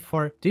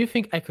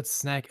think I could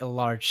snag a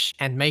large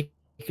and make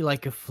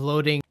like a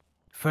floating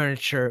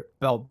furniture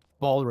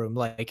ballroom,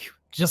 like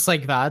just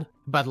like that,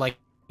 but like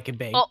a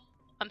big? Oh,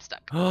 I'm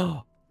stuck.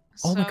 Oh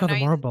So my god, now the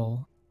you-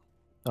 marble.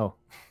 Oh,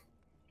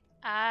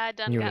 I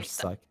done you got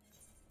suck.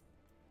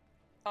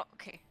 Oh,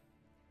 okay.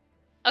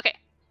 Okay,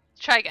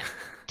 try again.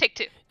 Take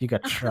 2. You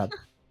got trapped.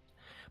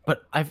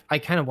 But I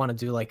kind of want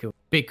to do like a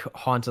big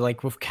haunt,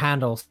 like with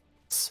candles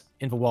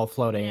in the wall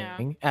floating, Yeah.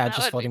 That just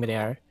would be floating in the cool.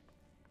 air.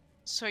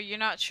 So you're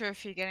not sure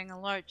if you're getting a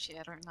large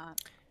yet or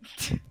not.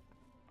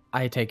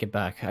 I take it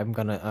back. I'm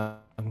gonna.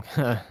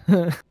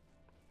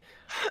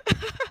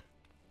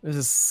 This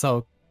is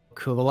so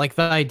cool. Like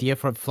the idea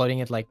for floating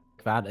it like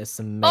that is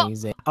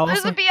amazing.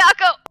 There's a Also,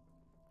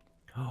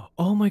 Byaku!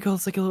 oh my god,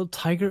 it's like a little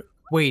tiger.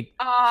 Wait,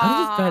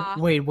 how does that?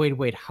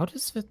 Wait. How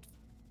does it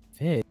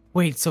fit?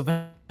 Wait, so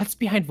that's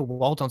behind the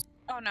wall. Don't.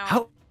 Oh no.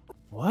 How?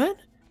 What?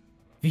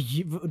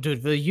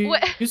 Dude, the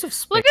What? use of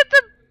space. Look at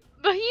the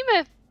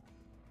behemoth!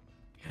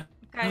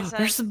 Guys,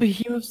 There's the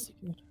behemoth.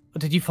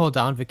 Did you fall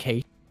down the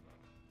cave?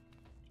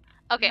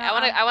 Okay, no, I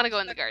wanna I'm go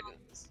in the stuck garden. on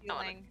the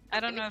ceiling. I'm I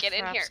don't gonna know get if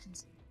in Raps here. can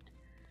see-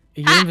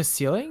 Are you Ah! in the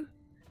ceiling?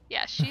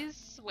 Yeah,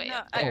 she's way No,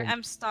 up there.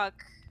 I'm stuck.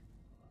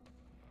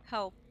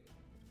 Help.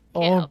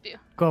 Can't Oh, help you.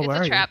 go It's where a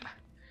are you? trap.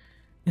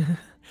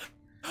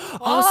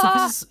 Oh, so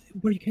Ah! this is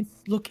where you can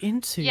look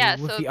into Yeah,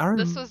 with so the arm.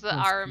 this was the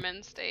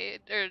Araman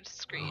stage or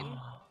screen.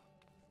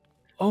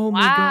 Oh my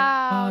Wow,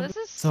 god. this is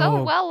that's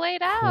so well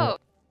laid cool.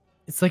 out.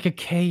 It's like a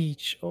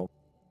cage. Oh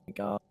my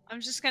god. I'm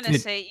just gonna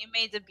Dude. say you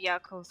made the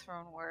Byaku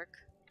throne work.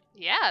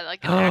 Yeah,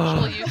 like an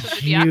actual use of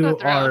the you Byaku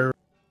throne.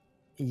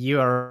 You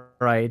are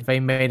right. They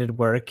made it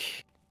work.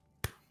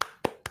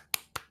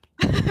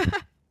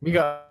 We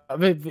got. I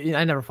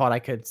never thought I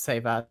could say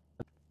that.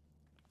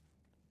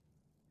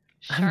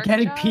 I'm Shark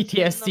getting jaws in the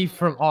PTSD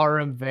from moon.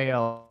 Aurum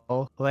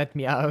Vale. Let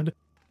me out.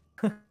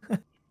 I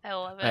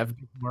love I it. have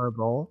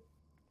marble.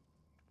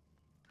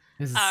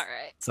 This is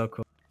Alright. so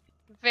cool.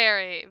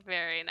 Very,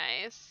 very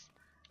nice.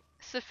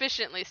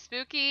 Sufficiently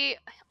spooky,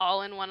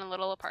 all in one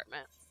little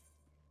apartment.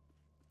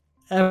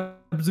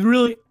 It's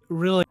really,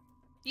 really.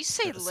 You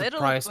say little,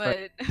 Surprised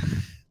but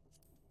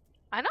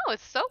I know,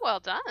 it's so well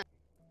done.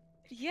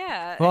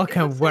 yeah. it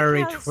Welcome, looks like it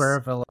worry has-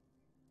 Twervel.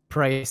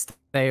 Pray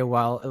stay a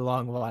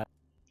long while.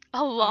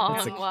 A long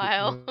That's a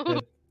while.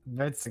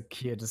 That's a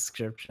cute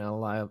description.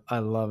 I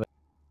love it.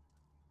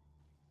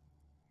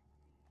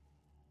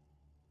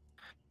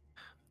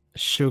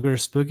 Sugar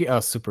spooky. Oh,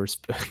 super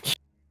spooky.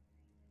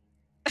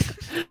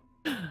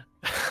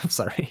 I'm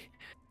sorry.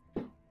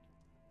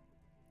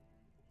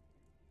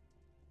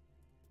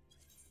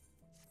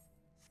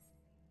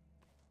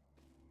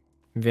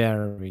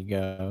 There we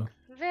go.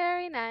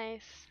 Very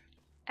nice.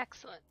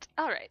 Excellent.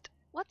 Alright,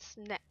 what's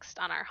next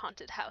on our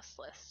haunted house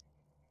list?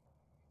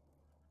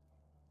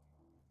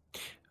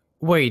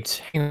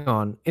 Wait, hang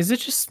on. Is it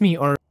just me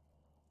or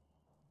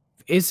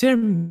is there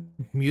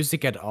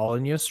music at all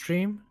in your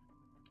stream?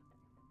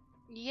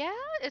 Yeah,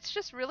 it's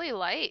just really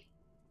light.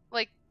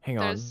 Like, Hang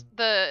on. there's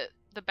the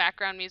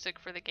background music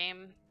for the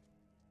game.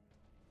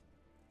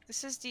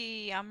 This is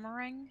the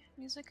Yamarang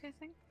music, I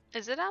think.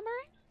 Is it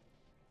Amory?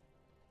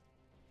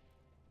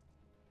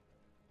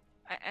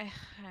 I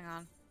hang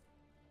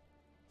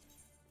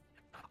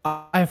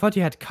on. I thought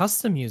you had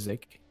custom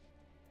music.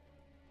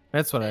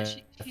 That's what I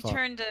She thought.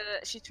 turned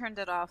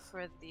it off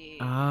for the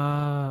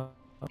Ah,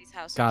 these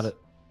houses. got it.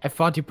 I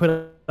thought you put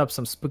up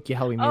some spooky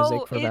Halloween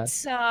music for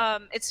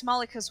that. It's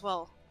Malik as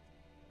well.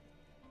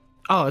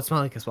 Oh, it's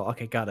Malik as well.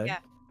 Okay, got it. Yeah.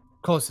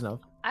 Close enough.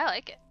 I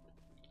like it.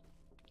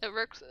 It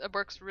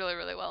works really,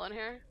 really well in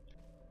here.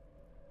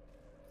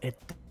 It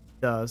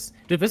does.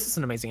 Dude, this is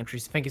an amazing entry.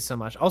 Thank you so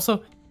much.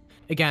 Also,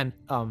 again,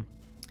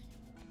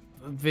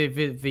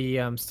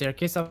 the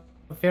staircase up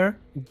there,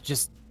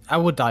 just I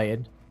would die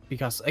in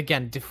because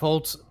again,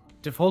 default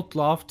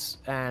loft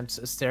and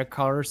stair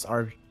colors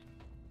are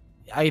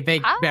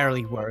they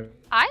barely work.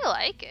 I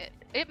like it.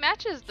 It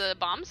matches the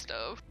bomb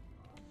stove.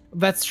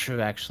 That's true,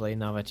 actually.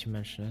 Now that you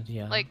mention it,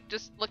 yeah. Like,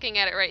 just looking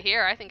at it right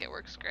here, I think it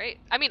works great.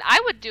 I mean,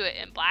 I would do it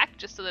in black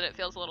just so that it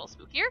feels a little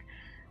spookier.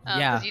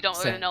 Yeah, Because you don't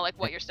really same. know, like,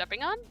 what you're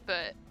stepping on,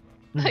 but,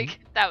 Mhm. like,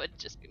 that would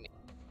just be me.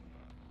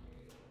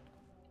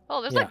 Oh,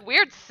 there's, Yeah. like,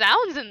 weird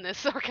sounds in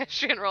this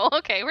orchestrion roll.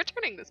 Okay, we're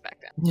turning this back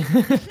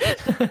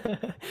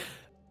down.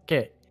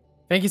 Okay,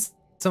 thank you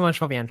so much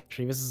for the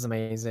entry. This is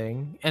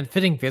amazing, and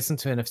fitting this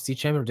into an FC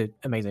chamber did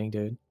amazing,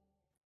 dude.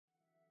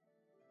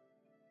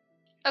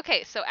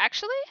 Okay, so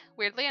actually,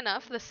 weirdly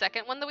enough, the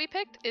second one that we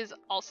picked is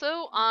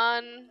also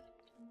on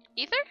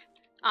Aether,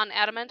 on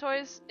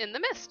Adamantoys in the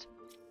Mist.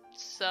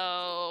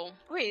 So,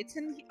 Wait, it's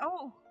in.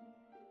 Oh.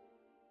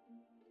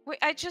 Wait,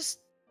 I just.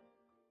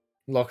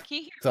 Look, Can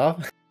you hear? what's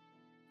up?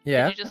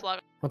 Yeah. did you just log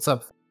What's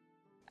up?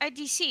 I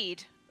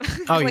DC'd.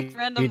 Oh, like you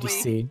randomly.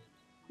 DC.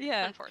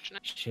 Yeah.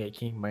 Unfortunate.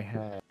 Shaking my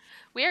head.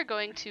 We are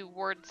going to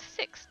Ward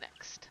 6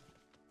 next.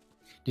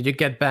 Did you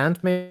get banned,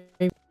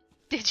 maybe?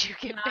 Did you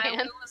get No,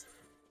 banned?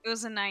 it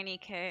was a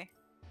 90k.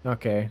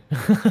 Okay.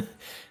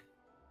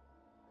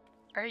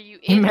 Are you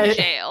in Ima-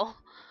 jail?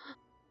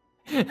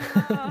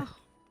 No.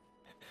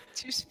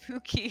 Too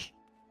spooky.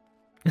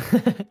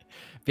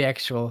 The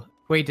actual.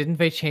 Wait, didn't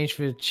they change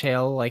the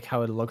jail like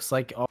how it looks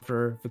like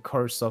after the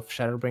course of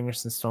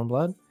Shadowbringers and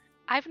Stormblood?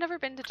 I've never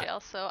been to jail,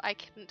 so I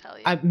couldn't tell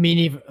you.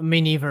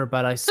 Me neither,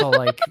 but I saw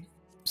like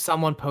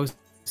someone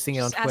posting it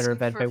on Just Twitter asking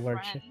that for they a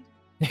were.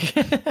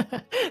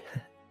 friend.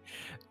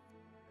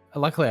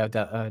 Luckily,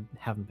 I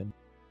haven't been.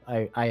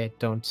 I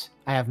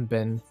haven't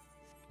been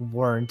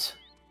warned.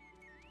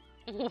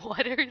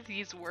 What are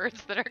these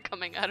words that are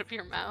coming out of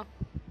your mouth?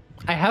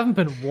 I haven't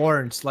been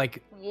warned.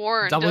 Like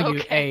Warned.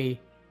 W-A-W-A-R-N-E-D.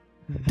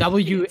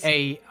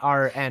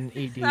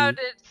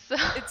 So,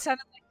 It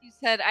sounded like you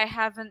said I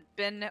haven't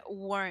been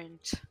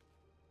warned.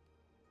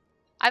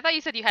 I thought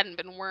you said you hadn't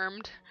been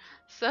wormed.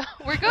 So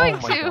we're Oh going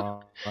my to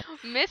god.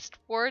 Mist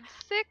Ward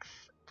 6,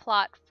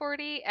 Plot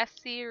 40,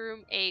 SC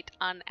Room 8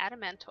 on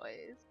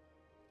Adamantoise.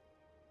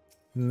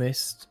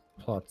 Missed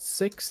plot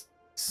 6.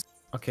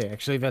 Okay,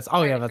 actually that's.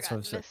 Oh yeah, that's what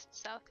I said. Mist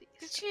Southeast.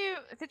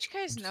 Did you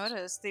guys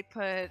notice they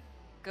put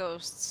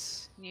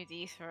ghosts near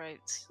the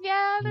Aetherites?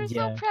 Yeah, they're so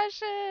Yeah.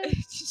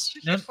 precious. Just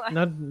realized.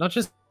 Not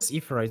just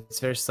Aetherites.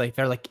 There's like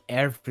they're like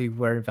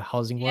everywhere in the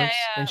housing Yeah, works.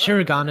 yeah, And like-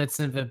 Shirogane, it's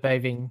in the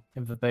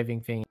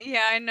bathing thing.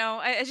 Yeah, I know.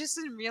 I just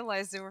didn't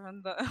realize they were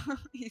on the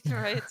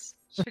Aetherites.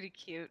 It's pretty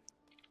cute.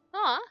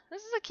 Aw,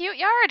 this is a cute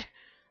yard.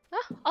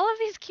 Oh, all of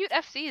these cute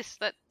FCs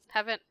that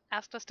haven't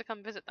asked us to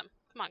come visit them.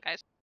 Come on,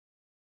 guys.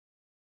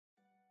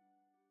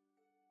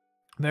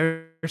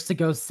 There's the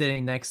ghost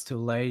sitting next to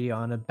Lhea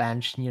on a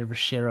bench near the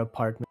Shiro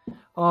apartment.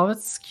 Oh,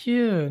 that's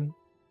cute.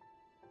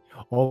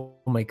 Oh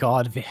my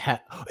god, the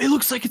head. It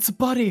looks like it's a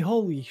body.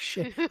 Holy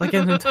shit! Like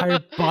an entire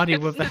body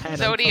It's with a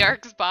head. on top.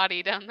 Zodiark's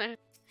body down there.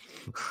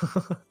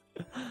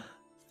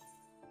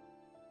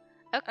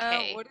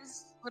 Okay,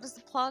 What is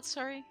the plot?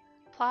 Sorry.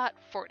 plot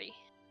 40.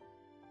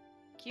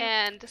 Cute.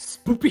 And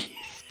Spoopy.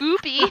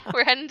 Spoopy.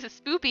 We're heading to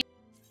Spoopy.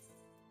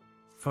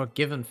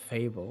 Forgiven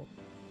Fable.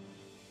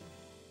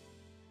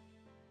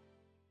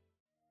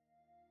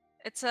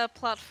 It's a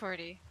plot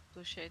 40.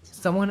 Blue shades.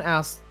 Someone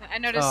asked. I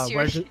noticed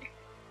where you're. do-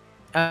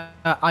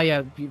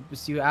 yeah,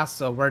 you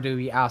asked where do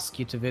we ask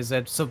you to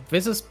visit? So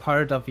this is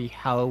part of the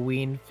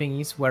Halloween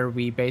thingies where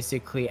we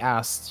basically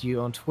asked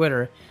you on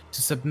Twitter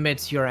to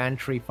submit your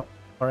entry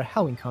for a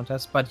Halloween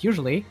contest. But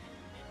usually,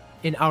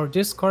 in our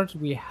Discord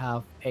we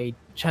have a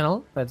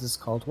channel that is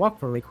called Walk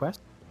for Request,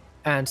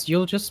 and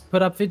you'll just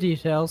put up the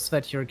details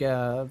that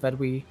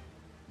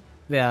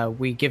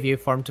we give you a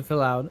form to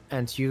fill out,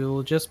 and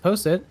you'll just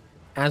post it,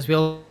 as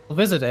we'll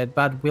visit it.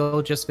 But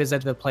we'll just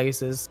visit the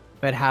places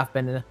that have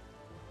been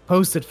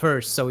posted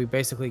first, so we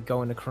basically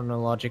go in a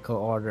chronological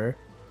order,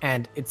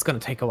 and it's gonna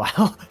take a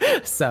while.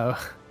 So,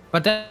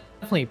 but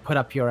definitely put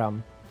up your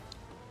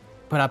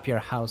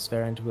house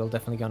there, and we'll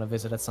definitely gonna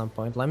visit at some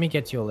point. Let me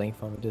get you a link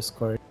from the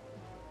Discord.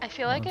 I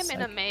feel like One I'm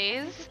in a sec.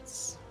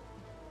 maze.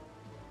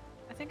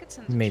 I think it's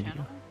in the Maybe.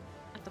 channel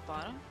at the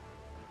bottom.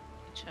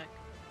 Let me check.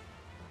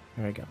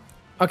 There we go.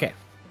 Okay.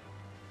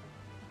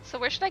 So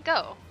where should I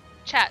go?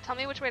 Chat, tell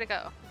me which way to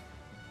go.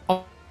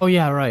 Oh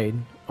yeah, right.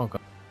 Oh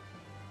god.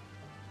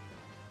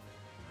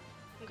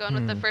 I'm going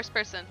with the Hmm. first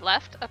person.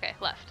 Left? Okay,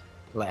 left.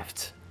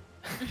 Left.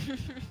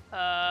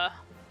 Ah!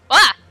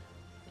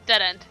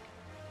 Dead end.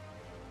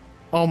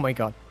 Oh my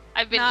god.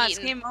 I've been Nah, it's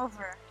eaten. game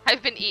over.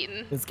 I've been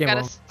eaten. It's game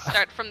Gotta over.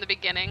 start from the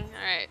beginning.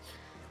 Alright.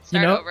 You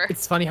Start know, over.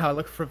 it's funny how I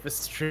look for the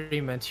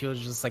stream and you're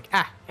just like,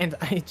 and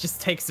it just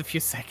takes a few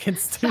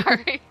seconds to...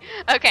 Sorry.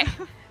 Okay.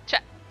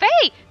 Chat.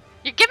 Faye!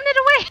 You're giving it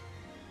away!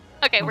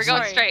 Okay, I'm we're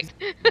going sorry.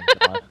 straight.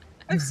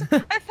 I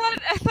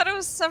thought it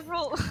was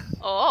several.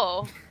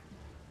 Oh.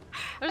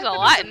 There's I a thought it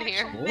lot was in an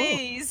here. actual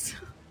maze.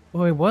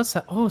 Oh, it was.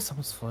 Oh,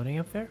 someone's floating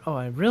up there. Oh,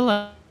 I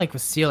really like the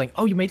ceiling.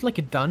 Oh, you made like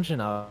a dungeon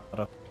out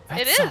of.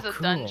 That's It is so a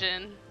cool.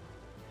 dungeon.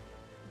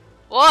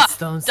 Whoa!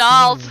 Stone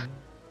Dolls! ceiling.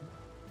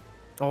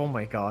 Oh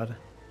my god.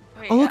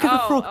 Wait, Oh, look at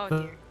the frog. Oh,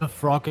 the, dear. the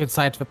frog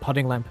inside the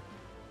pudding lamp.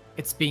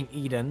 It's being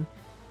eaten.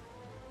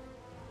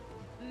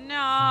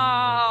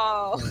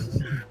 No.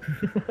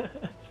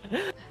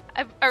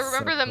 I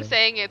remember So them cool.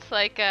 saying it's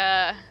like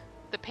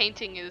the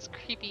painting is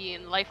creepy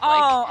and lifelike.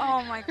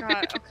 Oh my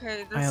god.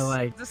 Okay. This, I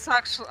like- this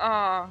actually.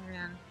 Oh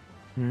man.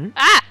 Hmm?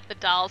 Ah! The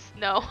dolls.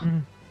 No.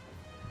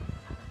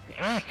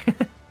 I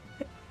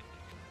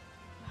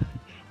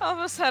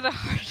almost had a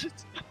heart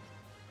attack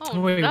Oh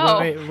wait, no.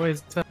 wait,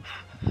 is that?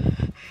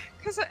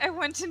 because I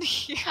went in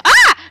here.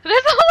 Ah!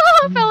 There's a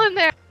whole fell in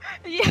there.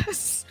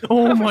 Yes.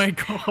 Oh my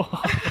god.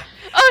 Oh,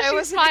 I she's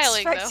wasn't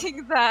smiling though.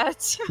 expecting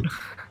that.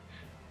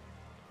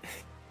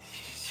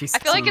 She's I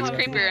feel like it's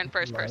totally creepier in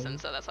first lying. person,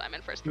 so that's why I'm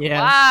in first person.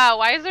 Yeah. Wow,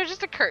 why is there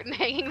just a curtain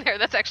hanging there?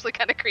 That's actually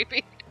kind of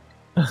creepy.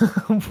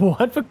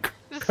 What? The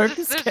There's curtain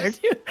just- there's scared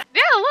just- you?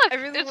 Yeah, look, I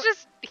really it's wa-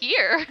 just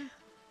here.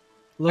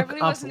 Look I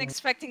really up. wasn't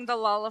expecting the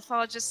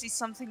lullaby. Just see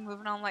something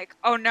moving. I'm like,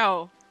 oh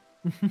no.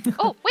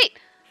 Oh, wait,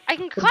 I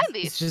can climb It's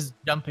these. just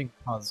jumping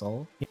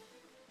puzzle.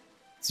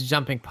 It's a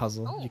jumping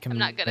puzzle. Oh, You can I'm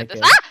not good at make this.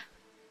 it. Ah!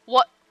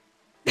 What?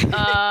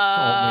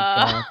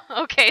 my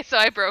Okay, so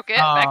I broke it.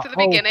 Back to the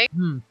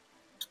beginning.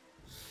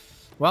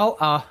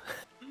 Well,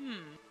 Hmm.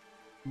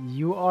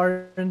 you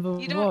are in the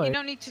You void.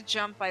 don't need to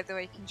jump. By the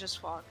way, you can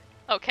just walk.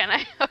 Oh, can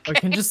I? Okay. I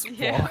can just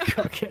Yeah. walk.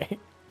 Okay.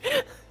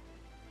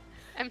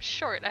 I'm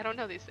short. I don't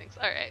know these things.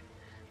 All right.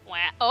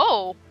 Wow.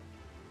 Oh.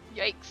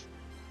 Yikes.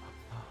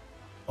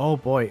 Oh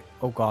boy.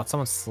 Oh god,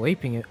 someone's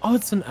sleeping in. Oh,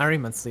 it's an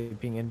Ahriman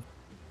sleeping in.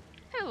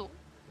 Oh,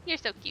 you're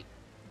so cute.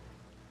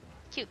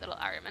 Cute little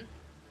Ahriman.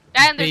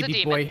 And there's Baby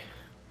a demon.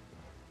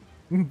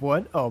 boy.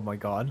 What? Oh my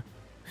god.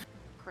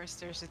 Of course,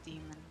 there's a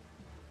demon.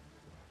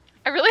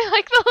 I really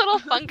like the little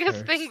fungus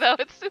cares? thing though.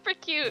 It's super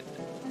cute.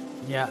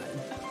 Yeah,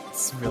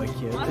 it's really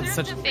cute. Oh, It's there's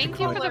such a a Thank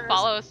you for the Colors.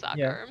 follow, Soccer.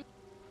 Yeah.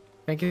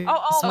 Thank you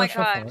Oh so my much for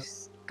god. following.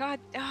 God.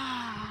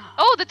 Ah.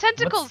 Oh, the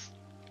tentacles!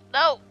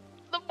 No!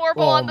 The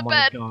Morble Oh on the my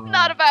bed. God.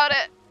 Not about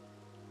it.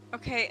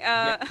 Okay,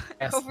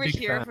 yes, over big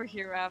here,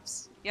 fan.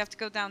 Raps. You have to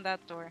go down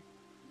that door.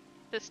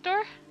 This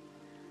door?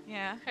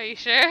 Yeah. Are you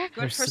sure? Go in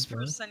There's first the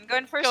door. person. Go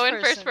in first Go person.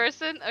 in first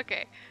person?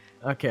 Okay.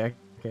 Okay,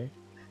 okay.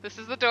 This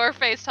is the door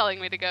face telling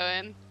me to go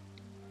in.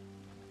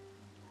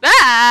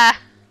 Ah!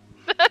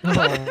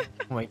 Oh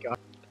my god.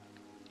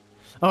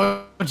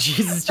 Oh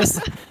Jesus,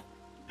 just.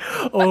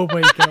 Oh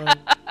my god.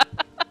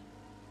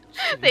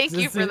 Thank This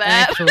you is for an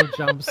that. actual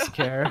jump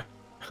scare.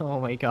 Oh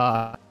my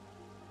god.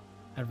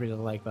 I really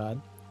like that.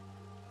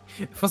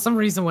 For some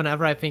reason,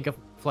 whenever I think of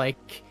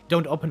like,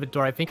 don't open the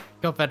door, I think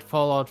of that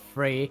Fallout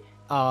 3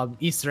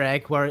 Easter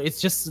egg where it's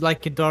just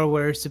like a door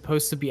where you're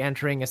supposed to be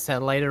entering a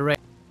satellite array,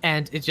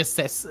 and it just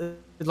says,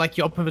 like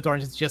you open the door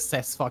and it just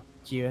says "fuck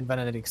you" and then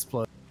it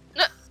explodes.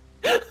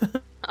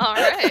 All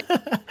right.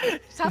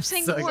 Stop It's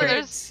saying so So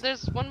words. good.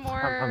 there's one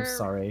more. I'm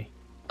sorry.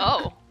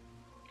 Oh.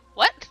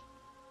 What?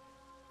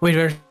 Wait,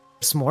 there's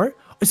more?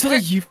 Is that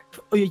a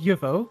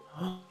UFO?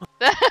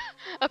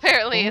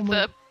 Apparently, Oh it's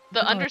my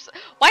the God. underside.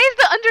 Why is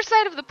the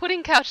underside of the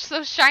pudding couch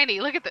so shiny?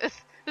 Look at this.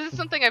 This is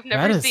something I've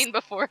never That is- seen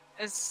before.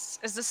 Is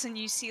this a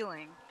new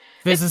ceiling?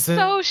 This It's is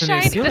so a new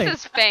shiny. ceiling. This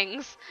is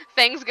Fang's.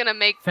 Fang's gonna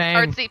make Fang.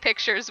 artsy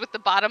pictures with the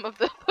bottom of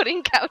the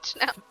pudding couch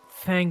now.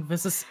 Fang,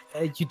 this is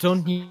you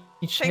don't need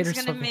Thing's shaders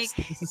gonna for this.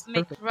 This is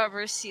make perfect.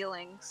 rubber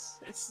ceilings.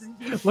 It's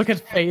Look at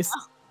face.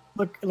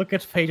 Look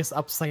at face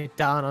upside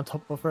down on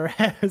top of her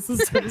head. This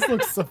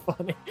looks so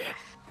funny.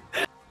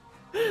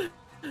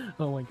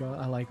 Oh my god,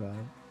 I like that.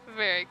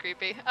 Very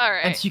creepy. All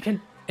right.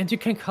 And you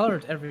can color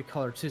it every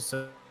color too.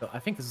 So I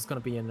think this is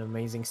gonna be an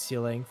amazing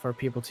ceiling for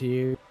people to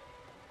use.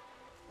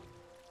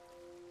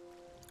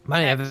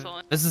 Man, yeah,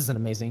 Excellent. this is an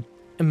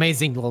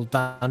amazing little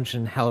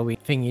dungeon Halloween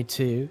thingy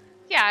too.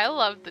 Yeah, I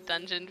love the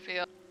dungeon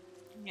feel.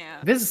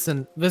 Yeah. This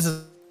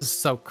is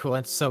so cool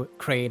and so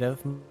creative,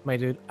 my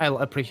dude. I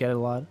appreciate it a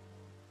lot.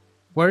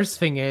 Worst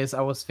thing is, I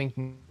was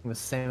thinking the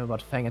same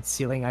about Fang and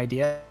ceiling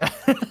idea.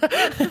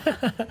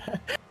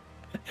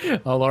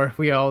 Oh lord,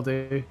 we all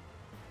do.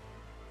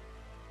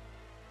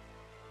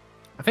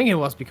 I think it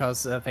was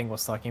because Fang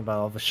was talking about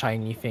all the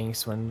shiny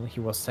things when he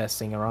was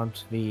testing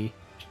around the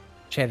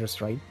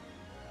shaders, right?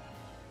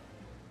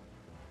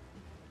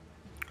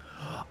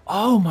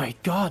 Oh my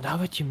god, now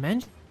that you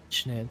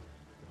mention it,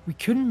 we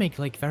couldn't make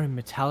like very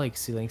metallic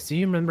ceilings. Do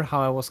you remember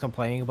how I was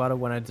complaining about it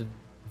when I did?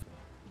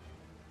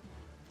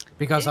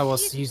 Because I If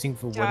was you using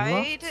the wooden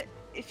loft?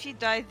 If you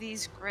dyed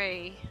these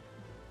gray,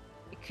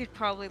 it could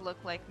probably look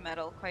like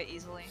metal quite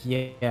easily.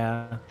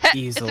 Yeah, It's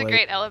easily. a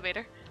great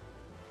elevator.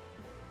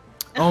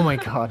 Oh my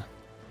god.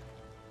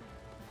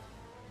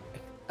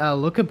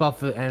 Look above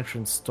the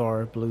entrance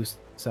door, Blue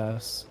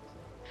says.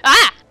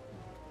 Ah!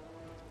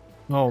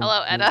 Oh,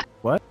 Hello, Edda.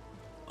 What?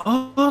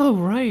 Oh,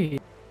 right.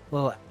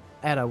 Little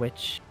Edda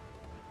witch.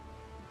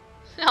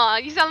 Aw,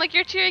 you sound like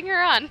you're cheering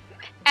her on.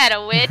 At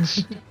a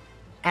witch.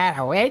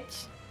 Edda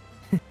witch?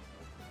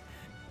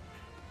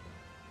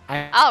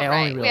 All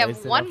right, we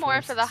have one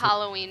more for the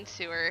Halloween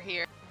tour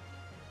here,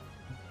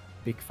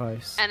 Big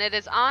face. and it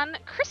is on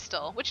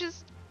Crystal, which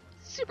is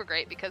super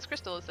great because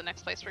Crystal is the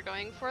next place we're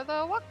going for the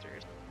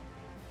walkthroughs.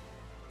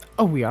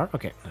 Oh, we are?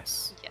 Okay,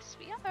 nice. Yes,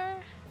 we are.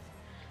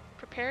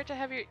 Prepare to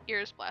have your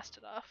ears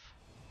blasted off.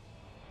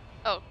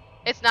 Oh,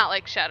 it's not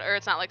like Shadow, or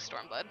it's not like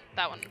Stormblood.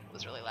 That one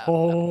was really loud.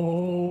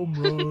 Oh,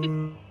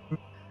 bro.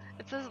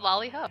 It says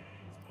Lolly Ho.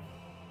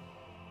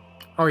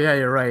 Oh, yeah,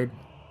 you're right.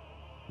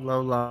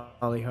 Low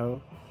lolly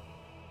ho.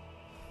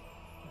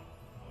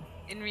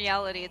 In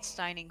reality, it's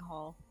dining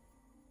hall.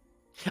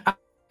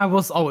 I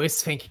was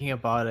always thinking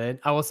about it.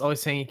 I was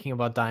always thinking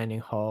about dining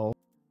hall.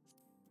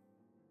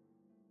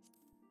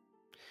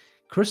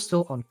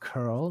 Crystal on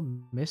Curl,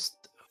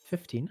 missed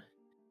 15,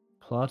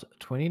 plot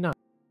 29.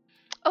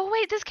 Oh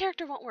wait, this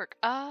character won't work.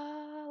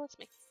 Let's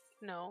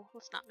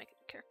not make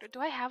a character. Do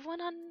I have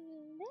one on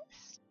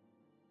this?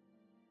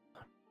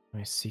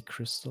 I see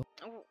Crystal.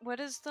 What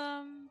is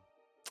the?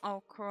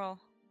 Oh, coral.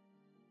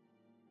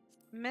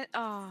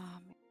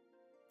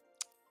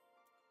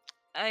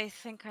 I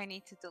think I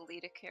need to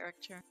delete a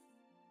character.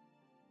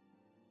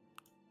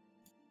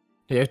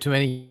 Do you have too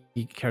many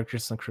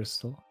characters on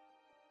Crystal?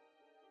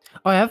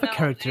 Oh, I have a No,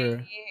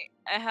 character.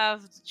 I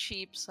have the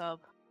cheap sub.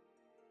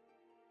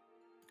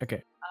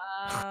 Okay.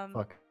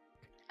 Fuck.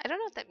 I don't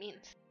know what that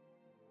means.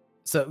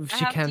 So I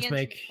she have can't the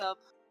make. entry sub.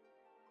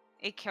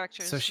 8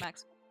 characters So she-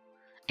 max.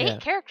 8 Yeah.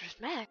 characters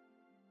max.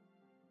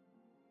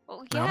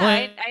 Well, No, yeah,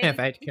 I have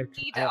 8 didn't characters.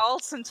 need I have-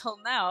 alts until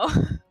now.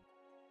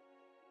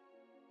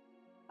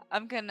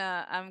 I'm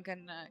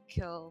gonna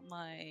kill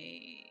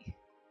my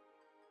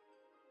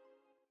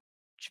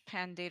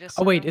Japan data Oh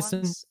center wait, it's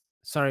ones.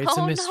 sorry, it's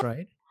a Oh, mist, no.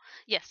 right?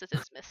 Yes, it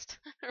is missed.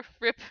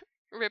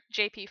 rip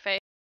JP Faye.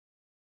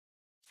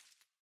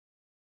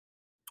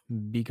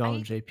 Be gone,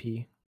 I-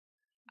 JP.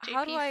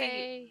 How do JP I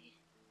Faye.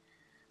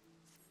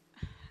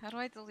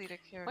 delete a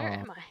character? Where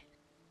Oh. am I?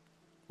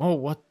 Oh,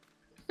 what?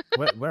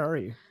 Where are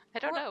you? I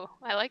don't What? know.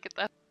 I like it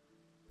though.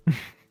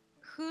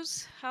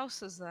 Whose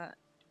house is that?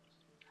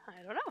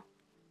 I don't know.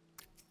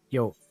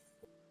 Yo,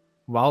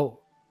 wow.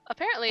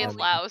 Apparently it's Um,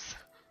 Lau's.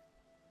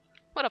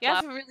 What up, You Lau?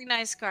 have a really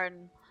nice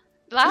garden.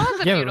 Lau has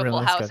a Yeah, beautiful really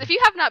nice house. garden. If you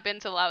have not been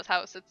to Lau's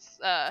house, it's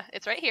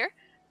right here,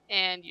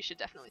 and you should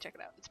definitely check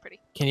it out. It's pretty.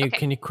 Can you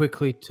Okay.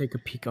 quickly take a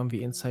peek on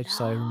the inside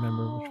so I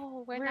remember?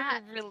 No, we're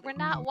not. really- We're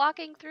not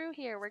walking through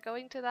here. We're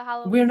going to the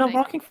Halloween. We're not thing.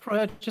 walking for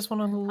it. I just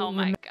want to. Oh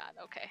my god.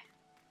 Okay.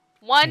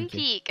 One Thank you.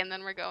 peek, and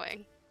then we're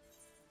going.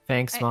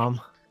 Thanks, Mom.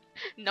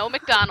 No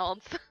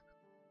McDonald's.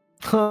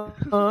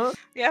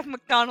 We have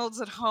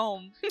McDonald's at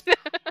home.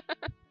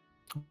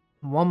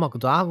 One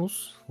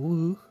McDonald's.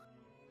 Ooh.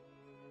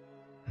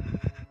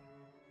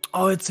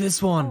 Oh, it's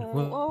this one.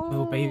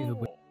 Oh, baby.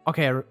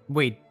 Okay,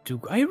 wait.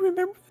 Do I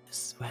remember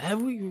this?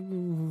 Have we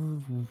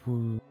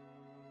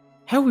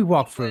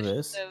walked through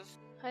this?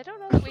 I don't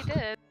know that we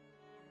did.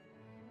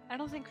 I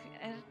don't think.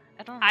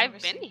 I don't. I've remember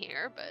been seeing-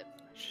 here, but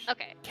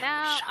okay. Can we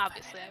Now, shove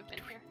obviously, them I've been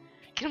into here.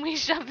 Can we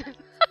shove them?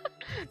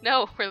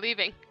 No, we're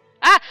leaving.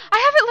 Ah, I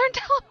haven't learned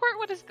teleport.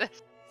 What is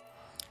this?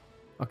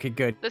 Okay,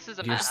 good. This is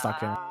a You're mess. stuck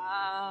there.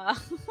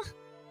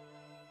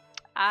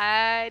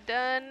 I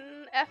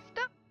done effed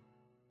up.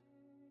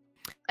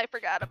 I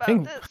forgot about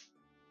think- this.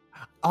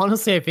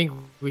 Honestly, I think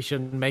we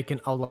should make an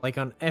like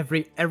on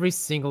every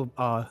single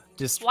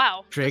district,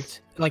 Wow.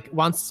 like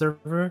one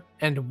server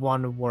and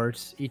one word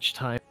each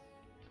time.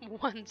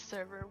 One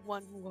server,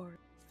 one ward,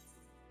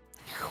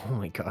 Oh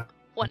my god.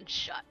 one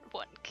shot,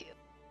 one kill.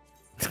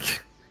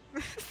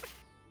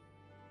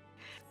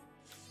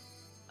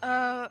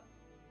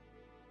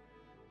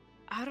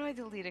 How do I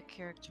delete a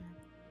character?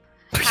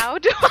 How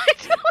do I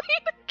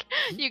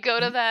delete? You go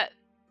to that.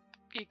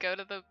 You go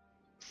to the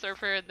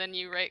server and then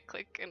you right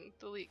click and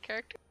delete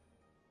character.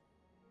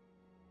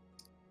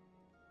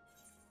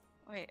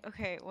 Wait.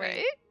 Okay. Wait.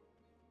 Right?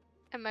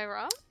 Am I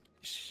wrong?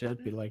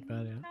 Should be like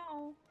that, yeah.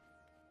 No.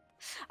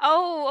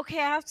 Oh, okay.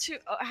 I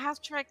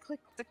have to right click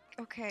the.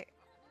 Okay.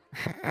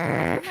 Oh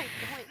my point.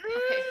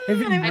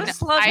 Okay. I I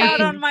must know- log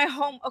out I- on my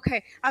home.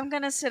 Okay, I'm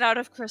gonna sit out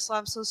of Crystal.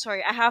 I'm so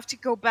sorry. I have to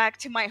go back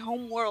to my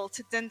home world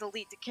to then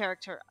delete the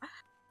character.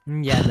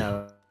 Yeah,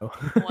 no.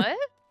 What?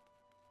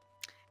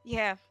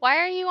 Yeah. Why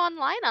are you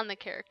online on the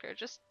character?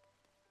 Just.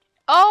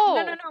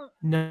 Oh.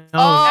 No. No,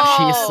 Oh.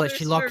 she is Another like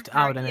she locked server,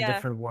 out in a yeah.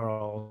 different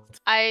world.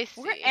 I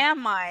see. Where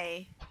am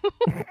I?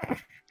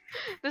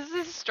 This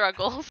is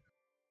struggles.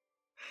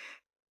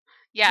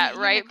 Yeah,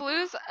 You right, look-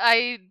 Blues?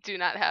 I do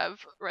not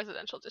have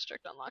residential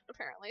district unlocked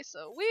apparently,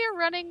 so we are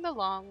running the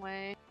long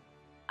way.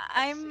 Let's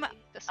I'm. see.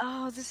 This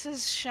Oh, this is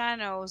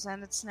Shano's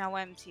and it's now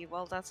empty.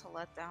 Well, that's a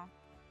letdown.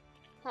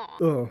 Aw.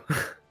 Oh.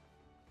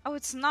 Oh,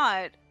 it's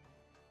not.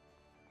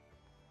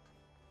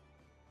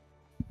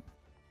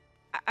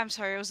 I'm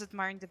sorry, I was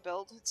admiring the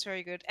build. It's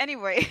very good.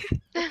 Anyway,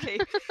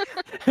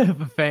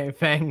 okay.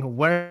 Fang,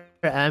 where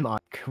am I?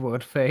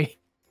 Quote Faye.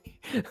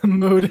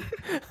 Mood.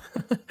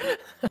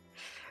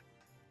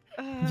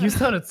 You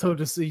sounded so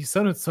you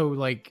sounded so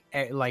like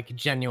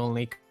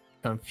genuinely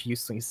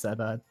confused when you said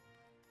that.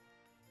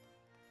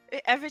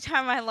 Every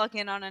time I log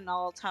in on an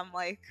alt, I'm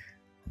like,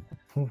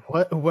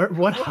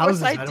 What house was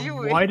is I that?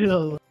 doing? Why did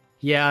I...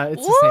 Yeah,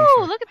 it's the same Woo!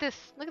 thing. Look at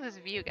this! Look at this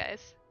view,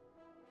 guys.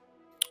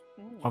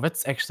 Oh,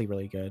 that's actually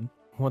really good.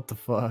 What the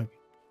fuck?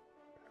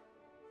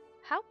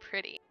 How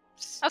pretty.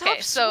 Stop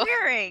Okay, so-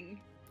 swearing.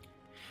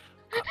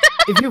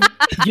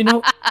 If you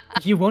know,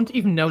 you won't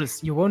even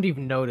notice. You won't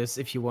even notice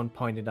if you won't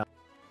point it out.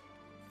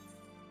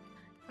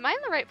 Am I in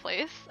the right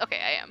place? Okay,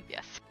 I am.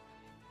 Yes.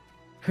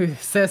 Who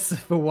says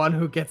the one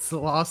who gets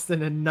lost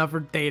in another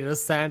data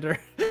center?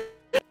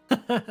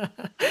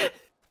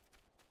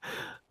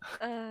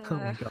 Oh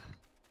my god.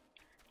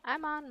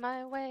 I'm on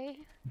my way.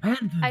 Man,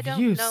 the I don't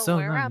view is know so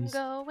where I'm nice.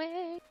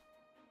 going.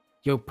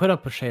 Yo, put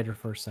up a shader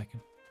for a second.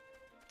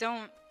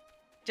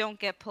 Don't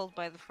get pulled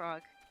by the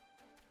frog.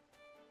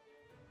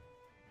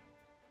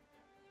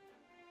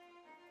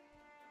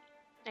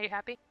 Are you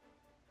happy?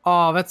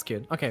 Oh, that's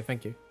good. Okay,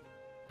 thank you.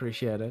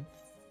 Appreciate it.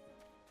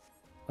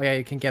 Oh yeah,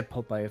 you can get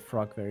pulled by a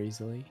frog very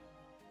easily.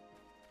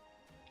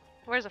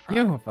 Where's a frog?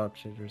 Yeah, without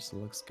shaders, it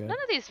looks good. None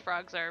of these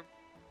frogs are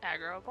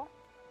aggroable.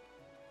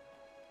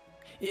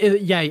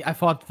 Yeah, I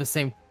thought the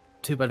same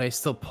too, but they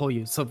still pull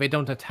you. So they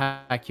don't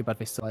attack you, but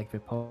they still they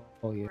pull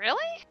you.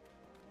 Really?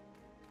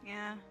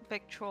 Yeah,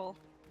 big troll.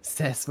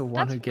 Says the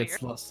one That's who gets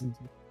weird. lost in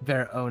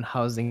their own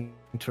housing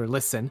tour.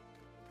 Listen,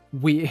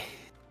 we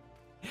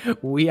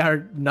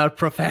are not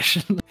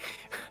professional.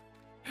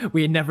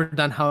 We never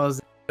done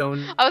housing.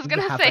 Don't I was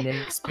gonna have say,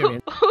 any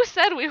experience. who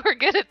said we were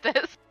good at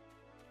this?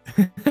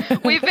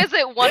 We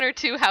visit 1 or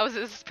 2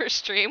 houses per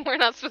stream. We're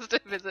not supposed to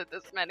visit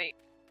this many.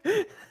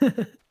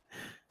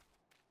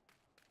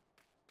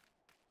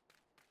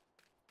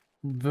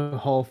 The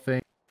whole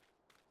thing.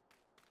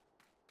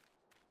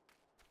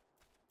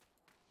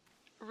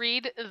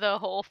 read the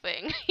whole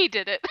thing. He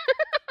did it.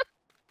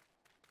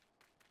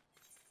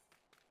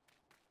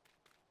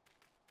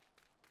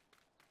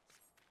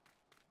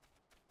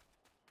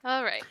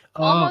 All right.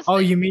 Almost Oh,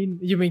 there.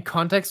 you mean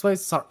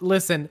context-wise? So,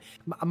 listen,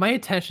 my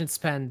attention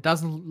span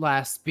doesn't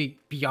last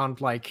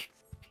beyond like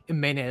a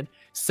minute.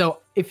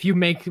 So if you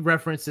make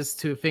references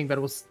to a thing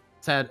that was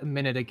said a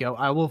minute ago,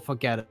 I will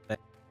forget it.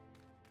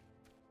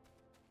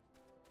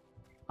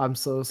 I'm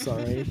so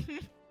sorry.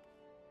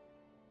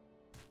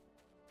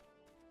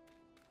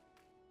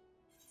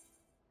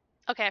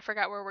 Okay, I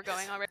forgot where we're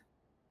going already.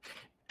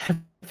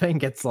 Thing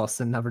gets lost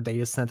in another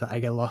data center. I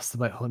get lost in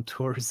my own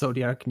tour.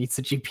 Zodiac needs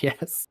a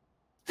GPS.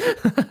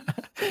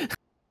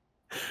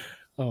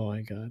 Oh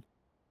my god.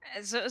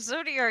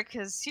 Zodiac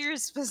has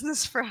serious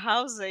business for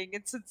housing.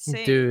 It's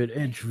insane. Dude,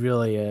 it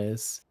really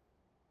is.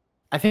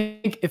 I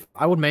think if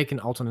I would make an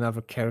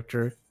alternate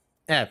character,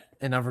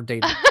 another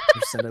data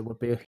center,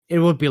 it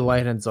would be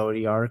Light and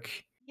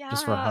Zodiac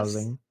just for Yes.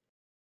 housing.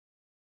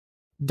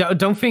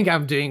 Don't think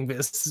I'm doing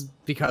this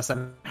because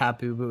I'm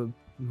happy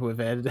with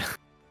it.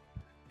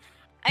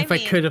 If I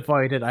could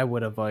avoid it, I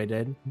would avoid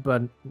it.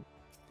 But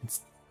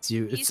it's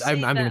you.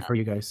 I'm doing it for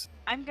you guys.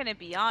 I'm gonna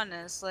be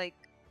honest. Like,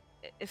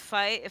 if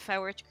I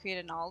were to create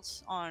an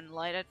alt on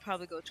Light, I'd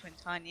probably go to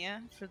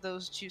Intania for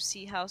those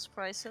juicy house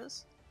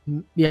prices.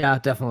 Yeah,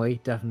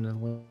 definitely.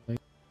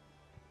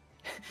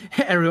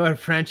 Everyone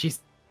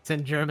Frenchies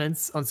and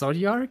Germans on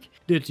Zodiac.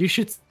 Dude, you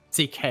should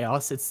see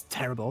Chaos. It's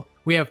terrible.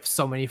 We have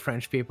so many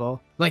French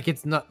people. Like,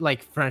 it's not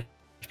like French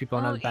people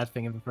are not a bad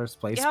thing in the first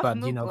place, but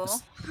you know,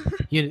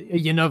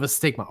 you know the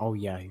stigma. Oh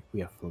yeah, we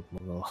have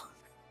Moogle.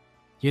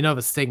 You know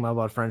the stigma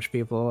about French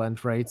people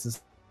and raids and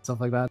stuff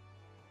like that.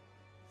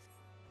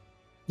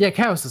 Yeah,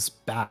 Chaos is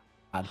bad.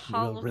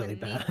 Really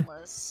bad.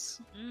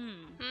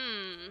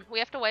 We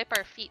have to wipe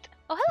our feet.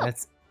 Oh, hello.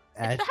 That's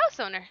it's the house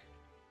owner.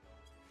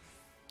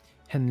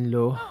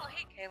 Hello. Oh,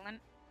 hey, Kaylin.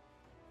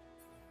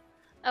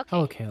 Okay.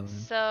 Hello, Kaylin.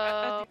 So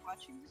Are they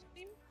watching the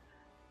stream?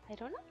 I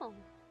don't know.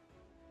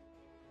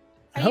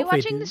 Are you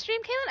watching the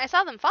stream, Kaylin? I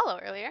saw them follow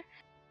earlier.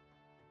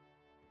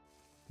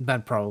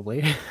 That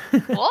probably.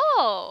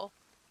 Whoa!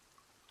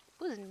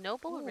 Who's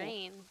Noble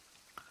Rain?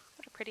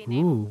 What a pretty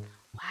name. Ooh.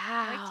 Wow.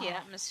 I like the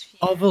atmosphere.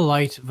 Oh, the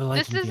light.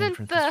 This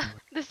isn't the.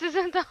 This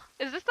isn't the.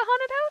 Is this the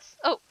haunted house?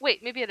 Oh,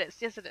 wait, maybe it is.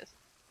 Yes, it is.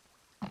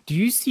 Do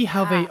you see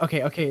how they?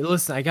 Okay.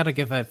 Listen, I gotta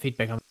give a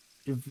feedback on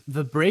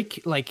the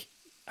break. Like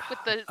with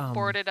the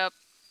boarded up.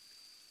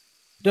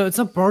 No, it's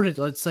not boarded.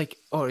 It's like,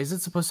 oh, is it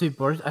supposed to be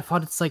boarded? I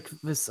thought it's like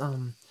this.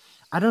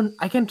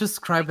 I can't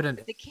describe it in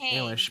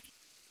English.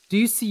 Do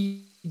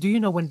you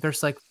know when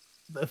there's like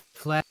a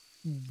flat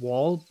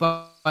wall,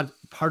 but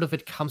part of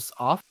it comes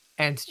off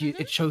and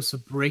it shows a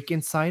break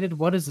inside it?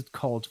 What is it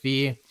called?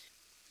 The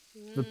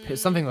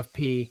something with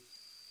P.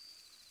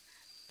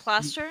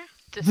 Plaster?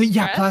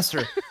 Yeah,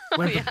 plaster.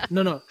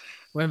 No.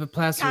 When the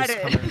plaster is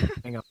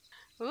coming up.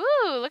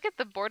 Ooh, look at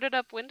the boarded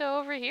up window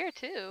over here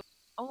too.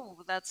 Oh,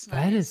 that's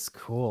nice. That is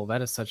cool.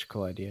 That is such a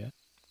cool idea.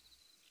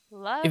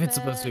 Love if it's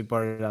supposed to be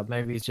boarded up,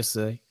 maybe it's just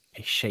a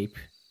shape.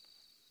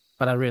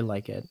 But I really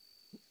like it.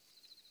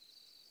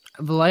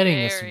 The lighting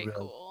is real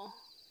cool.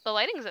 The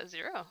lighting's at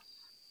 0.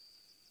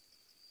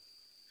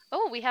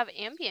 Oh, we have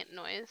ambient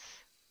noise.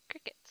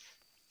 Crickets.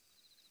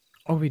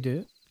 Oh, we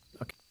do?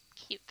 Okay.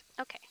 Cute.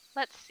 Okay,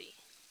 let's see.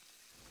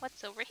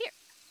 What's over here?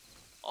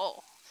 Oh,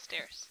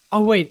 stairs.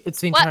 Oh, wait, it's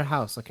the entire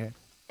house. Okay.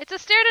 It's a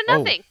stair to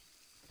nothing.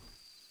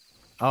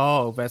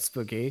 Oh, that's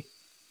spooky.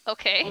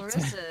 Okay. Or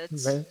is it?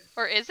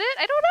 Or is it?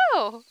 I don't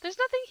know. There's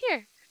nothing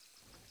here.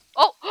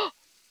 Oh.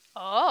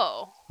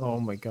 Oh. Oh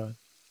my god.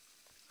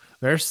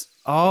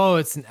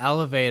 It's an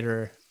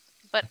elevator.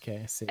 But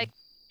okay, I see.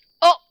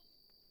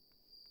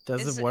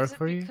 Does it work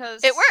for you?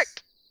 It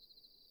worked.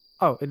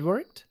 Oh, it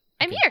worked?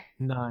 I'm here.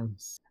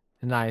 Nice.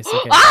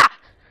 Okay. Ah!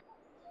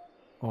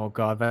 Oh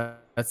god,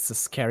 that's a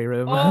scary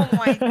room. Oh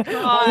my god.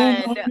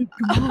 Oh my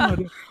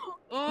god.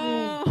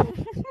 Oh.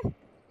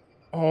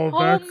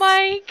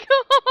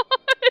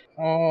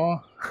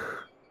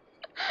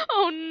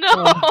 Oh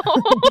no.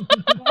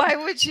 Why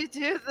would you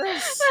do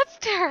this? That's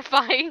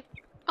terrifying,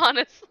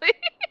 honestly.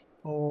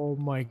 Oh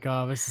my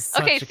god, this is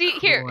such okay, a see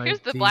cool here's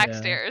the black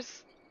idea.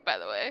 stairs, by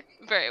the way.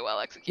 Very well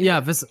executed.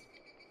 Yeah,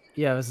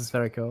 this is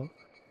very cool.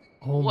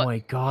 Oh my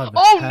god.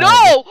 Oh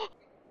no!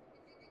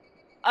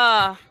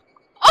 Oh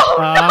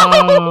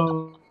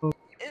no!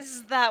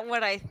 Is that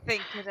what I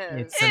think it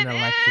is? It's an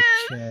electric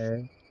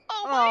chair.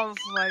 Oh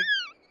my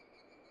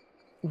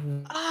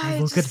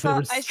Look at the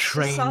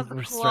restraint Oh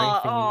my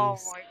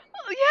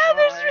yeah,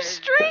 there's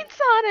restraints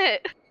on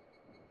it.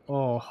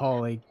 Oh,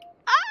 holy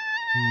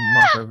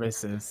mother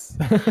misses.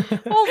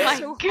 Oh my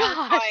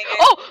god.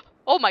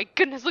 Oh my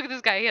goodness, look at this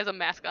guy. He has a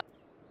mask on.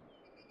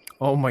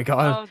 Oh my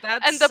god. Oh,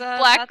 that's, and the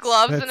black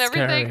gloves that's and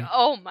everything. Scary.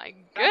 Oh my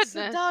goodness.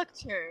 That's the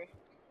doctor.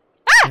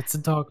 Ah! It's a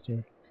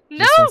doctor.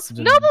 No!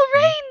 Noble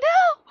Rain, no!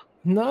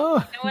 No! You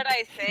know what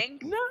I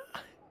think? No.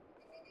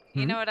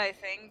 You know what I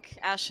think?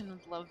 Ashen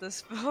would love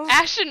this build.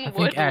 Ashen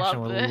would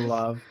love this.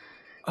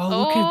 Oh,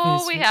 look at Oh,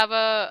 this. we have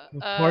a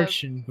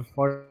Fortune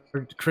before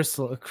a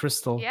crystal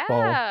ball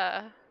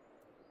yeah.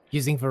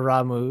 using the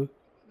Ramu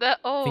The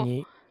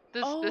thingy.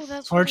 this Oh, that's this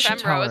what Fortune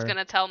Femro is tower.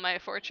 gonna tell my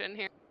fortune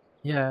here.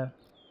 Yeah.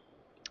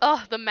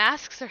 Oh, the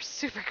masks are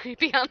super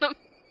creepy on the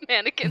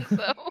mannequins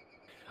though.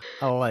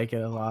 I like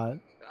it a lot.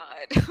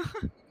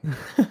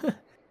 God.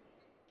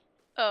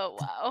 Oh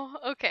wow.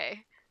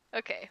 Okay.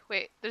 Okay.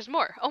 Wait. There's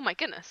more. Oh my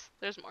goodness.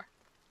 There's more.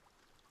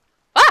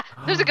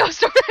 Ah! There's a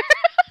ghost over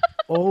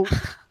Oh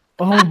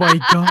my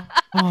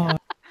god.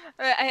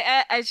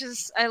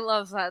 I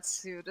love that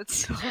suit. It's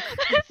so good.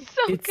 there. It's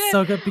so It's good.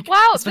 so good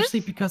Wow, especially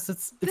this- because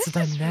it's this a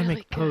is dynamic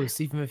really good.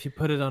 pose. Even if you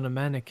put it on a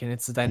mannequin,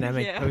 it's a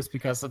dynamic Yeah. pose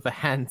because of the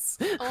hands.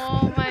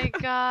 Oh my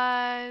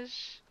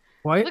gosh.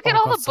 Why? Look at oh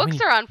all god, the so books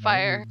many- are on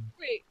fire.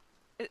 Wait,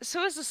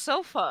 so is the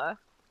sofa.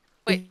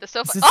 Wait, the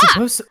sofa. It's Ah!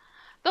 supposed to,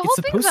 The whole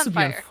it's thing's supposed on to be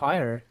fire. on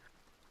fire.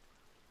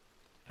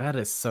 That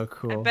is so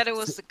cool. I bet it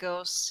was the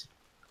ghost.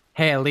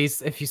 Hey, at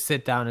least if you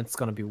sit down, it's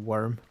gonna be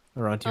warm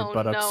around your Oh no.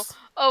 buttocks.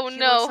 Oh He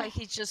no. looks like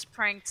he just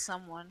pranked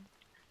someone.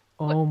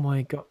 Oh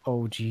my god.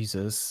 Oh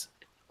Jesus.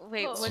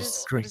 Wait, Oh. what Just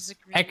is green- what is a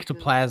green goo?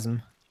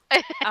 Ectoplasm.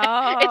 It's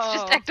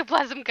just Oh.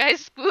 ectoplasm,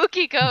 guys.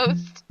 Spooky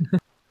ghost.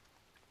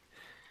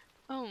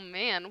 Oh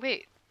man,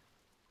 wait.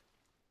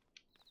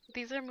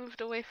 These are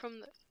moved away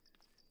from the.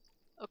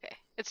 Okay,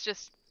 it's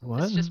just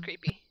What?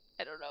 creepy.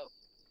 I don't know.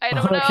 I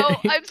don't know.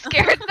 Okay. I'm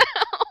scared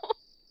now.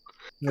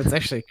 That's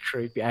actually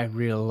creepy. I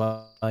really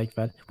like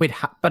that. Wait,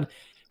 but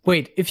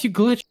wait, if you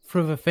glitch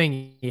through the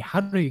thingy, how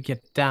do you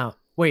get down?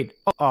 Wait,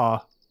 you're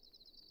Ah!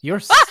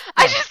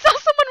 I stuck. just saw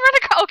someone run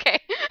across. Okay,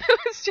 it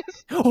was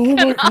just. Oh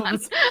my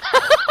god.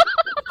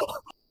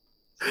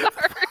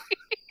 Sorry.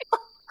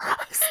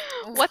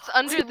 What's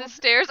under the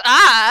stairs?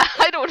 Ah!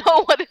 I don't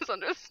know what is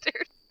under the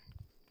stairs.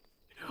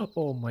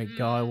 Oh my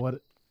god, what?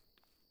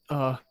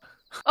 Oh,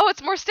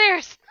 it's more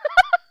stairs.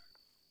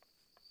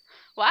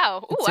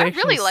 Wow. Ooh, it's I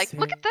really actually like.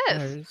 Look at this.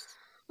 stairs.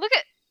 Look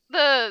at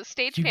the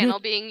stage You get- panel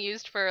being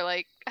used for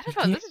like. I don't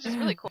know. You This is just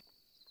really cool.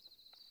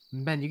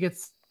 Man, you get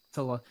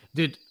so long.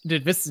 Dude,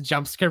 this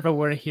jump scare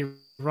where he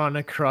run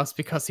across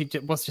because he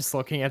was just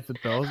looking at the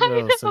build. I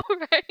That was know,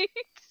 right?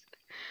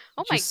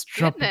 Oh my Just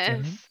drop it down.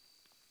 goodness.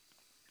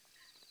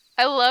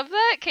 I love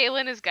that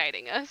Kaylin is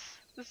guiding us.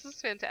 This is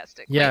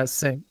fantastic. Wait, Yeah,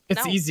 same.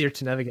 It's now- easier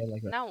to navigate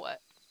like that. now what?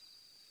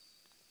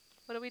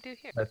 What do we do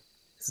here?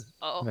 That's-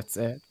 Oh, That's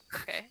it.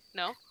 okay.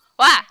 No.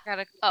 Ah!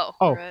 Gotta Oh.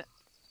 Oh. through it.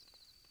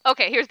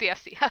 Okay, here's the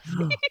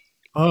FCS.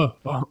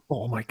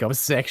 Oh my god,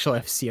 this is actual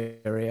FC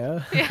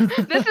area. Yeah,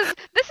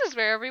 this is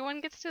where everyone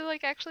gets to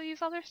like actually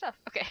use all their stuff.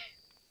 Okay.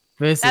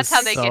 This That's is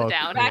how they so get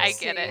down. cool. I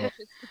get it. It's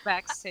the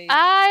backstage.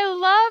 I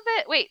love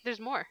it. Wait, there's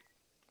more.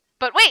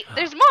 But wait,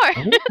 there's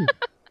more.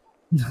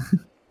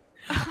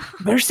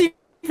 There's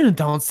even a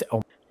downstairs.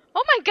 Oh,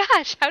 Oh my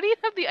gosh, how do you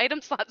have the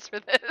item slots for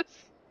this?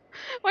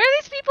 Why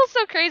are these people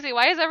so crazy?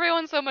 Why is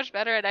everyone so much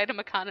better at item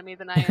economy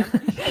than I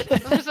am?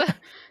 There's a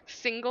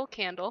single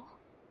candle.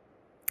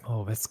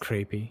 oh, that's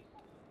creepy.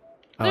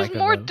 I There's like that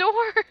more though.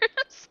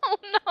 doors. Oh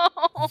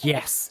no.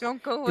 Yes.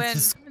 Don't go It's in.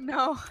 just-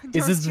 No.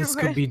 Is this the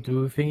don't do it.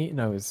 Scooby-Doo thingy?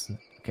 No, it's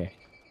okay.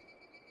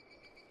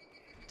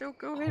 Don't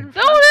go Oh. in. No,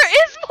 there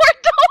is more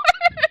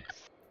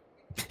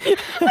doors.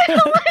 I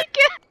don't like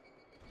it.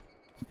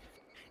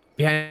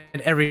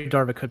 Behind every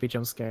door there could be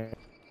jump scare.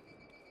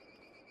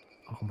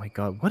 Oh my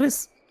god, what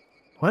is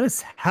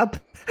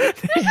happening?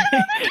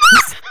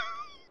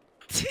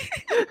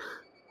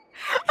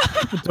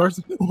 The doors.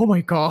 Oh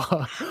my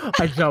god!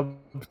 I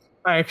jumped.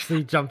 I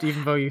actually jumped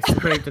even though you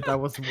screamed that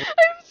was. I'm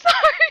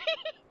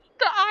sorry.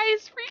 The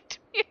eyes freaked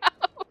me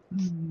out.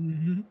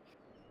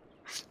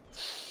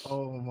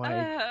 Oh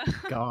my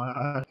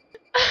god!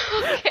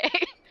 Okay.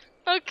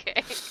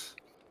 Okay.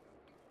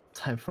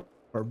 Time for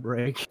a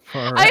break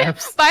for By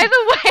raps. the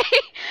way,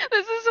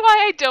 this is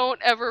why I don't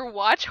ever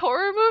watch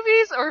horror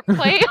movies or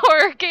play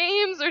horror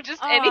games or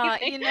just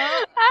anything. You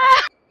know,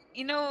 Ah!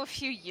 you know, a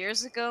few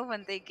years ago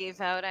when they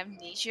gave out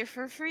Amnesia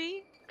for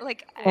free,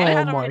 like Oh I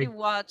had my already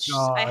watched.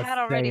 I God, had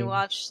already same.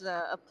 watched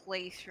a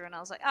playthrough, and I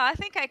was like, oh, I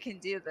think I can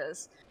do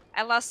this.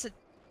 I lasted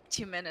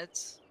 2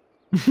 minutes.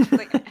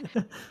 Like,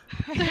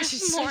 I There's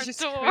just- more I just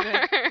doors.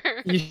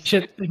 couldn't. You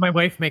should. My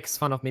wife makes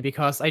fun of me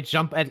because I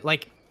jump at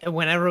like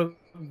whenever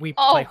we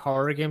Oh. play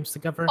horror games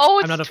together. Oh,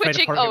 I'm it's not afraid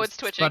twitching. of horror Oh, games, it's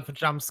twitching. But the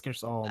jump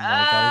scares. Oh my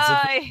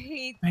god! I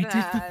hate They did the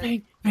that.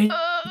 thing. They did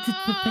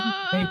the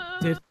thing.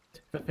 They did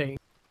the thing.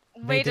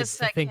 They Wait did a the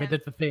thing. They second.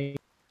 did the thing.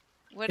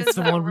 What It's is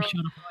the that one we rope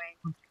showed off.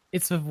 doing?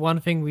 It's the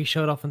one thing we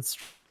showed off on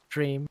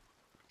stream.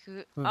 Who-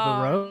 With the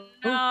Oh rope.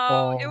 no!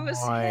 Oh It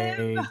was my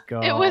him.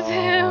 god! It was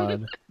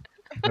him.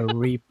 The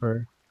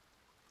Reaper.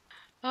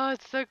 Oh,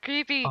 it's so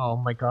creepy. Oh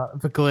my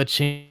god, the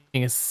glitching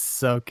is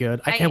so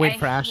good. I I- can't wait I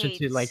for Asher to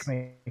hate- like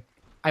make.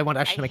 I want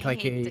Asher to I make like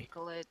hate a. the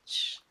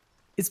glitch.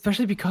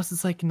 Especially because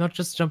it's like not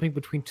just jumping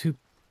between 2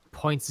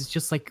 points. It's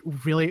just like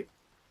really.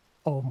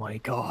 Oh my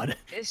god!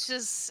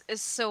 It's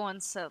so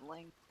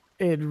unsettling.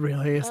 It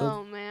really is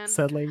Oh man.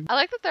 unsettling. I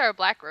like that there are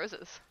black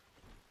roses.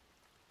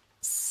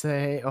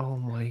 Say, oh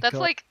my god. That's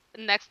like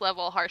next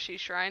level Harshy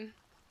Shrine.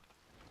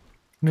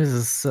 This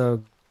is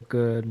so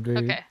good, dude.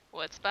 Okay,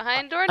 what's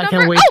behind door I number?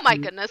 can't wait Oh my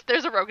to- goodness,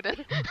 there's a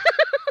Rogadin.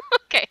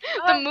 Okay,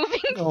 the moving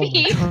Oh my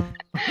feet god.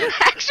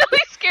 actually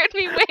scared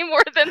me way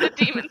more than the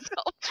demon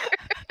sculpture.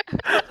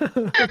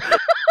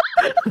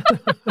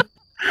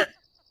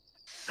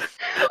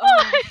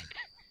 Why?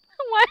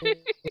 Why?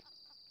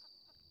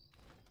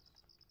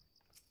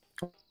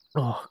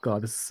 Oh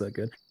god, this is so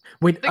good.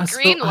 Wait, The so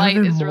green are light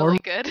there is more? really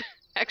good,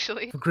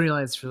 actually. The green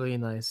light's really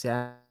nice,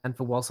 yeah, and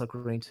the walls are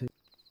green too.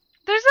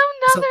 There's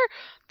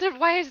another.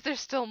 Why is there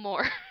still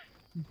more?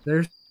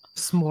 There's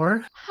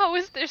more. How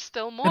is there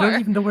still more? I don't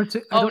even know where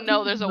to. Oh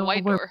no, there's a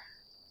white door.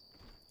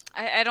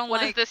 I don't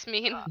What like. does this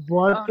mean?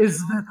 What Oh, is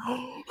that?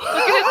 Look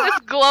at it, this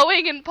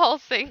glowing and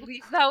pulsing.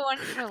 Leave that one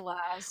for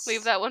last.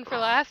 Leave that one for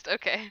last?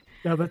 Okay.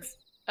 Yeah, that's.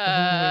 Oh my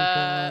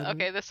god.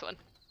 Okay, this one.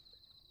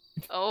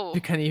 Oh, You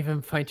can't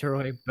even find your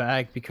way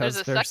back because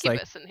there's a like.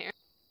 succubus in here.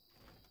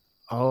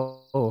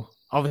 Oh,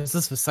 this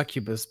is the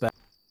succubus back.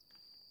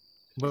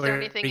 Where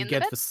anything you in the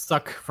get bed? the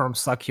suck from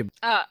succubus.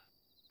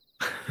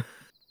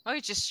 Oh, you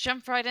just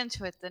jumped right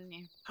into it, didn't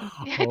you?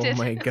 Yeah, I Oh did.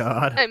 my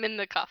god. I'm in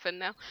the coffin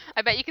now.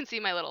 I bet you can see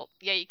my little.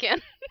 Yeah, you can.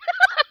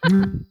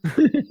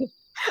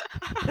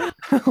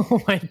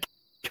 Oh my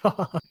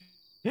god.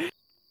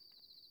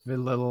 The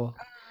little.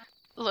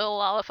 Little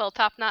Lalafell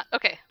top knot.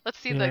 Okay, let's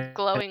see the Yeah.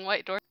 glowing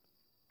white door.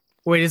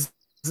 Wait, isn't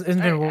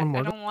there one I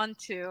more? don't want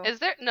to. Is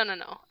there? No.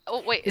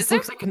 Oh wait, is It there?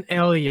 looks like an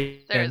alien.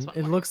 There is one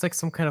It more. looks like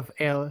some kind of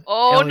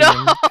Oh, alien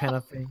no! kind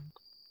of thing.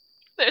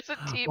 There's a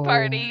tea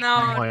party. No,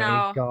 Oh my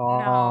no,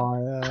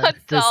 god. A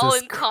This doll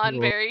is and cool.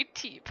 Conberry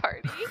tea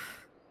party.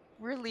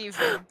 We're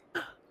leaving.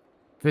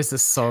 This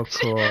is so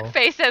cool.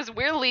 Faye says,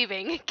 "We're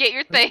leaving. Get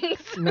your things."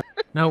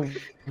 Now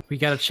we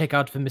gotta check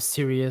out the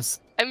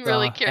mysterious. I'm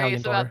really alien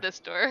curious door. about this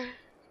door.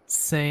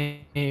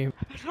 Same. I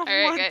don't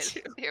Alright, want guys,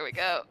 to. here we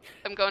go.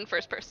 I'm going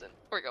first person.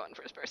 We're going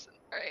first person.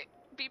 Alright,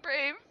 be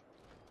brave.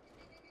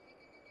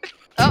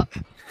 Oh!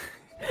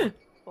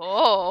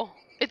 Oh,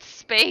 it's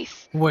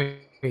space. Wait.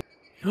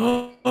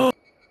 Oh!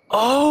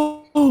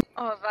 Oh,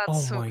 that's Oh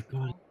so my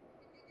cool. god.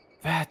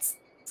 That's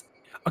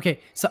okay.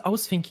 So I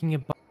was thinking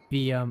about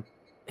the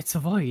It's a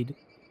void.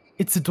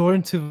 It's a door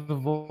into the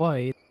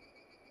void.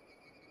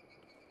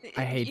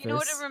 I hate You know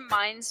what this. it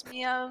reminds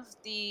me of?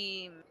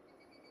 The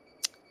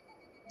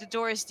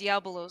Doris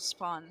Diablo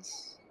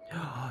spawns.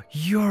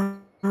 You're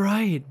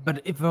right,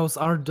 but if those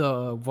are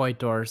the void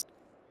doors.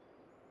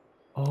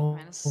 Oh,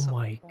 Man, it's oh so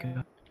my cool.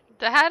 god.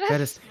 That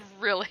That is is-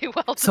 really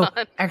well So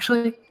done.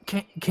 actually,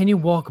 can you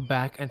walk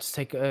back and just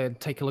take a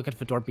look at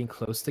the door being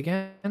closed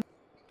again?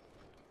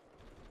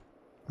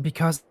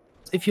 Because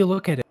if you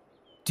look at it,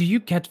 do you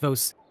get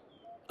those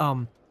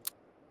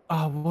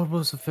what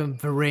was the film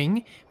The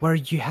Ring, where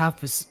you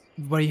have a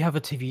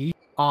TV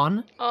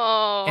on?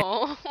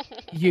 Oh.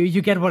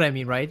 You get what I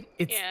mean, right?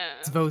 It's Yeah.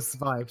 those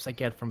vibes I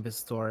get from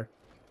this door.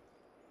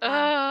 Oh,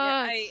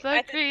 Yeah, it's so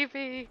I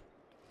creepy.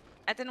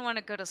 I didn't want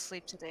to go to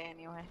sleep today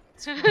anyway.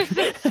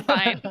 It's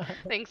fine.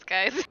 Thanks,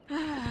 guys.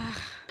 Hello,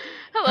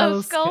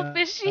 Hello,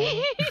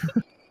 Skullfishy.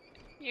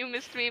 You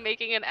missed me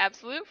making an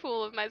absolute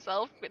fool of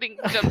myself, getting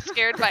jump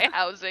scared by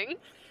housing.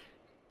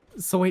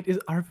 So wait,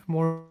 are there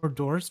more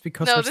doors?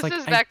 Because No, there's this like,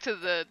 is back to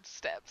the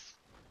steps.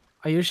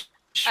 Are you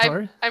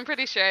sure? I'm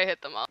pretty sure I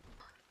hit them all.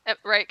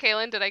 Right,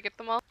 Kaylin? Did I get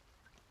them all?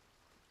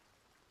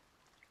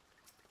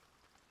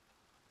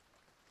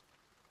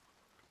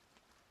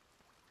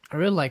 I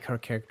really like her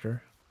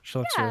character. She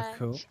looks really Yeah,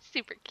 cool. she's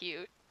super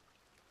cute.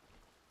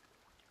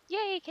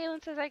 Yay,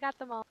 Kaylin says I got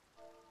them all.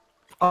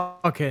 Oh,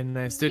 okay,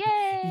 nice, dude.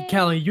 Yay!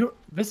 Callie,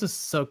 this is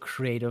so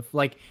creative.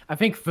 Like, I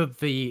think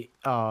the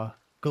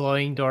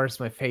glowing door is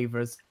my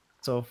favorite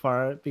so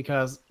far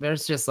because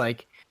there's just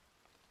like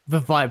the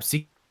vibes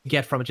you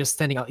get from it just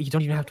standing out. You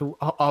don't even have to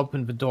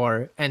open the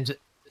door, and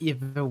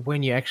even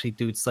when you actually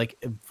do, it's like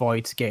a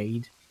void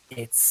gate.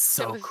 It's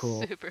so it was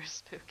cool. super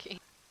spooky.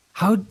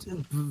 How,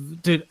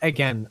 dude?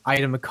 Again,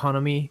 item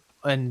economy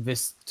and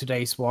this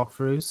today's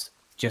walkthroughs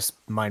just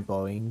mind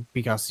blowing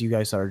because you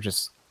guys are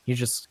you're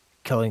just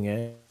killing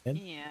it.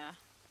 Yeah.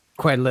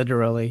 Quite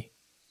literally.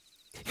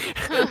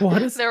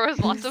 What is There was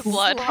lots of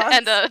blood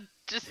and a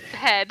just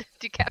head,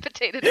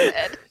 decapitated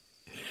head.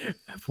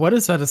 what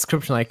is that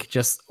description like?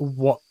 Just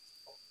what?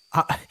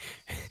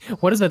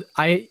 What is that?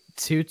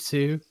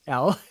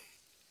 I22L?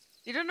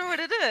 You don't know what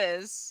it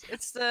is.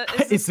 It's the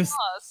Is this-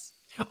 sauce.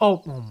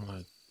 Oh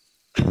my!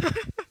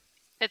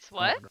 It's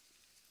what?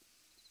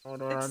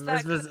 Hold It's on,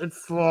 that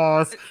it's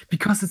lost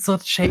because it's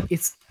not shape.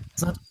 It's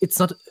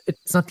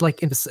not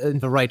like in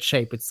the right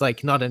shape. It's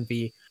like not in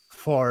the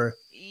four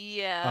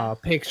Yeah.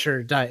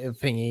 picture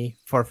thingy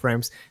 4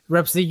 frames.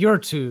 Repsy, you're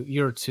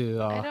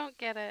too. I don't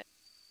get it.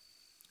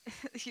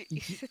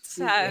 It's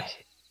sad.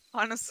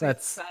 Honestly,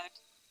 That's- it's sad.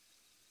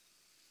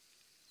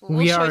 We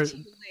We'll show are- it to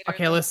you later,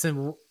 Okay, though.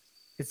 listen.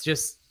 It's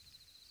just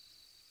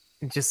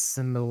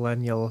a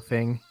millennial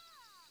thing.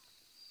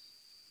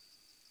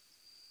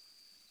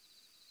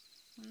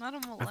 I'm not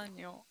a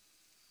millennial.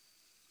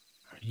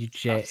 Are you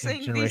Stop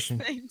saying generation?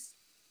 these things.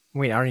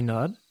 Wait, are you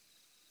not?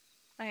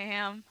 I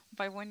am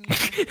by 1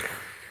 year.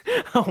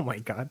 Oh my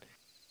god.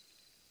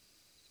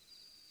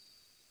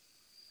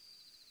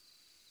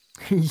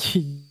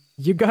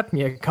 You got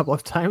me a couple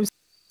of times.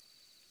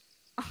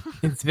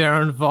 It's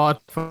very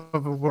unthought for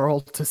the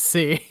world to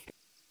see.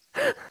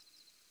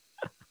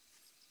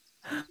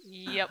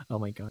 Yep. Oh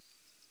my god.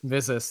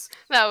 This is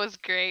That was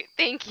great.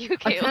 Thank you, I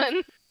can't-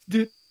 Caitlin.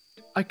 dude,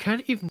 I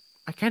can't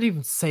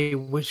even say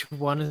which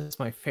one is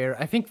my favorite.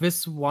 I think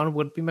this one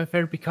would be my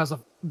favorite because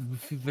of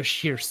the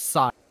sheer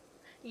size.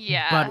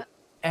 Yeah. But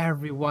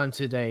everyone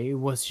today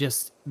was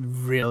just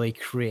really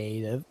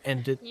creative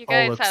and it You all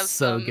guys looks have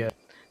so some good.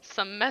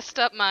 some messed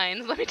up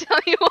minds, let me tell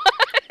you what.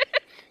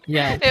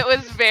 Yeah. It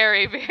was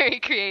very, very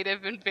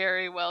creative and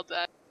very well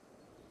done.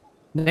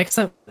 Next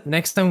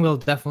time we'll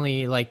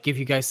definitely like give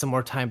you guys some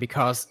more time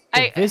because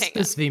this hang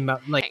is on.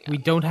 like Hang we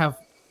don't have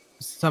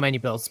so many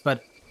builds,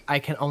 but I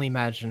can only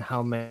imagine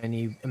how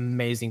many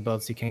amazing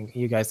builds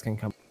you guys can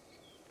come.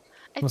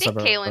 I What's think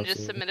up, Kaylin just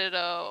Rosie? submitted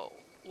a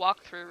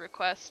walkthrough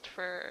request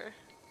for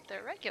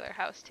their regular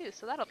house too,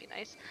 so that'll be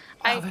nice.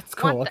 Oh, I that's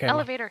cool. want the Okay, I'm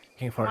elevator.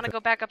 looking I forward want to to go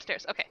back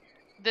upstairs. Okay,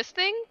 this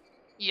thing,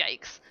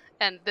 yikes,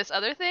 and this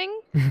other thing,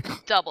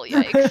 double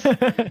yikes.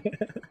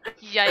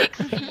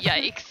 Yikes,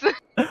 yikes.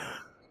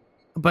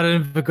 But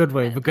in the good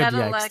way, the good That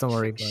yikes. Don't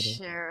worry electric about it.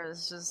 chair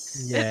is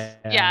just... Yeah.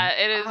 Yeah,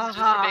 it is just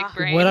a Ah. big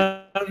brain. What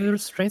are the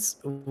restraints?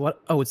 What?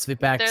 Oh, it's the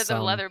bags. They're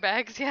the leather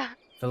bags, yeah.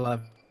 The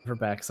leather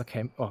bags.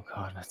 Okay. Oh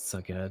god, that's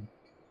so good.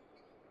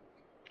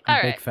 I'm a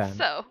Alright, big fan.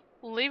 so,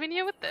 leaving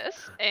you with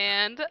this,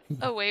 and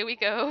away we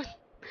go.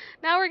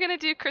 Now we're gonna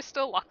do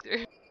crystal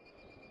walkthrough.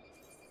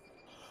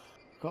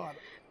 God.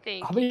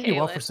 Thank How you, many Kaylin.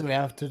 walkers do we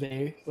have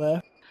today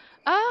left?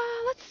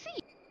 Let's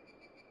see.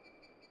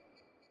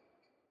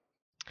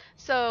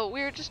 So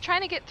we're just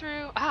trying to get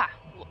through.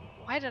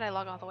 Why did I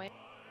log all the way?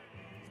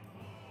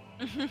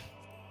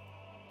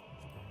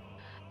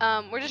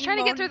 We're just trying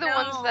to get through the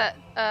ones that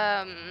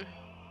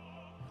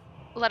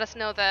let us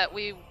know that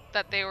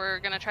they were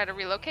gonna try to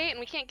relocate, and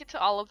we can't get to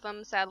all of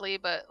them sadly.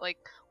 But like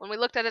when we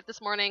looked at it this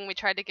morning, we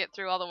tried to get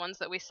through all the ones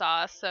that we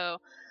saw. So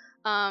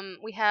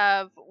we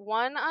have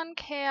one on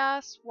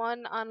chaos,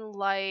 one on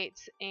light,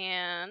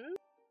 and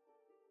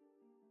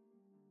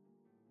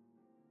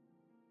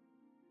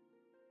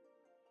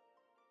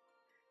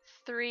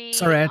three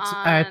Sorry,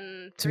 I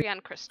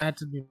on crystal. I had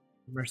to mute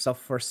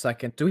myself for a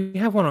second. Do we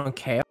have one on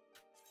chaos?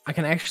 I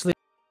can actually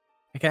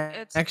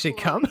It's actually Khloe.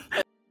 come.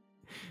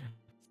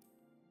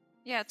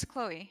 Yeah, it's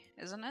Khloe,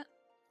 isn't it?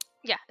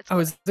 Yeah, it's Oh,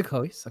 Khloe. is it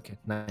Chloe's? Okay,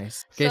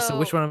 nice. Okay, so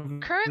which one? of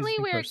Currently, these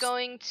we're first?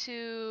 going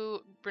to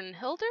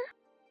Brynhildr.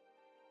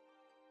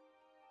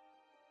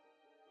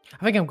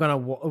 I think I'm gonna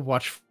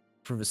watch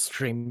through the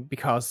stream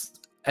because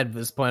at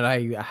this point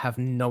I have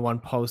no one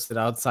posted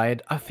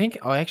outside. I think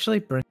I'll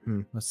actually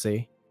let's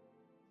see.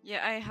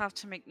 Yeah, I have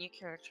to make new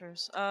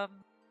characters. I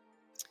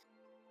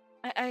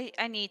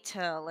need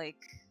to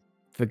like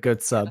The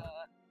good sub.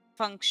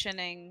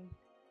 functioning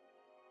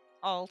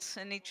alt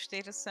in each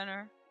data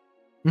center.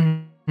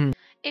 Mhm.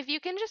 If you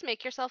can just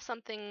make yourself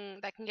something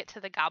that can get to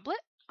the goblet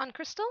on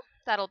crystal,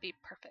 that'll be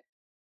perfect.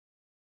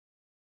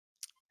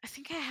 I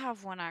think I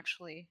have one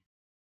actually.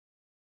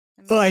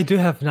 Let me Well, I see. do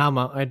have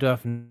Nama. I do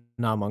have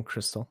Nama on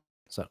crystal.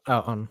 So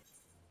on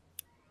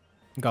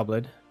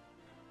Goblet.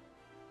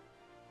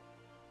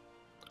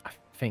 I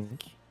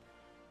think.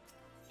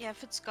 Yeah,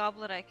 if it's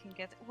Goblet, I can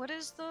get. What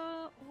is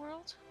the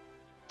world?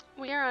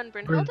 We are on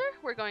Brynhildr.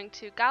 We're going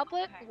to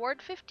Goblet, Ward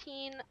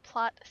 15,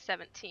 Plot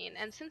 17.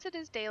 And since it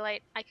is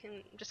daylight, I'm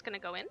just going to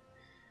go in.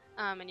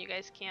 And you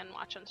guys can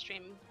watch on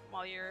stream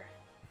while you're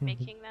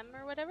making them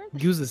or whatever.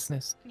 Goose's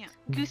nest. Yeah.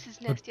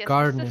 Goose's nest, yes.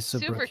 Garden This is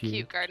is a super super cute.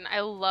 cute garden.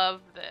 I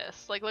love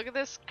this. Like, look at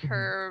this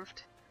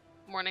curved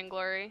morning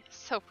glory.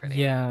 So pretty.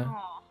 Yeah.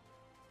 Aw.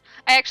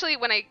 I actually,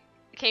 when I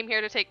came here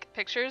to take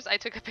pictures, I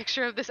took a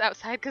picture of this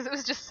outside because it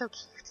was just so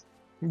cute.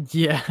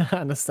 Yeah,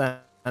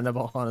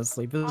 understandable,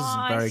 honestly. This is a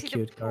I very see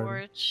cute the garden.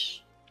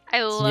 porch.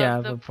 I love Yeah,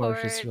 the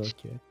porch is really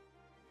cute.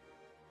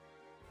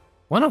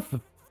 One of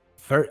the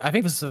first, I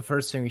think this is the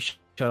first thing we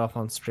showed off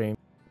on stream.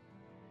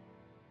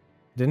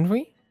 Didn't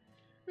we?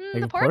 Like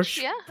The a porch, porch?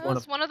 yeah, it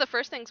was one of the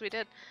first things we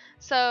did.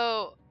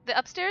 So the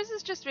upstairs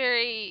is just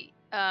very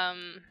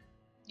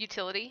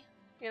utility,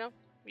 you know.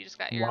 You just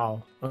got your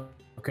Wow.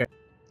 Okay.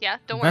 yeah.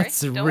 Don't worry. That's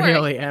Don't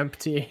really worry.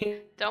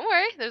 empty. Don't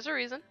worry. There's a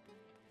reason.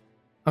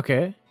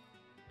 Okay.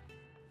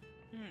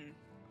 Hmm.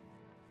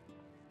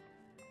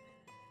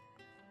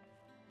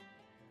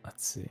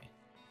 Let's see.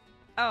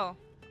 Oh,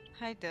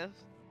 hi, Div.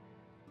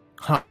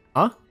 Huh?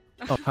 Oh,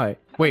 hi.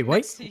 Wait, what?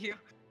 Next to you.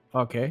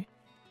 Okay.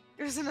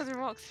 There's another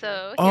walk.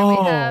 So here we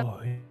have.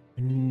 Oh,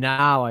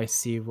 now I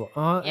see.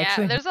 Yeah,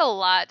 actually, there's a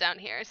lot down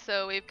here.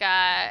 So we've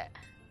got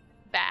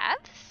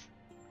baths.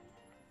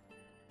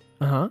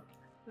 uh-huh.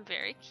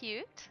 Very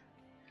cute.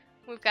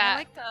 We've I got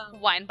like the.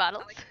 wine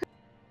bottles.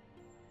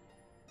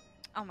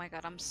 Oh my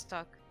god, I'm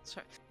stuck.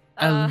 Sorry.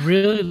 I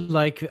really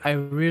like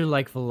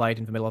the light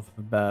in the middle of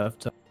the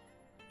bathtub.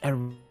 I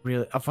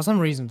really, for some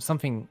reason,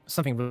 something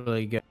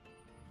really good.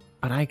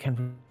 But I can't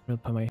really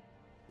put my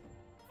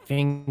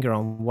finger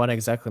on what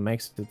exactly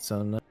makes it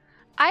so nice.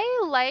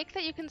 I like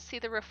that you can see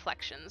the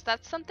reflections.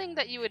 That's something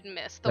that you would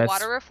miss. The That's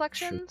water true.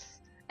 reflections.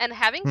 And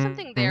having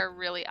something Mhm. there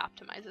really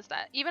optimizes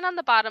that. Even on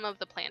the bottom of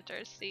the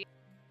planters, see?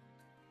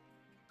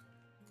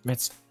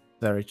 It's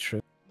very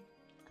true.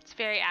 It's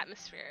very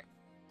atmospheric.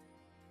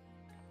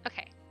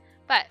 Okay,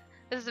 but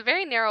this is a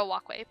very narrow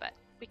walkway, but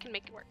we can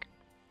make it work.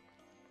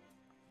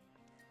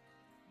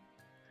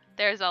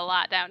 There's a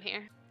lot down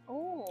here.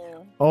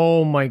 Oh.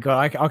 Oh my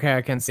god. Okay,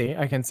 I can see.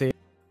 I can see.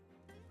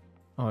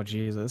 Oh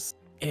Jesus.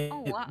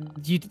 Oh, wow.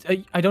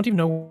 I don't even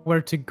know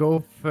where to go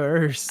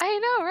first. I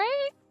know,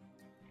 right?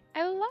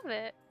 I love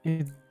it.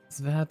 It's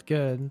that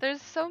good.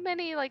 There's so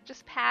many like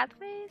just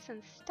pathways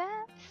and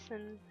steps,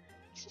 and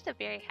it's just a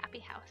very happy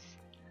house.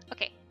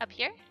 Okay, up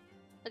here.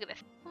 Look at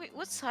this. Wait,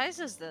 what size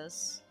is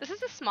this? This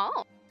is a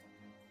small.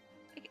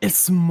 It's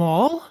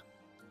small?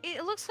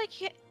 It looks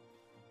like it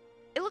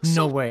looks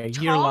No so way.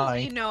 tall, You're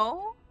lying. you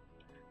know?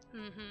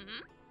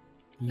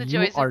 The You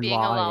joys are of being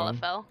lying. a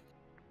Lalafell.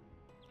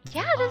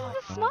 Yeah, this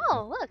is a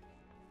small. Look.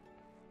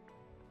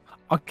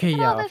 Okay, Look at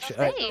yeah. all this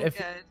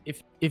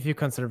space. If you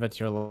consider that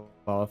you're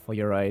lawful,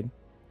 you're right.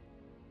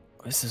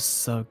 This is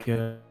so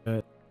good.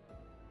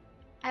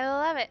 I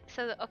love it.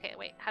 So okay,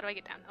 wait. How do I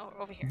get down? Oh,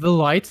 over here. The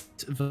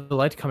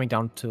light coming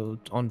down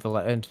on the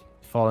and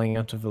falling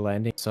onto the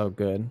landing, so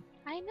good.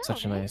 I know.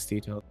 Such a right? nice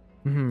detail.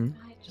 Mm-hmm.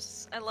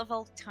 I love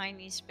all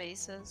tiny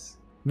spaces.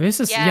 This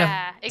is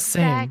Yeah, same.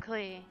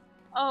 exactly.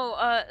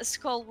 Oh,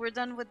 Skull, we're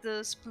done with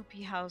the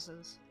spoopy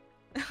houses.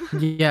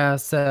 Yeah,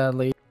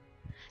 sadly.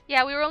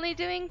 Yeah, we were only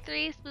doing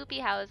 3 spoopy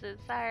houses.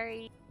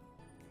 Sorry.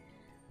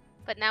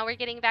 But now we're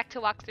getting back to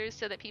walkthroughs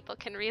so that people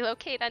can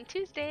relocate on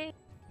Tuesday.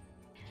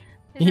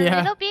 There's a Yeah,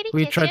 little bitty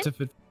we kitchen. tried to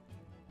fit.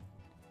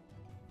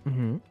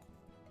 Mm-hmm.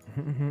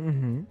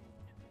 Mm-hmm.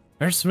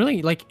 There's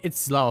really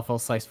it's lawful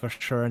size for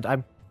sure, and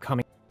I'm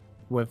coming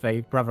with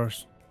a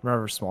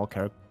rather small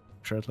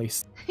character at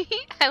least.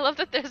 I love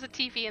that there's a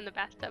TV in the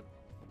bathtub.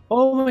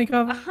 Oh my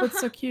god, that's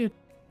so cute.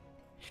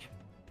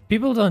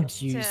 People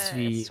don't use To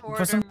the order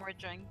for some. more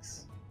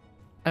drinks.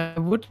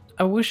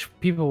 I wish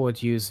people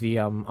would use the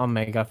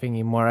Omega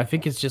thingy more. I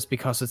think it's just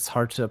because it's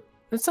hard to.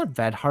 It's not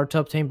that hard to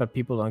obtain, but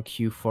people don't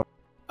queue for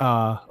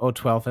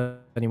O12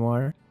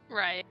 anymore.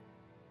 Right.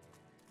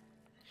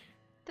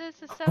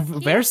 This is so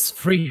cute. There's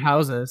free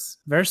houses.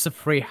 There's a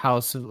free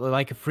house,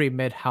 like a free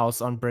mid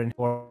house on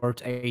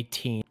Brynhildr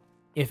 18.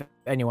 If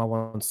anyone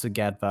wants to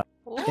get that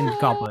in Ooh.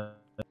 Goblet.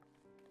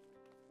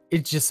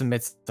 It's just a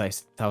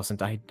mid-sized house,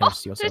 and I never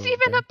see There's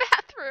even a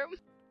bathroom.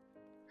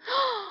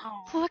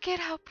 Oh. Look at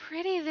how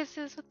pretty this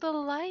is with the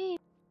light.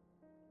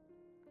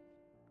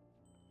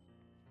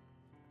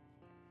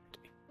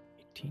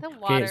 The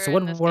water so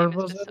what in this ward game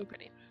is was just it? so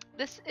pretty.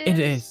 This It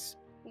is is.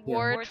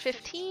 Ward Ward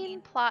 15,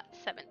 15. plot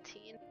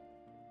 17.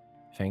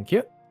 Thank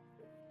you.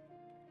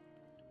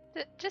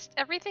 Just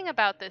everything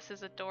about this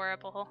is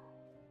adorable.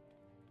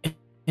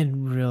 It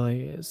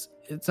really is.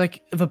 It's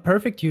like the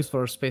perfect use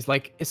for a space.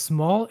 Like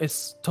small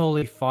is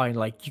totally fine.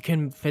 Like you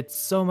can fit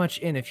so much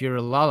in if you're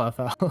a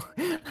Lalafell.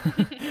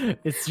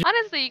 It's just,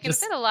 Honestly, you can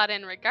fit a lot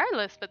in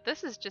regardless, but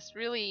this is just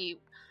really...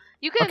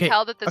 You can Okay,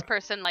 tell that this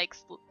person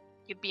likes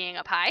being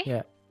up high.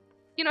 Yeah.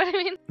 You know what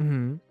I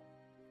mean?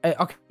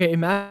 okay.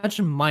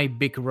 Imagine my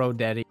big road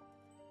daddy.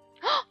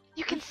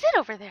 You can sit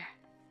over there.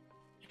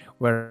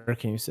 Where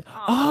can you sit?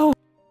 Aw. Oh,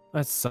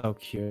 that's so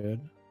cute.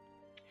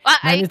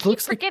 I it keep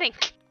looks like- forgetting.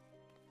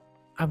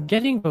 I'm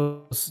getting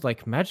those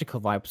like magical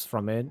vibes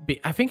from it.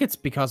 I think it's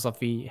because of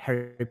the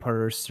Harry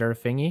Potter stair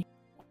thingy,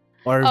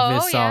 or Oh,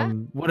 this yeah.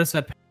 What is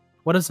that?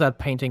 What is that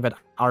painting, that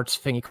art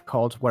thingy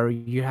called, where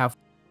you have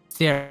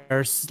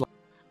stairs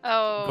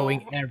Oh.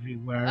 going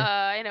everywhere,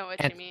 I know what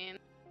And- you mean.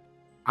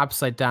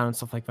 upside down and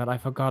stuff like that? I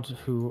forgot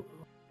who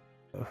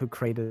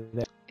created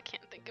it. I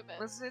can't think of it.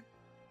 Was it?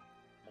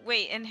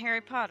 Wait, in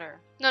Harry Potter.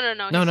 No.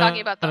 No, He's no,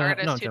 talking about the no,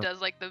 artist no, who Joe.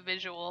 does like the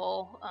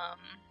visual,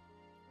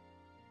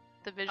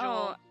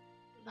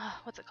 Oh,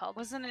 what's it called?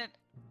 wasn't it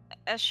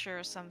Escher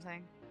or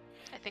something?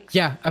 I think so.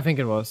 Yeah, I think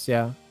it was.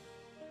 Yeah.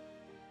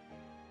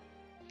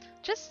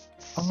 Just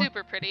Oh.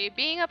 super pretty.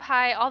 Being up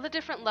high, all the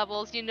different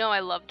levels. You know I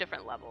love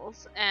different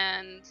levels.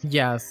 And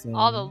Yes.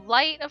 all the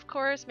light, of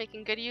course,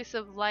 making good use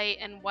of light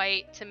and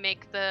white to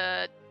make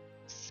the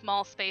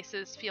small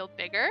spaces feel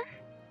bigger.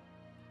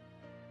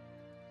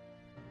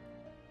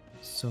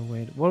 So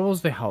wait, what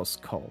was the house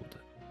called?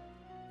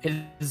 It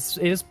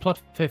is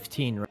plot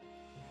 15,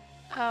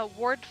 right?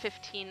 Ward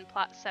 15,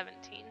 plot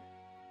 17.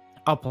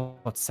 Oh,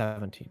 plot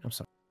 17. I'm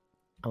sorry.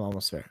 I'm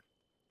almost there.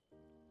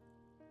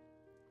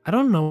 I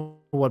don't know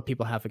what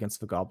people have against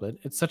the Goblet.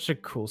 It's such a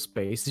cool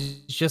space.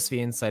 It's just the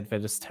inside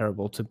that is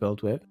terrible to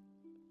build with.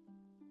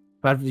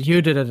 But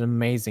you did an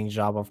amazing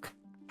job of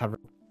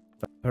covering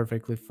that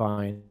perfectly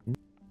fine.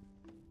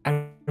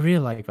 I really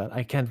like that.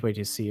 I can't wait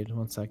to see it.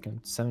 1 second.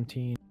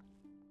 17.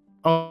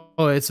 Oh,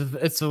 it's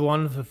the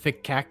one with the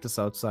thick cactus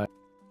outside.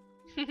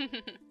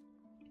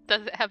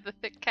 Does it have the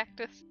thick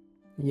cactus?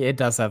 Yeah, it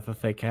does have a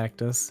thick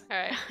cactus.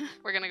 Alright,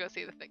 we're gonna go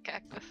see the thick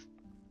cactus.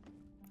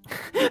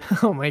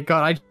 Oh my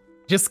god, I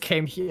just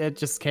came here. It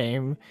just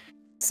came.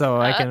 So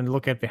I can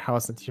look at the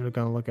house and you're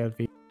gonna look at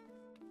the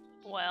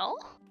Well?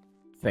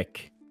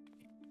 thick.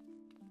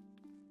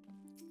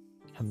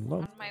 Hello.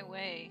 On my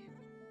way.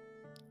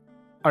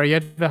 Are you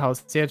at the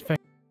house yet?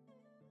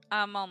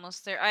 I'm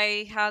almost there.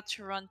 I had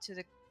to run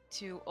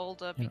to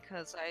Olda Yeah.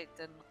 because I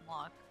didn't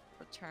unlock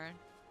the turn.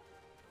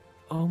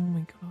 Oh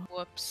my god.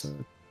 Whoops. So...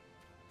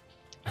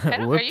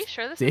 Are you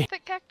sure this is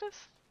thick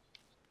cactus?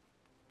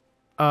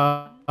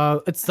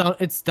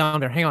 It's down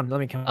there. Hang on, let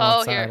me come Oh,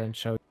 outside here. and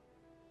show you.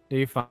 Do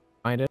you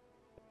find it?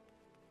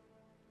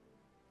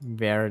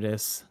 There it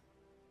is.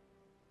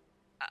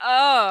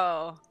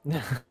 Oh.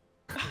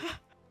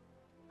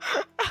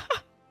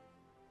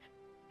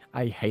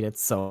 I hate it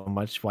so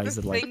much. Why is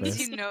it like things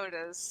this? you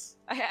notice.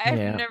 I've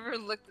Yeah. never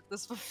looked at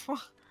this before.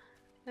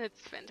 It's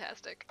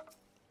fantastic.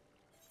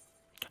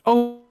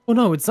 Oh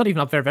no, it's not even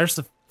up there. There's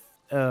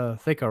a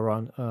thicker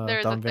one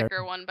There's down a there.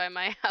 thicker one by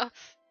my house.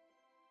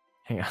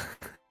 Hang on.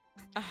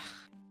 Ugh.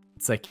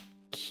 It's like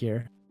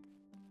here.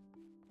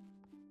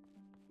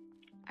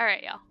 All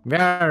right, y'all.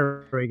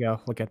 There we go.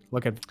 Look at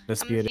this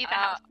Come beauty. see the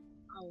house.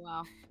 Oh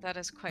wow, that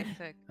is quite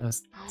thick. Oh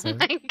So-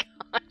 my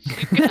gosh,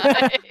 you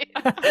guys.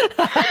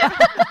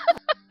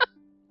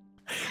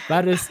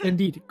 That is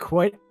indeed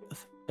quite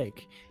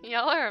thick.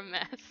 Y'all are a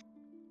mess.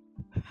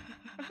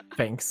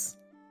 Thanks.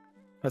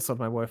 That's what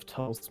my wife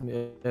tells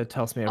me every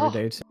Oh.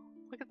 day too.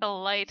 Look at the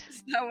light.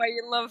 Is that why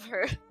you love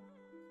her?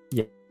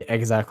 Yeah,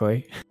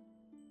 exactly.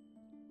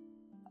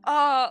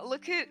 Oh,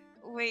 look at.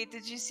 Wait,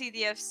 did you see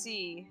the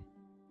FC?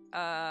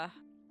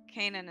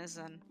 Canaan is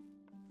in.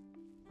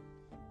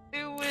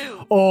 Ooh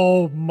woo.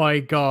 Oh my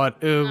god.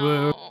 Ooh.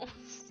 No.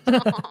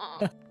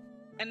 Stop.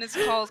 And it's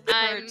called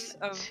I'm Curse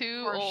of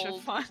too Porsche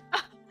old. Fun.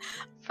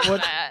 For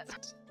What?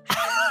 that.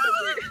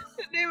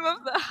 The name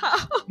of the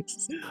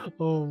house.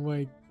 Oh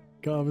my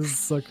god, this is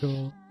so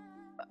cool.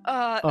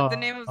 The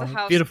name of the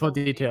house. Beautiful will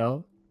be-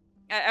 detail.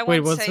 I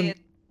Wait, won't what's say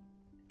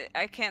the- it.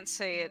 I can't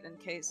say it in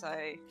case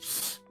I.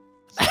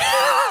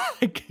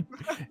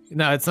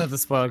 No, it's not a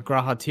spoiler.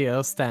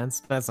 Grahatio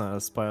stands. That's not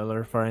a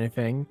spoiler for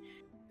anything.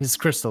 This is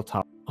Crystal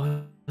Top.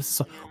 Oh, this is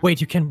so... Wait,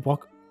 you can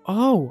walk.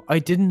 Oh, I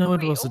didn't know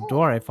it Wait, was a oh.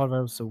 door. I thought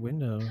it was a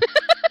window.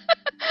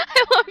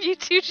 I love you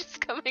two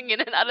just coming in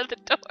and out of the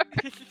door.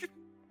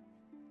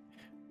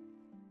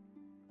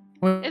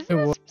 Wait, Isn't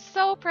this what?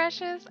 so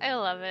precious? I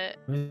love it.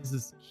 This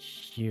is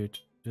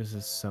huge. This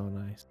is so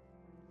nice.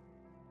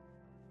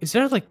 Is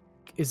there like,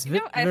 is You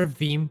know, there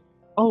theme?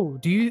 Oh,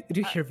 do you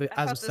hear the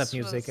I as thought step this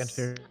music and was-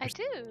 fear? I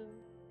do.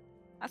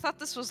 I thought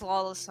this was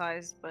lawless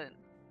sized, but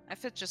I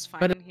fit just fine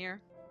But in here.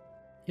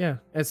 Yeah,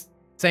 it's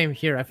same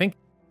here. I think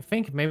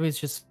maybe it's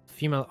just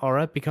female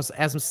aura because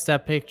as a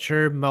step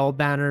picture, Mole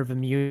Banner, the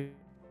Mew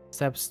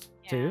steps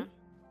too.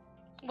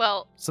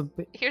 Well, So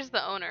here's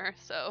the owner,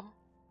 so.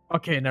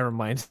 okay, never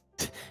mind.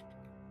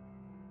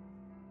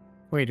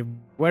 Wait,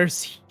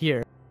 where's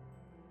here?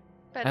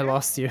 I Better?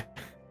 lost you.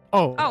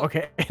 Oh, Oh.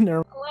 okay.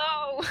 Never.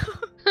 Hello.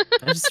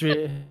 I just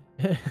really.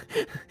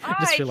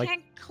 I like,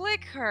 can't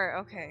click her.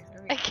 Okay.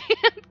 There we I go.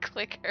 can't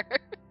click her.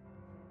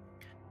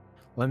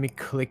 let me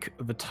click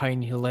the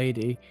tiny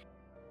lady.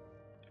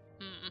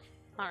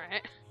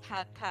 Alright.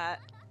 Pat.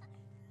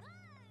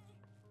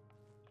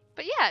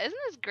 But yeah, isn't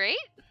this great?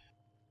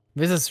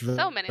 This is really,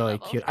 So many really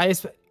levels. cute.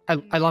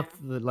 I love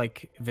the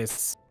like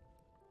this,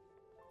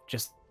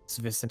 just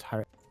this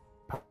entire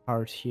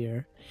part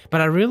here.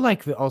 But I really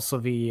like also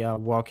the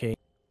walking.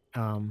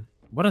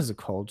 What is it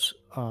called?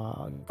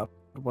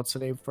 What's the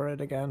name for it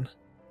again?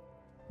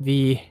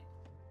 The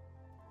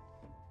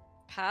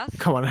Path.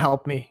 come on,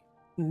 help me.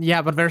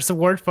 Yeah, but there's a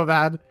word for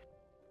that.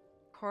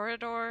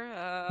 Corridor.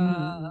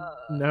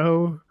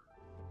 No,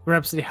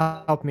 Rhapsody,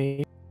 help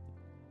me.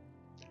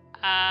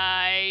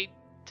 I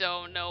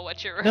don't know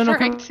what you're No,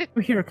 referring come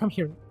to. here, come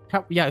here.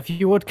 Yeah, if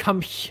you would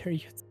come here.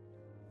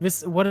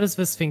 This, what is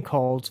this thing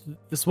called?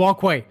 This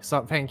walkway.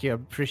 So, thank you,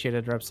 appreciate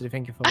it, Rhapsody.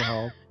 Thank you for the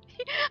help.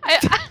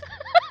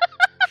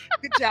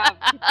 Good job.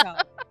 Good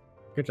job.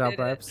 Good job, Did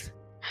it. Raps.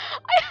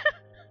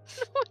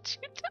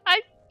 I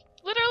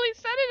literally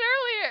said it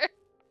earlier.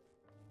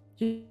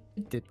 You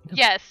did.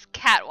 Yes,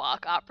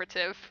 catwalk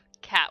operative.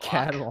 Catwalk.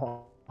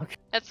 Catwalk.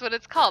 That's what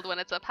it's called when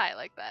it's up high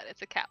like that.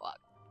 It's a catwalk.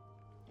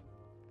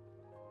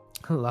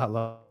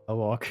 La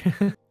walk.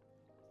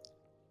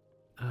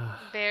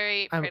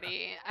 Very I'm-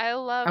 pretty. I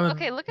love. I'm a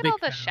Okay, look at big all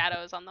the fan of it.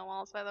 shadows on the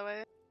walls, by the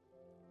way.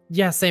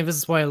 Yeah, same. This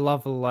is why I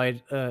love the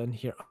light in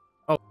here.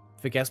 Oh,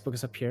 the guest book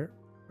is up here.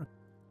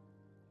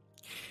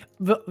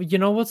 You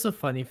know what's the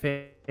funny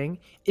thing?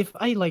 If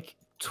I like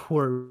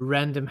tour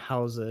random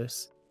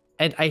houses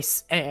and I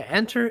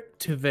enter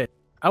to this,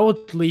 I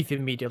would leave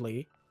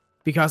immediately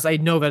because I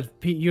know that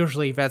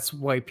usually that's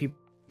why people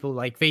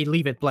like they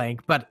leave it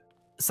blank. But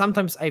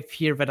sometimes I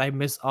fear that I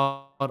miss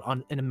out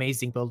on an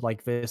amazing build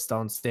like this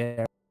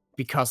downstairs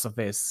because of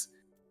this,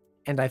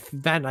 and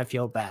then I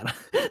feel bad.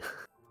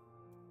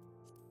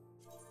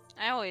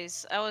 I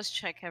always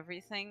check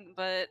everything,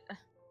 but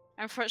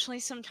unfortunately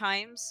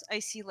sometimes I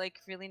see like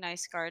really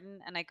nice garden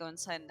and I go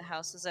inside and the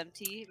house is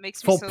empty. It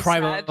makes me Full so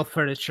primal sad.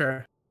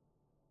 furniture.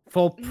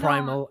 Full No,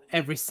 primal,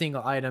 every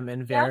single item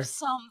in There are there.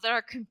 some that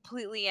are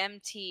completely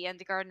empty and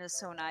the garden is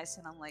so nice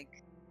and I'm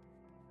like,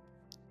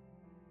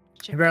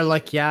 We're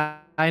like, yeah,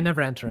 I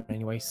never enter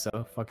anyway,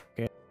 so fuck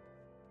it.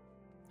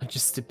 I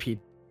just TP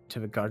to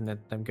the garden and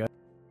I'm good.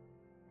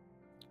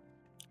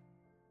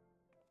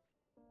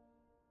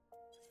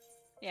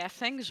 Yeah,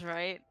 thing's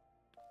right.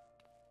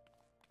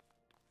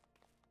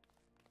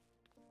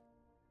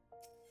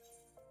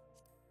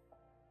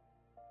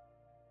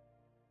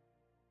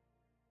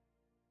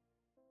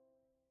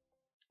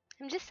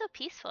 I'm just so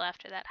peaceful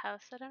after that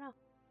house. I don't know.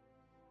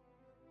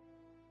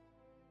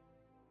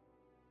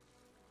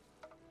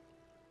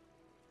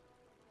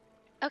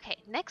 Okay,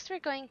 next we're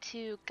going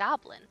to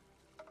Goblin.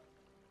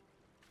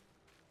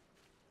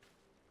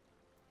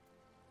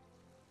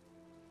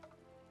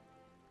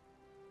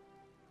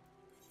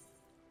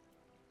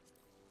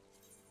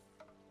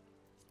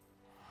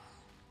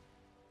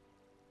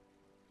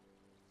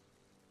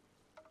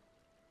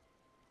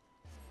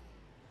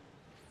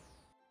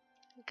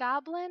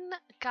 Goblin,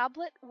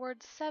 Goblet,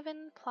 Word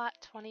 7, Plot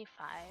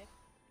 25.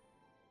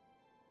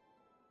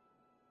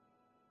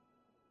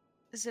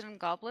 Is it in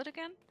Goblet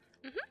again?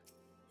 Mhm.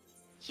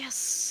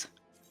 Yes!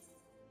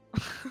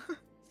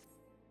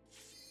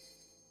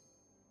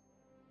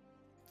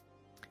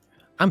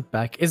 I'm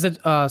back. Is it,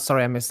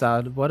 sorry, I missed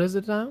out. What is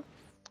it now?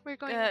 We're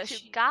going to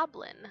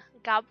Goblin,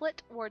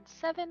 Goblet, Ward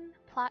 7,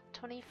 Plot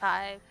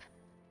 25.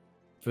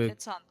 The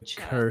It's on the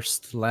chat.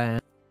 cursed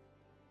land.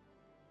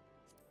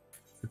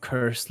 The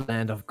cursed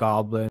land of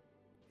Goblin.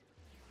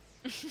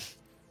 I'm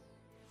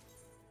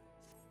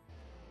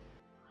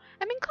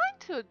inclined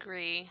to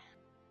agree.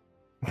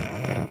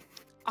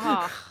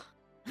 Ah.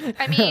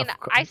 I mean, Of I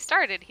course.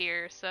 started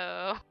here,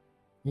 so.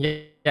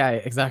 Yeah,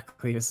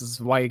 exactly. This is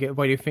why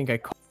why do you think I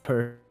called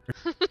her?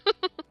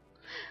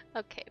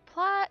 Okay,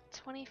 Plot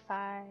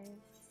 25.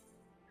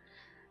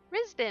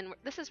 Risbyn.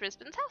 This is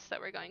Risbyn's house that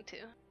we're going to.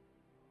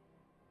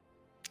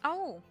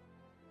 Oh.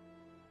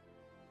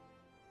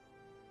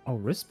 Oh,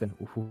 Risbyn.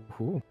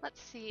 Ooh. Let's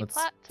see. Let's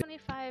Plot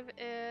 25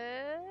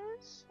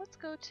 is. Let's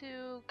go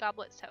to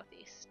Goblet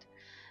Southeast.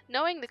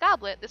 Knowing the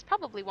Goblet, this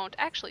probably won't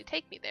actually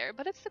take me there,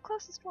 but it's the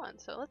closest one,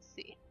 so let's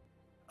see.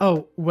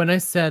 Oh, when I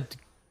said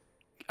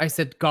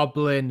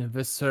Goblin,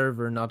 the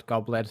server, not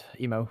Goblet.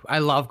 Emo. I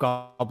love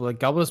Goblet.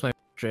 Goblet's my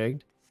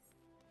favorite.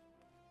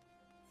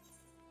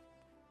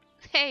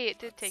 Hey, it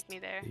did take me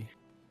there.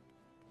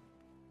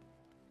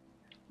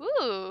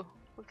 Ooh,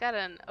 we've got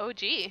an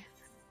OG.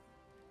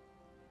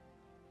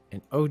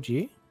 An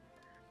OG?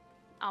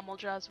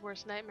 Amaldra's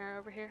worst nightmare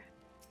over here.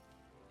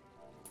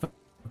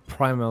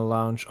 Primal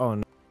Lounge. Oh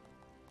no.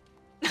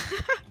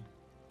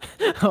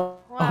 Oh,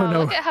 Wow, oh no.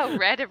 look at how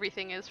red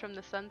everything is from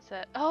the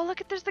sunset. Oh,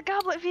 look at there's the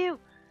Goblet view.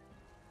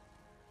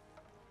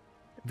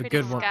 The pretty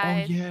good one.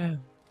 skies. Oh yeah.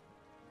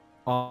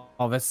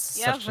 Oh, that's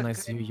Yeah, such a the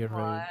nice good view. You're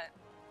right.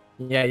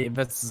 plot. Yeah,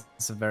 that's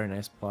a very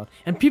nice plot.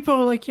 And people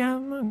are like, yeah,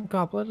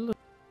 Goblet. Look.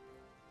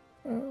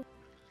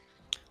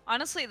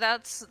 Honestly,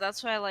 that's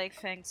why I like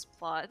Fang's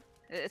plot.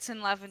 It's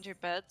in Lavender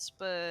Beds,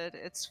 but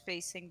it's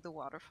facing the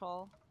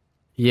waterfall.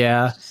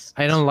 Yeah, I It's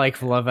don't really like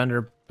good.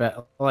 Lavender,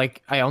 but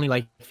like I only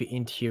like the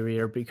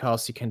interior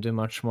because you can do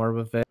much more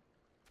with it.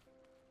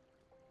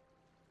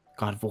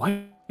 God,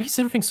 why is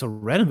everything so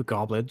red in the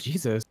Goblet?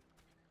 Jesus.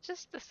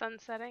 Just the sun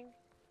setting.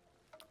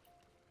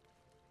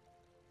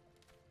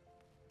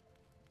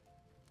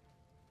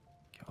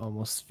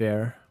 Almost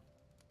there.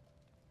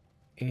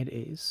 It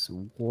is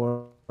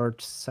Ward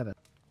 7,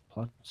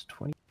 plot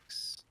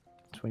 26,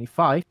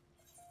 25.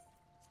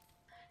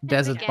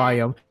 Desert again,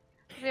 biome.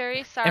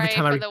 Very sorry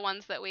time for I- the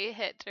ones that we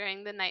hit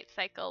during the night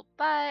cycle,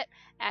 but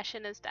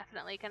Ashen is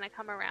definitely going to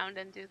come around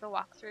and do the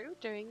walkthrough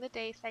during the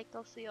day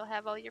cycle, so you'll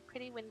have all your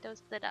pretty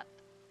windows lit up.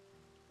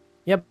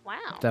 Yep,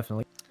 Wow.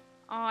 definitely.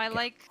 Oh, I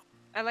like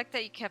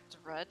that you kept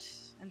red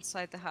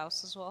inside the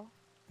house as well.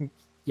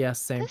 Yeah,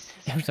 same. This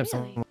Every is time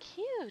really someone-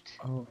 cute.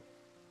 Oh.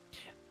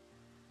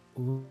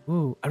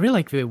 Ooh, I really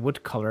like the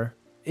wood color.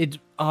 It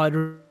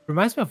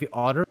reminds me of the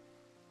otter,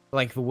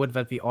 like the wood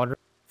that the otter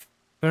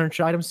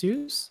furniture items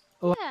use.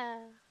 Yeah.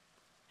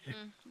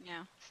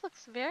 Yeah. This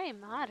looks very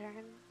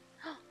modern.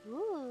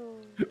 Ooh.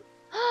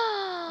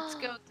 Let's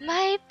go. Dude.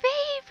 My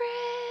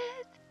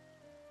favorite!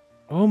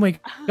 Oh my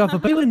god, the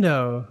bay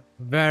window!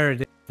 There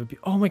it is.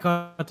 Oh my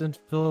god, and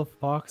the little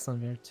fox on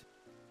there too.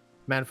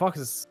 Man, fox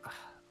is...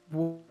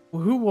 Who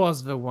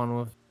was the one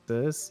with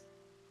this?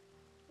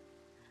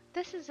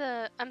 This is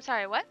a... I'm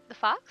sorry, what? The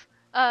fox?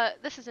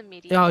 This is a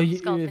medium Oh,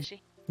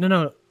 skullfishy.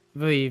 No,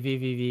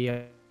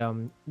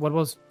 what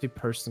was the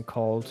person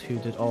called who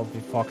did all the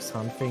fox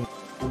hunting?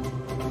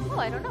 Oh,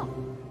 I don't know.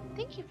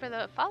 Thank you for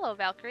the follow,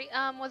 Valkyrie.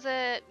 Was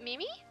it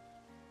Mimi?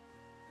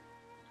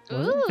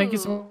 Was it? Thank you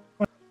so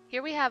much.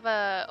 Here we have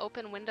a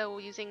open window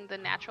using the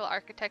natural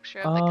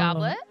architecture of the Oh.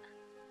 goblet.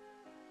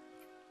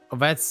 Oh,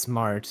 that's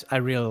smart. I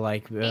really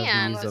like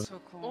And- these. That's so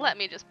cool. Let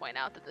me just point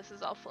out that this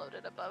is all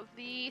floated above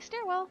the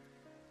stairwell.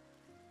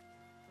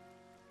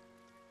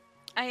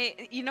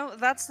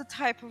 That's the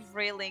type of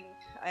railing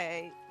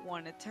I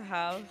wanted to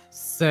have.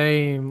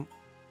 Same.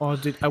 Oh,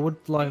 dude, I would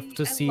love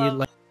to see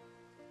like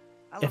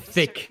I a love the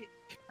thick- circuit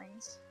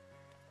railings.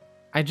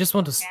 I just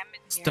want Damn it,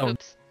 yeah. stone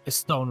Oops. a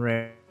stone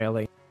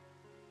railing.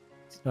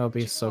 To That would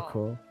be you so call?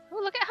 cool.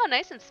 Oh, look at how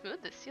nice and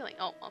smooth this ceiling.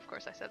 Oh, of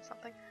course I said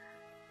something.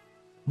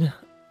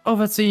 Oh,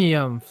 that's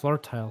the floor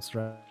tiles,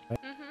 right?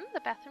 The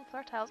bathroom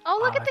floor tiles. Oh,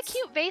 look at the that's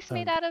cute vase so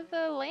made out of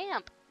the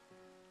lamp.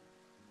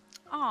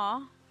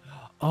 Aw.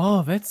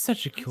 Oh, that's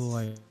such a cool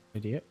It's-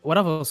 idea. What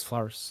are those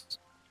flowers?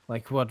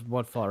 Like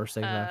what flowers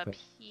exactly? are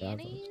those?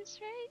 Peonies,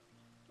 right?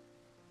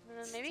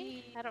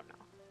 Maybe? the- I don't know.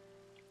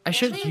 I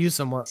should Maybe use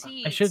some more.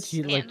 I should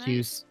seeds, like right?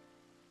 use.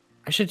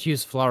 I should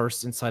use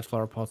flowers inside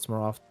flower pots more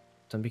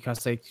often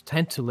because I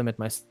tend to limit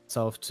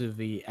myself to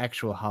the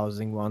actual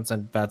housing ones,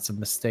 and that's a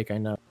mistake. I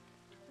know.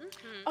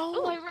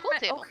 Oh, Ooh, pool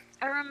table.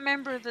 I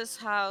remember this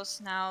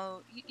house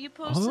now. You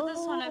posted this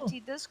on Oh.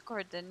 FT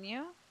Discord, didn't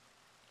you?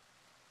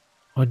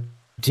 Oh,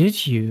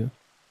 did you?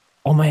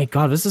 Oh my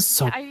god, this is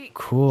so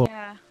cool.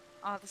 Yeah.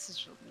 Oh, this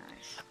is really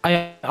nice.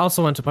 I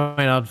also want to point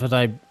out that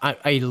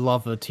I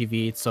love the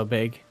TV. It's so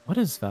big. What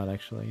is that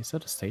actually? Is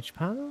that a stage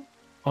panel?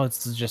 Oh,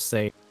 it's just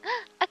a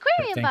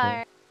Aquarium rectangle.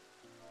 bar.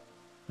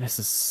 This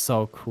is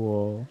so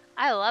cool.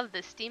 I love the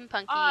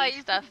steampunky Ah,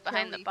 you stuff can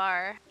behind the totally-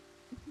 bar.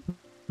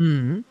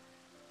 Hmm.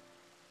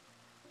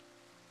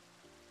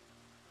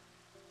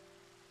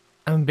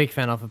 I'm a big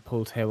fan of a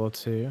pool table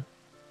too.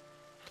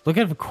 Look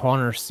at the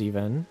corners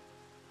even.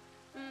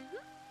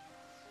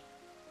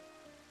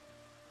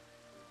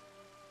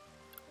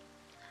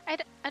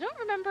 I don't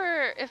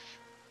remember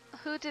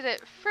who did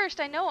it first.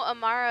 I know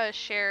Amara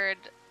shared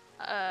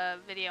a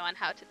video on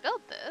how to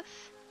build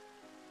this.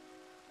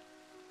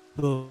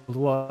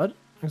 What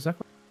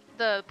exactly?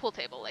 The pool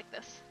table like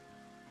this.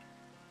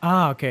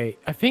 Ah, okay.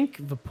 I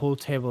think the pool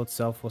table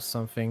itself was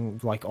something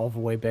like all the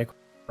way back.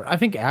 I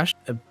think Ash,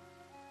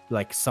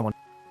 like someone.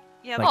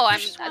 Yeah, Like- the Oh,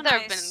 first one there I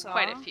have been saw-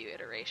 quite a few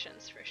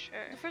iterations for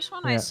sure. The first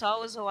one Yeah. I saw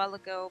was a while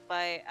ago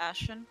by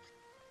Ashen.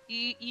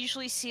 You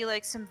usually see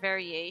like some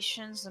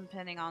variations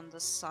depending on the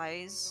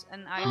size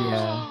and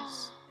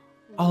items.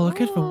 Oh, look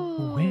at the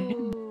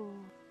wind. Ooh,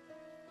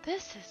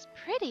 this is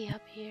pretty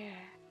up here.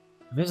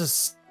 This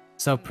is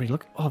so pretty.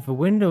 Look, oh, the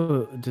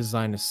window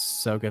design is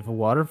so good. The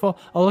waterfall.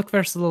 Oh, look,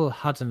 there's a little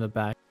hut in the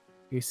back.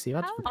 You see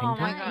that? How The Oh pink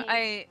my one? god,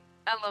 Nice.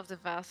 I love the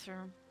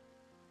bathroom.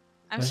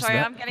 I'm Where's sorry,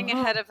 that? I'm getting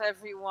ahead of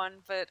everyone,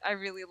 but I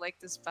really like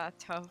this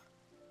bathtub.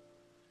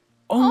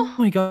 Oh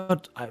my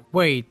god!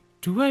 Wait,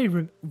 do I?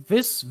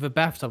 The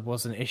bathtub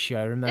was an issue.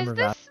 I remember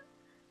that.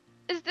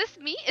 Is this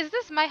me? Is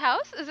this my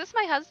house? Is this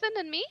my husband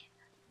and me?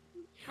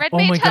 Red Oh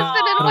my mage god!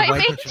 husband and the white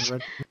white mage. mage and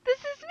red- This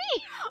is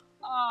me.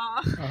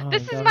 Aw. Oh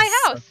This is god, my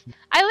it's so house.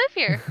 I live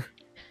here.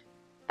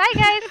 Bye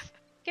guys.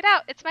 Get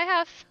out. It's my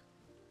house.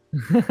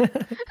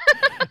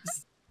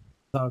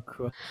 so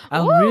cool. I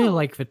really Ooh.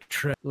 like the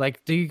trim.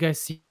 Like, do you guys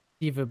see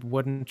the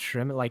wooden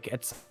trim? Like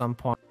at some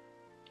point,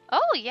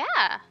 Oh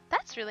yeah,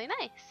 that's really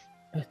nice.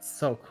 it's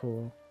so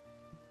cool.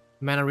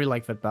 Man, I really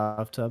like that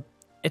bathtub.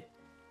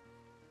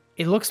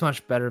 It looks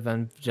much better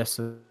than just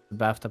the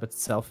bathtub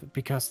itself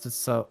because it's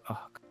so. Oh,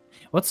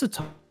 what's the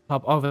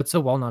top? Oh, that's a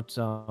walnut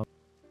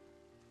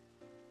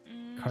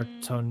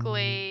carton.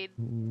 Glade.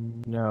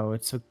 No,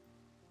 it's a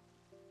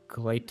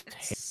glade.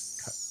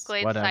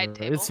 Glade Whatever. side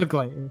table. It's a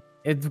glade.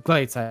 It's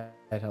glade side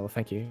table.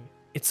 Thank you.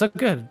 It's so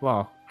good.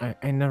 Wow,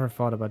 I never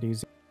thought about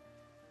using.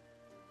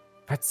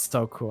 That's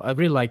so cool. I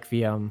really like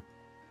the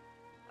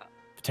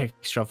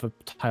texture of the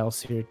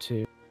tiles here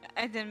too.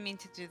 I didn't mean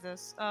to do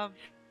this.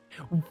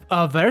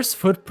 There's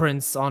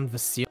footprints on the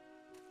ceiling.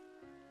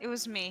 It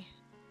was me.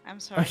 I'm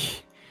sorry.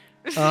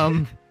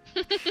 Hang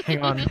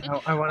on.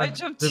 I want I to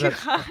jumped do too that.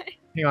 high.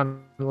 Hang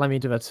on. Let me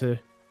do that too.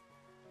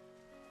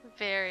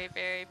 Very,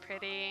 very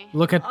pretty.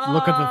 Look at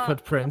the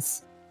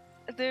footprints.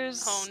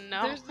 There's Oh,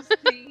 no. There's a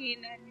stain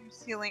in your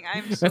ceiling.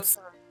 I'm so That's-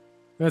 sorry.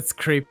 That's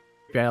creepy.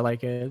 I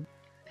like it.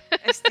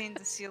 I stained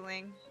the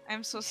ceiling.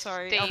 I'm so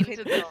sorry. I'll pay Stained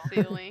the the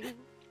bill. ceiling.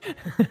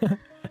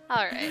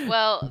 Alright,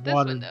 well, this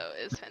Water. window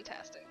is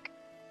fantastic.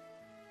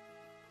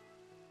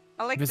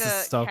 I like This the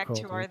is so cool,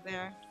 Cactuar dude.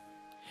 there.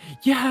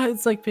 Yeah,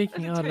 it's like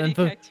peeking The out, tiny and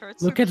the, Cactuar,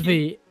 it's so look at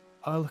cute.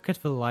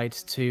 the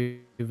light too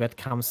that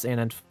comes in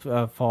and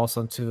falls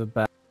onto the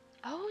bed.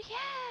 Oh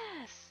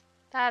yes!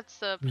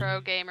 That's a pro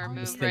gamer Oh,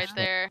 move yeah. right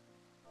there.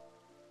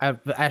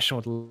 Ashen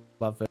would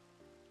love it.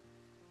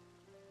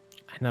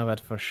 I know that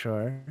for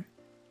sure.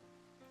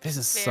 This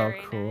is so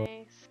Very cool.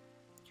 nice.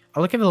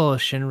 Oh, look at the little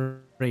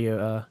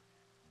Shinryu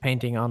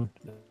painting on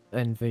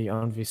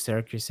the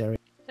staircase area.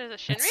 There's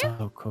a It's Shinryu?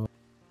 so cool.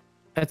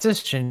 It's a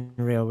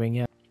Shinryu wing,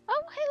 yeah.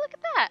 Oh, hey, look at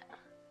that!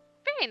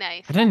 Very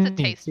nice. I That's a didn't even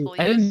see. tasteful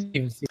I use. didn't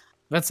even see.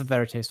 That's a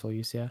very tasteful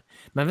use, yeah.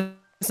 Man,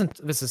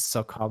 this is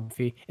so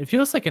comfy. It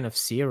feels like an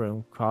FC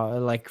room.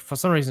 Like for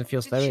some reason, it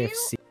feels Did very you-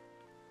 FC.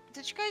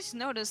 Did you guys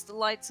notice the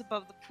lights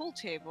above the pool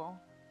table?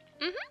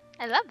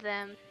 I love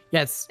them.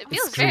 Yeah, It it's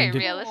feels very streamed.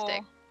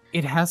 realistic.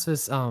 It has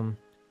this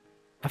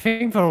I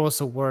think there was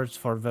a word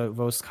for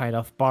those kind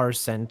of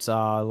bars and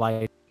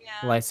Yeah.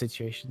 light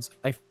situations.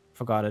 I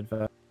forgot it,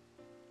 but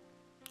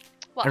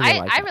Well, I really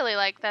like I that. really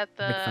like that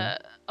Big fan.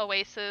 the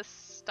Oasis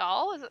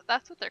stall,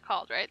 that's what they're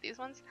called, right? These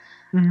ones?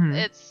 Mhm.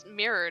 It's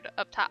mirrored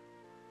up top.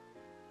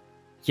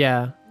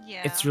 yeah,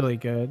 Yeah. it's really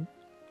good.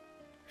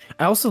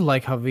 I also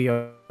like how the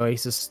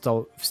Oasis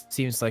still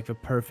seems like the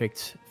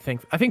perfect thing.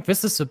 I think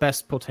this is the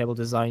best pool table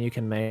design you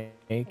can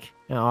make,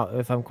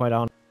 if I'm quite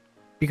honest.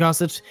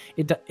 Because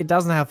it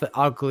doesn't have the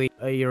ugly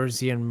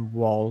Eurasian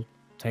wall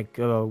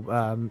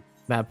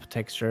map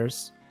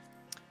textures.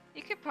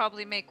 You could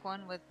probably make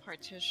one with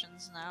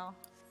partitions now.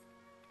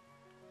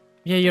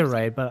 Yeah, you're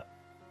right, but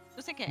I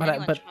don't think But I-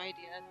 anyone but- tried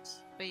yet.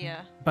 But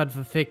yeah. but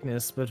the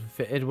thickness,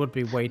 it would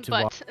be way too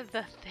wide. But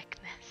the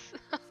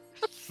thickness.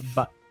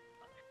 But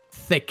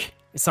thick.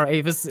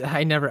 Sorry,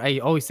 I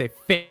always say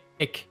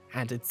thick,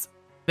 and it's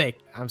thick.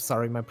 I'm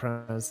sorry, my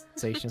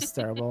pronunciation is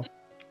terrible.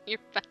 You're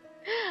fine.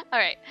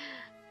 Alright.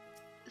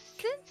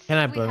 Since Can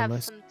I we blame have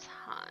myself? some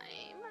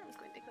time, I'm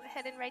going to go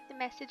ahead and write the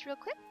message real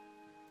quick.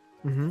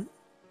 Mm-hmm.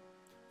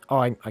 Oh,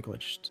 I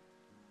glitched.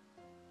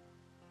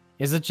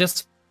 Is it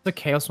just the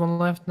Chaos one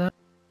left now?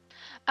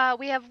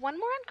 We have one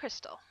more on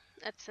Crystal.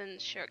 That's in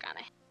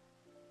Shirogane.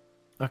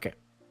 Okay.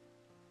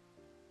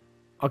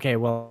 Okay,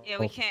 well. Yeah,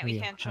 we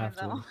can't join have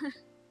to-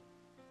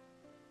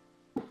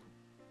 though.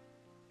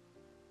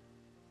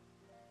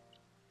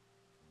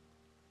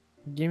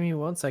 Give me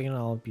 1 second,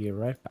 I'll be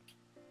right back.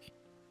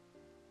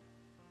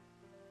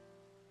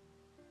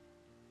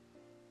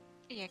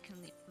 Yeah, I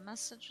can leave a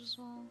message as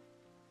well.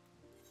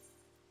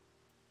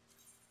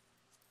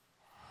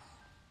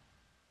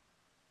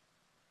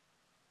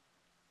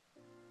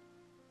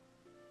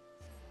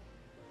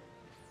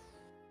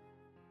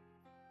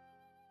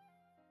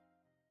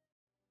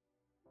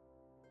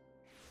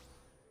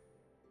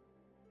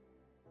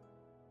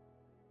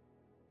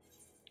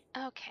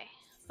 Okay.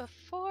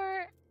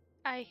 Before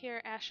I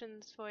hear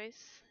Ashen's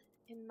voice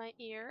in my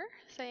ear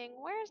saying,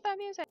 "Where's that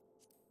music?"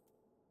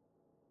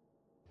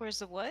 Where's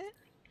the what?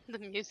 The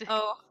music.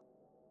 Oh.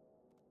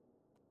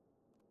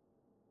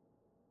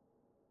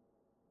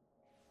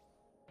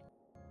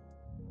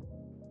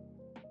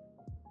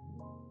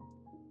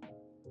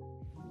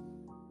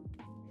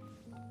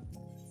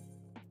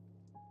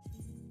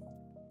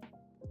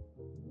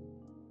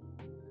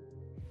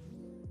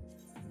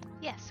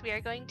 Yes, we are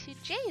going to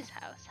Jay's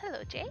house.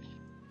 Hello, Jay.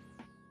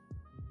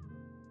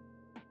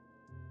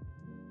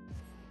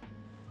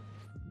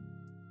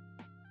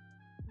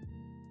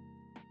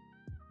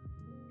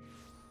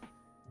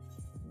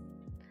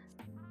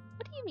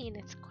 What do you mean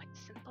it's quite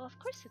simple? Of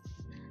course it's...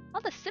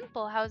 All the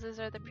simple houses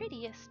are the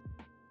prettiest.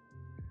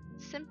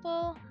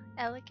 Simple,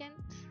 elegant.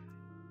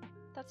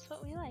 That's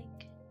what we like.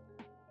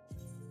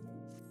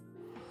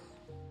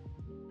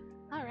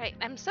 Alright,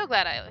 I'm so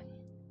glad I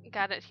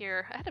got it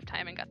here ahead of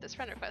time and got this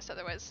friend request,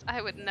 otherwise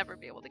I would never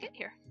be able to get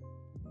here.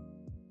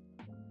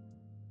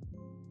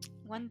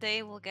 One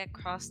day we'll get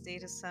cross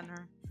data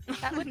center.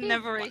 That would be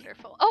Never.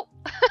 wonderful. Oh!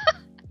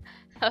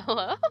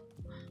 Hello?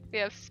 We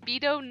have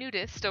Speedo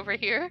Nudist over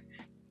here.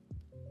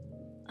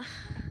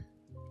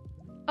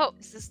 Oh.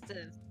 Is this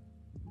the...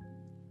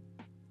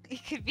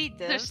 It could be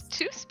There's this.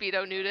 2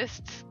 Speedo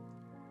Nudists.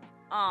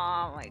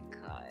 Oh my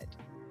god.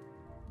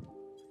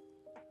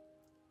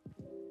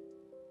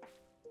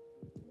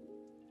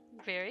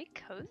 Very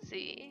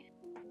cozy.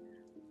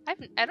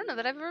 I don't know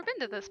that I've ever been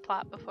to this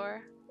plot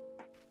before.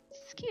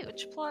 It's cute.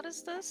 Which plot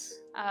is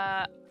this?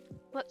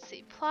 Let's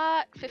see.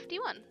 Plot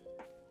 51.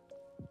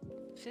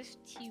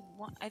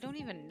 51. I don't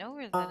even know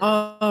where that is.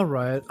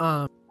 Alright,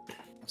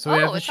 so we Oh,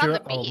 have the it's on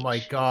the Oh my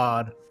beach.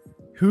 god.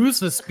 Who's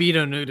the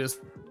Speedo Nudist?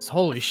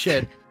 Holy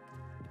shit.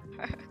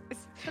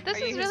 But this Are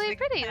you is his really big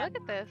pretty. fan?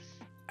 Look at this.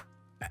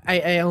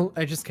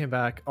 I just came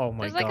back. Oh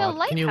my There's god. like a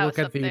lighthouse Can you look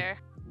at up the there.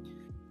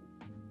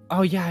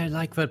 Oh yeah, I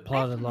like that I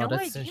plot a have lot. no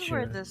It's in idea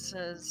where Shiro. this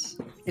is.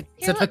 It's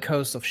Here, at the look.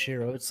 coast of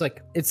Shiro.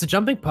 It's a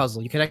jumping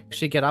puzzle. You can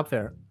actually get up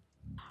there.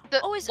 The,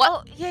 Oh, is what?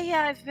 oh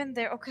yeah, I've been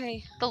there.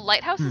 Okay. The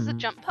lighthouse is a Hmm.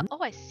 jump Oh,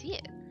 I see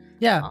it.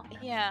 Yeah. Oh,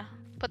 Yeah.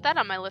 put that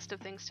on my list of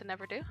things to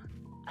never do.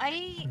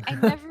 I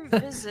never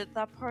visit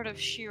that part of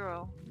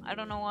Shiro. I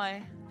don't know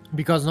why.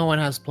 Because no one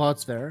has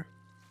plots there.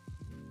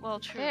 Well,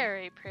 true.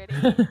 Very pretty.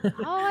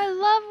 Oh, I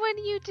love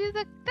when you do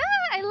the...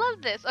 Ah, I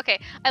love this. Okay,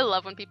 I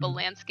love when people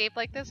landscape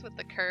like this with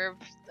the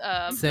curved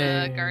the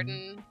Same.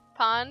 garden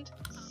pond.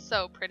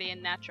 So pretty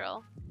and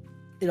natural.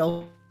 It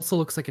also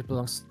looks like it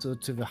belongs to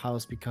the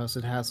house because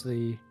it has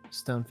the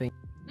stone thing.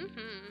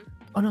 Mm-hmm.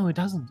 Oh no, it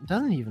doesn't. It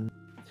doesn't even.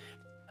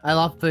 I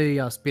love the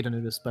Speedo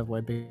Nudist, by the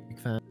way. Big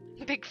fan.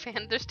 Big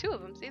fan. There's 2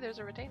 of them. See, there's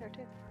a retainer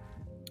too.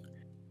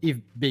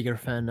 Even bigger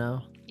fan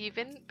now.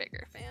 Even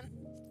bigger fan.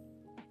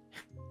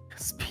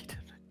 Speedo.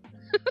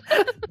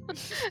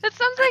 It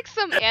sounds like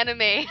some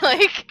anime,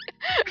 like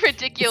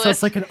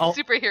ridiculous like an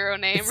superhero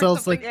name. it or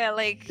sounds something. like- Yeah,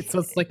 like. It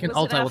sounds like an was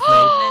alt it I a was Fruit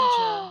made.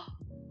 Ninja?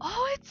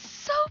 Oh, it's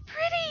so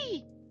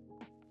pretty.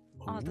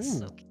 Oh, this is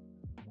so Ooh. cute.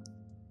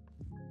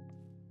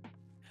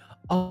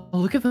 Oh,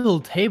 look at the little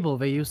table.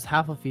 They used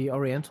half of the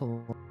Oriental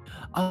one.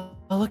 Oh,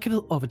 look at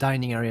the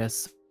dining area.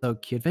 Is so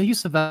cute. They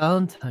used the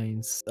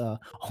Valentine's. Oh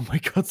my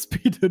god,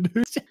 Speedo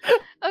Nudist.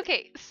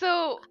 Okay,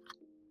 so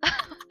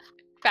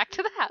back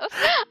to the house.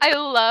 I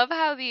love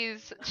how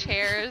these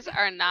chairs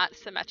are not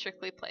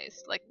symmetrically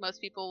placed. Like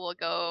most people will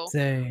go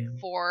Same.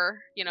 for,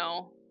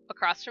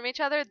 across from each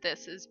other,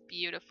 this is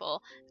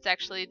beautiful. It's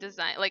actually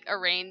designed, like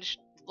arranged,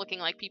 looking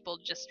like people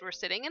just were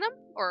sitting in them,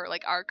 or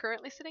like are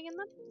currently sitting in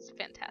them. It's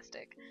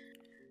fantastic.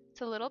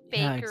 It's a little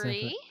Yeah,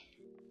 bakery.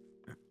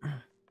 exactly.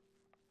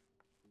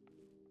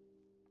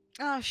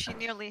 Oh, she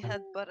nearly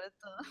headbutted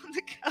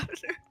the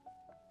counter.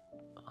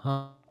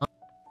 Huh?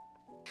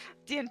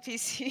 The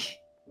NPC.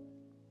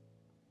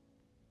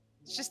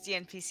 It's just the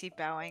NPC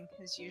bowing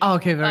as usual. Oh,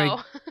 okay, very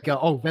Oh. good.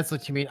 Oh, that's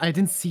what you mean. I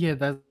didn't see it.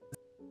 That.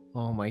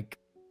 Oh my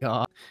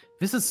god,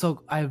 this is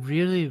so. I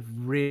really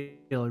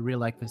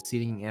like the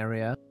seating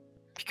area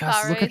because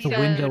Farron look at the says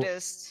window.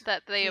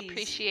 that they Please.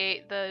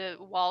 appreciate the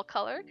wall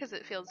color because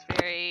it feels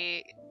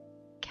very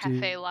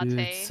cafe Dude,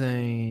 latte.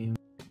 same.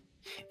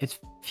 It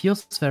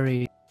feels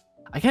very.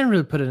 I can't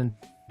really put it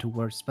into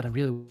words, but I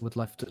really would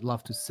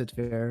love to sit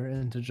there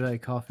and enjoy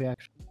coffee.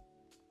 Actually,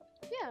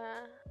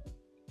 Yeah.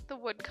 The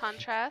wood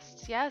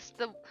contrasts, yes.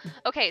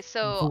 Okay,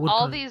 so The wood all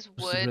contrast these is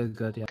wood really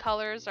good, yeah.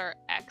 colors are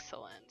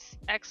excellent.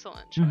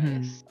 Excellent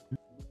Mhm. choice.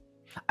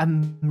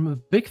 I'm a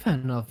big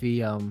fan of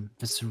the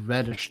this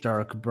reddish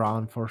dark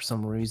brown for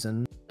some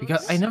reason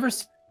because I never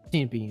seen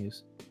it being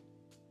used.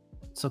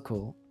 So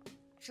cool.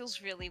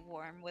 Feels really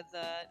warm with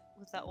that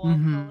wall color.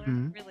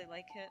 Mhm. Really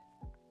like it.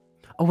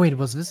 Oh wait,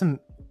 was this a?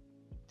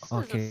 This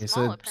Okay, is a so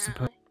small, it's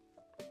apparently.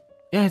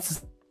 Yeah,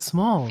 it's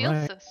small, Feels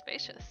right? so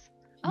spacious.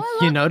 Oh,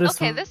 I You love. noticed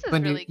Okay, this is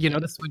when really you cute.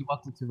 noticed when you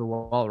walked into the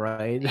wall,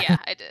 right? Yeah,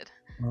 I did.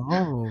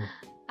 Oh.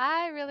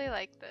 I really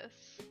like this.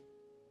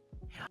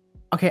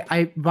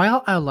 Okay,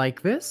 while I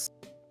like this,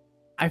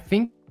 I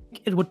think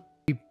it would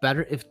be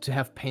better if to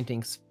have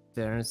paintings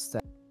there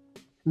instead.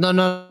 No,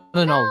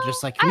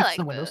 just like I leave like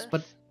the windows, this.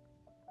 but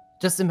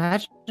just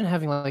imagine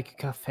having like a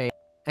cafe,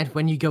 and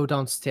when you go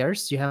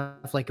downstairs, you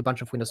have like a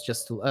bunch of windows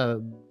just to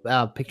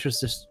pictures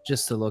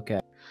just to look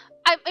at.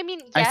 I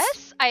mean, I s-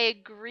 yes, I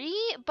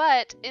agree,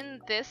 but in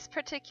this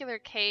particular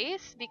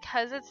case,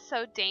 because it's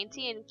so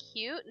dainty and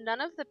cute, none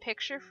of the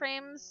picture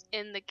frames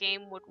in the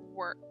game would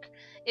work.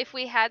 If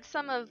we had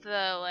some of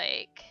the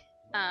like,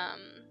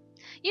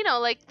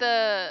 like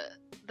the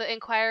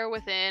Inquirer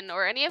Within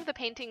or any of the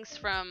paintings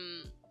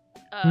from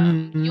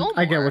Yulmore,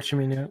 I get what you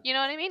mean. Yeah. you know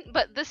what I mean?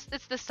 But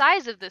it's the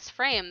size of this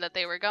frame that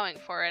they were going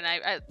for, and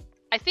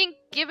I think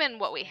given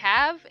what we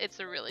have, it's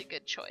a really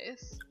good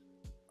choice.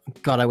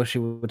 God, I wish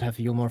you would have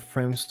more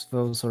frames.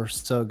 Those are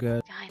so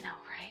good. I know,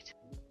 right?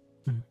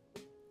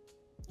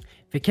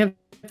 They kept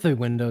the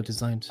window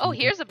design. Oh,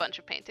 here's a bunch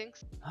of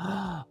paintings.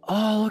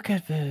 Oh, look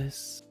at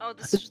this. Oh,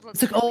 this It's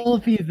looks like really all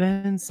of the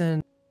events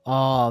and.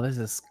 Oh, this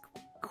is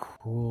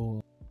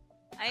cool.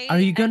 Are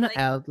you gonna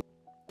add?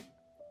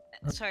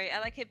 Sorry, I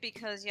like it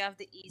because you have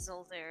the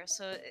easel there,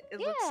 so it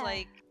looks Yeah.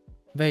 like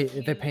They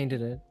you-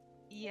 painted it.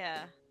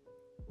 yeah.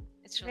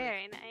 It's really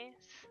Very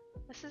nice.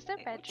 This is their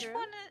Wait, bedroom.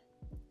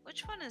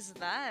 which one is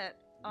that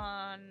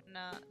on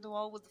the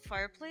wall with the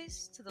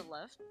fireplace to the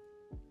left?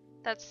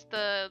 That's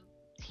the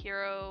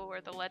hero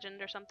or the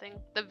legend or something.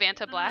 The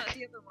Vanta No, Black.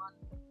 the other one.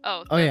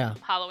 Oh, Oh, the yeah.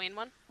 Halloween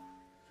one.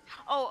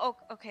 Oh,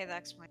 okay, that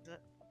explains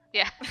it.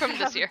 Yeah, from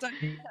this year.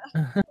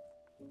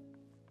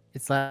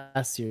 It's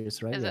last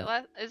year's, right? Is Yeah.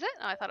 it? Is it?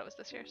 Oh, I thought it was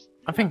this year's.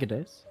 I think it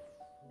is.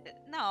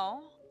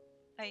 No,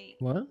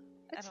 What? I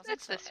It's don't think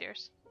so. this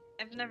year's.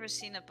 I've never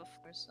seen it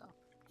before, so.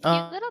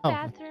 Cute little Oh.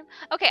 bathroom.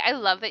 Okay, I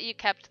love that you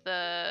kept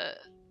the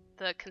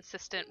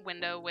consistent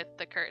window with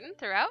the curtain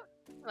throughout.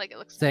 Like it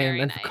looks Same,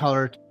 very and nice. the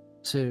color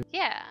too.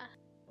 Yeah.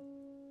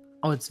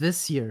 Oh, it's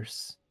this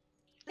year's.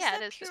 Yeah,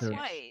 that it is pure this year's.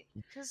 white?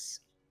 Because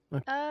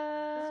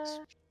Uh,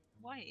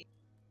 white.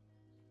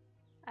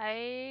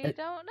 I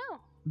don't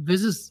know.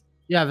 This is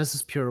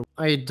pure.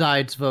 I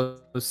dyed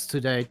those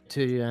today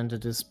too, and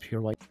it is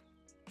pure white.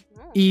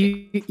 Oh,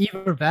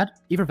 Either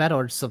that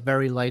or it's a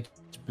very light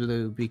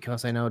blue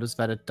because I noticed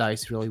that it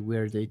dyes really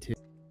weirdly too.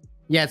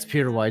 Yeah, it's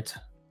pure white.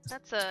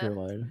 That's It's pure a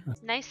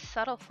white. nice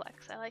subtle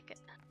flex. I like it.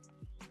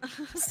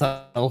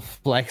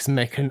 Self-flex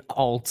make an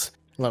alt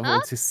level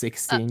Huh? to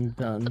 16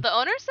 done. The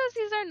owner says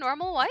these are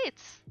normal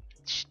whites.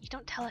 Shh, you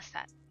don't tell us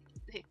that.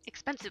 The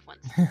expensive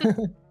ones.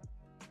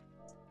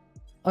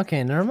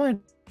 Okay, never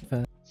mind.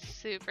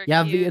 Super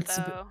Yeah, cute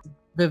though.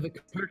 The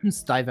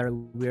curtains dye very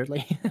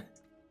weirdly.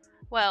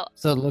 Well,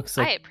 So it looks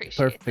I like appreciate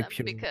perfect them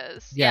pure.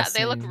 because Yeah,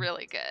 they look same.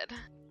 really good.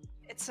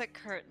 It's a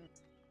curtain.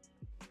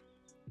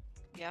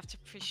 You have to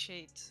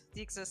appreciate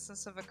the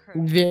existence of a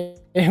curtain.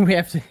 We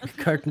have to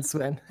curtains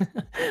when.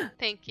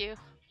 Thank you.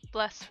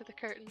 Blessed for the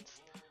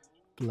curtains.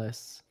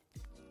 Bless.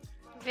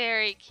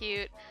 Very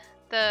cute.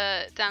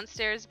 The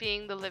downstairs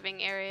being the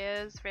living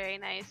area is very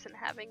nice, and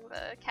having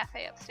the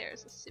cafe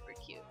upstairs is super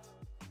cute.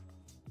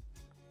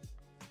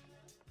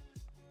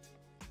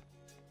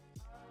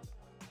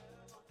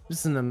 This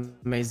is an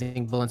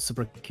amazing build and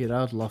super cute.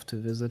 I would love to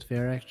visit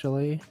there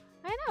actually.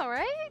 I know,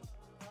 right?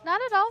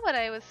 Not at all what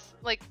I was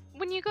like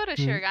when you go to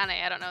Hmm.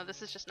 Shirogane. I don't know.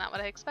 This is just not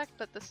what I expect,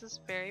 but this is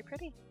very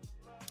pretty.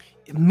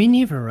 Me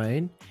neither,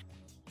 right?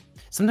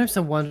 Sometimes I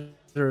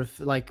wonder if,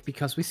 like,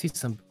 because we see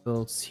some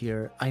builds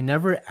here, I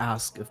never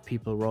ask if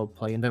people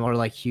roleplay in them or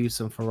like use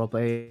them for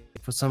roleplay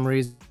for some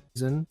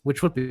reason,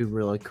 which would be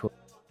really cool.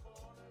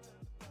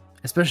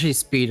 Especially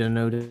speed and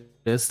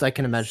notice. I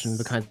can imagine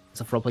the kinds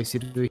of roleplays you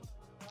do.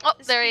 Oh,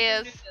 there he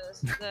is.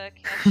 The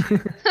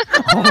cashier.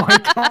 Oh my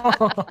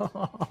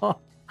god!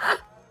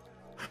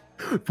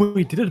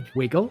 Wait, did it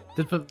wiggle?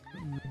 Did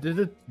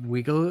it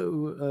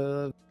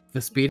wiggle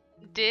the speed?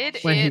 Did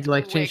When it he'd,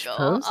 like, changed wiggle?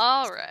 pose?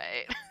 All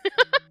right.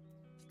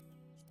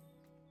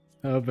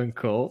 That would've been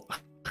cool.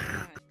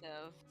 Kind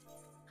of.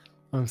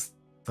 I'm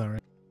sorry.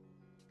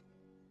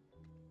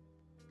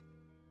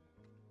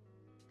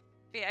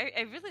 Yeah,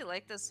 I really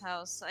like this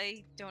house.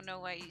 I don't know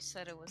why you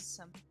said it was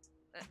simple.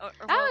 I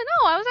don't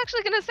know. I was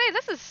actually gonna say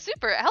this is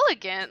super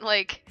elegant.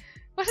 Like,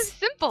 what is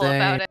simple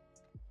about it?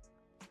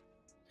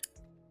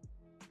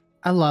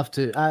 I'd love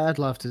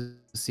to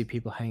see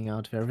people hang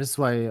out there. This is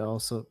why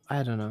also,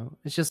 I don't know.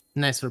 It's just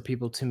nice for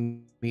people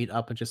to meet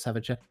up and just have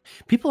a chat.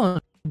 People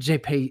on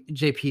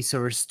JP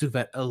servers do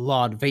that a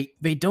lot.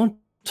 They don't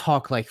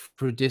talk like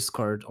through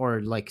Discord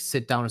or like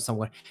sit down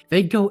somewhere.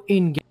 They go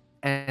in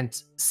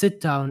and sit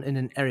down in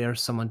an area or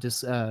someone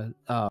decorated,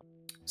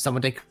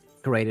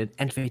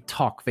 and they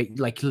talk. They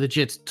like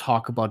legit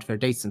talk about their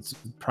dates and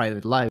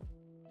private life.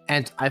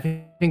 And I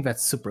think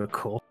that's super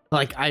cool.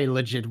 Like, I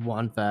legit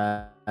want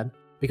that.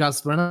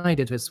 Because when I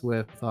did this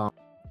with,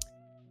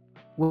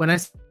 when I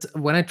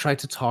tried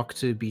to talk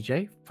to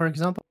BJ, for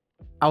example,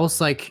 I was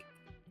like,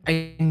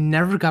 I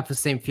never got the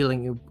same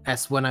feeling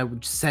as when I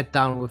would sit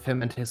down with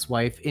him and his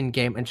wife in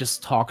game and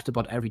just talked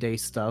about everyday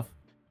stuff,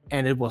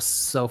 and it was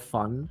so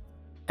fun.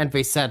 And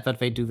they said that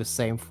they do the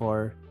same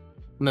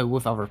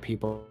with other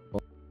people,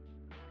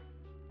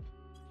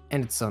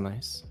 and it's so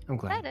nice. I'm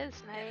glad. That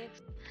is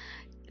nice.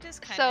 It is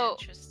kind of So,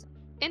 interesting.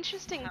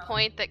 interesting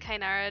point that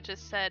Kynara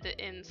just said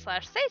in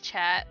 /say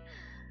chat.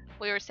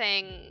 We were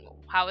saying,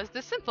 how is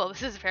this simple?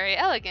 This is very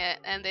elegant.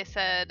 And they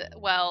said,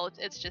 well,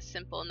 it's just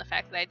simple in the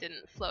fact that I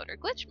didn't float or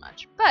glitch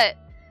much. But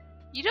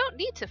you don't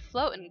need to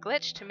float and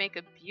glitch to make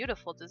a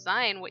beautiful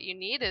design. What you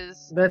need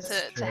is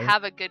to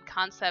have a good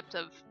concept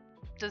of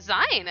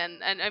design.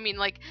 And I mean,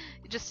 like,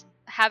 just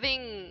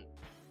having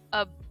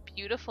a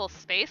beautiful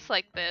space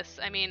like this,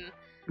 I mean,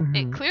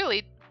 it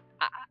clearly...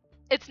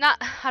 it's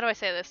not... How do I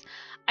say this?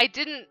 I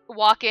didn't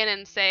walk in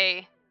and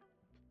say,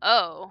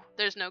 oh,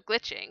 there's no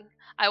glitching.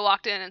 I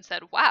walked in and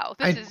said, wow,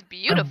 this is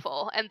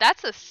beautiful. And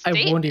that's a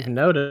statement. I won't even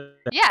notice.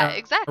 Yeah,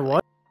 exactly.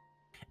 What?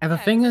 And the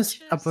Yeah, thing is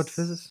glitches- about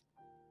this...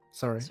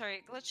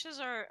 Sorry, glitches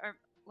are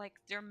like,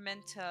 they're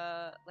meant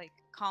to like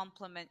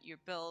complement your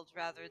build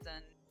rather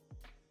than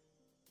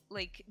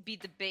like be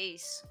the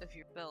base of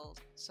your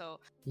build. So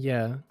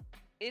yeah.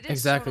 it is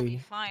Exactly.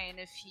 totally fine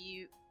if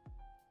you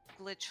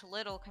glitch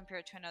little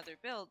compared to another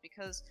build,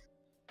 because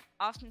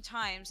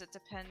oftentimes it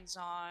depends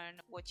on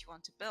what you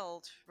want to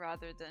build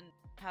rather than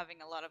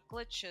having a lot of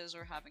glitches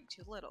or having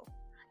too little.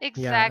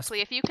 Exactly.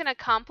 If you can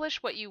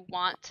accomplish what you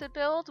want to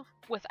build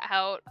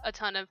without a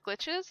ton of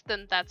glitches,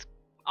 then that's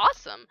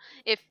awesome.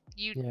 If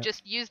you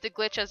just use the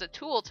glitch as a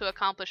tool to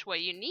accomplish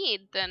what you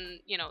need, then,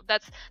 you know,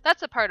 that's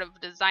a part of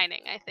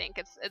designing, I think.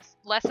 It's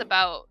less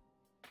about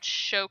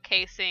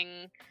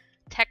showcasing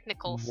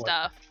technical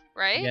stuff,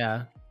 right?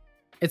 Yeah.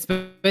 It's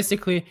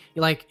basically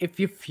like, if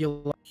you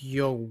feel like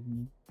your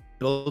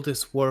build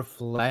is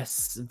worth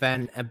less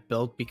than a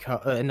build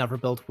because another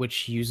build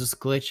which uses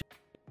glitch,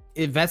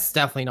 that's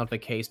definitely not the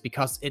case,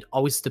 because it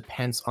always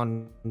depends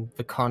on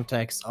the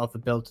context of the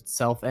build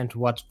itself and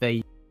what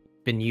they've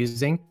been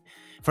using.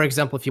 For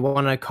example, if you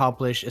want to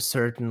accomplish a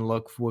certain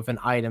look with an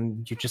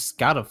item, you just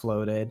gotta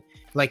float it.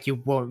 Like,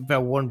 there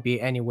won't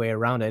be any way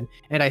around it.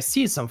 And I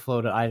see some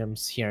floated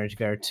items here and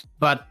there,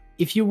 but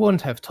if you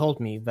wouldn't have told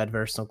me that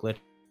there's no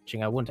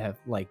glitching, I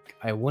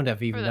wouldn't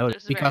have even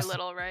noticed, because very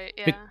little, right?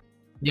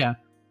 Yeah,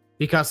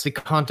 because the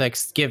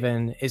context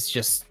given is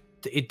just,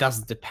 it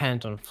doesn't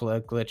depend on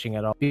glitching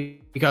at all.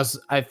 Because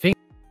I think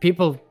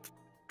people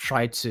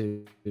try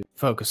to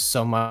focus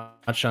so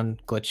much on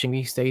glitching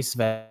these days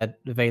that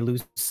they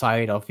lose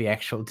sight of the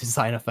actual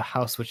design of the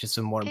house, which is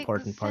the more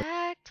important part.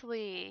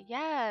 Exactly.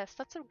 Yes,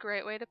 that's a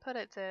great way to put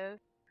it, Div.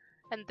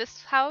 And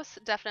this house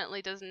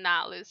definitely does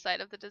not lose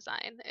sight of the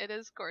design. It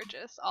is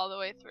gorgeous all the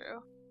way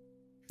through.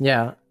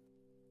 Yeah.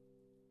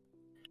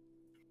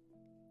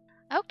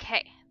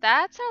 Okay,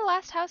 that's our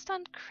last house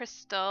on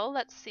Crystal.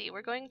 Let's see,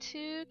 we're going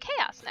to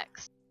Chaos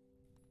next.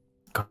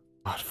 God,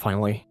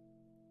 finally.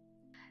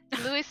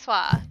 Louis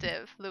Soir,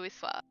 Div. Louis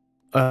Soir.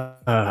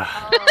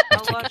 I'll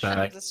take watch it from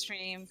back. the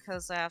stream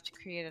because I have to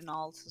create an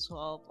alt as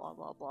well. Blah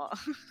blah blah.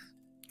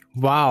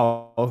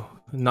 Wow,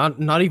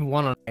 not even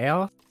one on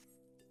air.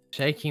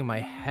 Shaking my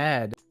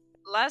head.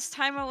 Last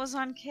time I was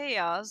on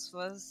Chaos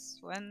was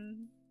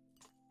when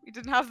we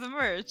didn't have the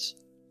merge.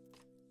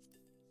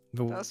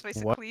 The, That was what?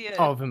 basically it.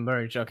 Oh, the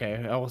merge.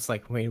 Okay, I was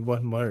like, wait,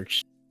 what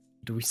merge?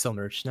 Do we still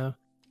merge now?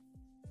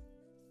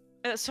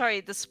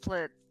 Sorry, the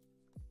split.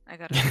 I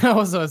got I it.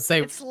 was gonna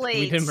say It's late.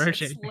 we didn't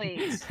merge It's it.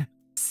 late.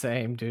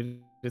 Same, dude.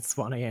 It's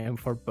 1 a.m.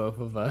 for both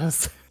of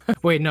us.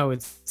 Wait, no,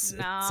 it's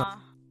Nah.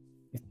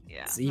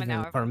 Yeah, it's I'm an even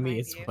hour for me. behind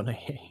It's you. 1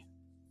 a.m.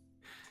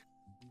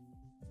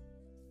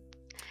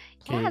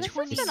 Yeah, Okay, this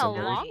has been a so-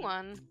 long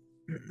one.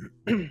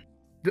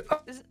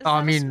 Is I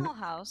that mean- a small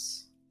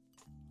house?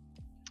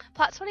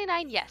 Plot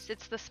 29, yes,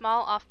 it's the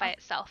small off by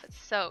itself. It's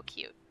so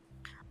cute.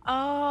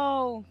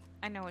 Oh,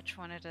 I know which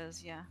one it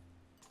is. Yeah.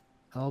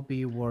 I'll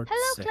be Ward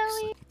Hello, 6.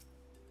 Khloe.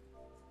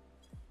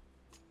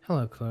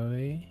 Hello,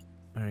 Khloe.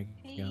 There you go.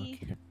 Hey.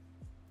 Okay.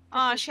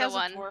 Oh, is she the has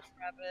one. a dwarf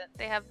rabbit.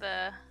 They have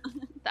the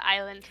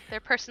island,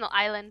 their personal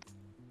island.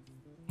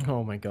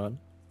 Oh my god.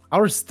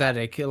 Our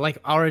aesthetic, like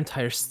our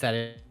entire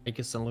aesthetic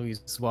is in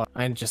Louis' what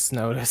I just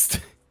noticed.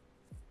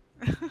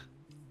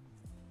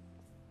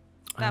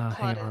 That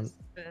plot hang on. is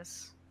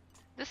this.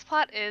 This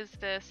plot is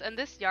this, and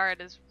this yard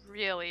is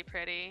really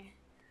pretty.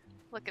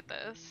 Look at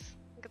this.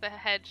 Look at the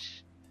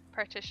hedge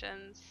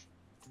partitions.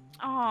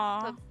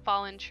 Aww. The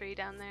fallen tree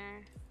down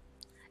there.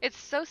 It's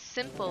so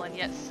simple and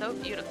yet so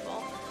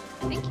beautiful.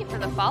 Thank you for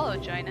the follow,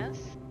 join us.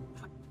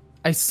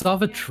 I saw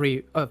the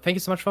tree. Oh, thank you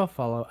so much for the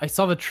follow. I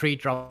saw the tree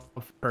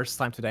drop first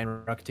time today in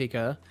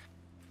Raktika.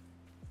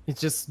 It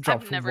just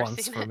dropped never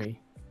once seen for it. me.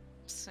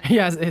 Same.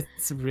 Yes,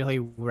 it's really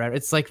rare.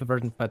 It's like the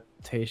verdant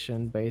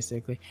petition,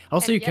 basically.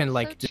 Also, And you yet can so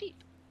like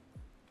cheap.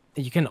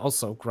 you can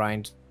also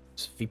grind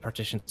the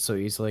partition so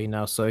easily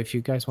now. So if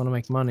you guys want to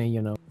make money,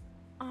 you know,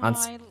 and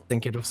I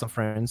think it with some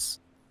friends.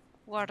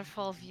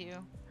 waterfall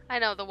view. I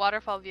know, the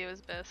waterfall view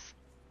is this.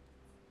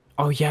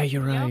 Oh yeah,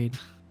 you're Yup. right.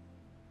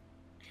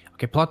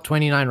 Okay, plot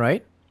 29,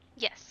 right?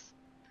 Yes.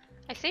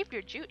 I saved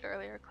your jute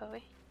earlier,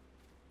 Khloe.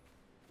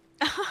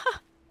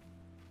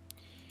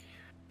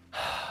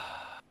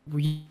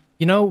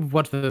 You know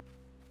what the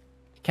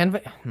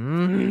canvas?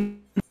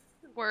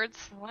 Words.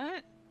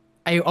 What?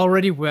 I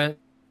already went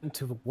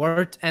to the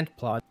word and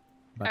plot,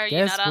 but Are you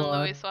guess not on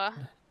what? Louiswa?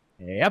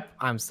 Yep,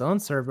 I'm still on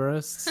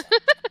Cerberus.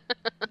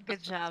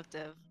 Good job,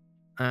 Div.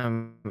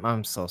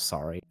 I'm so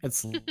sorry.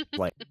 It's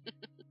like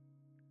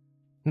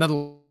not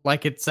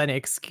like it's any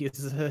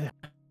excuse.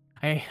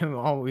 I am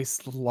always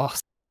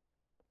lost.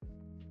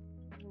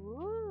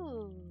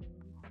 Ooh.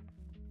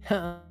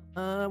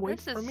 Wait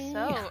This for is me.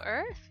 so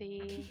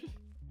earthy.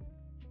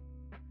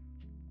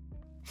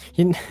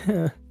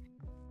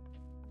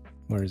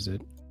 Where is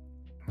it?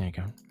 There you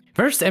go.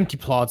 First empty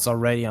plots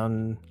already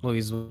on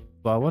Louis.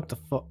 What the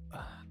fuck?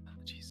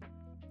 Jeez.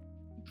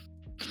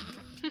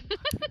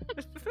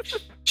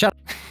 Shut up.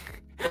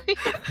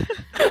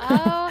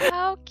 Oh,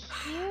 how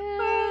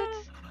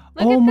cute!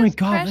 Look Oh at my this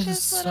god, this precious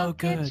is so little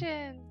good.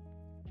 pigeon.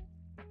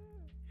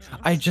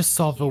 I just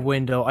saw the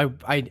window.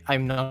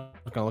 I'm not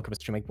gonna look at the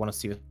stream. I want to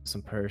see this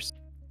in person.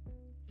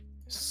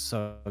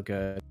 So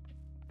good.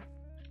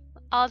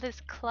 All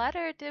this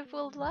clutter, Div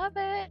will love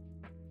it.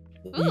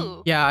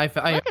 Ooh. Yeah, I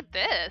Look at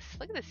this.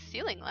 Look at this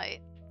ceiling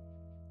light.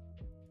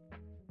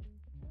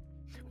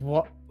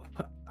 what?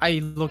 I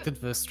looked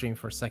at the stream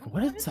for a second.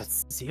 What is that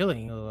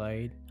ceiling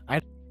light?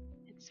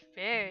 It's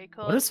very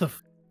cool. What is the?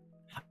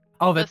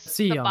 Oh, that's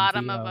the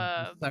bottom of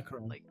a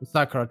sakura, like the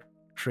sakura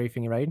tree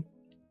thing, right?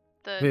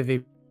 the With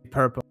the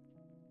purple.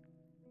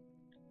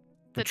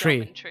 The tree.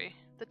 dolmen tree.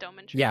 The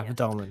dolmen tree. Yeah, yes. the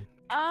dolmen.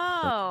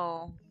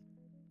 Oh.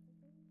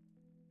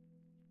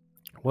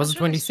 Was it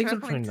 26 or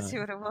struggling to 29? see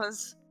what it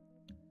was.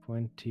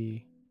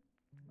 20.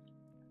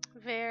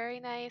 Very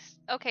nice.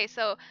 Okay,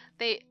 so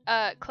they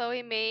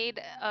Khloe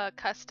made a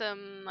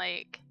custom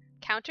like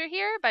counter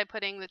here by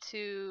putting the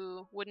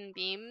two wooden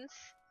beams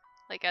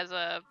like as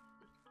a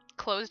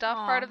closed off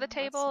part of the Aw, that's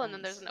table, and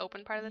then there's nice. an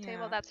open part of the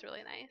table. Yeah. That's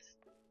really nice.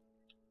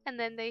 And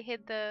then they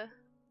hid the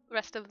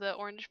rest of the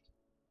orange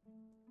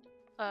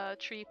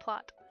tree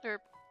plot or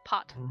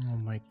pot. Oh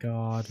my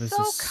god, this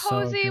So is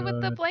cozy so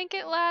with the good.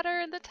 blanket ladder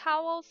and the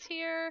towels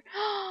here.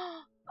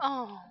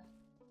 Oh,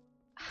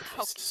 how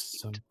This is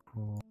cute. so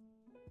cool.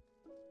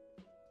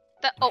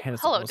 That, My oh, head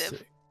is hello, almost Div.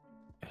 sick.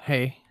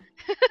 Hey.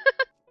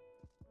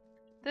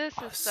 This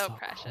Oh, is so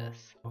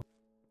precious. cool.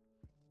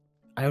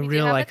 I We do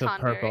really have like the the Tonberry.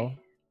 purple.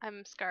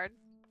 I'm scarred.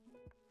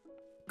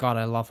 God,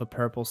 I love the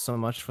purple so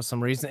much for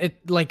some reason.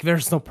 It like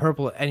there's no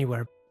purple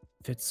anywhere.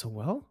 Fits so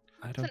well.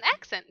 I It's don't. an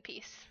accent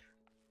piece.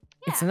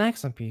 Yeah, It's an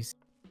accent piece.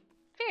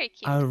 very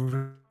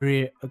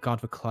cute. God,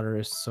 the clutter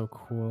is so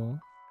cool.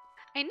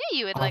 I knew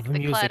you would Oh, like the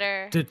music.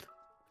 clutter.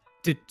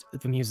 Did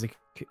the music?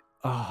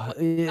 Oh,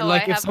 Oh,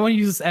 like I if have- someone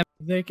uses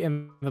music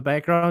in the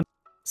background.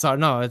 So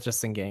no, it's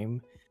just in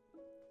game.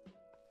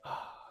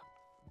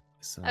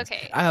 So nice.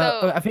 Okay,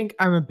 I think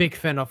I'm a big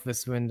fan of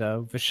this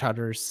window. The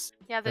shutters.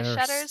 Yeah, the They're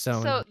shutters. so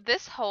So nice.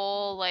 this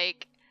whole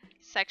like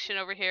section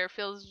over here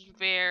feels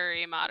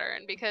very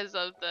modern because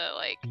of the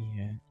like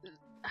Yeah.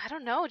 I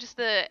don't know, just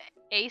the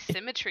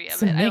asymmetry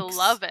It's of a it. I mix.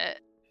 love it.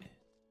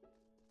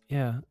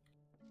 Yeah.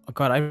 Oh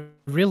god, I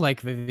really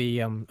like the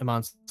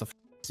amounts of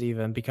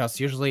even because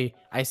usually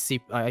I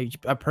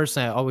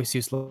personally I always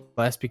use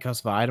less because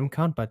of the item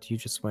count, but you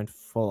just went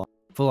full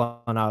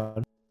on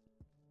out.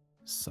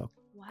 So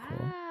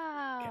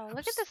Wow, look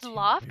at this upstairs.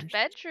 loft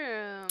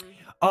bedroom.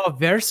 oh,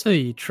 there's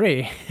the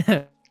tree.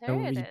 There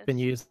it We've been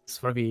is. used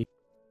for the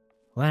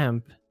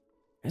lamp.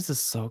 This is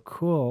so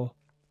cool.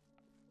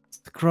 It's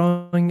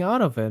growing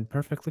out of it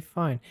perfectly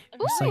fine.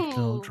 It's like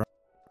little Ooh, drop.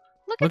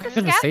 Look Look at the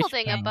at the stage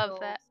scaffolding panel. above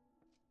that.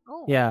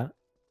 Oh. Yeah.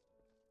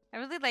 I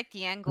really like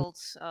the angled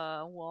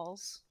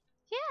walls.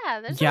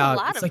 Yeah, there's Yeah, a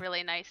lot it's of like-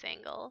 really nice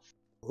angles.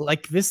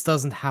 like this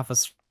doesn't have a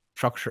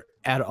structure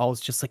at all.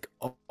 It's just like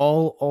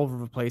all over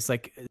the place.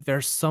 Like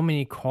there's so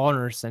many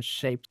corners and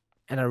shapes,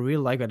 and I really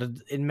like it.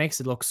 It makes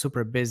it look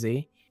super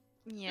busy.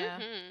 Yeah.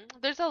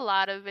 There's a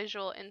lot of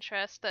visual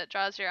interest that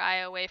draws your eye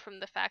away from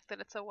the fact that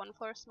it's a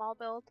 1-floor small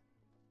build.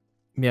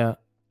 Yeah.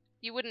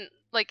 You wouldn't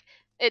like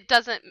it.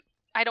 Doesn't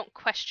I don't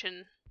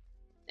question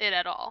it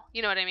at all.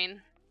 You know what I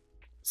mean?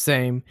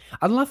 Same.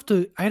 I'd love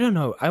to. I don't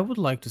know. I would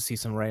like to see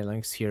some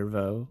railings here,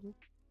 though.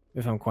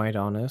 If I'm quite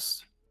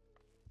honest.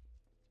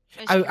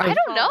 I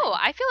don't know.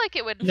 I feel like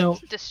it would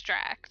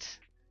distract.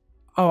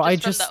 Oh,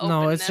 just from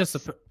the no. It's just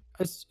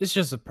openness. it's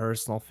just a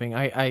personal thing.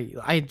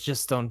 I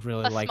just don't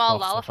really A like small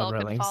lots of Lalafell can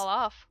railings. fall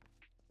off.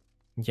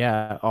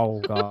 Yeah. Oh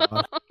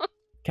god.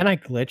 Can I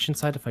glitch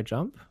inside if I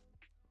jump?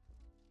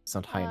 It's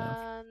not high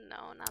enough.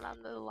 No, not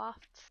on the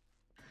lofts.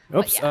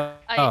 Oops. yeah,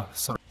 oh,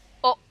 sorry.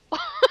 Oh.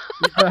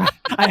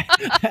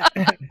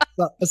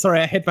 Sorry,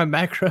 I hit my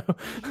macro.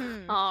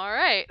 All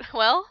right.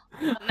 Well,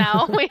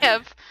 now we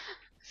have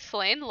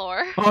slain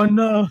Lore. Oh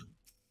no.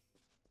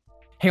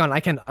 Hang on, I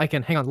can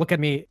hang on. Look at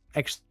me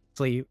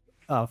actually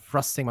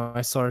thrusting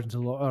my sword into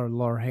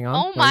Lore. Hang on.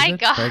 Oh my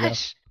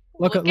gosh.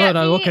 Look at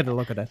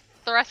it.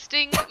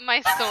 Thrusting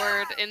my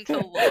sword into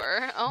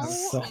Lore. Oh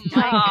So-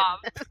 my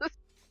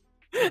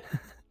goodness.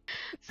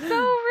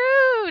 So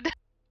rude.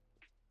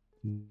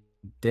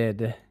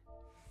 Dead.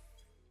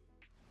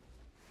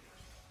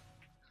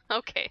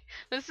 Okay.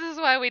 This is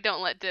why we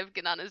don't let Div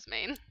get on his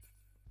main.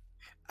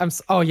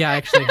 Oh yeah,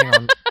 actually, hang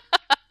on.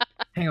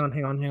 hang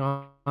on.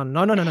 No.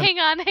 Hang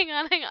on.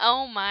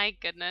 Oh my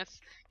goodness.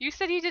 You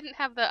said you didn't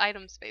have the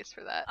item space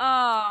for that.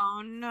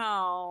 Oh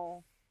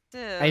no.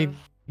 Div. I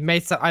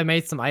made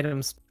some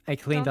items. I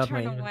cleaned Don't up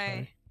my turn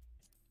inventory.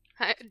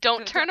 away.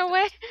 Don't turn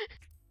away?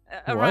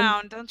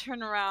 Around. Don't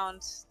turn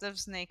around.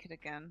 Div's naked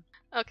again.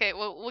 Okay,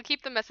 well, we'll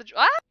keep the message.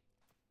 Ah!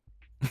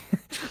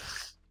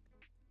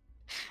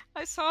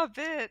 I saw a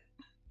bit.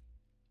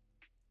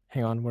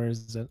 Hang on, where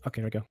is it?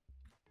 Okay, here we go.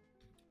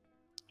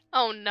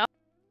 Oh no.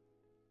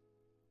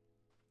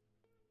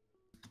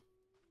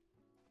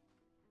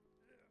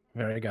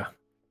 There we go.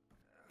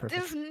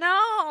 Perfect. Div,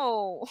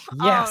 no.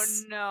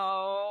 Yes.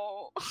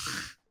 Oh no.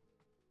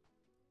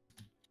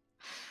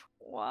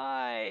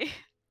 Why?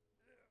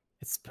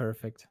 It's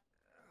perfect.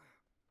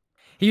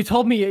 You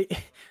told me.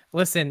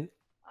 Listen,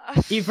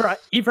 either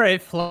I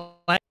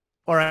flex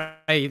or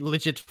I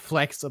legit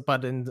flex a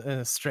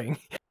button string.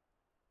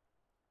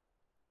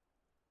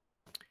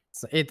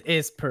 So it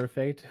is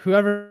perfect.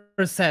 Whoever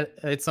said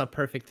it's not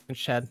perfect in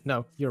chat,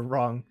 no, you're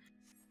wrong.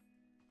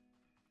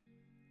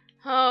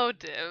 Oh,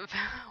 Div.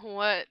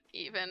 What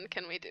even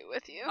can we do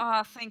with you?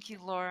 Oh, thank you,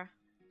 Laura.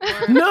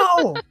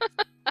 No!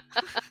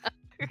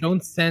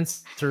 Don't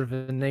censor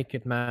the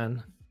naked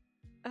man.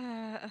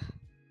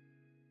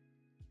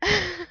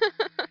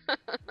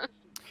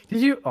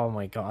 Did you? Oh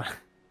my god.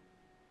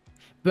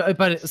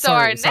 But So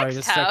sorry, our sorry, next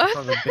distracted house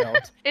from the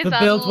build. is The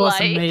build on was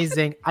light.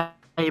 amazing. I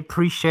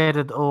appreciate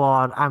it a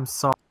lot. I'm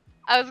sorry.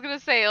 I was gonna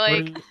say,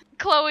 like,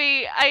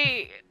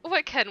 Khloe,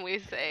 what can we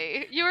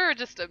say? You were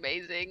just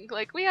amazing.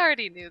 Like, we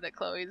already knew that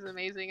Chloe's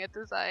amazing at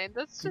design.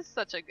 That's just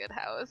such a good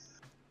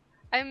house.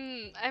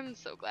 I'm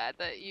so glad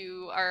that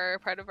you are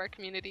part of our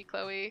community,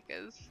 Khloe,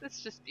 because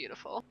it's just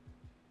beautiful.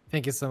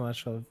 Thank you so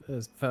much for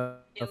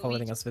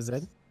letting us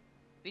visit.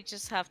 We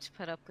just have to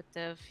put up with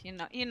Div. You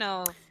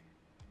know what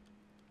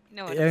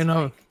Yeah, it's you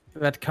know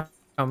like.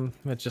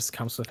 that just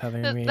comes with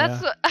having me.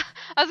 That's what,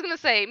 I was gonna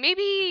say.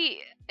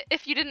 Maybe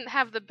if you didn't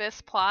have the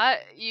BIS plot,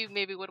 you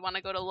maybe would want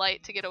to go to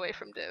Light to get away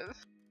from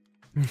Div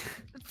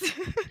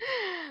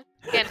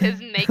and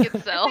his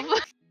naked self.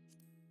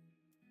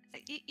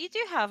 You do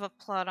have a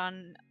plot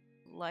on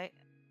Light,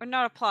 or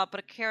not a plot, but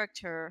a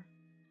character.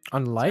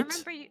 On Light? I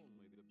remember you.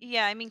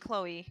 Yeah, I mean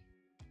Khloe.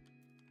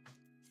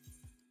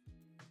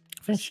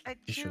 I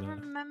do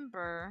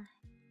remember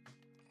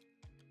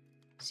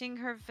seeing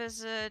her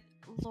visit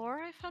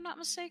Laura, if I'm not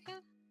mistaken.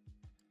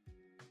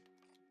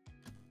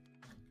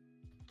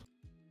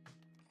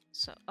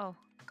 So, oh,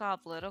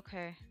 Goblet,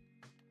 okay.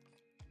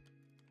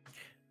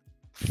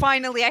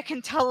 Finally, I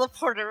can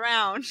teleport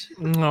around.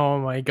 Oh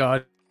my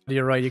god,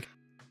 you're right. You can...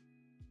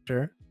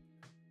 Sure.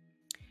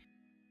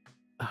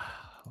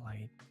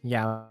 Light.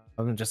 Yeah,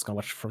 I'm just gonna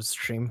watch from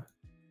stream.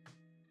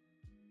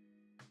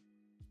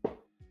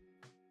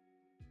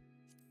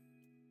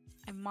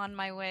 I'm on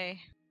my way.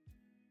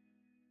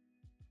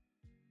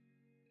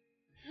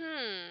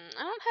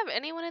 I don't have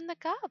anyone in the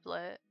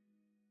Goblet.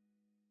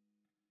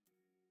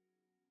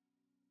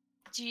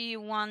 Do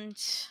you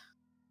want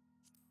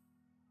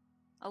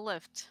a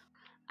lift?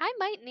 I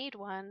might need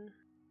one.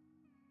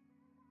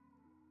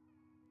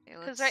 Okay,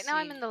 Because let's right now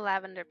I'm see. in the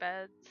lavender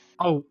beds.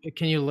 Oh,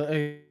 can you?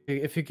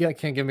 If you can't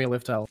give me a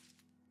lift, I'll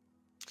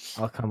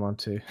come on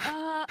too.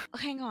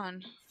 Hang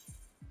on.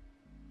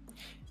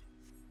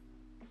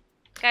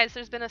 Guys,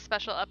 there's been a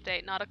special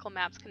update. Nautical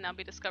maps can now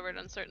be discovered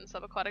on certain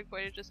subaquatic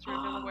voyages to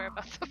reveal the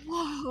whereabouts of...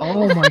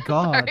 Oh my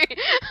god. Sorry.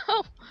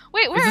 Oh,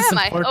 wait, Is where this am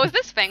I? Oh, important is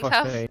this Fang's for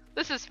house? Faye?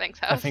 This is Fang's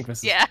house. I think this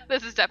is... Yeah,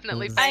 this is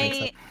definitely this is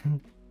Fang's.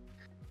 Fang's.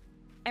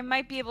 I I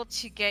might be able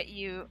to get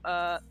you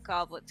a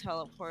Goblet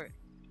teleport.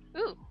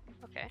 Ooh,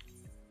 okay.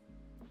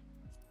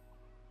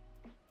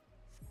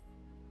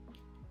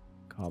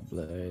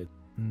 Goblet.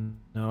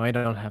 No, I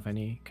don't have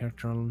any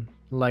character on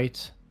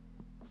light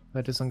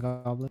that is on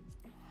Goblet.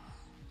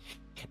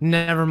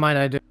 Never mind,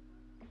 I do.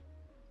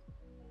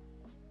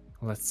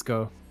 Let's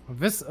go.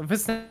 This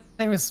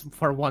name is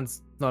for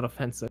once not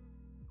offensive.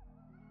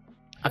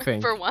 I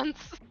think. For once.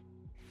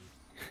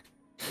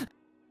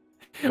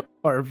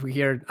 Or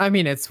weird. I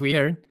mean, it's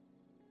weird.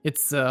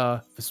 It's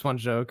this one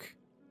joke,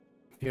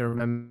 if you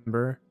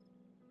remember.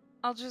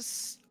 I'll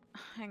just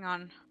hang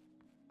on.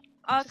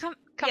 Come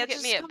Come get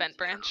just me at come- Bent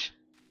Branch.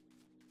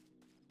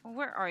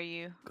 Where are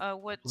you?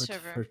 What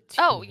server?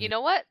 Oh, you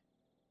know what?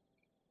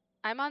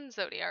 I'm on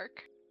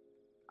Zodiark.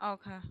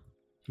 Okay.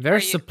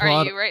 There's a Are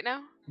plot. you right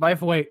now? By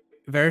the way,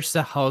 there's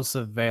a house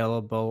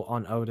available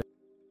on Odin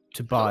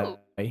to buy.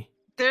 Ooh.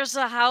 There's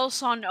a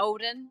house on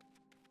Odin.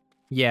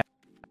 Yeah.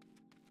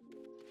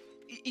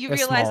 You They're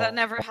realize that small.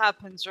 never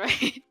happens,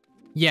 right?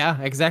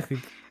 Yeah, exactly.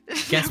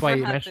 Guess why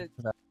Never you mentioned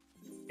happens. that.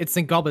 It's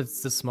in Goblet,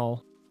 it's this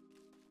small.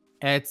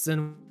 It's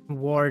in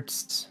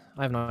wards.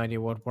 I have no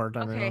idea what ward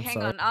I'm in. Okay, I'm hang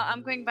sorry. on.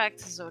 I'm going back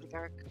to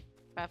Zodiark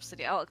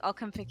Rhapsody. I'll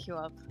come pick you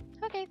up.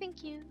 Okay,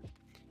 thank you.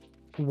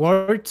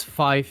 Ward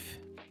 5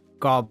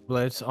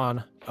 Goblet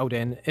on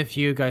Odin. If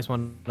you guys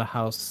want the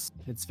house,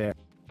 it's there.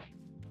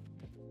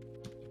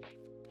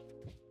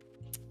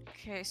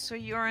 Okay, so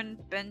you're in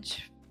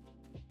bench.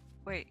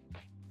 Wait,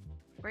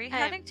 where are you I'm-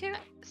 heading to?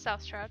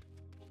 South Shroud.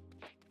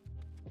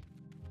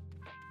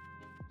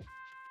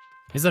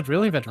 Is that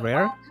really that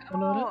rare?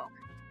 on Odin? Oh,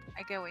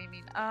 I get what you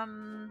mean.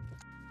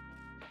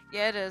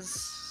 Yeah, it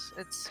is.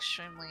 It's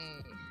extremely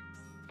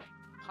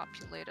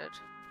populated.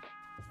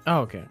 Oh,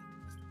 okay.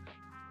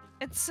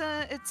 It's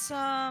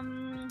I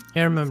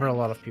remember a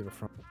lot of people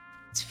from.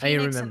 It's I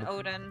Phoenix and remember.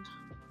 Odin,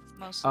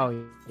 mostly.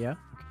 Oh, yeah?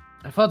 Okay.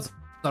 I thought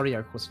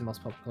Zodiac was the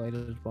most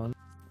populated one.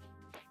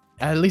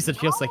 At least it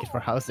feels like it for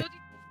housing.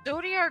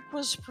 Zodiark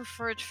was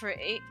preferred for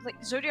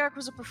Zodiark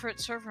was a preferred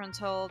server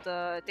until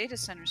the data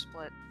center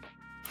split.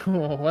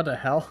 What the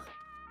hell?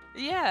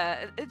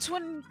 Yeah, it's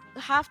when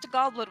half the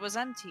Goblet was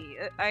empty.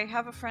 I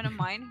have a friend of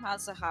mine who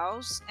has a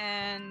house,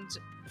 and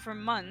for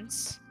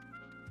months,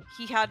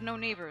 he had no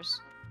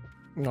neighbors.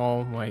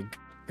 Oh my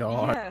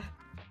god. Yeah.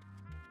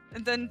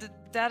 And then the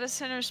data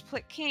center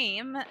split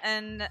came,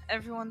 and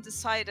everyone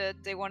decided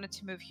they wanted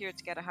to move here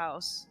to get a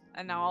house,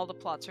 and now all the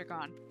plots are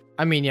gone.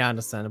 I mean, yeah,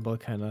 understandable,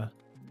 kinda.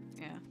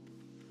 Yeah.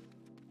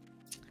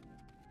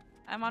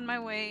 I'm on my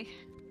way.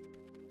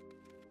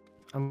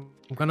 I'm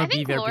gonna I be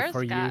think there Laura's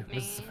before you. got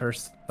This is the me.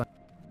 first time.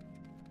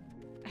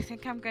 I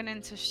think I'm gonna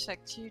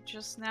intersect you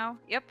just now.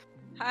 Yep.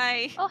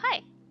 Hi. Oh,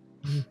 hi.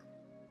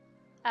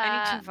 I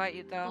need to invite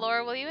you though.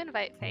 Laura, will you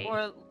invite Faye?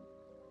 Or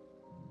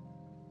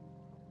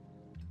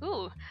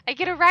Ooh, I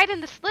get a ride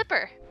in the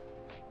slipper.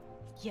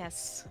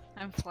 yes,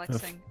 I'm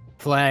flexing.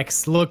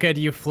 Flex, look at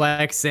you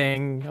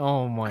flexing.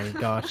 Oh my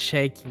god,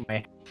 shaking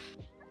my.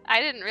 I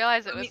didn't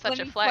realize it was Let such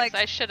a me flex. flex.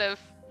 I should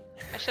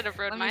have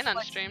rode Let me mine on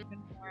flex stream. even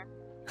more.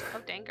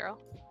 Oh, dang girl.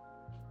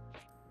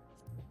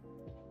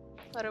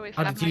 What are we Oh,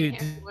 flexing did you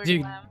here? Lord did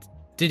you Lamb.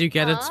 did you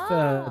get it?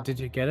 Oh. Did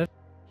you get it?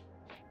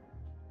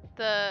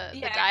 The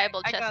Yeah,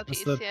 dieable I chest got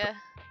piece, the- yeah.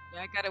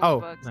 Yeah, I got it with Oh,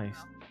 bugs. nice.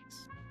 now.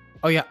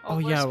 Oh yeah. Oh, Oh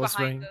yeah, I Laura's was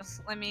behind wearing.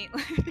 us. Let me go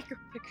pick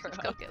her Let's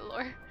go up. get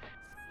Laura.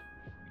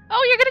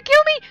 Oh, you're gonna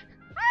kill me!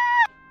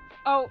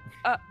 Oh,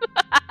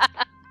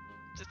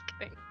 Just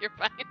kidding. You're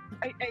fine.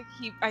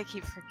 I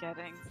keep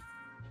forgetting.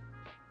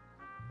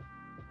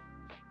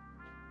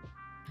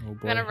 Oh boy. You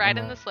gonna ride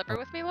I'm in the slipper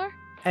with me, Laura?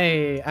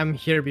 Hey, I'm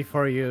here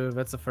before you.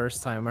 That's the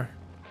first timer.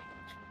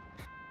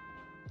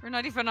 We're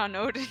not even on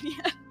Odin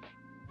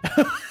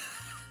yet.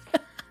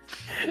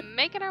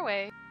 Making our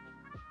way.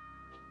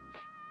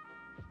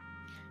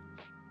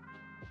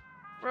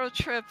 Road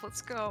trip,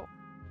 let's go.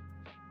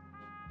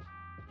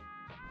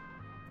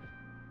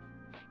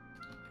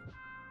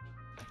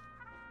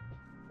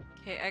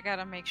 Okay, I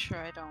gotta make sure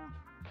I don't.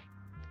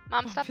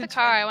 Mom, Oh, stop the Vince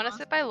car. I riding want to off.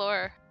 sit by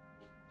Laura.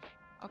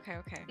 Okay,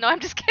 okay. No, I'm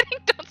just kidding.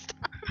 Don't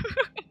stop.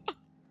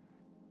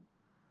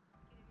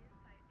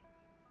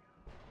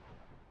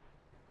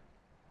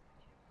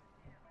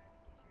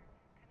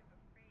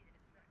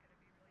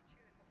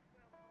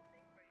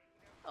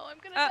 Oh, I'm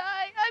gonna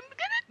die. I'm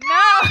gonna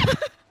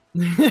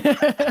No!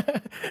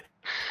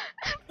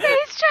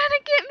 Faye's trying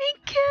to get me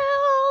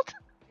killed.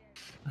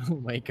 Oh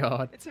my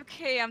god. It's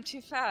okay, I'm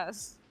too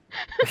fast.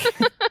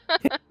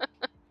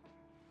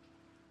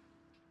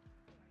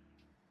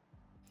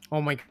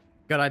 Oh my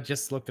god, I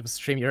just looked at the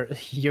stream.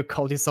 You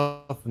called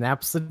yourself an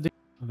Rhapsody?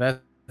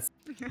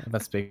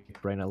 That's big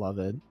brain, I love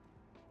it.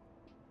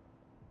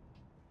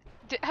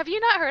 Have you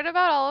not heard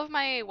about all of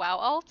my WoW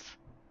alts?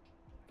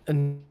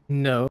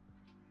 No.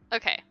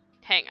 Okay,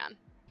 hang on.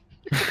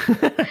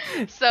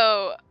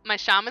 So, my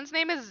shaman's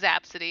name is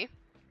Zapsody.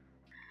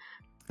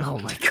 Oh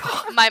my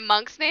god. My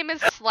monk's name is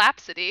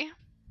Slapsody.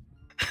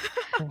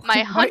 My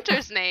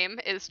hunter's name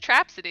is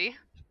Trapsody.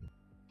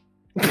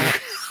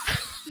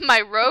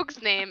 My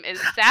rogue's name is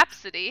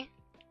Sapsody.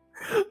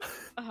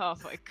 Oh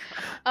my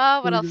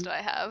god. What else do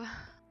I have?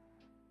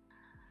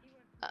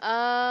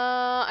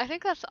 I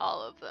think that's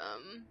all of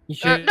them. You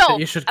should, no,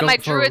 you should go my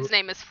for. druid's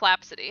name is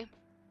Flapsity.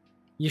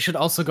 You should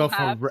also go for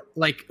Flap.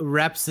 like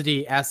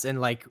Rhapsody, as in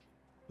like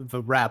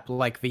the rap,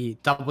 like the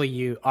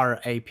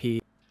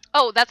WRAP.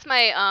 Oh, that's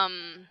my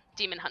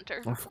demon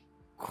hunter. Of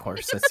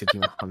course, that's your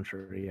demon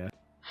hunter. Yeah.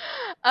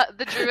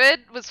 The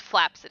druid was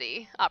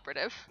Flapsity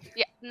operative.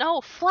 Yeah, no,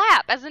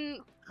 flap as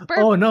in bird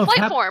Oh no,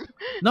 flight form.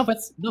 No,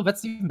 that's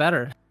even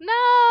better.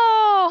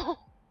 No.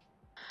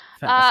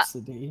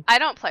 Rhapsody. I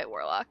don't play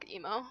warlock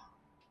emo.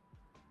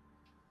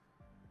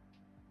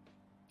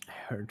 I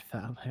heard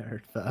fab.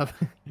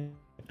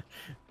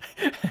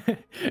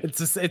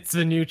 It's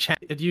a new chat.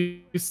 It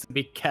used to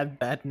be cat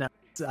bad. Now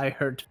I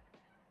heard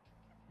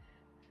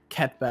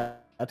cat bad.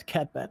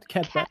 Cat bed.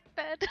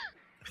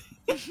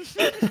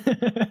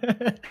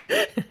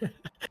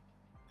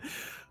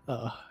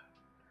 Oh.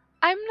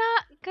 I'm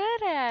not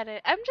good at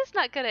it. I'm just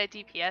not good at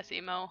DPS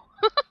emo.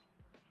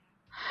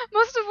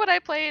 Most of what I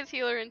play is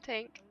healer and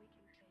tank.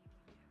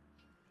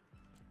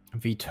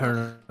 The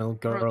eternal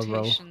girl.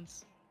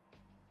 Rotations.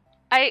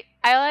 I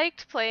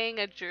liked playing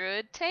a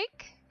druid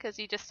tank because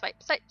you just swipe.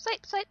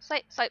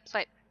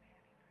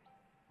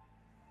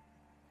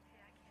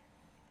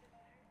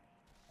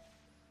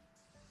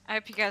 I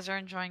hope you guys are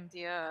enjoying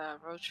the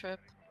road trip.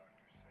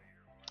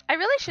 I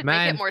really should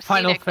make it more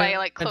Final scenic by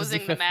like Fantasy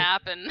closing the 15.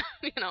 map and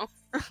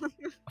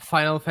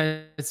Final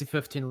Fantasy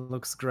 15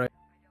 looks great.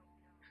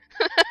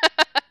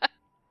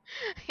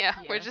 yeah,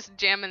 we're Yeah. just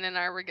jamming in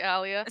our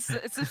regalia.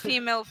 It's a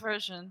female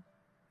version.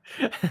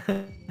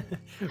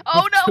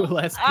 Oh no!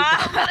 Less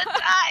I'm gonna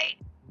die!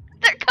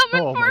 They're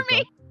coming Oh for my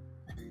me!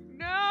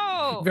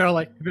 No. We're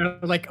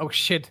like, oh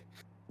shit.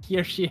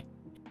 Here she.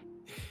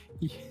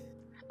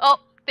 Oh,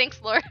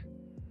 thanks, Lord.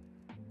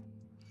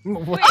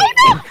 What? Wait. Oh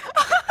no!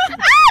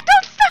 Ah,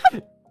 don't stop!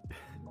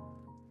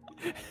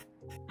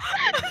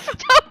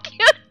 Stop,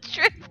 cute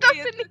drift up Wait,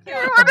 in it's okay,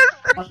 here. I'll What is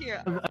park over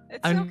here. It's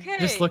I'm okay.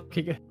 just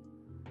looking.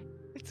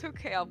 It's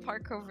okay. I'll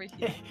park over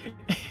here.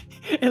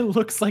 It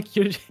looks like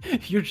you're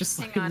just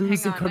Hang like on, hang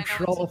losing on, I know what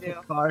control to of the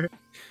do. car.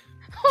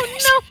 Oh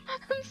no!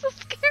 I'm so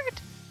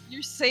scared.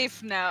 You're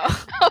safe now.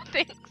 Oh,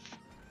 thanks.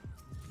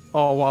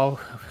 Oh wow.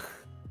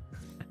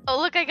 Oh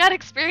look, I got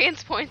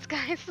experience points,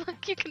 guys.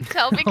 Look, you can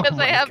tell because I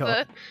my have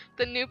God.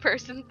 the new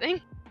person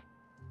thing.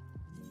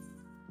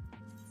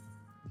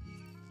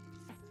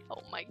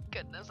 Oh my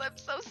goodness, I'm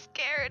so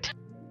scared.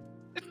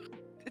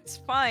 It's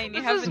fine.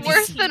 You This have is a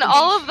worse decent than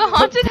all of the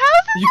haunted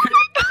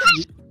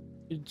houses.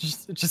 You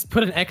just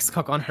put an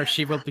X-Cock on her,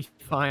 she will be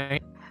fine.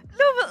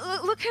 No,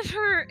 but look at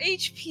her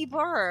HP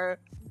bar.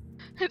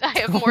 I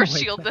have Oh more my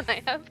shield God. than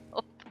I have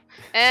health.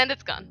 And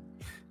it's gone.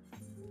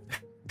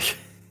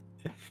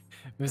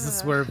 This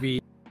is Ugh. where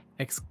the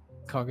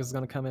X-Cock is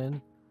gonna come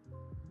in.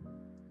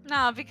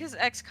 Nah, because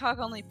Excog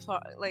only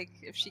like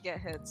if she get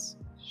hits,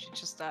 she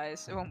just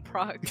dies. It won't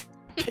proc.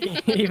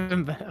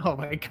 Even oh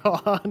my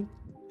god.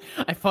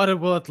 I thought it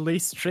will at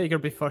least trigger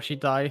before she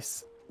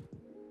dies.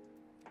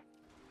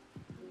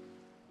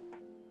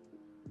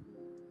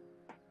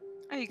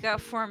 Oh, you got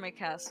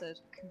formic acid.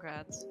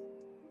 Congrats.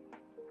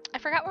 I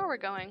forgot where we're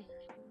going.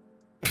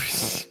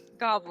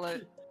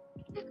 Goblet.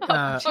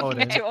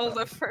 Odin. Okay, to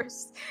Olda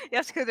first. You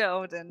have to go to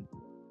Odin.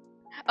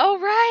 Oh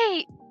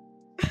right!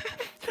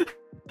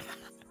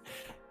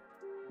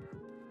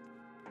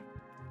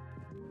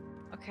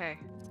 Okay.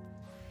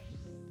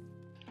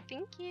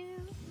 Thank you.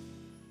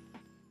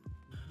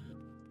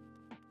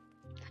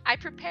 I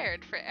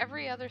prepared for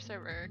every other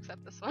server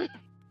except this one.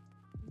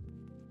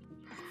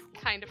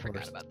 Kind of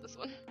forgot course. about this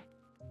one.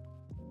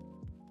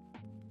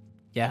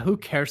 Yeah, who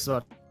cares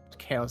about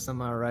chaos,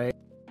 am I right?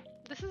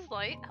 This is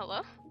light.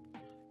 Hello?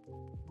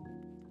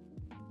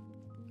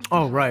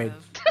 Oh right.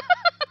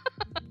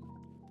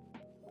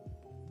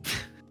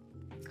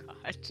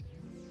 God.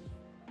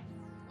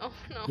 Oh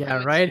no. Yeah,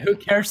 I'm right? Who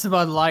cares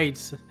about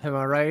lights? Am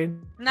I right?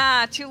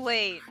 Nah, too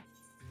late.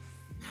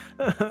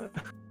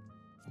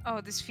 Oh,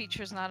 this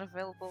feature is not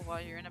available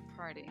while you're in a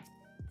party.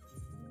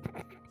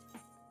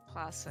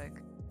 Classic.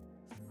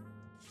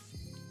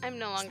 I'm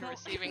no longer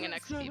receiving an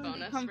XP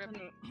bonus. Rip.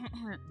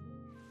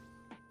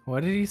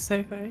 What did he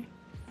say, Faye?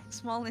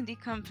 Small indie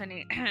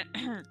company.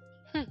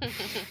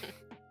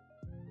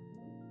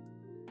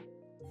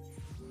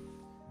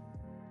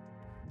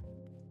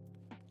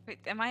 Wait,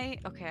 am I?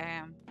 Okay, I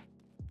am.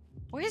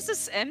 Why is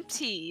this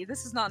empty?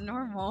 This is not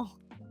normal.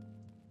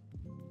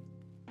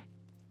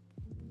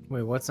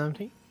 Wait, what's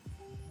empty?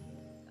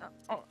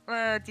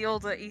 The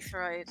old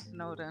Aetherite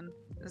Nodin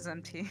is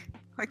empty.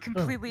 Like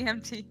completely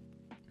empty.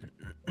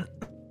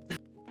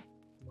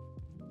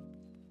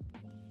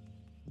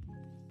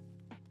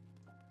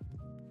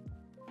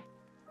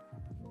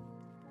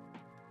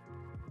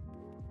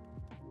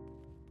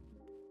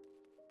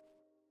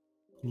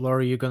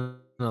 Laura, you gonna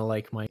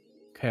like my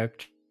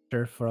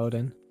character for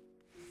Odin?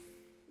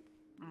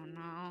 Oh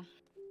no.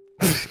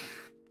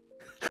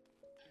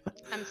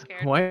 I'm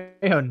scared. Why?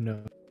 Oh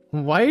no.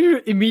 Why are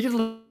you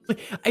immediately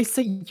I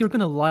say you're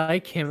gonna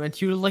like him, and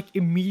you're like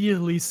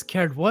immediately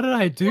scared. What did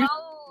I do?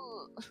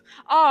 Well,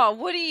 oh,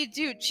 what do you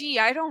do? Gee,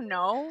 I don't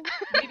know.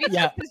 Maybe it's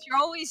Yeah. because you're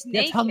always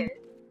Yeah, tell me- naked.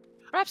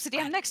 Rhapsody,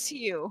 I'm next to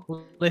you.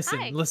 Listen,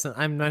 Hi. listen.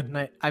 I'm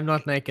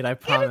not naked. I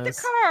Get in the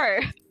promise. car.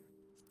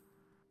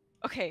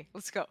 Okay,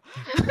 let's go.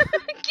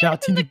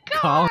 Get in the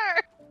car.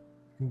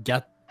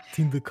 Get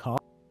in the car.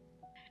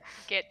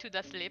 Get to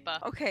the sleeper.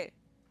 Okay,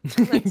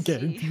 let's Get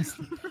see. into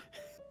the-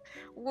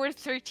 We're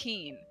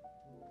 13.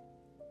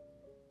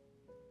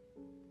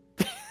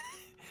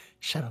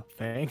 Shut up,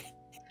 Fang.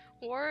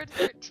 Ward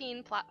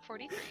 13, plot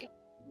 43.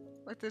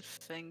 What did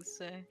Fang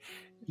say?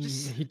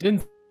 He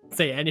didn't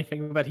say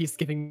anything, but he's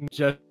giving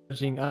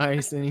judging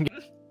eyes and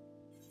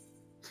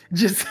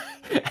just.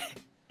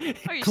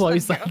 Oh, you're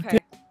Chloe's stuck like, here.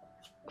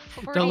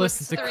 Okay. Don't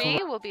listen to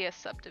 43 will be a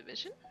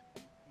subdivision.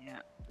 Yeah.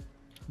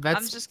 that's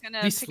I'm just gonna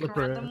the pick a slipper.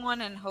 random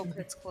one and hope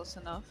it's close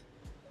enough.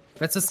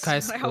 That's a That's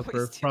what I always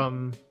skyscraper do.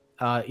 from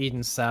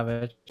Eden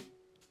Savage.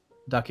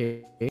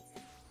 Ducky.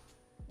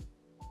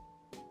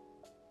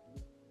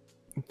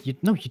 You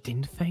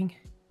didn't, Fang.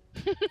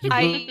 You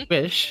I-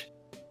 wish.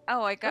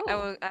 Oh, I got.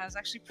 Ooh. I was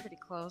actually pretty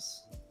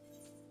close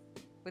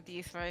with the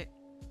Aetherite.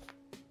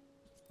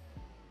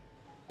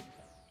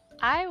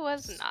 I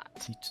was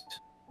not.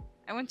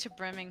 I went to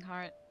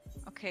Brynhildr.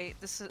 Okay,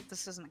 this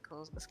isn't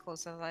as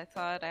close as I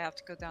thought. I have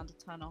to go down the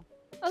tunnel.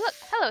 Oh look,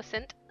 hello,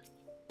 Sint.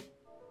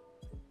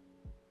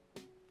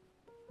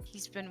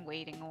 He's been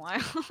waiting a while,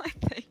 I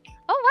think.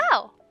 Oh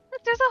wow,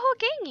 look, there's a whole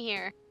gang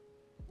here.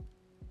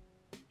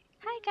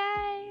 Hi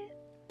guys.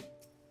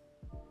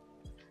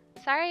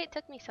 Sorry it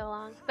took me so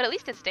long, but at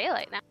least it's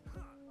daylight now.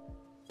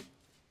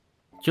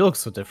 You look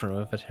so different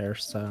with that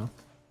hairstyle.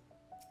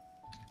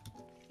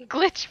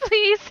 Glitch,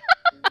 please.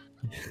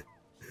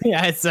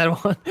 Yeah, it's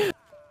that one.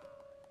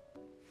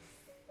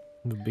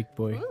 The big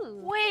boy. Ooh.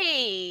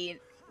 Wait,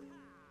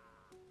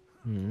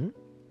 Hmm?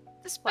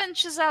 this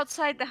bench is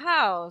outside the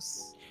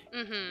house.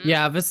 Mm-hmm.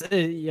 Yeah, this.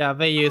 Yeah,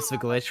 they use the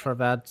glitch for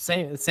that.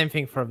 Same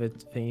thing for the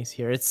things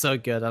here. It's so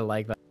good. I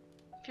like that.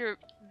 If you're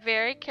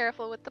very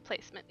careful with the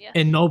placement, yes.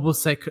 A noble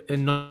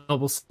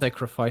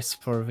sacrifice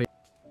for the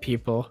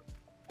people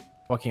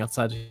walking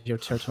outside your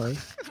territory.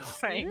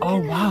 Right. Oh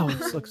wow,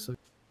 this looks so.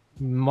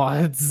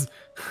 Mods.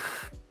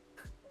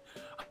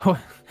 Oh,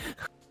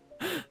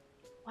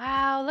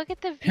 Wow, look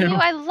at the view.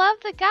 I love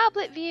the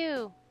goblet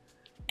view.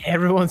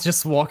 everyone's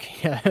just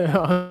walking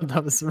on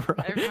top of the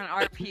road. Everyone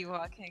RP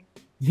walking.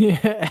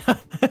 Yeah.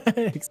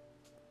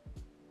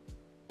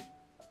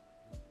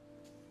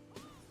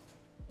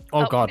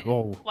 Oh Oh. god,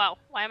 whoa. Wow,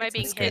 why am I It's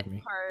being a scared hit?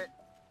 me. Part.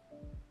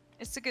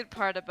 It's a good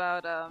part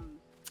about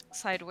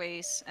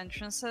sideways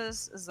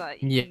entrances is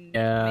that you can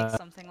Yeah. make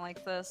something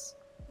like this.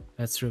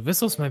 That's true.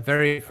 This was my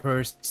very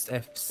first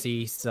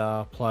FC's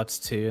plot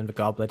too in the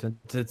Goblet, and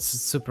it's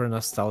super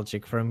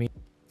nostalgic for me.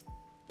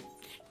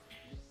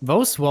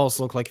 Those walls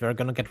look like they're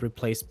gonna get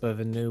replaced by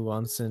the new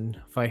ones in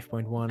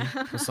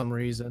 5.1 for some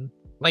reason.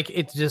 Like,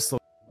 it just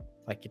looks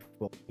like it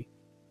will be.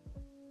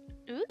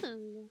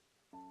 Ooh.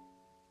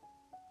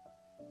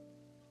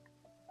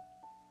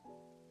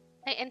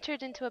 I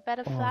entered into a bed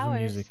of Oh, the flowers.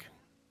 music.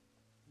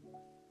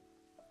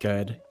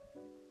 Good.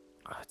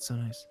 Oh, it's so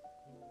nice.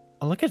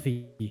 Oh, look at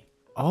the...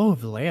 Oh,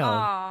 the layout.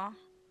 Aw.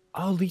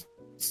 Oh, leads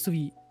to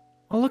the...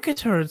 Oh, look at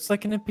her. It's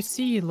like an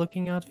NPC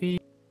looking at the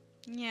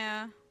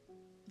Yeah.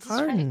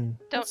 garden.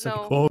 Don't That's so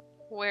know cool.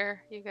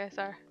 where you guys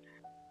are.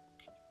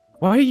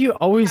 Why do you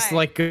always Hi.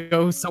 like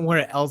go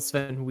somewhere else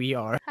than we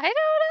are? I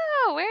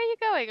don't know. Where are you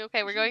going?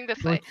 Okay, we're going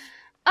this way.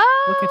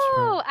 Look- look at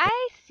her. Oh,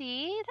 I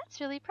see. That's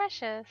really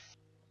precious.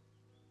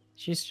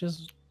 She's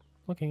just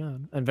looking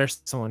on. And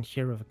there's someone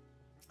here with...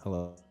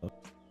 Hello.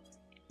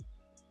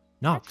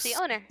 Nox. That's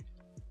the owner.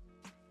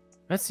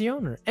 That's the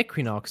owner.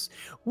 Equinox.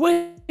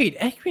 Wait,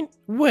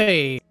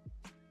 Wait.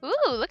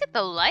 Ooh, look at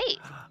the light. These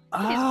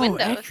Oh,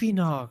 windows.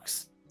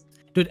 Equinox.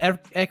 Dude,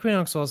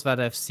 Equinox was that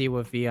FC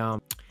with the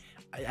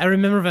I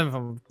remember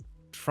them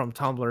from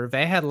Tumblr.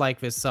 They had like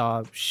this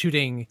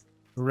shooting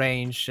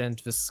range and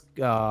this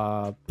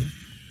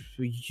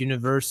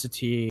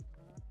university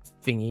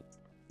thingy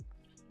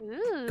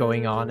Ooh.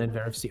 going on in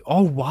their FC.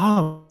 Oh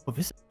wow,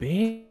 this is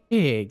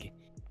big.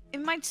 It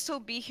might still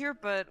be here,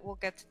 but we'll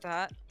get to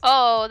that.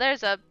 Oh,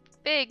 there's a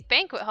big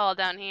banquet hall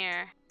down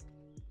here.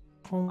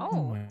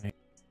 Oh. my.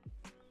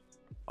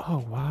 Oh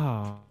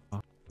wow.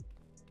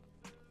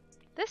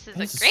 This is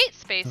This a is great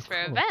space so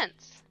for cool.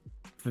 events.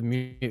 The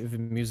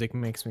music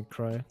makes me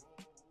cry.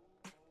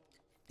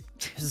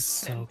 This is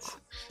so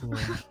cool.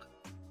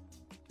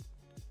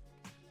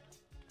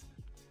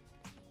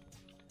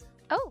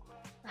 Oh,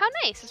 how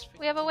nice.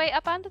 We have a way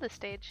up onto the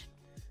stage.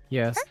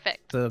 Yes,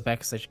 Perfect. the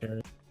backstage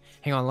area.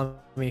 Hang on,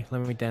 let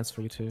me dance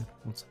for you too.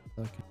 One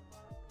second.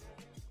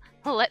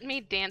 Let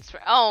me dance for.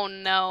 Oh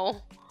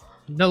no.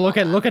 No, look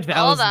at the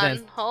Hold Allison on,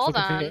 dance. hold Look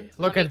at on. the-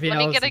 look at the Let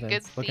me get a Allison good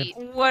dance. Look at- seat.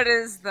 What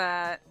is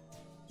that?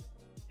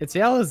 It's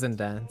the Allison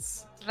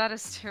dance. That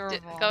is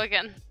terrible. Go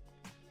again.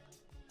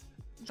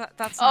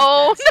 That's not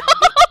Oh dancing.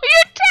 no!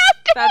 You're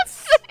tap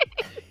That's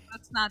dancing.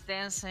 that's not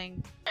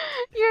dancing.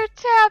 You're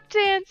tap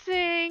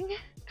dancing.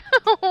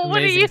 What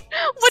are you? Amazing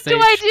What do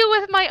I stage. do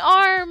with my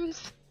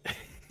arms?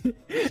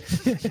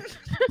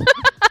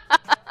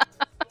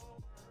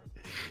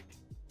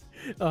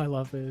 Oh, I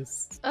love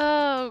this.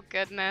 Oh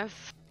goodness.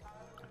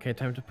 Okay,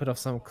 time to put off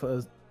some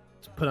clothes.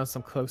 Put on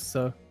some clothes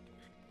so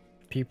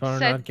people are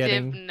Said not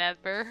getting. Div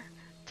never.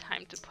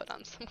 Time to put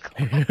on some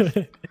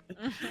clothes.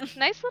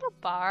 Nice little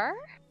bar.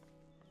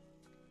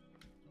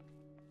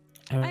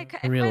 I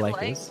really like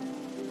quite this.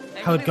 I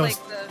How it really goes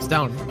like the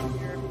down. view from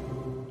here.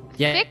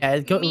 Yeah, Thick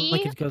it goes me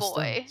like it goes boy.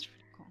 down. It's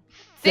really cool.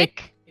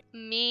 Thick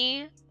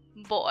me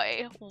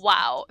boy.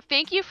 Wow.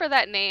 Thank you for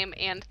that name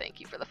and thank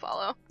you for the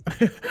follow.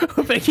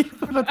 Thank you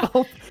for the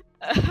help.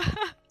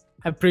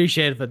 I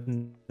appreciate the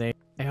name.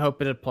 I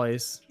hope it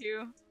applies.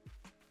 You.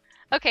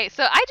 Okay,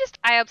 so I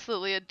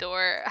absolutely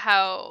adore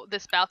how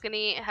this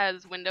balcony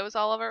has windows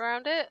all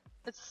around it.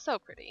 It's so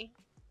pretty.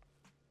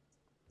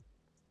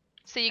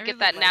 So you I get really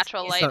that like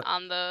natural these. light So-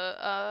 on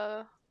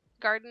the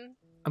garden.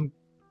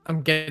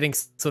 I'm getting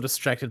so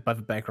distracted by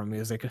the background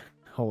music.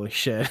 Holy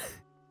shit.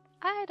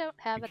 I don't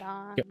have it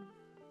on. Yep.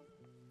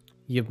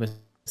 You're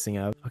missing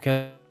out.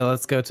 Okay,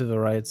 let's go to the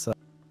right side.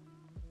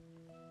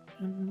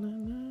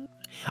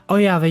 Oh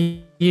yeah,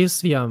 they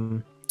use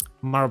the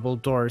marble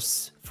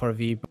doors for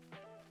the.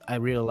 I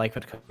really like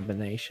that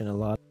combination a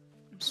lot.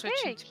 I'm switching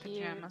Very to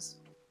cute. pajamas.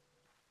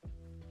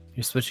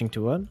 You're switching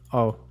to what?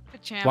 Oh,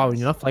 Pajamas. wow,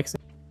 you're not flexing.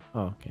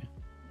 Oh, okay.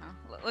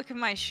 No, look at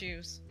my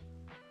shoes.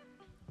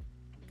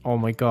 Oh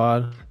my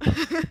god.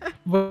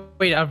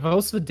 Wait, are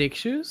those the dick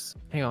shoes?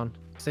 Hang on.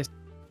 The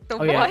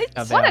Oh, yeah, what?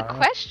 yeah, they What a are.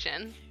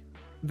 question.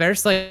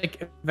 There's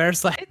like.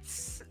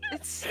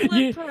 It's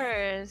You-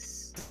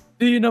 slippers.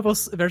 Do you know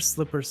those? There's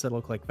slippers that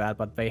look like that,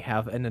 but they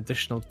have an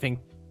additional thing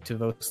to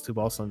those two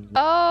balls on.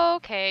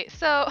 Okay,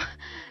 so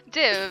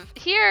Div,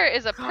 here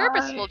is a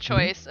purposeful God.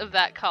 choice of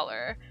that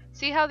color.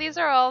 See how these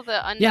are all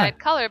the undyed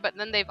color, but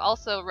then they've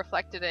also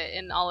reflected it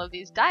in all of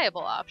these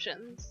dyeable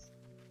options.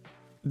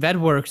 That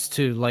works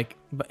too, like,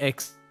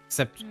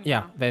 except,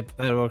 yeah, Yeah.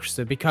 that works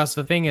too. Because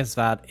the thing is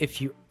that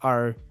if you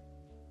are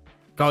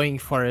going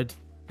for a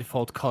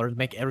default color to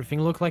make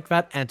everything look like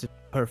that, and it's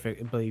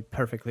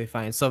perfectly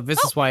fine. So this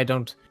is why I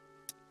don't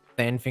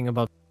say anything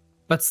about.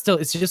 But still,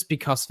 it's just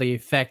because the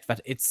effect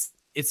that it's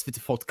the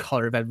default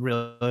color that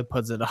really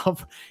puts it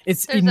off.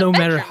 It's There's a no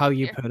matter bedroom how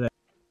you here. put it.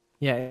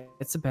 Yeah,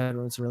 it's a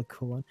bedroom. It's a really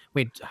cool one.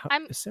 Wait,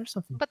 is there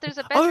something? But there's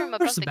a Oh, bedroom above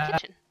there's a the bed.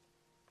 kitchen.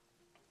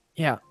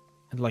 Yeah,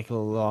 and like a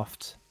little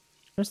loft.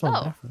 There's a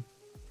little Oh. bathroom.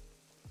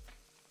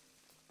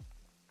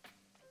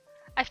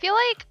 I feel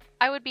like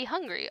I would be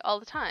hungry all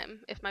the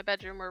time if my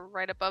bedroom were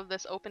right above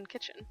this open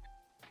kitchen.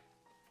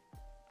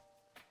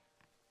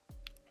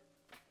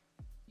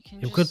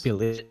 You could be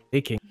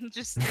leaking.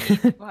 Just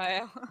eat a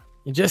while.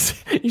 You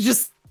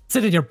just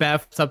sit in your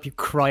bathtub, you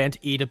cry and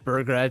eat a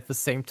burger at the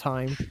same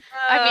time.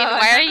 I mean,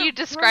 why are not you a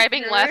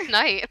describing burger. last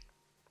night?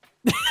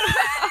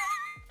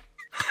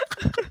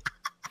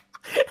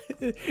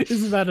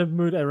 Isn't that a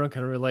mood everyone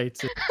can relate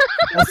to?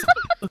 Also,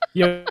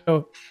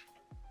 yo,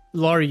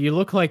 Laurie, you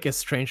look like a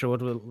stranger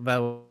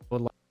that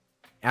would like,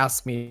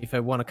 ask me if I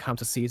want to come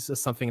to see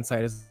something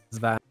inside his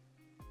van.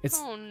 It's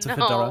Oh a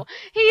fedora. no,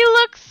 he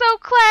looks so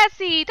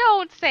classy.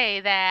 Don't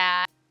say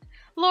that.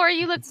 Laura,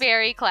 you look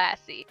very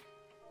classy.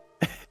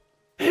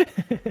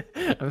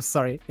 I'm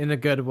sorry, in a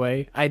good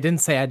way. I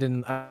didn't say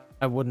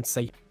I wouldn't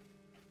say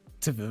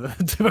to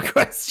the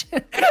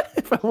question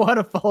if I want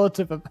to follow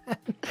to the van.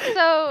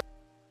 So,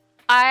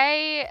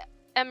 I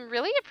am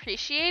really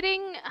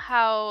appreciating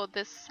how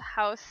this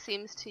house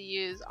seems to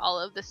use all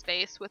of the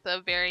space with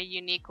a very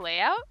unique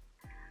layout.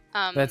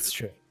 That's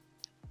true.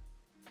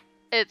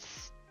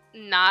 It's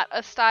not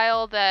a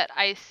style that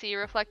I see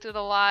reflected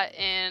a lot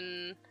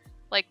in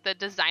like the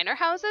designer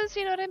houses,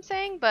 you know what I'm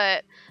saying?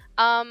 But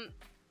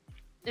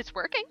it's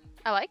working.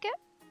 I like it.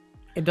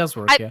 It does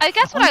work, yeah. I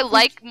guess what I Honestly-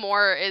 like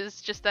more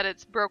is just that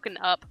it's broken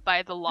up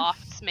by the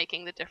lofts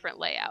making the different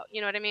layout.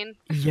 You know what I mean?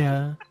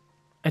 Yeah,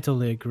 I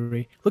totally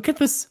agree. Look at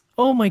this.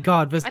 Oh my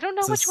god, this I don't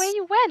know which is- way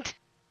you went.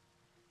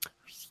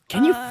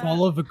 Can you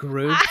follow the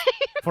group I-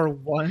 for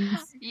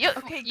once? You,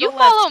 Okay, you go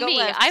follow left, go me.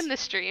 left. I'm the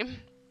stream.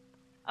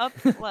 Up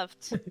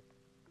left.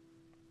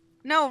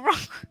 No, wrong.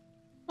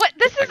 What?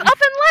 This is up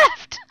and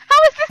left. How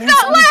is this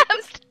not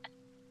left?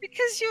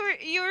 Because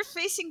you were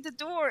facing the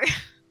door.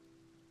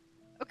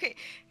 Okay,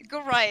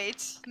 go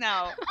right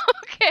now.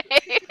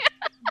 Okay.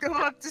 Go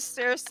up the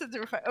stairs to the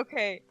right.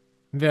 Okay.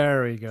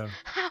 There we go.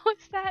 How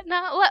is that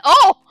not left?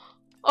 Oh.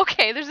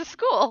 Okay. There's a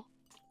school.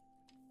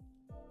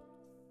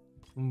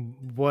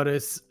 What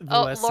is the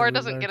Oh, lesson Laura we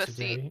doesn't learned get a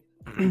seat.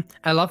 today?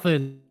 I love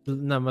the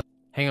number.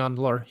 Hang on,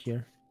 Laura,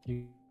 here.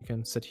 You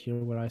can sit here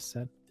where I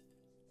said.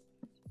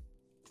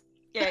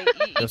 Yeah, Go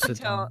you can sit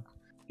tell. down.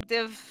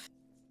 Div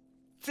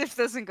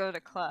doesn't go to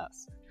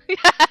class.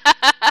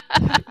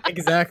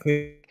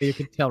 Exactly. You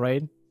can tell,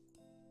 right?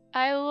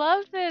 I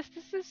love this.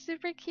 This is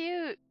super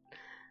cute.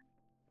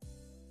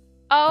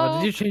 Oh, Oh,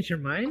 did you change your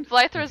mind?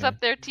 Blyther's Okay. up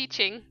there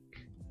teaching.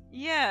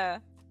 Yeah.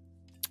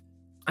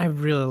 I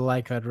really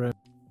like that room.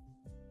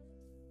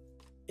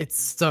 It's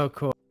so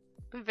cool.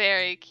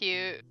 Very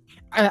cute.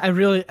 I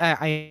really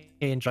I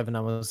enjoy when I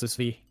was this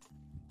V.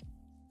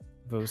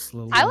 Those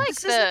little. I like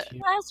This is a the-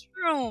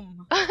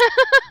 classroom.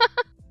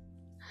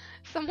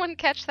 Someone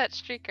catch that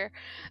streaker.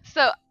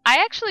 So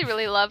I actually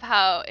really love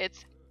how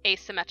it's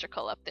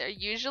asymmetrical up there.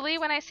 Usually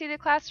when I see the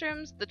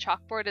classrooms, the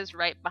chalkboard is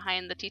right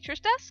behind the teacher's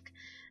desk.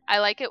 I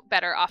like it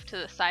better off to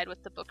the side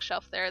with the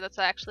bookshelf there. That's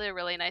actually a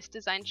really nice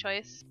design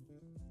choice.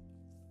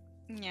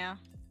 Yeah.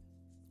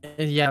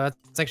 Yeah,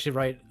 that's actually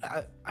right.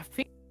 I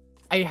think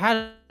I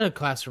had a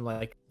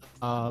classroom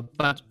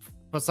but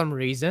for some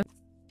reason,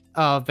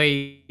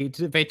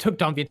 they took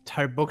down the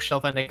entire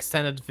bookshelf and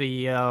extended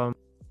the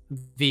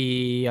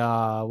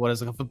what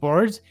is it called, the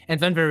board, and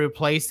then they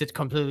replaced it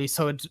completely,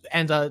 so it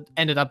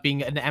ended up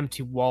being an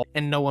empty wall,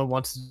 and no one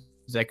wants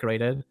to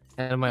decorate it.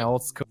 And my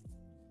old school,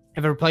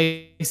 and they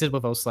replaced it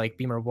with those like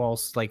beamer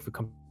walls, like the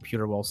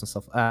computer walls and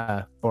stuff,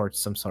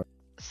 boards. I'm sorry.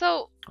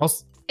 So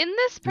Also, in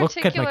this look at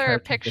my particular character,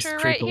 picture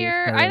this right creepy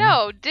here, I Farron.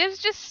 know, Div's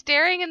just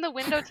staring in the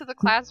window to the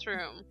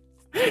classroom.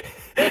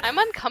 I'm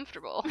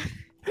uncomfortable.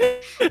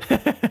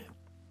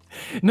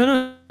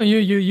 No,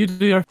 you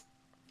do your.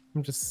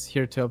 I'm just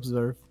here to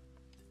observe.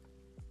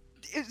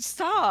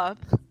 Stop.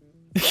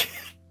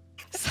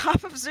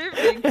 Stop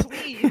observing,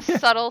 please.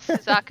 Subtle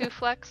Suzaku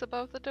flex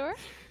above the door.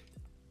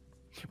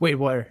 Wait,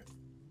 where?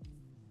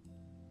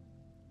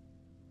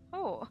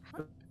 Oh,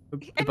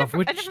 Above I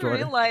which never door?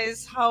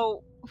 realized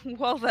how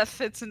well that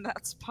fits in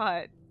that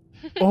spot.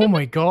 Oh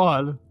my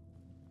god.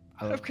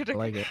 I I'm gonna-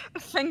 like it. The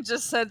thing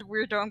just said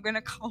weirdo. I'm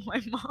gonna call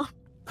my mom.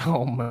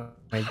 Oh my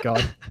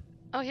god.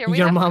 Oh, here we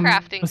Your have mom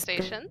crafting was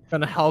station.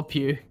 gonna help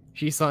you.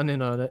 She's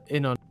in on.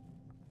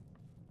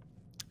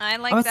 I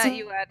like Oh, that so-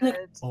 you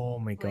added Oh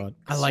my like, god.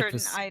 I like certain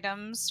this.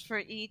 items for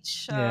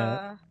each.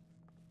 Yeah.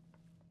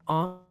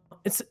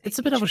 It's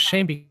a bit of a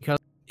shame because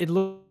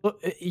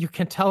you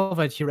can tell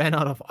that you ran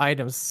out of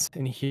items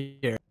in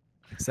here.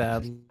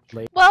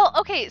 Sadly. Well,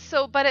 okay,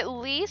 so but at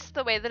least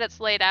the way that it's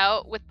laid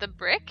out with the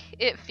brick,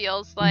 it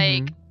feels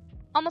like Mhm.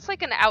 almost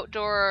like an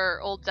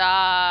outdoor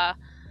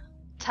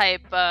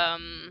type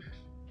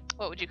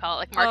what would you call it?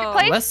 Like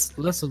marketplace?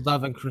 Less of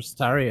love and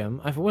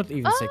Crystarium. I would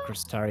even say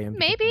Crystarium. because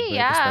Maybe, of the break,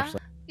 yeah. especially.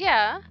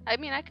 Yeah, I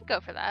mean, I could go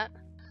for that.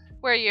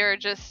 Where you're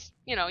just,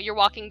 you're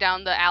walking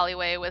down the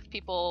alleyway with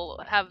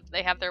people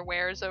they have their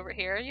wares over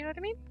here, you know what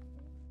I mean?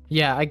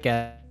 Yeah, I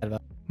get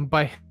it.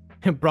 Buy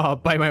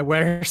my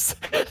wares.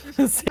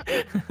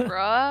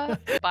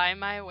 Bruh, buy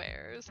my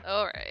wares.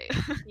 Alright,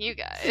 you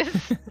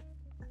guys.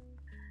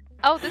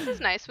 Oh, this is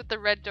nice with the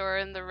red door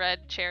and the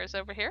red chairs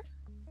over here.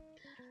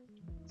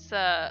 It's,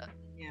 Yeah.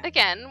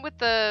 again, with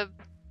the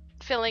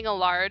filling a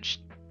large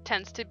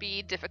tends to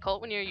be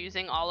difficult when you're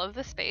using all of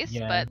the space,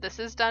 Yeah. but this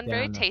is done Yeah, I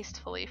very know.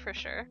 tastefully for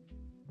sure.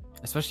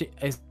 Especially,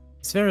 is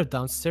there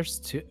downstairs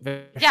too?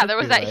 Yeah, there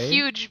was that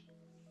huge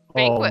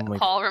banquet my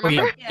hall, Oh,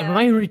 yeah. remember? Yeah. Am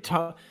I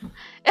retarded?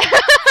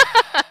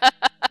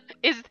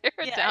 Is there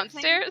a Yeah,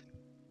 downstairs?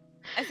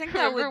 I think that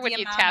Remember with when the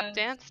you amount tap of,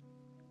 danced?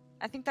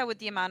 I think that with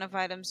the amount of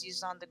items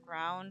used on the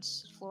ground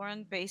floor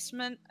and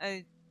basement,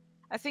 I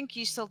think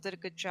you still did a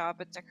good job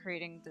at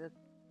decorating the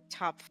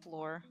top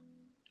floor.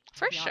 to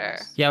For be sure.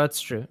 honest. Yeah, that's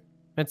true.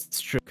 That's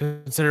true.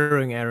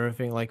 Considering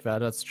everything like that,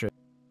 that's true.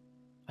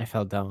 I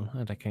fell down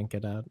and I can't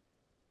get out.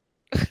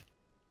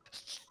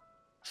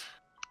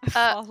 I've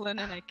fallen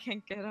and I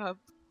can't get up.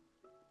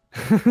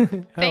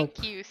 Help.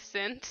 Thank you,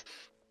 Sint.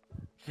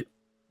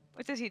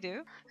 What did he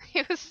do?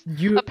 He was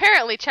You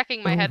apparently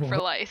checking my head for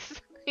What?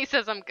 lice. He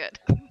says I'm good.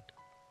 you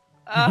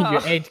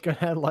Oh, ain't gonna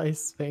have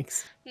lice.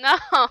 Thanks. No.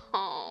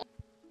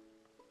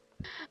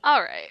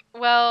 Alright,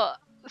 well,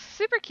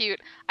 super cute.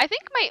 I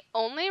think my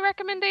only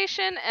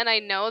recommendation, and I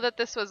know that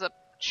this was a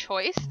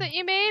choice that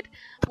you made,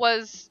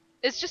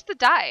 it's just the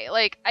dye.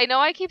 Like, I know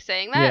I keep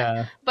saying that,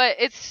 Yeah. but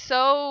it's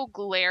so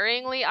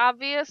glaringly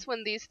obvious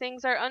when these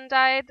things are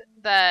undyed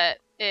that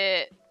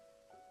it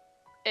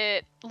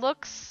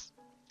looks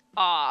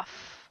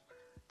off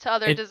to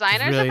other It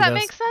designers, really if that does.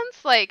 makes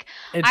sense. Like,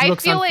 It I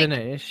looks feel like-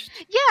 unfinished.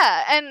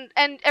 yeah,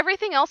 and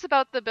everything else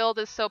about the build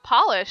is so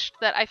polished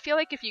that I feel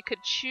like if you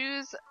could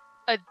choose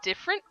a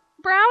different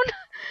brown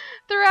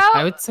throughout,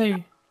 I would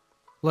say,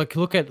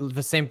 look at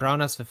the same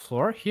brown as the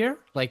floor here.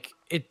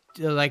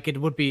 It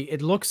would be.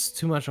 It looks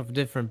too much of a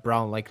different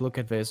brown. Like, look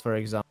at this, for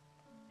example.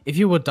 If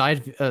you would dye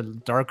it a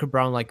darker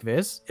brown like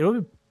this, it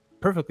would be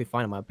perfectly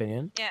fine, in my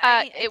opinion. yeah.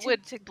 I it tend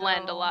would to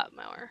blend a go- lot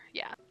more.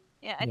 Yeah.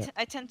 Yeah, Yeah.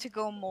 I tend to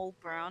go mold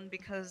brown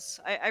because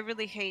I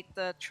really hate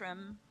the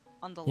trim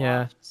on the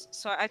Yeah. lofts.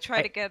 So I try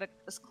I- to get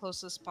as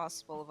close as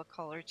possible of a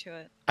color to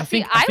it. I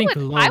See, think I think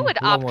would Lone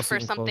opt was for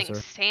even something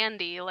closer.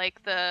 sandy,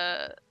 like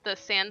the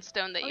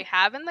sandstone that Oh, you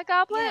have in the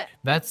goblet. Yeah,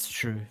 That's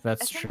true.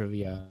 That's think- true.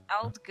 Yeah.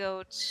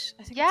 Aldgoat.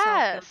 I think it's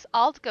Yes,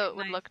 Aldgoat. Aldgoat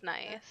would nice. look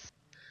nice.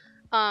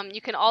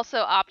 You can also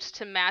opt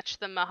to match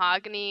the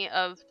mahogany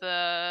of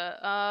the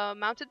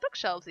mounted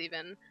bookshelves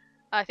even.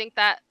 I think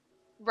that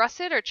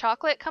russet or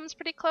chocolate comes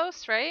pretty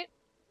close, right?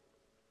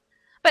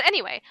 But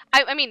anyway,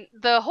 I mean,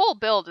 the whole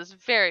build is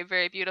very,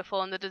 very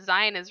beautiful, and the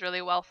design is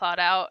really well thought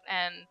out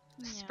and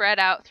Yeah. spread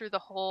out through the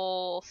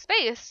whole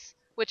space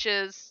which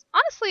is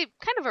honestly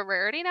kind of a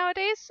rarity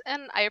nowadays,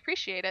 and I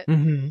appreciate it.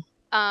 Mm-hmm.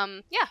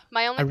 Yeah,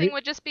 my only I thing re-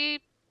 would just be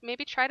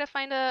maybe try to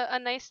find a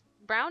nice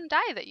brown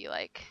dye that you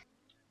like.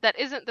 That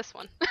isn't this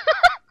one.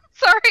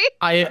 Sorry.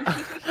 I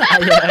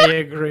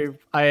agree.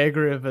 I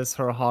agree with this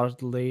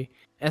wholeheartedly,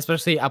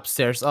 especially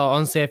upstairs. Oh,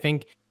 honestly, I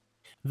think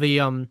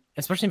the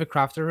especially in the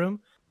crafter room,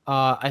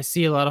 I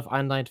see a lot of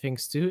online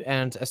things too,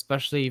 and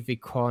especially the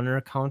corner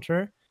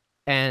counter,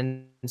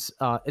 and it's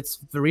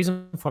the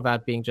reason for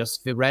that being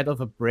just the red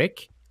of a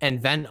brick,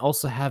 and then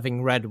also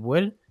having red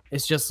wood.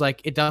 It's just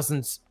like it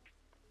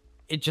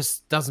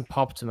just doesn't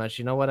pop too much.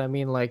 You know what I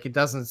mean? Like it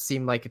doesn't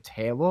seem like a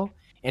table,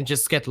 and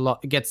just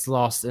gets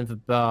lost in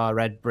the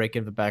red brick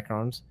in the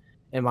background.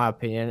 In my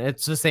opinion,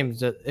 it's the same.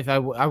 If I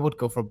would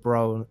go for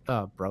brown,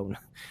 mo Rome.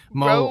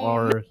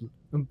 or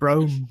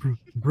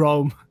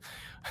brome,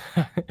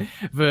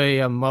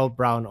 the mo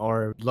brown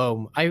or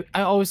loam. I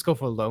always go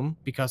for loam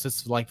because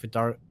it's like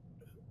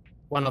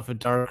one of the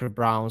darker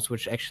browns,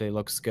 which actually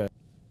looks good.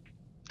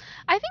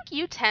 I think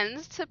you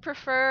tend to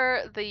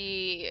prefer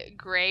the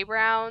gray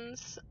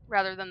browns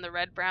rather than the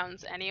red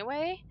browns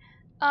anyway.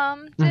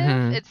 Div,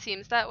 Mhm. it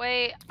seems that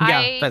way.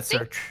 Yeah, that's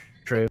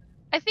true.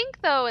 I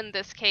think though in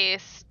this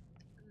case,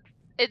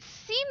 it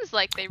seems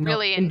like they No,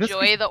 really in this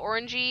enjoy case- the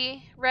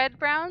orangey red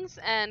browns,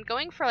 and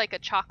going for like a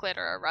chocolate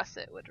or a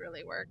russet would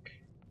really work.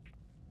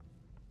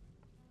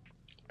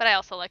 But I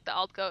also like the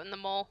Aldgoat and the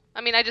mole. I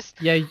mean,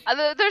 Yeah,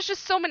 there's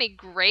just so many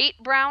great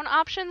brown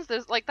options.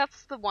 There's like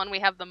that's the one we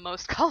have the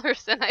most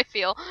colors in. I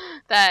feel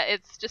that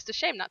it's just a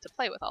shame not to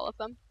play with all of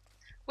them.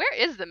 Where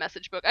is the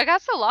message book? I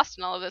got so lost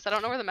in all of this. I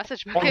don't know where the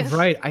message book oh, is.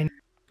 right. I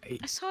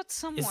saw it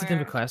somewhere. Is it in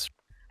the class?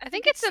 I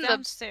think it's in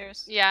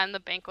downstairs. in the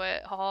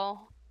banquet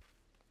hall.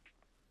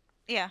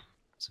 Yeah.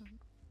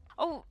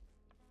 Oh,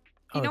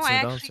 Oh, you know, it's I in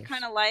actually downstairs.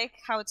 kind of like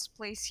how it's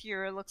placed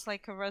here. It looks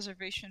like a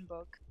reservation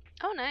book.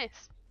 Oh,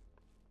 nice.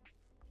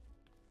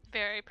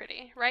 Very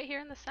pretty. Right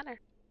here in the center.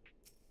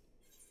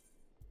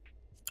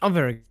 Oh,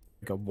 very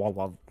good.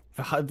 Wow.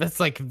 That's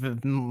like the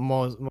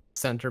most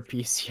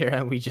centerpiece here,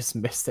 and we just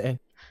missed it.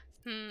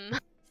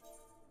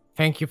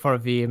 Thank you for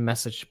the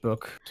message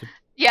book.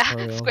 Yeah,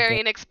 tutorial. Square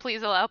Enix,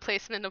 please allow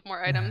placement of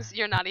more items.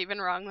 You're not even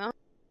wrong though.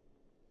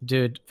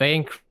 Dude, they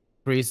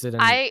increased it.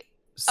 I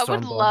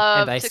would Strombo,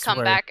 love and I to come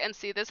swear- back and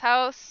see this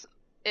house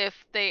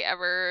if they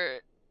ever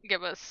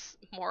give us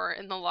more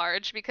in the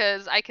large,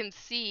 because I can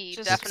see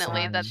Just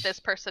definitely that expand. this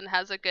person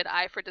has a good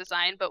eye for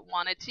design but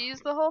wanted to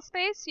use the whole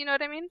space, you know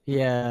what I mean?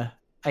 Yeah,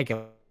 I get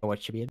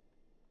what you mean.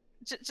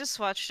 Just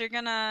watch.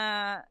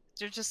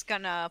 They're just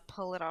gonna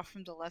pull it off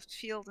from the left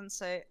field and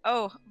say,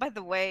 "Oh, by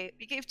the way,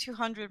 we gave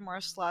 200 more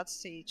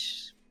slots to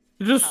each."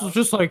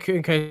 Just like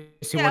in case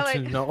you Yeah, want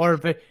to like- know,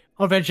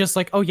 or they're just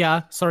like, oh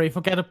yeah, sorry,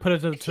 forget to put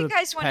it If to you the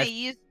guys want to patch.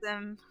 use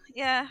them,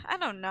 yeah, I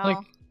don't know. Like,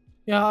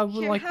 yeah, I would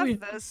Here, like have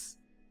this,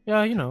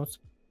 yeah, you know, it's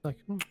like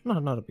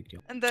not a big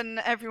deal. and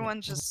then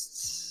everyone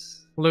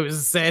just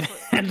Loses it.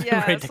 and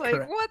yeah, ready it's to like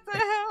correct. what the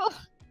hell?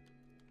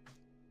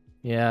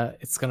 Yeah,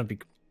 it's gonna be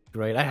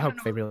great. I hope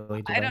don't they know-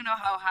 really do. I that. don't know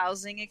how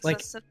housing Like-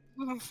 existed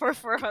for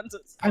 400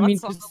 slots I mean,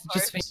 on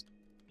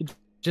the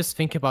just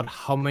think about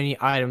how many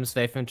items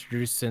they've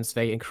introduced since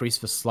they increased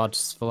the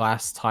slots the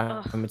last time.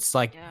 Ugh, It's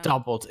like yeah.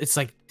 doubled. It's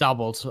like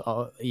doubled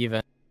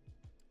even.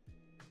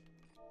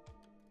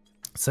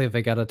 So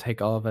they gotta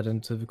take all of that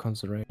into the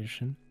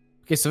consideration.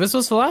 Okay, so this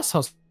was the last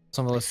house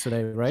on the list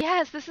today, right?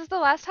 Yes, this is the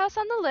last house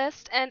on the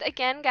list, and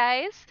again,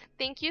 guys,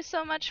 thank you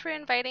so much for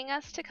inviting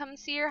us to come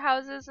see your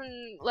houses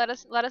and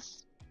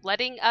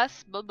letting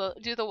us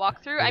do the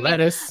walkthrough. I mean,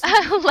 Lettuce.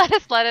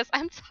 let us.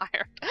 I'm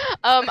tired.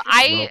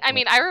 I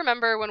mean, I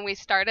remember when we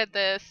started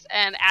this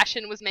and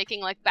Ashen was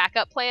making like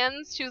backup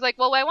plans. She was like,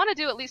 "Well, I want to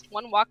do at least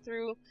one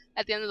walkthrough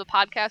at the end of the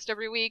podcast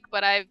every week,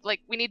 but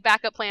we need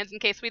backup plans in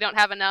case we don't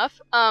have enough."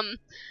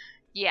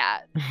 Yeah,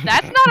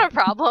 that's not a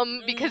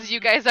problem because you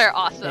guys are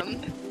awesome.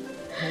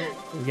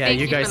 Yeah, Thank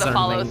you guys for the are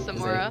follow, amazing.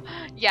 Samura.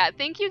 Yeah,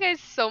 thank you guys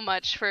so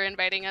much for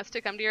inviting us to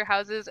come to your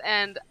houses,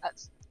 and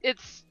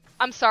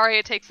I'm sorry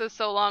it takes us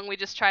so long. We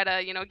just try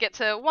to, get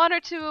to 1 or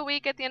 2 a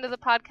week at the end of the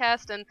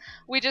podcast, and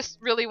we just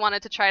really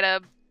wanted to try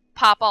to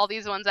pop all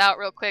these ones out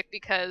real quick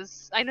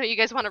because I know you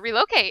guys want to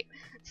relocate.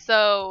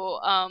 So,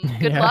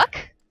 good Yeah. luck.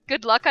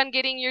 Good luck on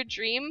getting your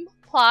dream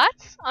plot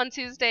on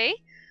Tuesday.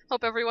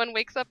 Hope everyone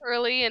wakes up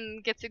early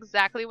and gets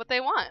exactly what they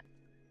want.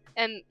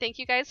 And thank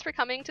you guys for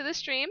coming to the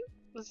stream.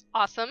 It was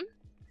awesome.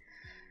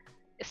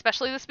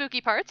 Especially the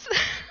spooky parts.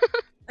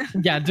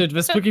 Yeah, dude,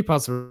 the spooky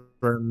parts were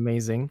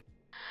amazing.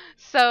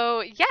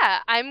 So, yeah,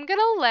 I'm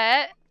gonna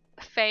let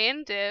Faye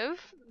and Div,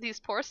 these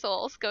poor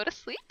souls, go to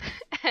sleep.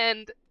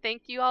 And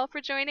thank you all for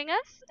joining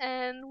us,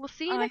 and we'll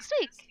see you next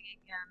week.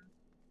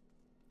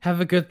 Have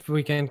a good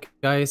weekend,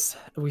 guys.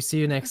 We see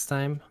you next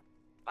time.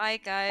 Bye,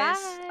 guys.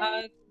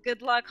 Bye.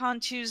 Good luck on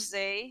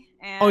Tuesday.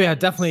 And Oh yeah,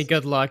 definitely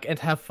good luck and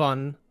have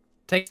fun.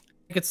 Take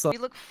it slow. We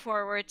look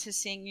forward to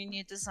seeing your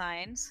new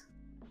designs.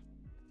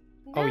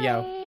 Oh,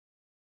 yeah. Night.